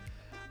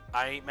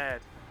 I ain't mad.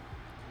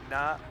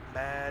 not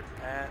mad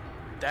at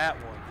that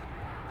one.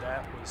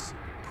 That was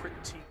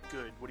pretty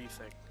good. What do you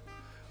think?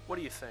 What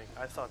do you think?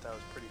 I thought that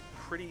was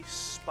pretty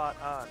spot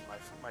on,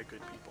 my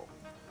good people.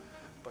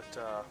 But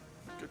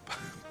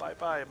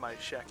bye-bye, my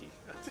Shacky.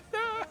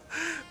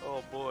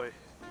 Oh boy,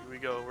 here we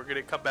go. We're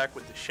gonna come back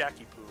with the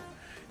Shacky poo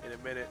in a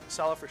minute.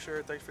 Salah for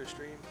sure. Thanks for the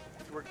stream.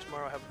 If you work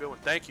tomorrow, have a good one.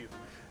 Thank you.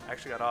 I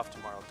actually got off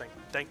tomorrow.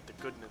 Thank the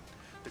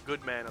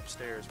good man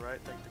upstairs, right?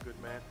 Thank the good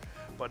man.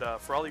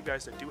 But for all you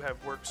guys that do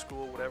have work,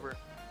 school, whatever,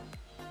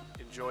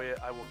 enjoy it.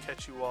 I will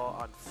catch you all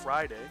on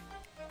Friday.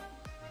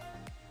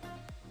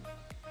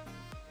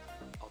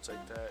 I'll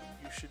take that.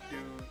 You should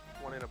do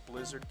one in a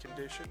blizzard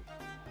condition.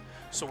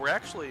 So we're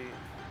actually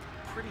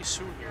pretty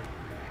soon here.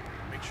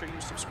 Make sure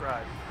you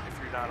subscribe if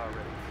you're not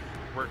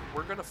already.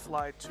 We're gonna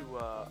fly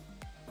to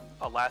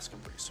Alaska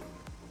pretty soon.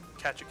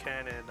 Catch a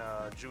can in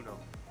Juneau.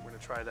 We're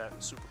gonna try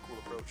that super cool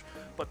approach.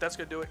 But that's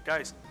gonna do it,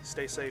 guys.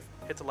 Stay safe.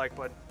 Hit the like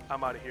button.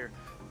 I'm out of here.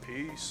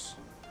 Peace.